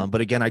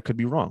 But again, I could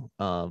be wrong.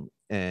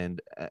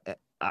 And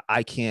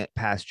I can't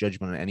pass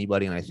judgment on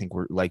anybody. And I think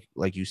we're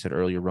like you said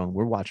earlier, Ron,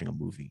 we're watching a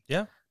movie.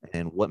 Yeah.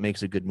 And what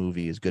makes a good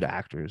movie is good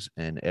actors,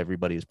 and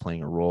everybody is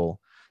playing a role.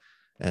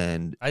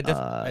 And I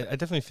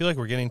definitely feel like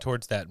we're getting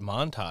towards that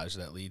montage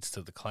that leads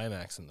to the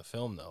climax in the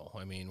film, though.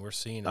 I mean, we're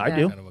seeing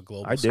kind of a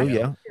global scale.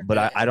 Yeah.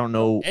 But I don't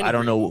know. I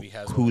don't know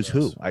who's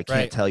who. I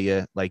can't tell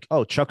you like,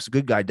 oh, Chuck's a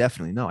good guy.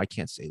 Definitely. No, I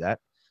can't say that.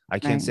 I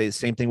can't say the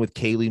same thing with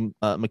Kayleigh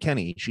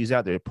McEnany. She's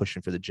out there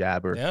pushing for the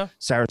jab, or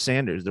Sarah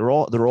Sanders. They're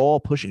all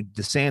pushing.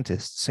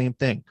 DeSantis, same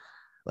thing.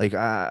 Like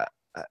I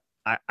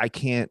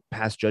can't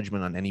pass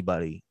judgment on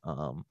anybody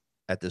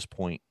at this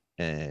point.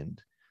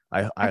 And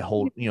I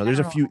hold, there's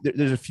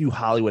a few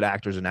Hollywood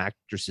actors and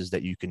actresses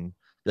that you can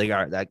be like,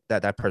 all right,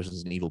 that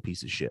person's an evil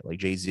piece of shit. Like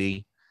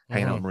Jay-Z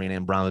hanging out with Marina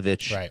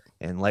Abramovich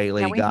and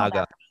Lady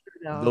Gaga.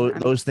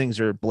 Those things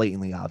are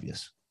blatantly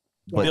obvious.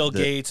 But Bill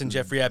Gates and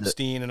Jeffrey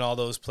Epstein and all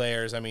those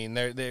players. I mean,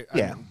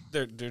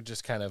 they're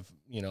just kind of,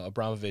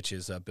 Abramovich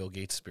is Bill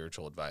Gates'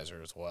 spiritual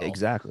advisor as well.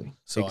 Exactly.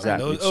 So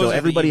exactly. So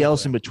everybody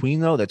else in between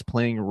though, that's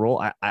playing a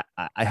role,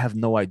 I have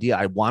no idea.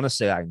 I want to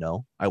say I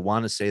know. I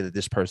want to say that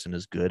this person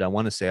is good. I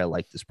want to say I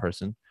like this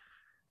person.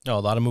 No,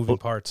 a lot of moving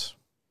parts.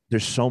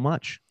 There's so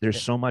much.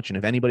 There's so much. And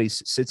if anybody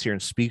sits here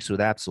and speaks with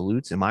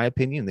absolutes, in my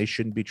opinion, they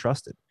shouldn't be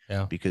trusted.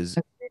 Yeah. Because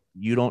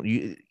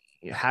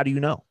how do you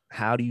know?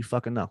 How do you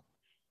fucking know?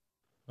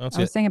 I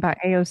was saying about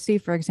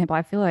AOC, for example.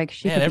 I feel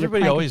like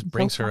everybody always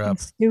brings her up.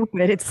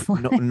 Stupid. It's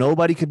like,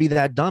 nobody could be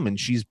that dumb, and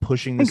she's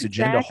pushing this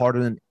agenda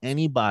harder than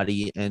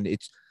anybody. And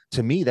it's,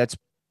 to me, that's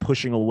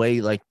pushing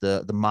away like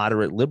the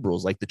moderate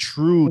liberals, like the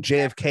true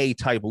JFK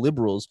type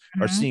liberals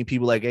are seeing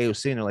people like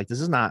AOC and they're like,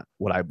 this is not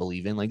what I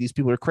believe in. Like, these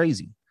people are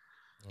crazy.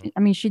 I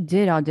mean, she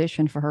did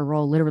audition for her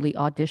role, literally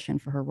audition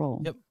for her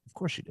role. Yep, of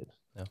course she did.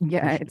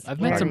 Yeah,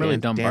 I've met some really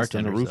dumb bartenders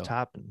on the bartenders.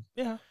 rooftop.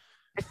 And,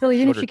 I feel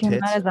even if she came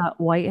out as a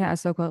white hat,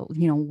 so-called,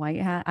 white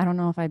hat, I don't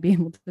know if I'd be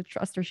able to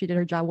trust her. She did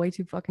her job way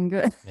too fucking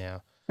good. Yeah.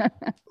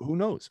 Who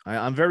knows?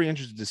 I'm very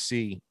interested to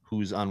see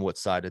who's on what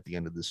side at the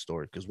end of this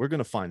story, because we're going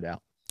to find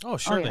out. Oh,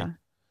 surely.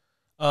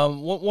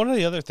 One of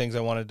the other things I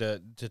wanted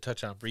to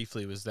touch on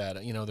briefly was that,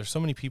 there's so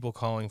many people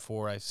calling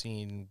for, I've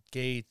seen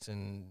Gates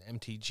and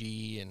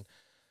MTG and,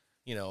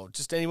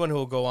 just anyone who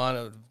will go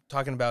on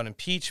talking about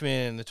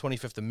impeachment and the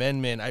 25th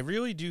Amendment. I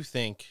really do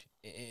think,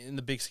 in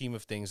the big scheme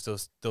of things,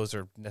 those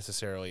are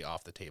necessarily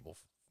off the table,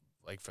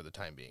 like for the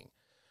time being,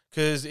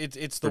 because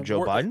it's for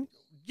Joe Biden.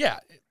 Yeah,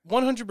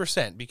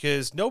 100%.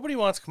 Because nobody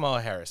wants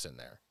Kamala Harris in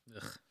there.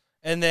 Ugh.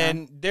 And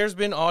then there's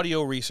been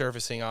audio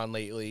resurfacing on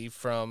lately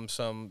from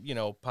some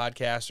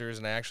podcasters,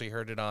 and I actually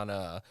heard it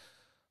on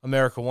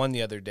America One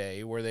the other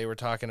day, where they were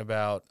talking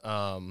about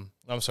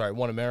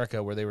One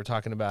America, where they were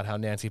talking about how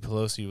Nancy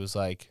Pelosi was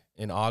like,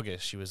 in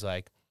August, she was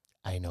like,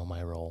 I know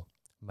my role.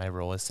 My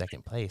role is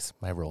second place.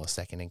 My role is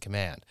second in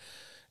command.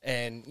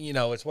 And,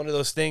 it's one of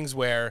those things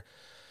where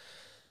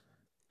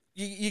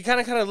you kind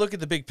of look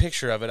at the big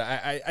picture of it.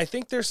 I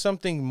think there's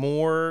something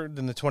more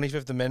than the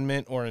 25th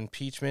Amendment or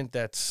impeachment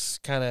that's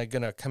kind of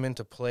going to come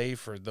into play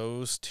for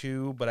those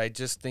two, but I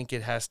just think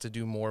it has to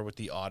do more with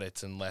the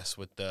audits and less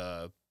with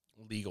the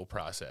legal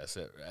process,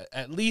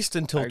 at least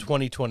until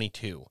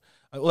 2022.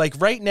 Like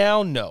right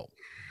now, no.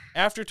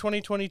 After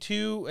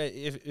 2022,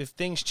 if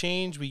things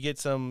change, we get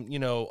some,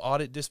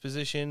 audit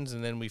dispositions,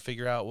 and then we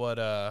figure out what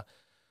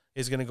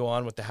is going to go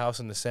on with the House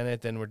and the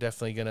Senate, then we're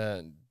definitely going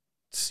to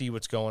see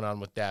what's going on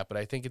with that. But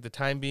I think at the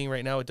time being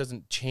right now, it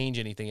doesn't change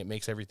anything. It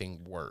makes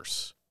everything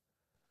worse.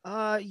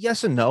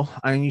 Yes and no.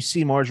 I mean, you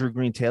see Marjorie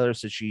Greene Taylor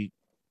said she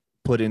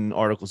put in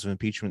articles of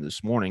impeachment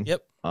this morning.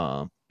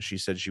 Yep. She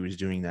said she was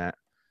doing that.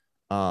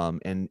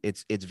 And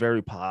it's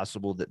very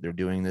possible that they're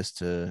doing this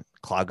to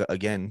clog up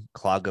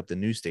the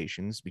news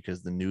stations,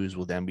 because the news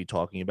will then be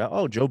talking about,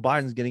 oh, Joe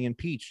Biden's getting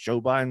impeached. Joe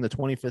Biden, the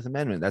 25th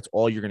Amendment. That's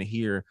all you're going to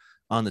hear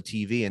on the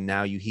TV. And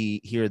now you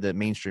hear the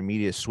mainstream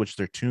media switch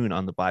their tune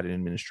on the Biden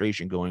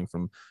administration, going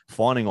from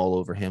fawning all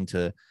over him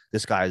to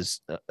this guy's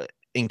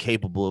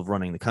incapable of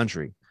running the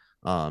country,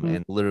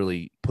 and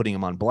literally putting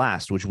him on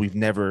blast, which we've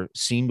never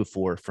seen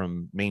before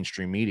from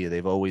mainstream media.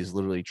 They've always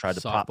literally tried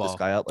to pop this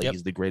guy up like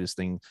he's the greatest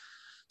thing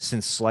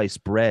since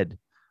sliced bread.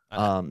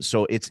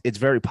 So it's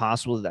very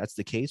possible that that's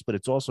the case, but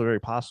it's also very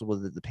possible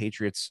that the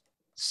Patriots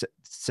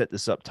set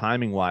this up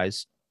timing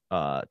wise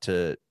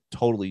to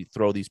totally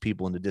throw these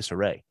people into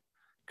disarray,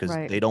 because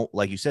they don't,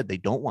 like you said, they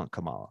don't want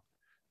Kamala.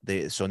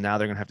 So now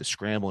they're going to have to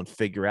scramble and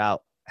figure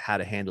out how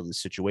to handle the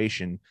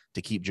situation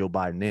to keep Joe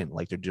Biden in,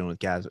 like they're doing with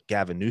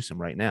Gavin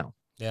Newsom right now.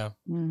 Yeah.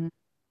 Mm-hmm.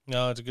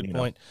 No, it's a good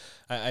point.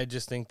 I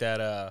just think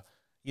that,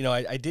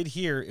 I did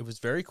hear it was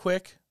very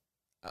quick.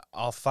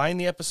 I'll find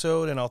the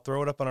episode and I'll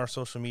throw it up on our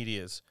social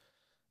medias.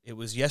 It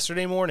was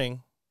yesterday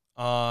morning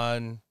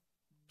on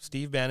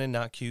Steve Bannon,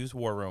 Not Q's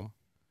War Room.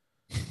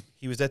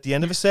 He was at the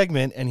end of a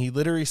segment and he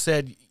literally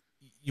said,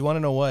 you want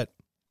to know what?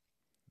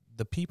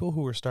 The people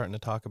who were starting to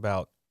talk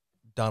about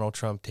Donald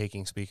Trump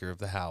taking Speaker of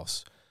the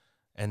House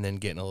and then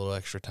getting a little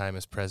extra time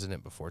as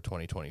president before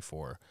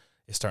 2024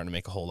 is starting to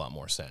make a whole lot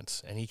more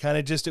sense. And he kind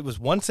of it was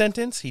one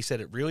sentence. He said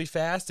it really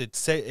fast. It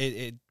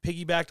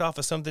piggybacked off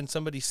of something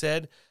somebody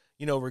said,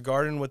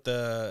 regarding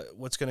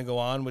what's going to go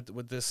on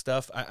with this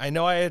stuff. I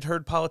know I had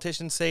heard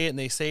politicians say it, and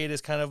they say it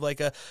as kind of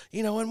like and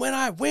when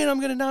I win,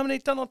 I'm going to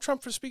nominate Donald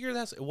Trump for Speaker of the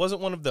House. It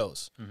wasn't one of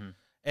those. Mm-hmm.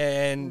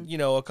 And,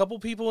 a couple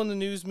people in the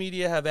news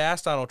media have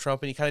asked Donald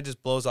Trump, and he kind of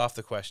just blows off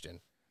the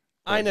question.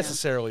 I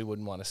necessarily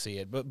wouldn't want to see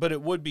it, but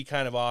it would be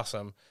kind of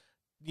awesome,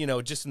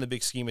 just in the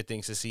big scheme of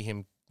things, to see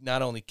him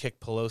not only kick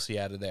Pelosi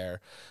out of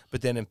there,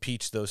 but then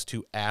impeach those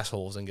two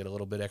assholes and get a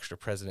little bit extra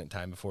president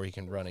time before he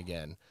can run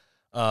again.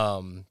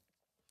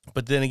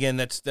 But then again,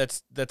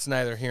 that's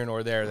neither here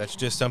nor there. That's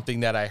just something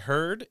that I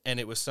heard, and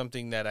it was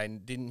something that I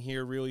didn't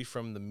hear really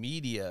from the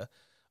media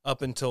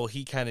up until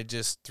he kind of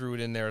just threw it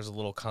in there as a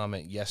little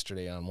comment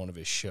yesterday on one of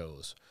his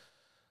shows.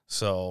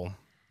 So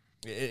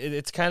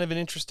it's kind of an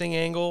interesting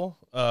angle,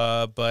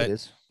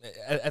 but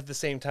at the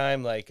same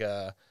time,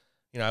 I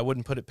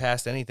wouldn't put it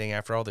past anything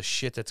after all the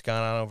shit that's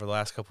gone on over the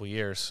last couple of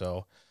years.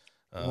 So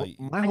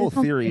my whole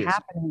theory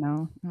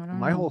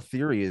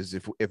is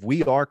if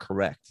we are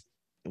correct,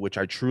 which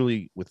I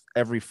truly, with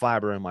every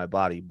fiber in my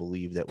body,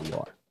 believe that we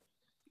are.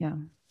 Yeah.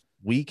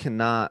 We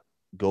cannot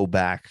go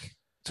back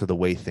to the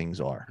way things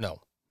are.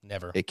 No,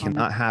 never. It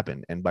cannot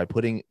happen. And by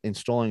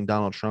installing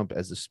Donald Trump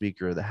as the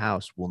Speaker of the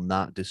House will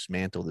not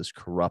dismantle this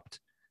corrupt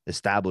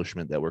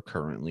establishment that we're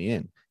currently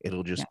in.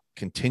 It'll just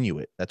continue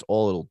it. That's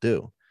all it'll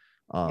do.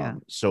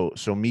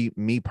 So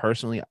me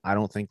personally, I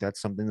don't think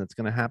that's something that's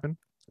going to happen.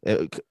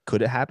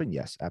 Could it happen?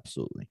 Yes,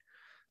 absolutely.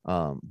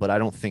 But I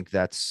don't think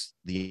that's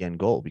the end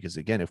goal, because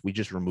again, if we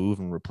just remove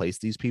and replace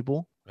these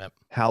people,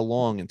 how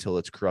long until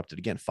it's corrupted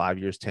again? 5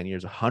 years, 10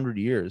 years, 100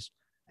 years,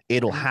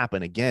 it'll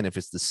happen again. If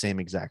it's the same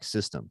exact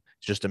system,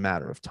 it's just a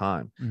matter of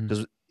time.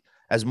 Because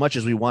as much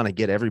as we want to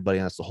get everybody,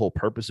 and that's the whole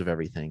purpose of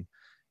everything,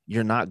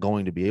 you're not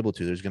going to be able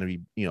to. There's going to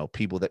be,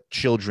 people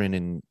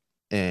children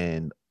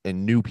and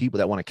new people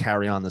that want to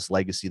carry on this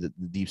legacy that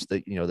the deep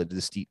state, that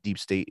this deep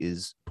state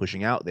is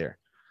pushing out there.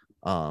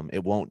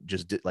 It won't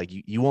just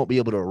you won't be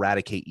able to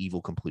eradicate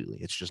evil completely.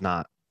 It's just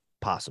not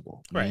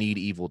possible. You need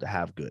evil to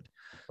have good.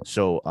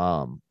 So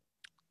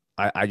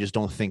I just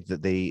don't think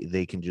that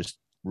they can just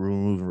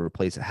remove and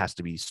replace. It has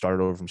to be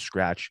started over from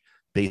scratch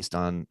based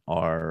on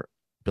our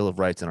Bill of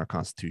Rights and our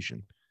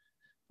Constitution.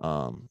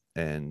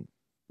 And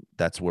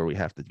that's where we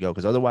have to go,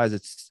 because otherwise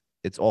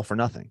it's all for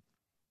nothing.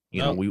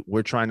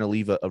 We're trying to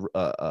leave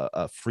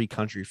a free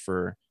country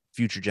for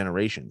future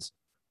generations.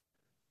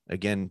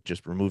 Again,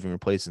 just removing,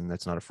 replacing,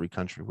 that's not a free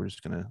country. We're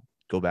just going to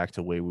go back to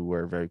the way we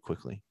were very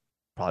quickly,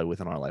 probably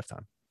within our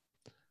lifetime.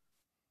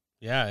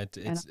 Yeah,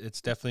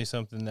 it's definitely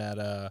something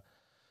that,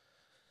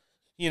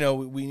 we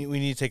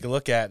need to take a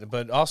look at.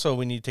 But also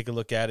we need to take a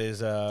look at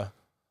is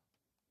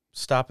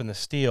stopping the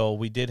steal.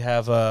 We did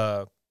have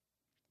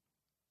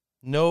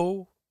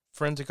no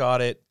forensic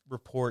audit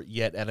report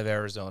yet out of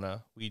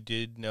Arizona. We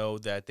did know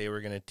that they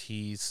were going to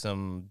tease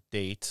some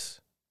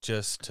dates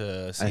just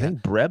to see. I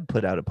think Breb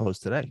put out a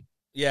post today.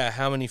 Yeah,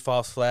 how many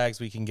false flags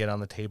we can get on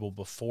the table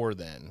before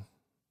then.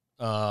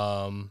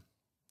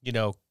 You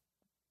know.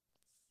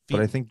 But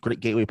I think Great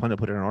Gateway Pundit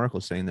put in an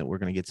article saying that we're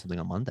going to get something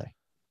on Monday.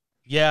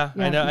 Yeah,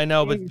 I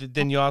know. But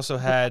then you also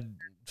had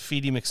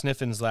Feedy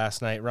McSniffins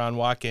last night, Ron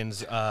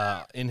Watkins,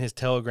 in his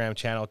Telegram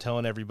channel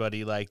telling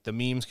everybody, like, the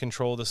memes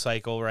control the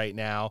cycle right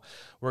now.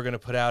 We're going to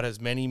put out as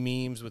many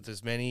memes with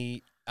as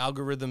many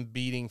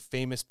algorithm-beating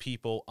famous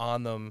people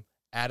on them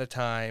at a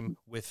time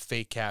with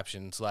fake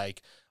captions,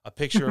 like a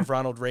picture of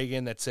Ronald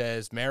Reagan that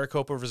says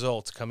Maricopa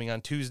results coming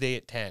on Tuesday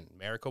at 10,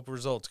 Maricopa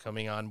results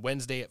coming on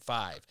Wednesday at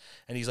 5.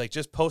 And he's like,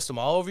 just post them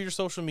all over your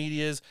social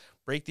medias,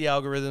 break the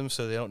algorithm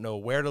so they don't know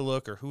where to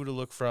look or who to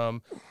look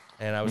from.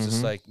 And I was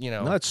just like, you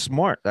know, no, that's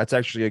smart. That's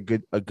actually a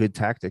good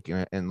tactic.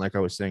 And like I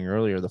was saying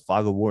earlier, the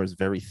fog of war is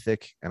very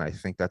thick, and I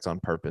think that's on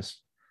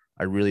purpose.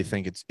 I really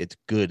think it's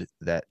good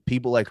that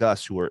people like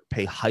us who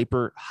pay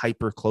hyper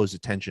close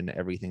attention to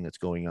everything that's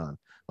going on.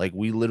 Like,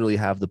 we literally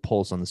have the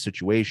pulse on the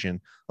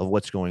situation of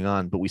what's going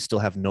on, but we still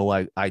have no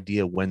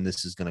idea when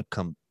this is going to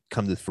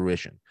come to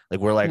fruition. Like,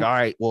 we're like, all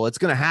right, well, it's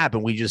going to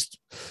happen. We just,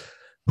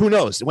 who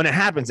knows? When it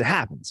happens, it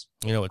happens.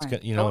 You know,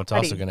 what's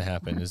also going to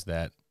happen is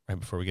that right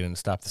before we get into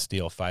Stop the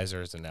Steal, Pfizer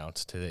has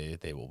announced today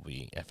that they will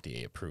be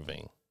FDA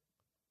approving.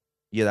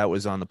 Yeah, that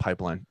was on the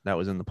pipeline. That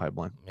was in the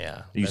pipeline.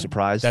 Yeah. Are you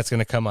surprised? That's going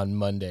to come on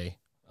Monday.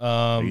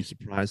 Are you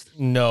surprised?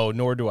 No,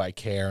 nor do I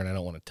care, and I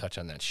don't want to touch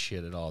on that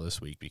shit at all this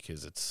week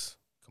because it's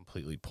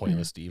completely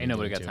pointless to even. Ain't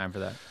nobody got time for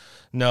that.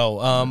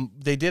 No,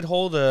 they did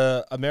hold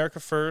a America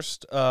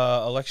First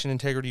election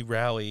integrity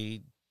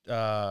rally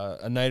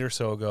a night or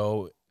so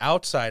ago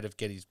outside of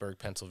Gettysburg,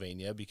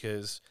 Pennsylvania,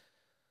 because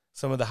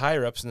some of the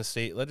higher ups in the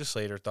state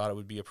legislature thought it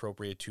would be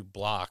appropriate to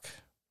block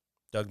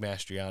Doug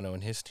Mastriano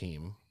and his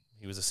team.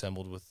 He was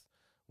assembled with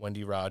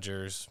Wendy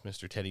Rogers,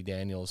 Mr. Teddy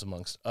Daniels,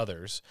 amongst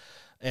others,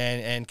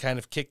 and kind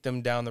of kicked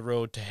them down the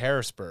road to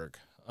Harrisburg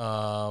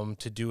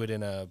to do it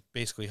in a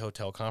basically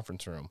hotel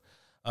conference room.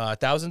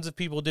 Thousands of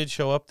people did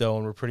show up, though,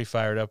 and were pretty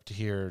fired up to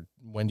hear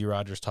Wendy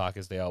Rogers talk,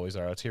 as they always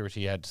are. Let's hear what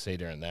he had to say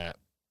during that.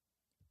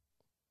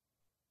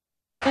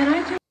 And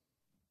I just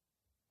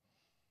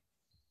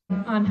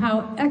on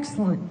how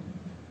excellent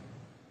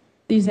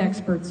these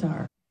experts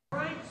are.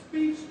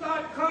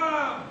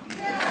 FrankSpeech.com.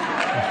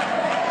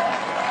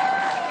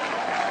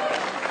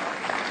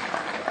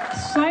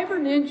 Cyber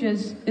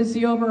Ninjas is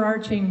the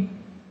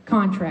overarching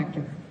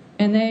contractor,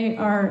 and they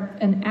are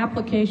an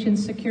application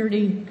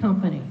security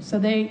company, so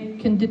they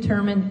can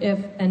determine if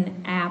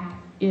an app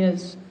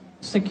is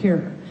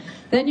secure.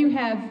 Then you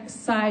have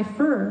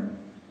Cypher,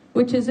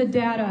 which is a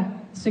data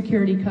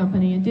security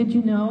company, and did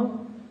you know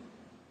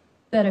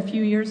that a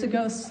few years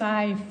ago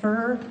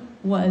Cypher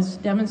was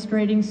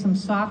demonstrating some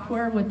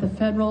software with the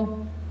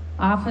Federal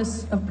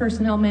Office of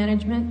Personnel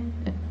Management?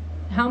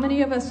 How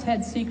many of us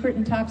had secret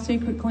and top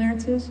secret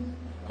clearances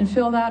and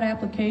filled out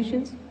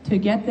applications to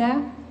get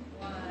that?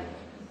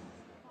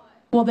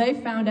 Well, they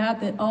found out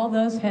that all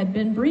those had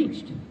been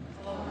breached.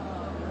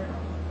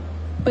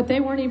 But they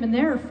weren't even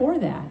there for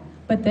that.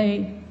 But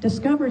they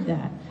discovered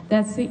that.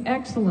 That's the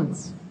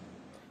excellence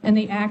and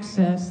the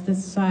access that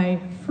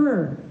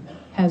Cypher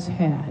has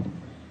had.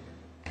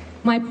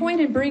 My point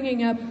in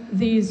bringing up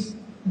these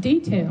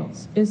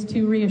details is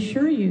to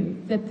reassure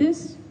you that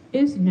this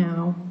is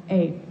now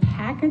a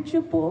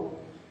packageable,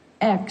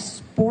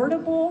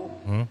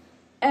 exportable,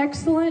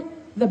 excellent,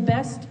 the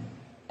best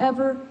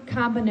ever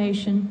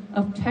combination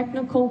of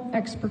technical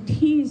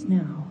expertise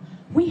now.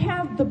 We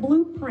have the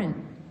blueprint.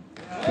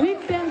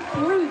 We've been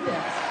through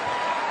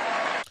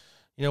this.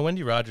 You know,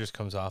 Wendy Rogers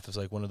comes off as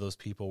like one of those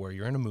people where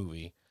you're in a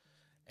movie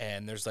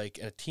and there's like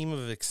a team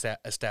of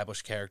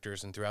established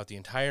characters, and throughout the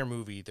entire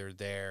movie,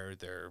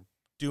 they're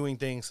doing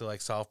things to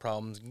like solve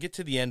problems and get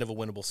to the end of a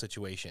winnable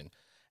situation.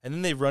 And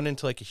then they run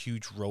into like a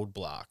huge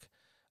roadblock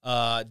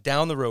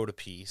down the road a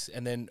piece,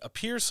 and then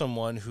appears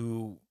someone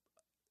who,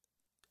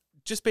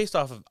 just based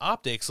off of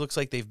optics, looks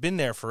like they've been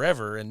there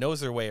forever and knows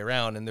their way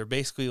around, and they're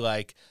basically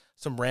like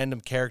some random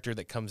character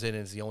that comes in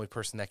and is the only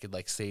person that could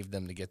like save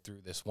them to get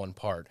through this one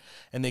part.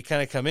 And they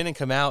kind of come in and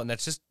come out, and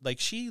that's just like,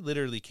 she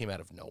literally came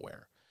out of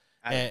nowhere.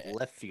 Out of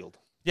left field.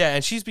 Yeah,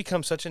 and she's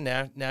become such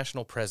a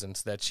national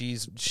presence that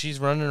she's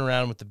running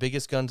around with the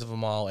biggest guns of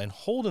them all and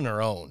holding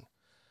her own.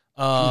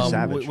 She's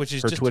savage. Which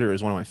is her just, Twitter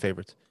is one of my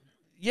favorites.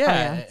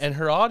 Yeah, and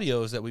her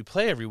audios that we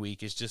play every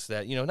week is just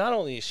that, you know, not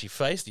only is she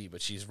feisty,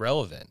 but she's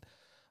relevant.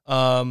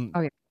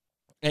 And,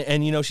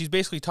 you know, she's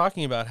basically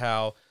talking about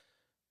how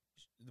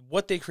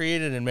what they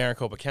created in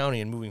Maricopa County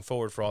and moving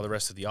forward for all the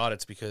rest of the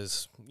audits,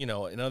 because, you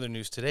know, in other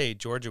news today,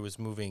 Georgia was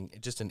moving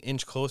just an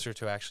inch closer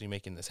to actually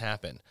making this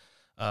happen.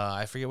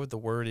 I forget what the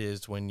word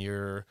is when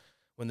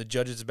the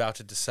judge is about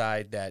to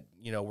decide that,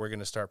 you know, we're going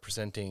to start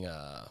presenting,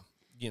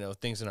 you know,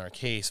 things in our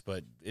case,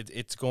 but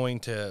it's going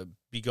to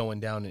be going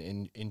down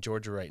in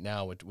Georgia right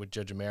now with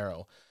Judge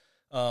Amaro.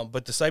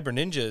 But the Cyber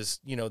Ninjas,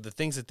 you know, the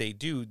things that they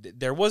do,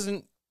 there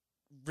wasn't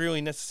really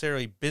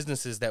necessarily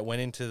businesses that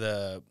went into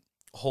the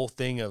whole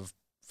thing of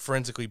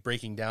forensically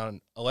breaking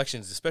down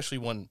elections, especially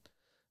one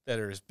that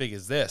are as big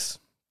as this.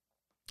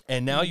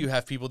 And now you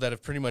have people that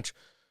have pretty much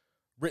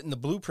written the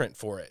blueprint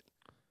for it,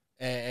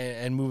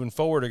 and moving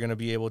forward are going to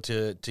be able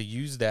to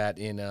use that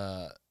in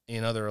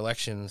other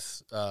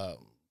elections.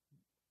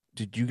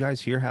 Did you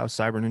guys hear how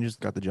Cyber Ninjas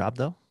got the job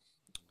though?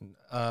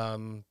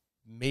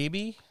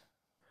 Maybe.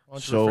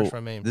 So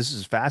this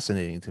is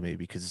fascinating to me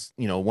because,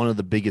 you know, one of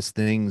the biggest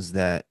things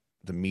that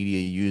the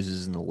media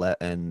uses and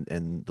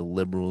the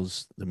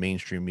liberals, the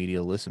mainstream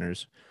media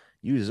listeners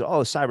uses,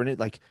 Cyber Ninja,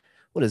 like,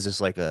 what is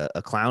this, like a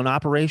clown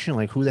operation?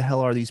 Like, who the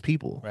hell are these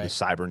people? Right. The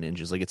Cyber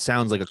Ninjas. Like, it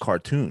sounds like a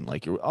cartoon.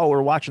 Like,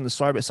 we're watching the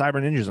Cyber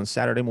Ninjas on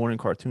Saturday morning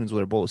cartoons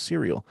with a bowl of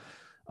cereal.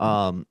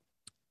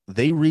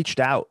 They reached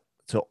out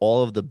to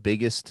all of the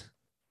biggest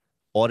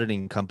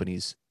auditing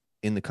companies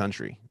in the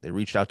country. They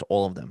reached out to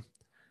all of them.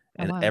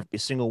 And every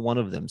single one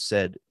of them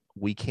said,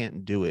 we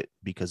can't do it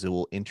because it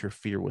will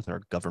interfere with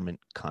our government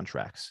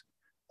contracts.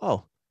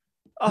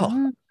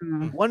 Wonder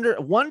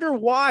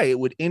why it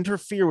would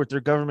interfere with their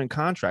government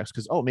contracts.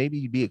 Because maybe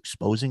you'd be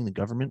exposing the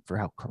government for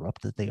how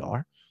corrupt that they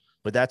are.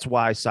 But that's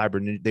why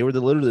they were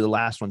literally the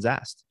last ones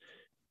asked,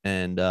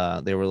 and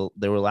they were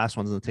the last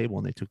ones on the table,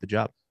 and they took the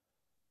job.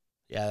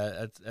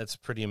 Yeah, that's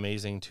pretty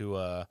amazing.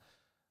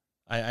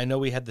 I know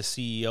we had the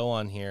CEO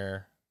on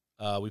here.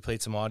 We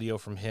played some audio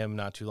from him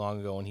not too long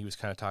ago, and he was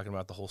kind of talking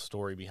about the whole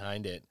story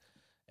behind it.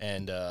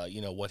 And,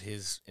 what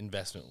his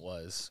investment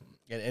was.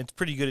 And it's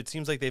pretty good. It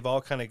seems like they've all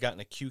kind of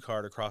gotten a cue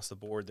card across the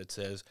board that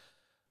says,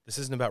 this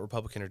isn't about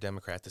Republican or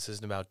Democrat. This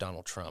isn't about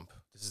Donald Trump.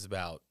 This is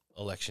about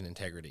election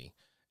integrity.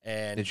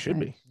 And it should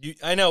be.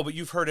 I know, but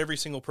you've heard every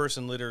single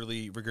person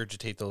literally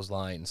regurgitate those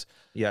lines.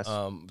 Yes.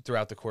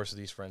 Throughout the course of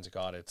these forensic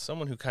audits.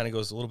 Someone who kind of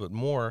goes a little bit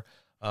more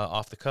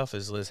off the cuff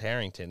is Liz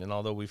Harrington. And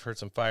although we've heard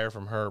some fire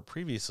from her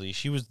previously,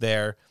 she was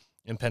there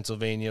in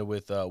Pennsylvania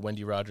with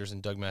Wendy Rogers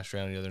and Doug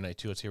Mastriano the other night,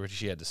 too. Let's hear what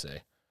she had to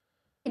say.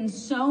 And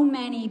so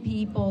many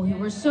people who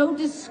were so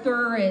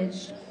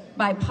discouraged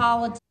by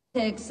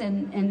politics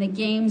and the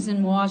games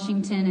in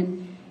Washington,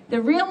 and the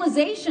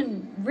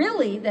realization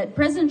really that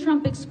President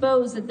Trump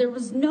exposed that there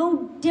was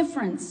no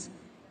difference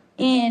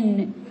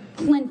in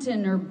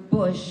Clinton or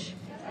Bush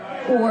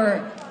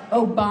or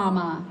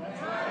Obama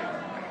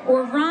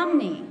or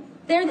Romney.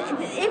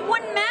 It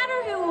wouldn't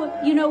matter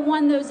who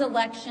won those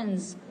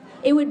elections.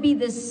 It would be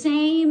the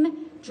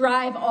same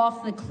drive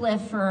off the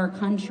cliff for our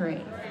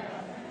country.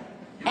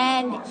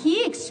 And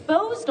he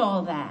exposed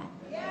all that.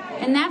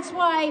 And that's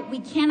why we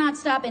cannot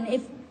stop. And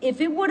if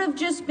it would have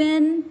just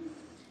been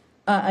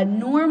a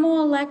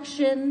normal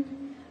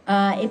election,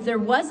 if there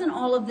wasn't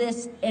all of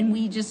this and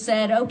we just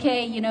said,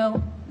 okay,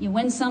 you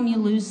win some, you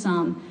lose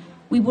some,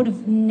 we would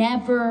have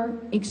never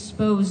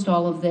exposed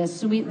all of this.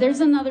 So there's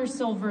another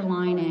silver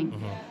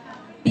lining.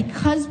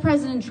 Because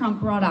President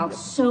Trump brought out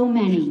so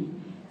many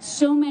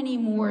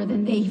more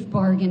than they've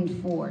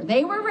bargained for.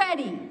 They were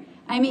ready.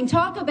 I mean,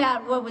 talk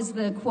about what was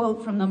the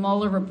quote from the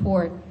Mueller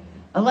report,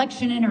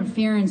 election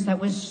interference that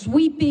was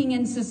sweeping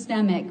and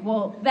systemic.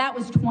 Well, that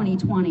was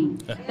 2020.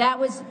 That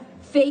was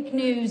fake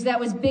news. That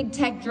was big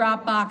tech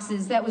drop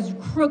boxes. That was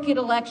crooked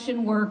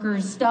election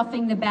workers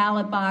stuffing the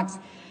ballot box.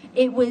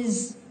 It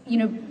was,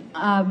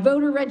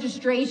 voter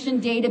registration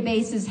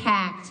databases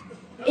hacked.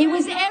 It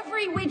was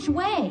every which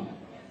way.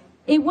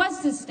 It was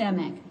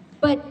systemic.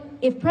 But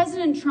if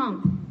President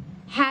Trump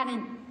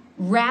hadn't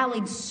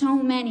rallied so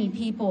many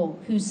people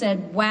who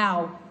said,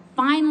 wow,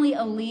 finally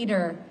a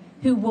leader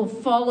who will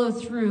follow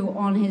through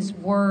on his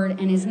word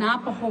and is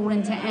not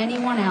beholden to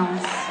anyone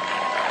else,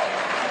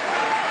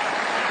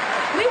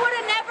 we would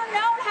have never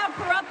known how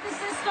corrupt the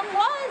system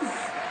was.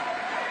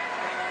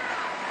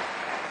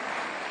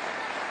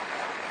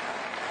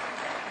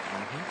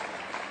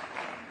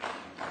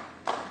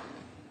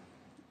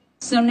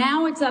 So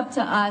now it's up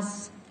to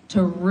us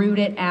to root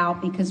it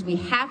out, because we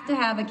have to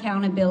have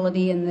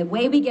accountability, and the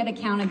way we get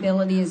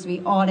accountability is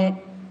we audit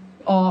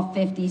all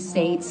 50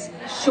 states,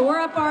 shore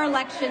up our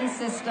election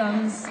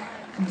systems,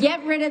 get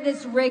rid of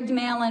this rigged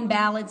mail-in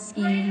ballot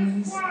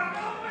schemes,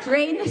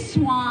 drain the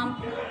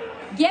swamp,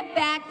 get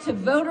back to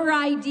voter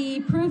ID,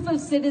 proof of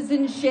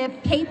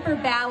citizenship, paper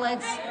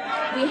ballots.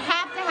 We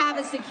have to have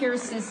a secure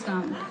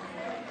system.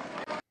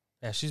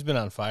 Yeah, she's been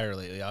on fire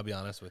lately, I'll be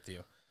honest with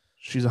you.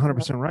 She's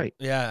 100% right.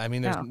 Yeah, I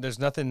mean, there's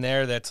nothing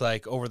there that's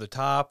like over the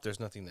top. There's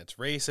nothing that's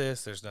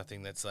racist. There's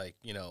nothing that's like,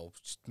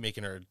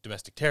 making her a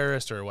domestic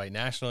terrorist or a white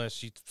nationalist.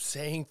 She's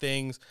saying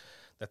things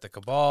that the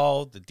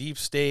cabal, the deep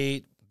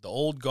state, the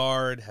old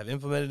guard have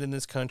implemented in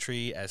this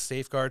country as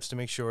safeguards to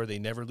make sure they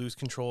never lose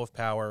control of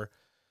power.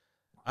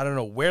 I don't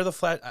know where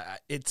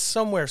it's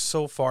somewhere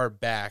so far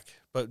back,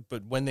 but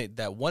when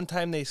that one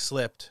time they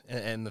slipped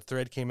and the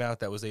thread came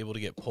out that was able to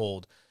get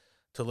pulled,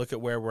 to look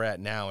at where we're at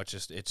now, it's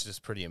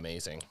just pretty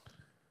amazing.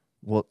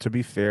 Well, to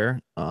be fair,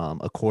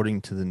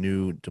 according to the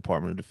new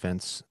Department of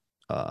Defense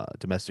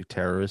domestic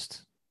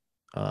terrorist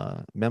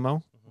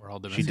memo, we're all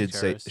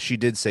domestic she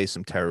did say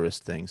some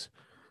terrorist things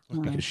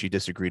because she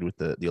disagreed with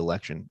the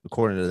election.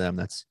 According to them,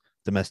 that's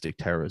domestic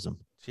terrorism.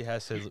 She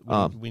has said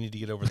we need to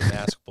get over the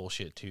mask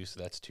bullshit too, so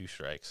that's 2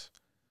 strikes.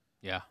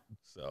 Yeah.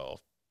 So,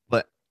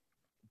 but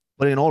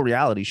in all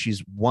reality,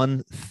 she's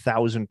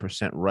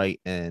 1,000% right.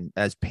 And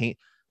as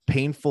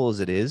painful as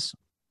it is,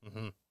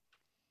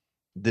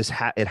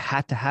 it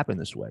had to happen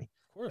this way.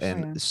 Of course.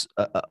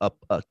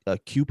 And a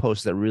Q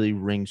post that really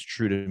rings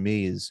true to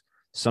me is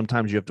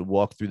sometimes you have to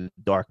walk through the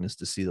darkness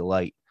to see the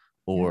light,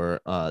 or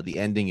the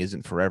ending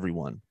isn't for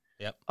everyone.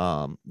 Yep.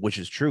 Which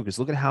is true, because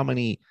look at how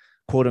many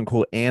quote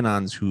unquote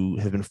anons who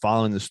have been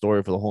following the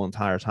story for the whole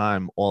entire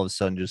time all of a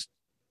sudden just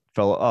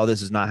fell, oh,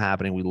 this is not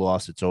happening, we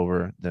lost, it's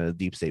over, the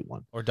deep state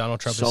won. Or Donald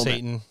Trump is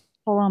Satan.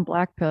 Full on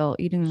black pill,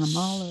 eating them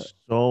all up.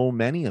 So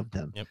many of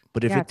them. Yep.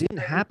 But if it didn't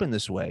happen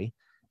this way,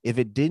 if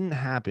it didn't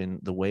happen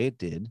the way it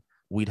did,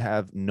 we'd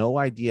have no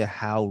idea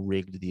how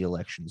rigged the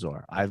elections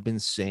are. I've been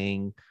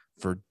saying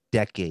for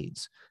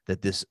decades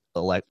that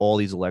all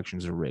these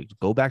elections are rigged.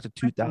 Go back to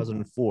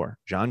 2004,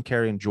 John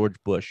Kerry and George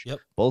Bush,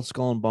 both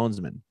skull and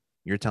bonesmen.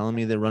 You're telling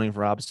me they're running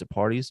for opposite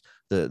parties?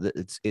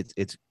 It's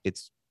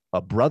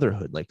a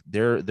brotherhood. Like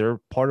they're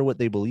part of what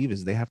they believe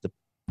is they have to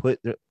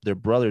put their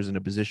brothers in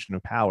a position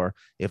of power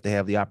if they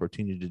have the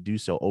opportunity to do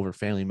so over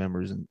family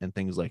members and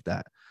things like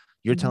that.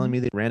 You're telling me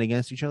they ran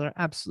against each other?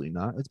 Absolutely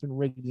not. It's been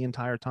rigged the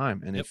entire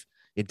time. And if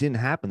it didn't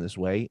happen this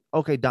way,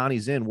 okay,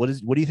 Donnie's in. What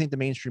do you think the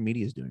mainstream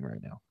media is doing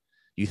right now?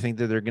 You think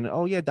that they're gonna,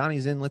 oh yeah,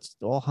 Donnie's in, let's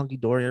all hunky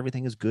dory,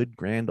 everything is good,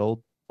 grand,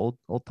 old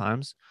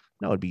times?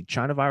 No, it'd be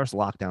China virus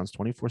lockdowns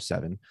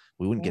 24/7.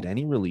 We wouldn't get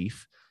any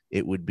relief.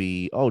 It would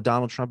be, oh,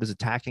 Donald Trump is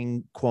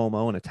attacking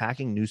Cuomo and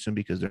attacking Newsom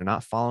because they're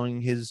not following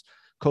his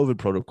COVID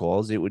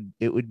protocols. It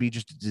would be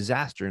just a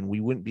disaster, and we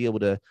wouldn't be able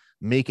to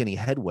make any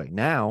headway.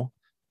 Now,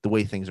 the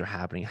way things are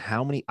happening,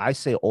 I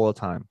say all the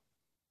time,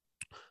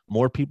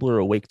 more people are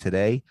awake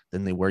today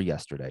than they were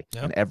yesterday.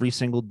 Yep. And every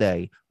single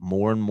day,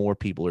 more and more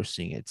people are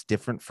seeing it. It's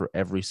different for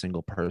every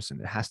single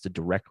person. It has to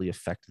directly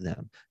affect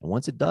them. And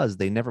once it does,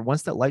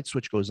 once that light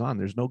switch goes on,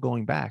 there's no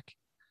going back.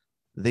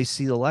 They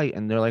see the light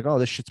and they're like, oh,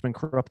 this shit's been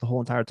corrupt the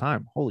whole entire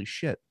time. Holy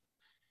shit.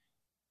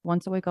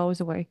 Once awake, always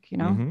awake, you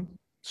know?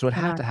 So it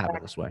had to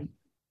happen this way.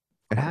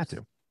 It had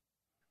to.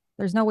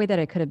 There's no way that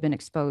it could have been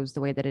exposed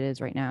the way that it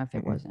is right now if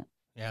it wasn't.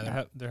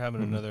 Yeah, they're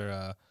having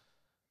another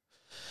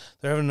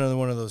they're having another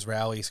one of those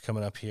rallies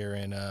coming up here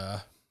in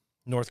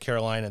North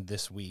Carolina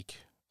this week.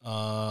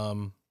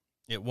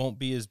 It won't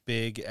be as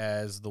big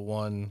as the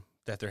one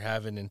that they're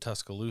having in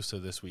Tuscaloosa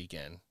this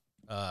weekend.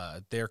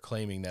 They're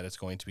claiming that it's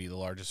going to be the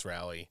largest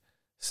rally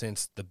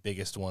since the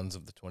biggest ones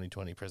of the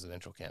 2020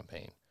 presidential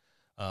campaign.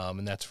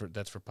 And that's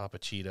for Papa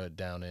Cheetah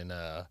down in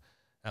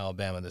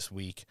Alabama this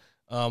week.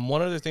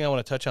 One other thing I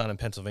want to touch on in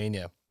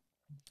Pennsylvania,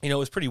 it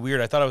was pretty weird.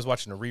 I thought I was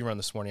watching a rerun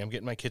this morning. I'm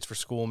getting my kids for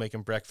school,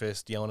 making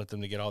breakfast, yelling at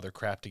them to get all their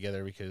crap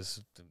together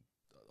because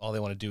all they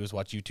want to do is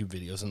watch YouTube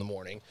videos in the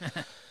morning.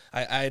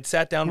 I had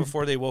sat down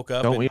before they woke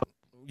up.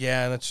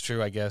 Yeah, that's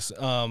true, I guess.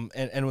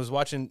 And was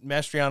watching,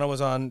 Mastriano was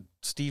on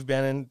Steve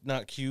Bannon,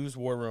 not Q's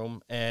War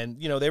Room. And,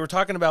 they were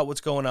talking about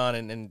what's going on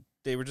and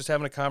they were just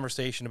having a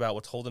conversation about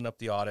what's holding up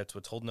the audits,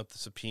 what's holding up the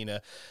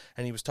subpoena.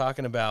 And he was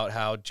talking about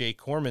how Jay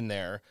Corman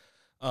there,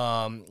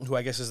 who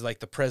I guess is like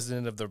the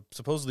president of the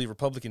supposedly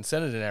Republican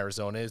Senate in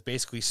Arizona, is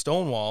basically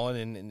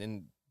stonewalling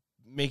and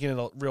making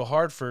it real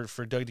hard for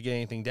Doug to get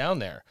anything down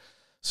there.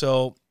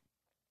 So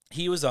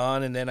he was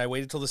on, and then I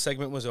waited till the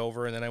segment was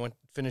over, and then I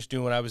finished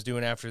doing what I was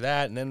doing after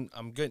that, and then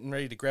I'm getting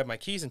ready to grab my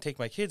keys and take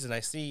my kids, and I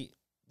see,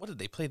 what did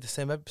they play the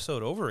same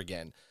episode over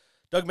again?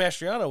 Doug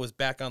Mastriano was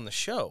back on the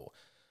show.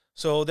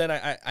 So then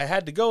I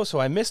had to go, so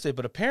I missed it,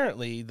 but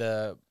apparently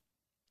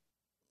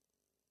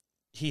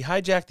he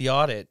hijacked the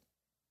audit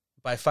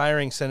by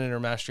firing Senator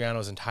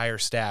Mastriano's entire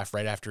staff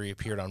right after he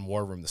appeared on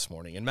War Room this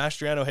morning. And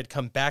Mastriano had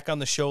come back on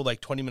the show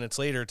like 20 minutes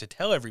later to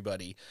tell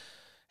everybody,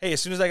 hey,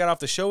 as soon as I got off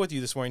the show with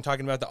you this morning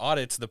talking about the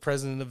audits, the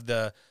president of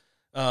the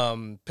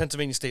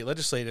Pennsylvania State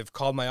Legislative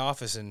called my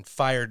office and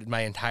fired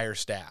my entire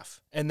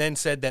staff and then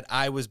said that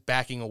I was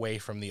backing away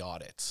from the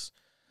audits.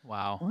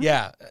 Wow.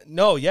 Yeah.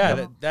 No,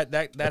 yeah. That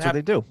That's what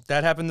they do.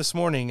 That happened this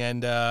morning.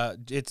 And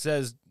it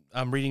says,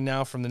 I'm reading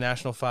now from the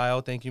National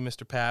File. Thank you,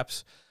 Mr.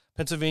 Paps.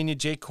 Pennsylvania,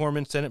 Jay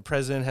Corman, Senate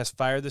President, has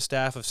fired the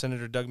staff of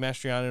Senator Doug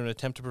Mastriano in an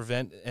attempt to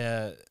prevent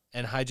and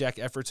hijack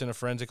efforts in a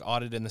forensic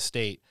audit in the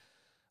state.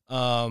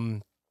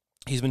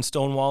 He's been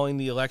stonewalling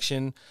the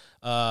election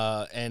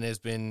and has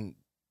been,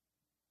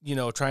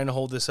 trying to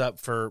hold this up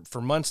for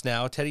months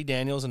now. Teddy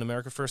Daniels, an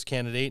America First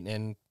candidate,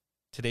 and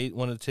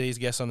one of today's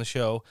guests on the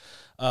show,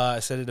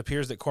 said it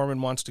appears that Corman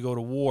wants to go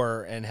to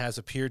war and has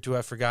appeared to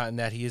have forgotten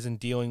that he isn't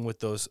dealing with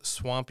those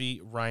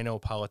swampy rhino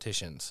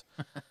politicians.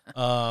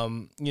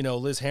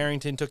 Liz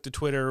Harrington took to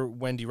Twitter,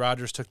 Wendy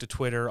Rogers took to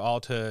Twitter,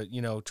 all to,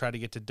 try to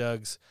get to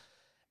Doug's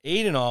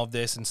aid in all of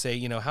this and say,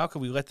 how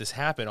could we let this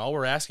happen? All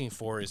we're asking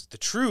for is the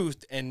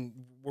truth, and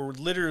we're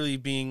literally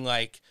being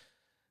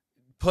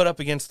put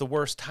up against the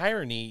worst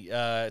tyranny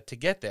to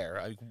get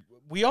there.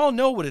 We all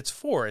know what it's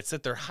for. It's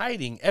that they're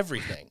hiding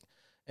everything.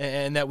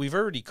 And that we've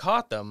already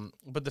caught them,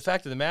 but the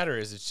fact of the matter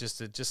is,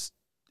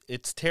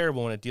 it's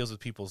terrible when it deals with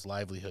people's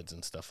livelihoods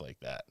and stuff like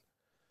that.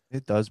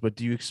 It does, but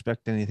do you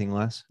expect anything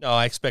less? No,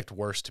 I expect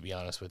worse, to be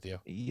honest with you.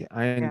 Yeah,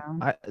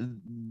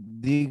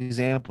 the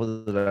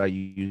example that I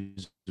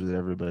use with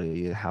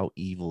everybody is how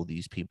evil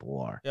these people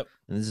are. Yep.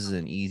 And this is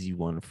an easy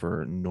one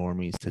for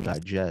normies to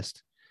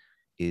digest.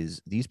 Is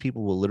these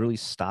people will literally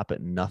stop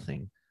at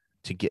nothing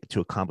to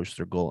accomplish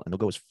their goal, and they'll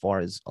go as far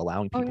as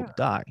allowing people to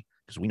die,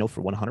 because we know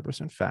for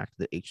 100% fact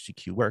that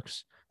HCQ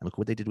works. And look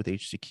what they did with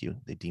HCQ.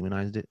 They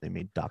demonized it. They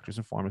made doctors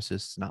and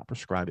pharmacists not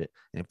prescribe it.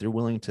 And if they're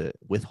willing to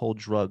withhold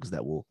drugs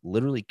that will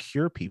literally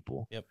cure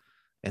people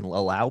and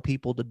allow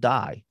people to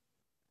die,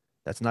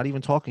 that's not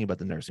even talking about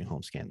the nursing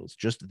home scandals.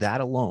 Just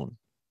that alone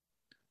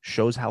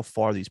shows how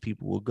far these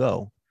people will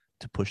go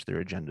to push their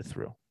agenda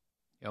through.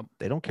 Yep.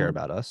 They don't care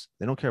about us.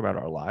 They don't care about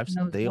our lives.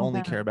 They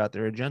only care about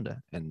their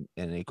agenda. And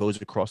it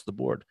goes across the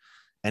board.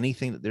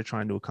 Anything that they're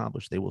trying to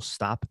accomplish, they will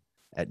stop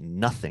at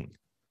nothing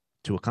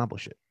to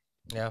accomplish it.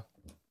 Yeah.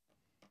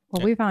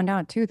 Well, we found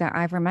out too that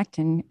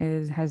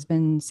ivermectin has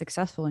been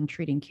successful in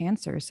treating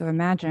cancer. So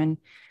imagine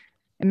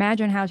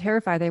how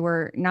terrified they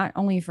were, not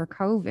only for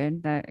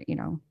COVID, that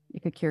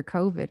it could cure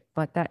COVID,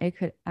 but that it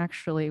could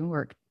actually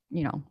work,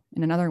 in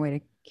another way to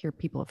cure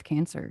people of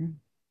cancer.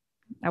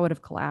 That would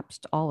have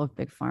collapsed all of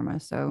Big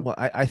Pharma. So well,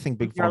 I think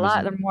Big there are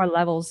Pharma. there are more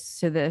levels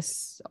to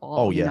this.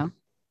 Well,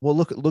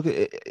 look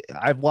at.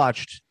 I've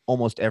watched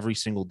almost every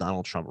single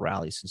Donald Trump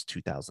rally since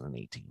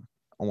 2018.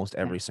 Almost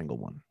every single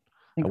one.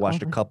 I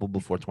watched a couple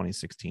before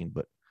 2016,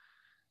 but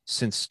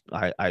since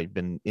I've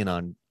been in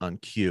on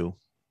Q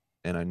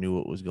and I knew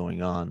what was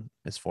going on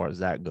as far as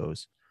that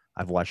goes,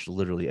 I've watched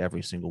literally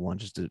every single one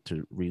just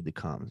to read the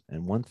comments.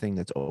 And one thing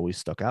that's always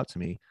stuck out to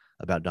me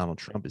about Donald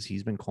Trump is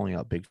he's been calling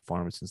out Big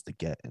Pharma since the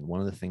get. And one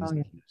of the things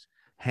that he was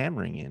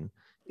hammering in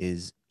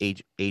is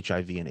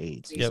HIV and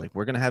AIDS. He's like,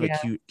 we're going to have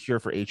a cure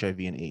for HIV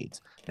and AIDS.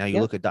 Now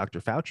you look at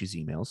Dr. Fauci's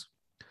emails.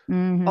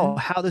 Mm-hmm. Oh,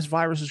 how this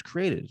virus is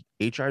created.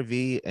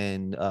 HIV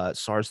and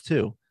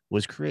SARS-2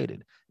 was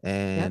created.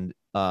 And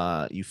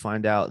you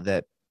find out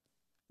that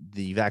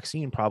the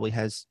vaccine probably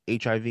has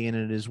HIV in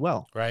it as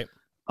well. Right.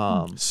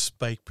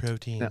 Spike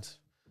proteins.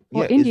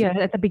 Well, India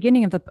at the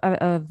beginning of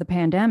the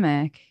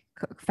pandemic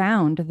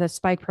found the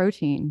spike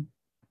protein,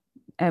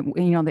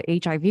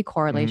 the HIV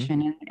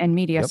correlation, and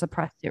media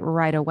suppressed it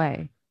right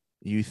away.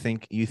 You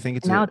think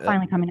it's now it's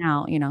finally coming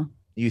out,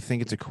 You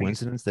think it's a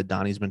coincidence that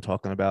Donnie's been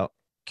talking about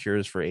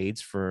cures for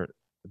AIDS for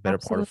the better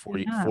part of four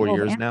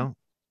years now?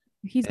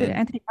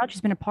 Anthony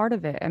Fauci's been a part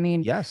of it. I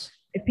mean, yes.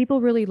 If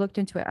people really looked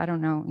into it, I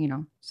don't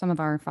know, some of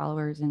our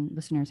followers and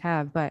listeners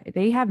have, but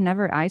they have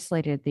never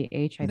isolated the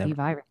HIV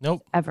virus.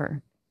 Nope.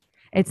 Ever.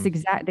 It's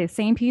the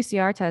same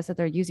PCR test that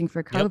they're using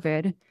for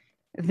COVID.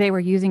 They were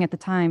using at the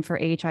time for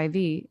HIV,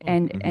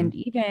 and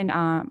even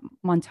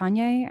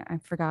Montagnier, I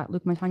forgot,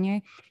 Luc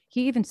Montagnier,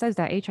 he even says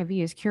that HIV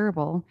is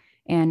curable,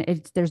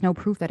 and there's no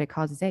proof that it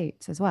causes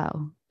AIDS as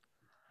well.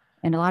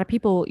 And a lot of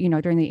people,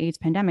 during the AIDS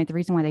pandemic, the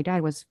reason why they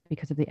died was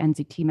because of the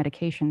NZT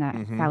medication that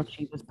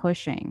Fauci was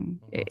pushing.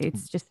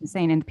 It's just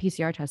insane. And the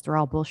PCR tests are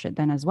all bullshit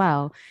then as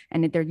well.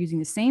 And they're using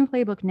the same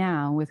playbook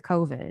now with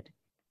COVID.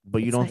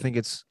 But you don't think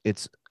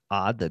it's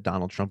odd that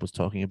Donald Trump was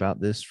talking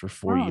about this for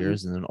 4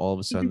 years, and then all of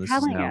a sudden this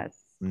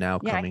is now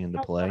coming into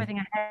play? Everything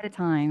ahead of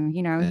time.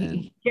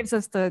 He gives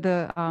us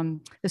the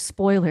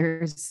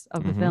spoilers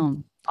of the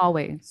film.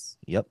 Always.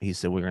 Yep. He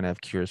said we're going to have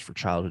cures for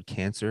childhood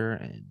cancer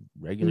and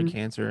regular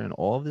cancer, and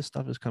all of this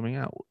stuff is coming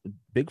out.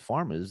 Big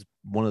Pharma is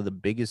one of the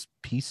biggest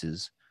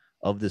pieces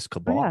of this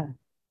cabal.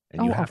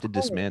 And you have to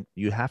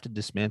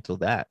dismantle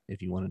that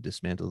if you want to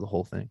dismantle the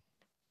whole thing.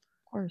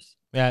 Of course.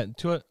 Yeah.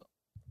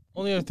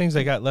 Only other things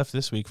I got left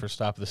this week for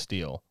Stop the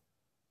Steal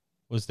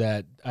was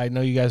that I know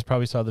you guys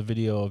probably saw the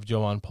video of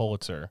Joanne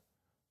Pulitzer,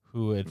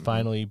 who had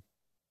finally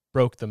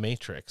broke the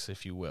matrix,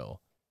 if you will,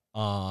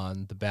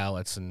 on the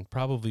ballots, and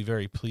probably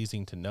very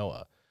pleasing to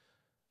Noah.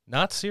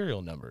 Not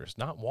serial numbers,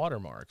 not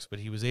watermarks, but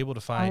he was able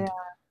to find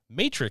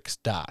matrix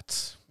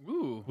dots,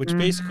 which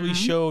basically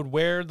showed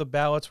where the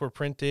ballots were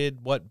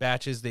printed, what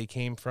batches they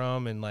came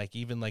from, and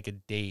even a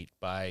date,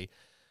 by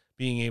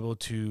being able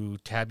to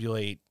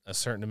tabulate a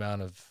certain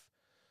amount of,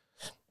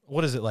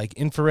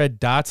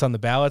 infrared dots on the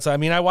ballots. I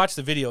mean, I watched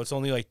the video. It's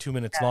only 2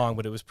 minutes long,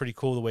 but it was pretty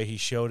cool the way he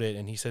showed it.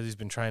 And he says he's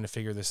been trying to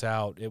figure this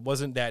out. It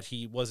wasn't that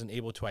he wasn't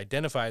able to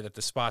identify that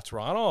the spots were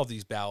on all of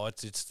these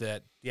ballots. It's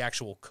that the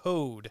actual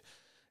code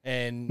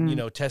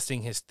and,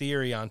 testing his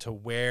theory onto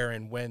where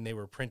and when they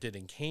were printed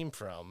and came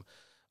from,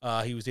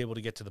 he was able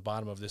to get to the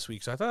bottom of this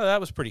week. So I thought that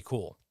was pretty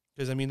cool.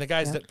 Because, I mean, the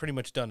guy's pretty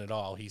much done it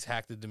all. He's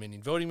hacked the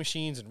Dominion voting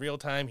machines in real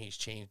time. He's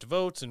changed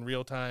votes in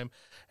real time.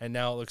 And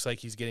now it looks like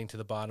he's getting to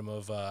the bottom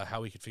of how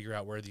we could figure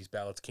out where these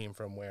ballots came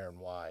from, where, and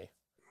why.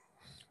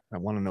 I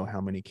want to know how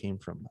many came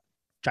from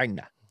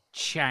China.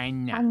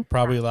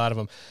 Probably a lot of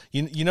them.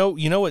 You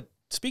know what?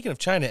 Speaking of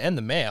China and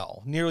the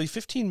mail, nearly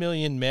 15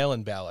 million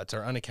mail-in ballots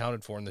are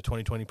unaccounted for in the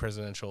 2020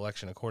 presidential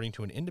election, according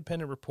to an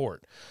independent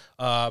report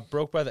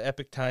broke by the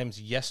Epoch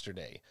Times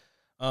yesterday.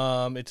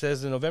 It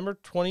says the November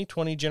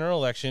 2020 general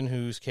election,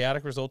 whose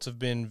chaotic results have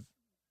been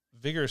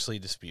vigorously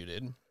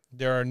disputed,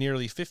 there are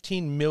nearly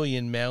 15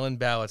 million mail-in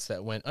ballots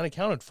that went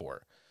unaccounted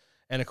for.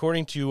 and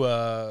according to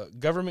a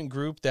government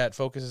group that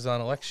focuses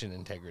on election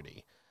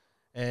integrity.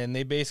 And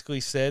they basically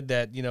said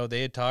that,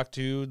 they had talked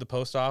to the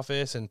post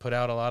office and put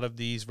out a lot of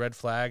these red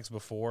flags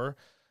before.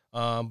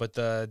 But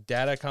the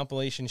data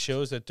compilation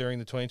shows that during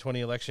the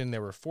 2020 election,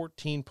 there were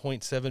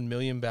 14.7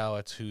 million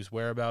ballots whose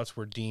whereabouts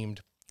were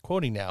deemed,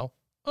 quoting now,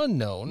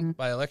 unknown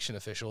by election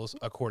officials,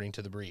 according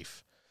to the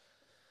brief.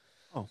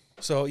 Oh.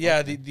 So,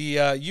 yeah, the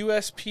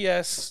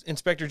USPS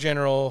Inspector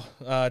General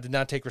did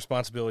not take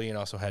responsibility and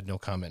also had no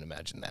comment.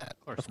 Imagine that.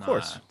 Of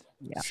course.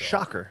 Yeah. So,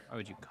 Shocker. Why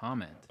would you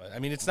comment? But, I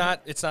mean, it's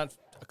not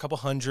a couple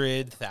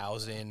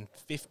 100,000,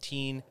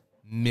 15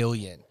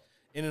 million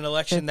in an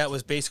election that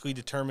was basically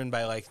determined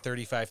by like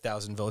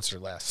 35,000 votes or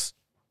less.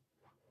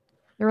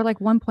 There were like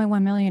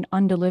 1.1 million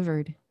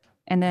undelivered,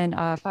 and then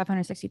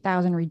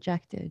 560,000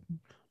 rejected.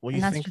 Well,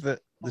 you think that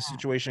the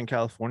situation in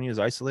California is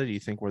isolated? You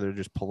think where they're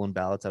just pulling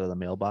ballots out of the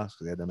mailbox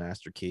because they had the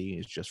master key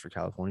is just for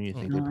California? You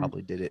think they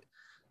probably did it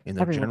in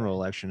the general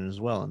election as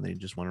well, and they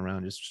just went around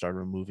and just started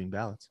removing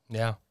ballots?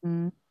 Yeah.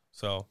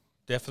 So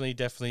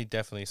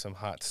definitely some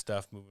hot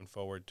stuff moving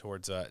forward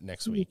towards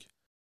next week.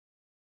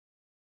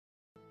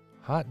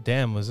 Hot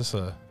damn, was this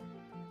a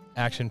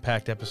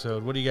action-packed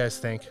episode? What do you guys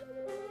think?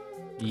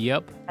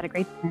 Yep. Had a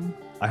great time.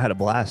 I had a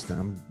blast,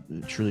 and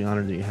I'm truly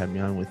honored that you had me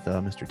on with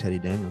Mr. Teddy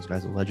Daniels.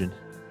 Guy's a legend.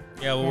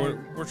 Yeah, well,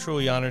 we're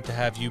truly honored to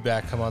have you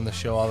back come on the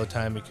show all the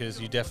time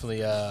because you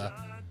definitely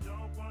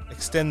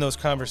extend those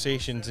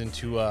conversations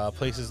into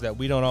places that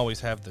we don't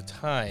always have the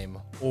time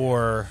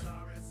or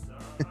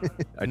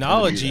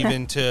knowledge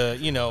even to,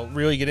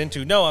 really get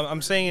into. No,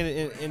 I'm saying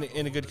it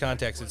in a good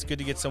context. It's good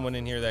to get someone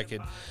in here that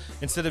could,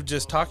 instead of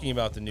just talking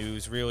about the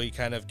news, really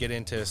kind of get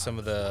into some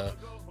of the,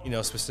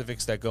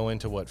 specifics that go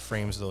into what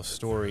frames those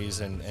stories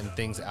and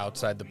things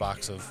outside the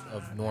box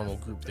of normal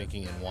group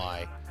thinking and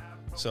why.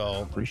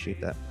 So appreciate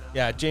that.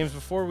 Yeah, James,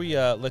 before we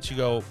let you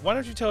go, why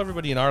don't you tell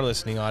everybody in our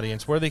listening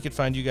audience where they could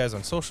find you guys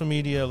on social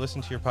media,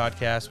 listen to your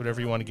podcast,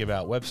 whatever you want to give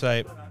out,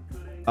 website?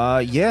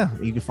 Yeah,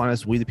 you can find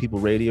us We the People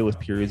Radio with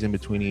periods in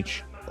between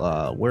each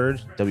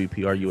word.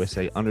 WPR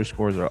USA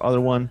 _ our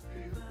other one.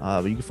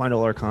 But you can find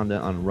all our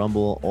content on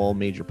Rumble, all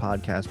major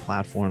podcast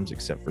platforms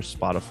except for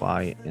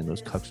Spotify and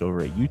those cucks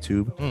over at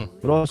YouTube.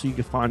 But also you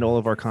can find all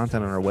of our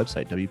content on our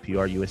website,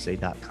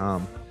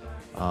 WPRUSA.com.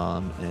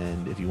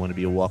 And if you want to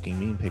be a walking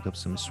meme, pick up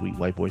some sweet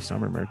White Boy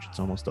Summer merch. It's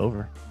almost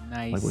over.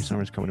 Nice. White Boy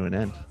Summer's coming to an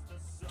end.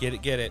 Get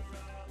it.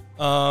 You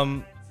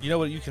know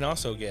what you can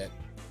also get?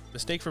 The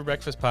Steak for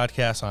Breakfast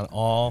podcast on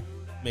all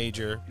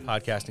major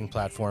podcasting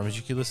platforms.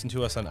 You can listen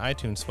to us on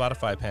iTunes,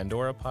 Spotify,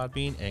 Pandora,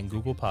 Podbean, and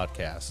Google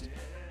Podcast.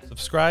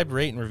 Subscribe,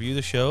 rate, and review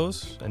the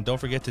shows. And don't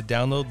forget to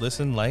download,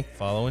 listen, like,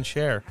 follow, and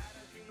share.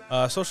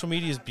 Social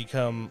media has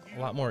become a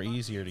lot more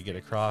easier to get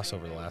across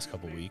over the last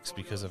couple weeks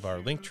because of our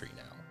Linktree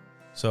now.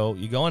 So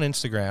you go on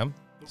Instagram,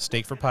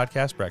 Steak for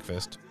Podcast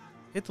Breakfast,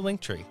 hit the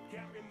Linktree.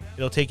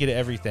 It'll take you to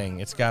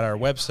everything. It's got our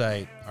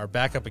website, our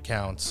backup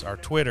accounts, our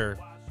Twitter,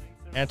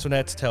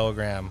 Antoinette's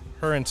Telegram,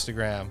 her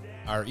Instagram,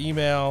 our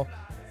email,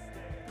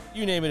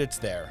 you name it, it's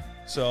there.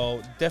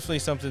 So definitely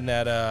something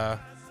that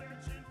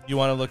you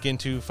want to look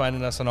into,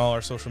 finding us on all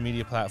our social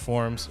media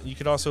platforms. You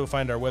could also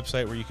find our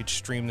website where you could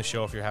stream the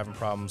show if you're having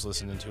problems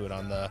listening to it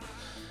on the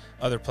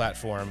other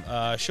platform.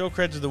 Show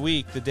creds of the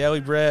week, The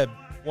Daily Bread,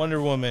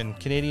 Wonder Woman,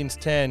 Canadians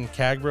 10,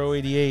 Cagbro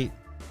 88,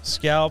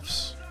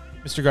 Scalps,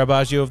 Mr.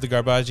 Garbaggio of the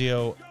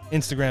Garbaggio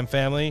Instagram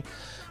family,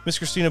 Miss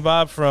Christina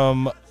Bob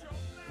from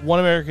One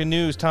American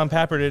News, Tom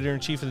Pappert,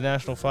 editor-in-chief of the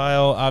National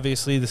File,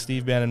 obviously the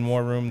Steve Bannon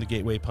War Room, the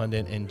Gateway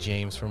Pundit, and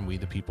James from We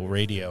the People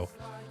Radio.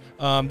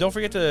 Don't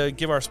forget to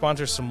give our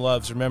sponsors some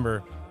loves.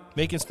 Remember,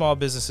 making small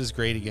businesses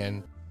great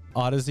again.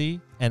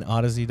 Odyssey and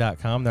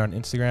Odyssey.com. They're on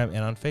Instagram and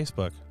on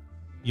Facebook.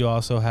 You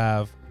also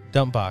have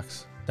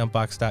Dumpbox,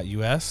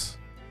 dumpbox.us.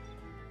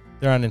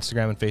 They're on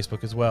Instagram and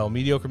Facebook as well.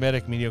 Mediocre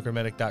Medic,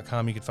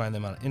 mediocremedic.com. You can find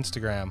them on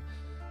Instagram.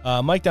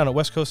 Mike down at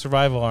West Coast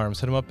Survival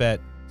Arms. Hit him up at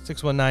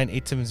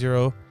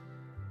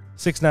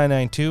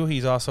 619-870-6992.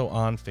 He's also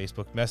on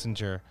Facebook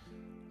Messenger.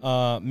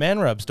 Man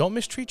Rubs, don't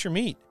mistreat your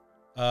meat.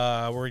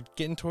 We're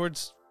getting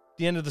towards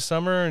the end of the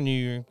summer, and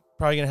you're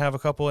probably going to have a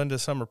couple end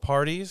of summer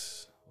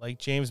parties. Like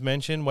James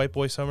mentioned, White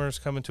Boy Summer is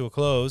coming to a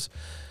close,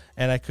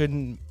 and I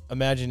couldn't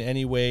imagine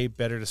any way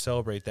better to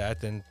celebrate that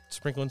than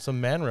sprinkling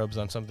some Man Rubs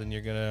on something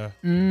you're going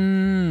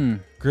to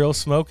grill,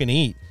 smoke, and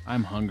eat.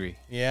 I'm hungry.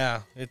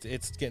 Yeah,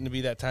 it's getting to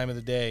be that time of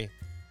the day.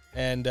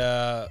 And,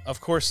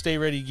 of course, Stay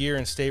Ready Gear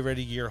and Stay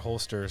Ready Gear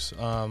holsters.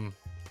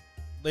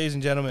 Ladies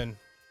and gentlemen,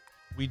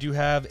 we do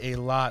have a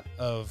lot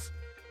of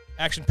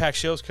action-packed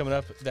shows coming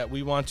up that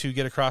we want to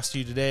get across to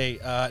you today.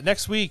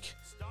 Next week,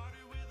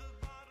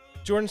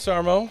 Jordan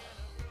Sarmo,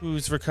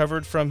 who's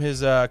recovered from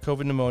his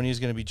COVID pneumonia, is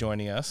going to be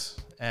joining us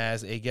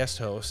as a guest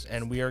host,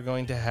 and we are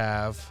going to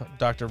have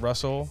Dr.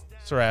 Russell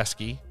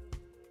Saraski,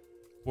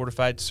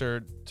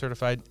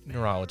 certified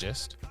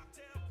neurologist,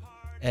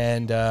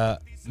 and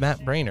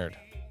Matt Brainerd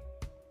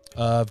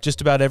of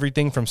just about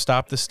everything from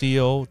Stop the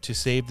Steal to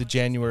Save the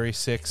January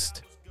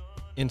 6th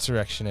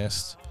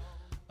insurrectionists,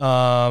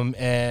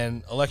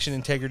 and election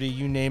integrity,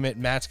 you name it,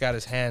 Matt's got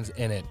his hands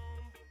in it.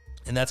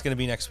 and that's going to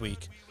be next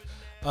week.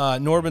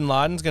 Norbin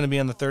Laden's going to be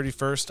on the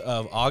 31st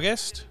of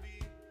August.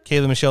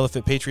 Kayla Michelle, the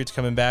Fit Patriots,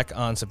 coming back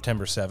on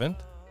September 7th.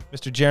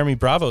 Mr. Jeremy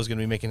Bravo is going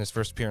to be making his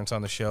first appearance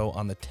on the show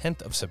on the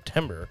 10th of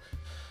September.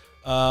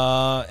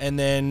 And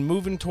then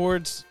moving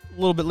towards a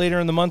little bit later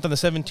in the month on the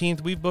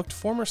 17th, we've booked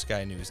former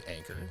Sky News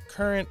anchor,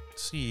 current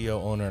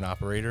CEO, owner, and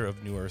operator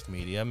of New Earth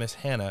Media, Miss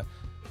Hannah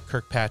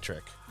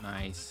Kirkpatrick.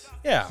 Nice.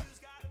 Yeah.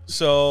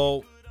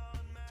 So,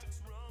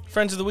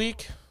 Friends of the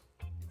Week,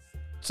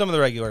 some of the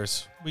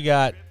regulars. We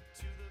got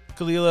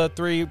Kalila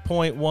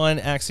 3.1,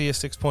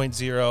 Axios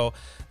 6.0.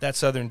 That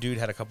Southern dude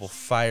had a couple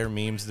fire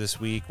memes this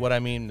week. What I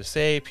mean to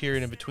say,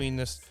 period in between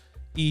this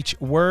each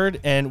word.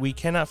 And we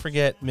cannot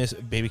forget Miss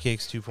Baby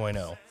Cakes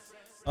 2.0.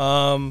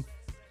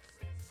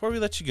 Before we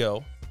let you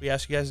go, we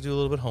ask you guys to do a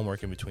little bit of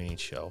homework in between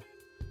each show.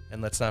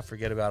 And let's not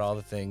forget about all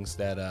the things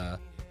that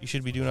you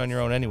should be doing on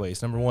your own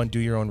anyways. Number one, do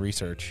your own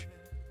research.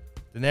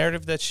 The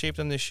narrative that's shaped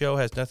on this show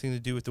has nothing to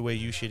do with the way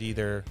you should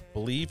either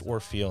believe or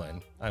feel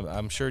in.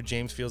 I'm sure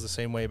James feels the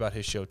same way about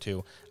his show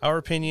too. Our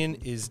opinion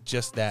is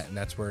just that, and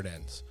that's where it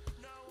ends.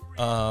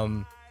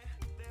 Go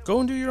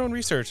and do your own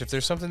research. If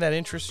there's something that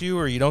interests you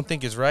or you don't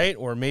think is right,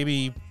 or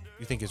maybe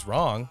you think is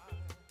wrong,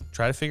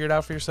 try to figure it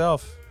out for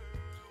yourself.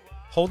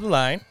 Hold the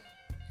line,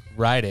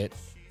 ride it,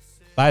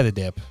 buy the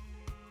dip,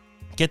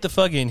 get the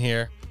fug in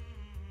here,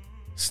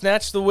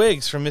 snatch the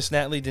wigs from Miss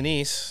Natalie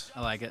Denise.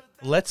 I like it.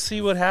 Let's see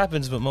what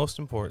happens, but most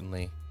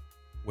importantly,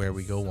 where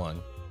we go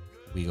one,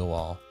 we go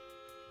all.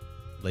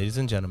 Ladies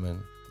and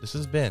gentlemen, this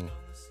has been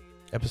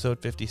episode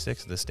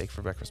 56 of the Steak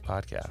for Breakfast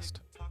podcast.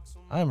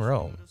 I'm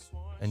Rome,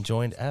 and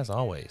joined as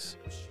always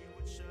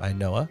by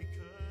Noah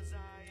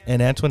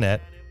and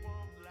Antoinette.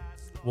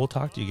 We'll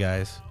talk to you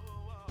guys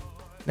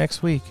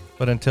next week,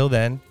 but until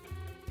then,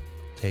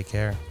 take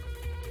care.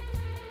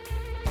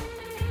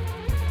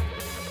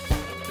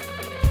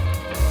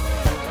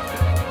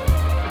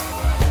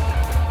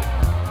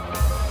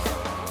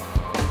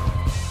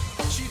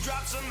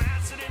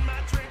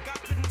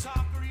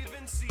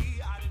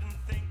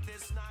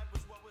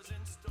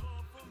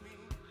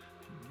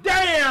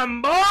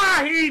 Damn, boy,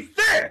 he's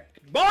thick.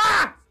 Boy,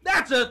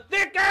 that's a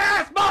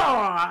thick-ass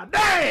boy.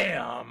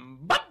 Damn.